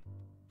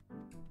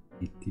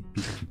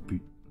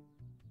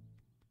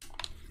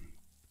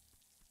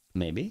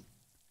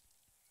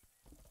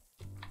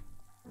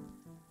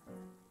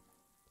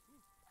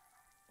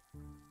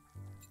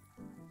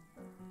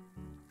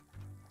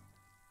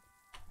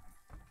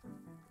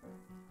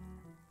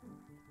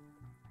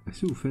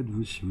 Qu'est-ce que vous faites,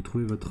 vous, si vous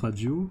trouvez votre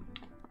radio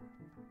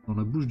dans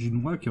la bouche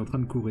d'une oie qui est en train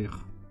de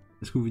courir?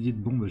 Est-ce que vous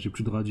dites, bon, bah j'ai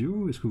plus de radio,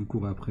 ou est-ce que vous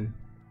courez après?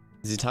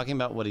 Is he talking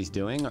about what he's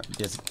doing? Or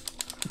just...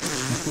 Je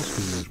pense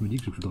que je me dis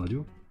que j'ai plus de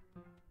radio.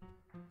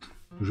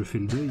 Je fais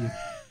le deuil.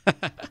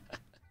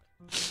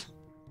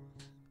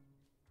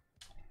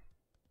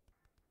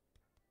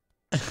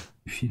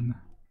 Du film.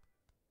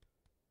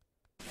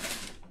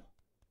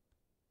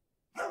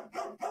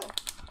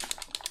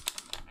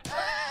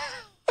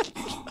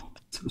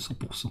 C'est le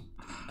 100%.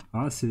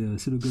 Ah, c'est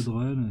le God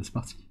Run, c'est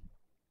parti.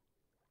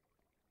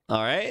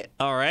 All right,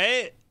 all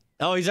right.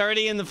 Oh, he's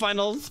already in the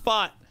final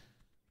spot.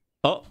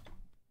 Oh.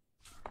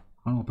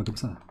 Ah non, pas comme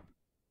ça.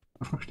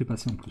 Ah, je crois que je t'ai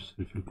passé en plus,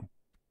 j'ai fait le con.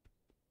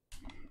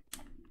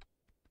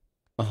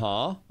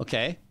 Uh-huh,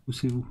 okay. Où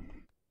c'est vous?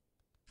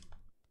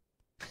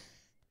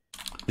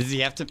 Does he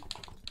have to...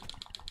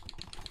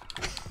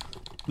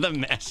 The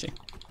mashing.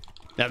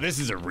 Now this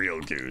is a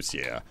real goose,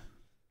 yeah.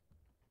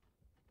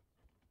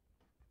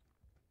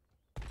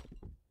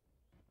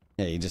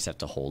 Yeah, you just have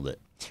to hold it.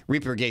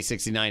 Reaper Gay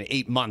 69,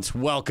 8 months.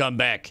 Welcome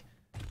back.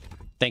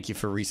 Thank you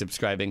for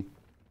resubscribing.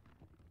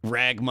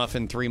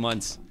 Ragmuffin, 3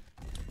 months.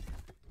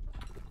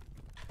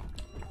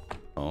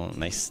 Oh,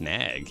 nice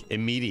snag.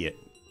 Immediate.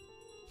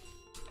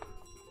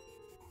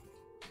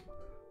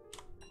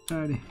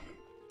 Allez.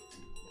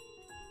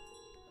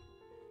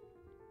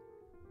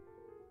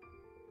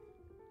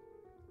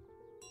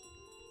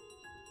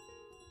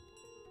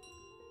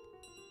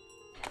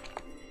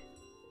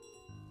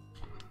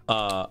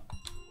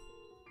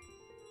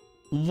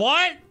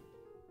 What?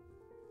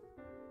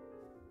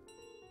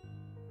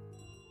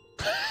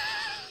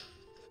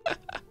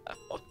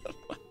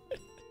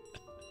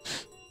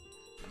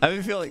 I have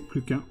a feeling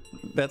Plus qu'un.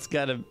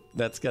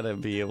 that's gotta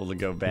be able to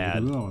go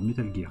bad. D'abord,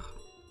 Metal Gear.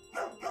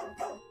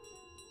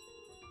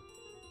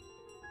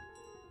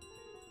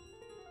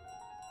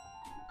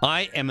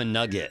 I am a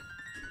nugget.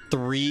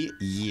 3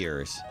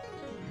 years.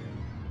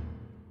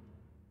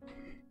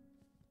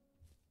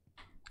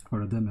 Oh,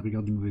 la dame, elle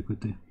regarde du mauvais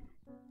côté.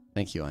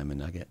 Thank you, I'm a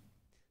nugget.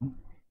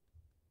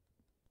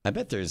 I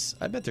bet there's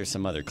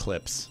some other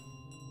clips.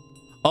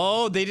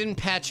 Oh, they didn't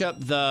patch up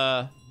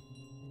the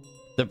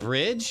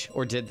bridge,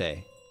 or did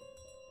they?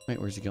 Wait,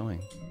 where's he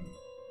going?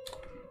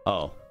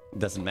 Oh, it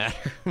doesn't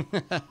matter.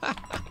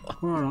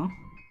 Voilà.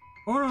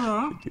 Oh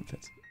là là.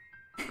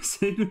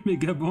 C'est le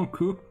méga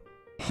banco.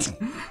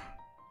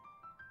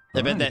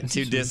 I bet that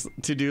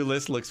to-do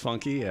list looks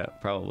funky. Yeah,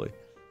 probably.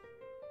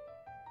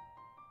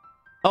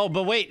 Oh,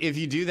 but wait, if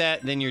you do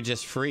that, then you're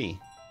just free.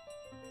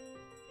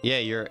 Yeah,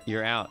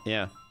 you're out.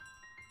 Yeah.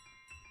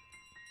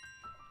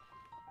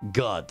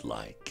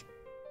 Godlike.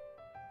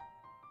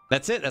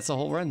 That's it. That's the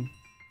whole run.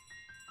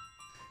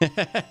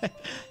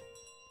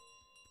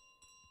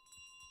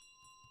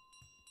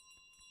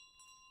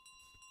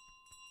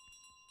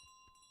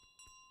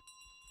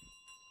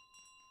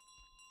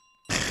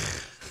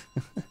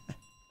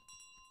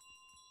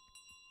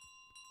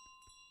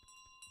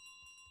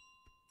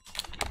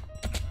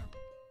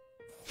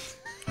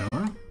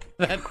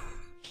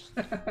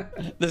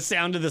 The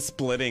sound of the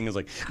splitting is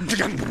like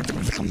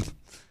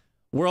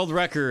world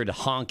record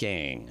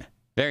honking.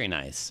 Very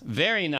nice. Very nice.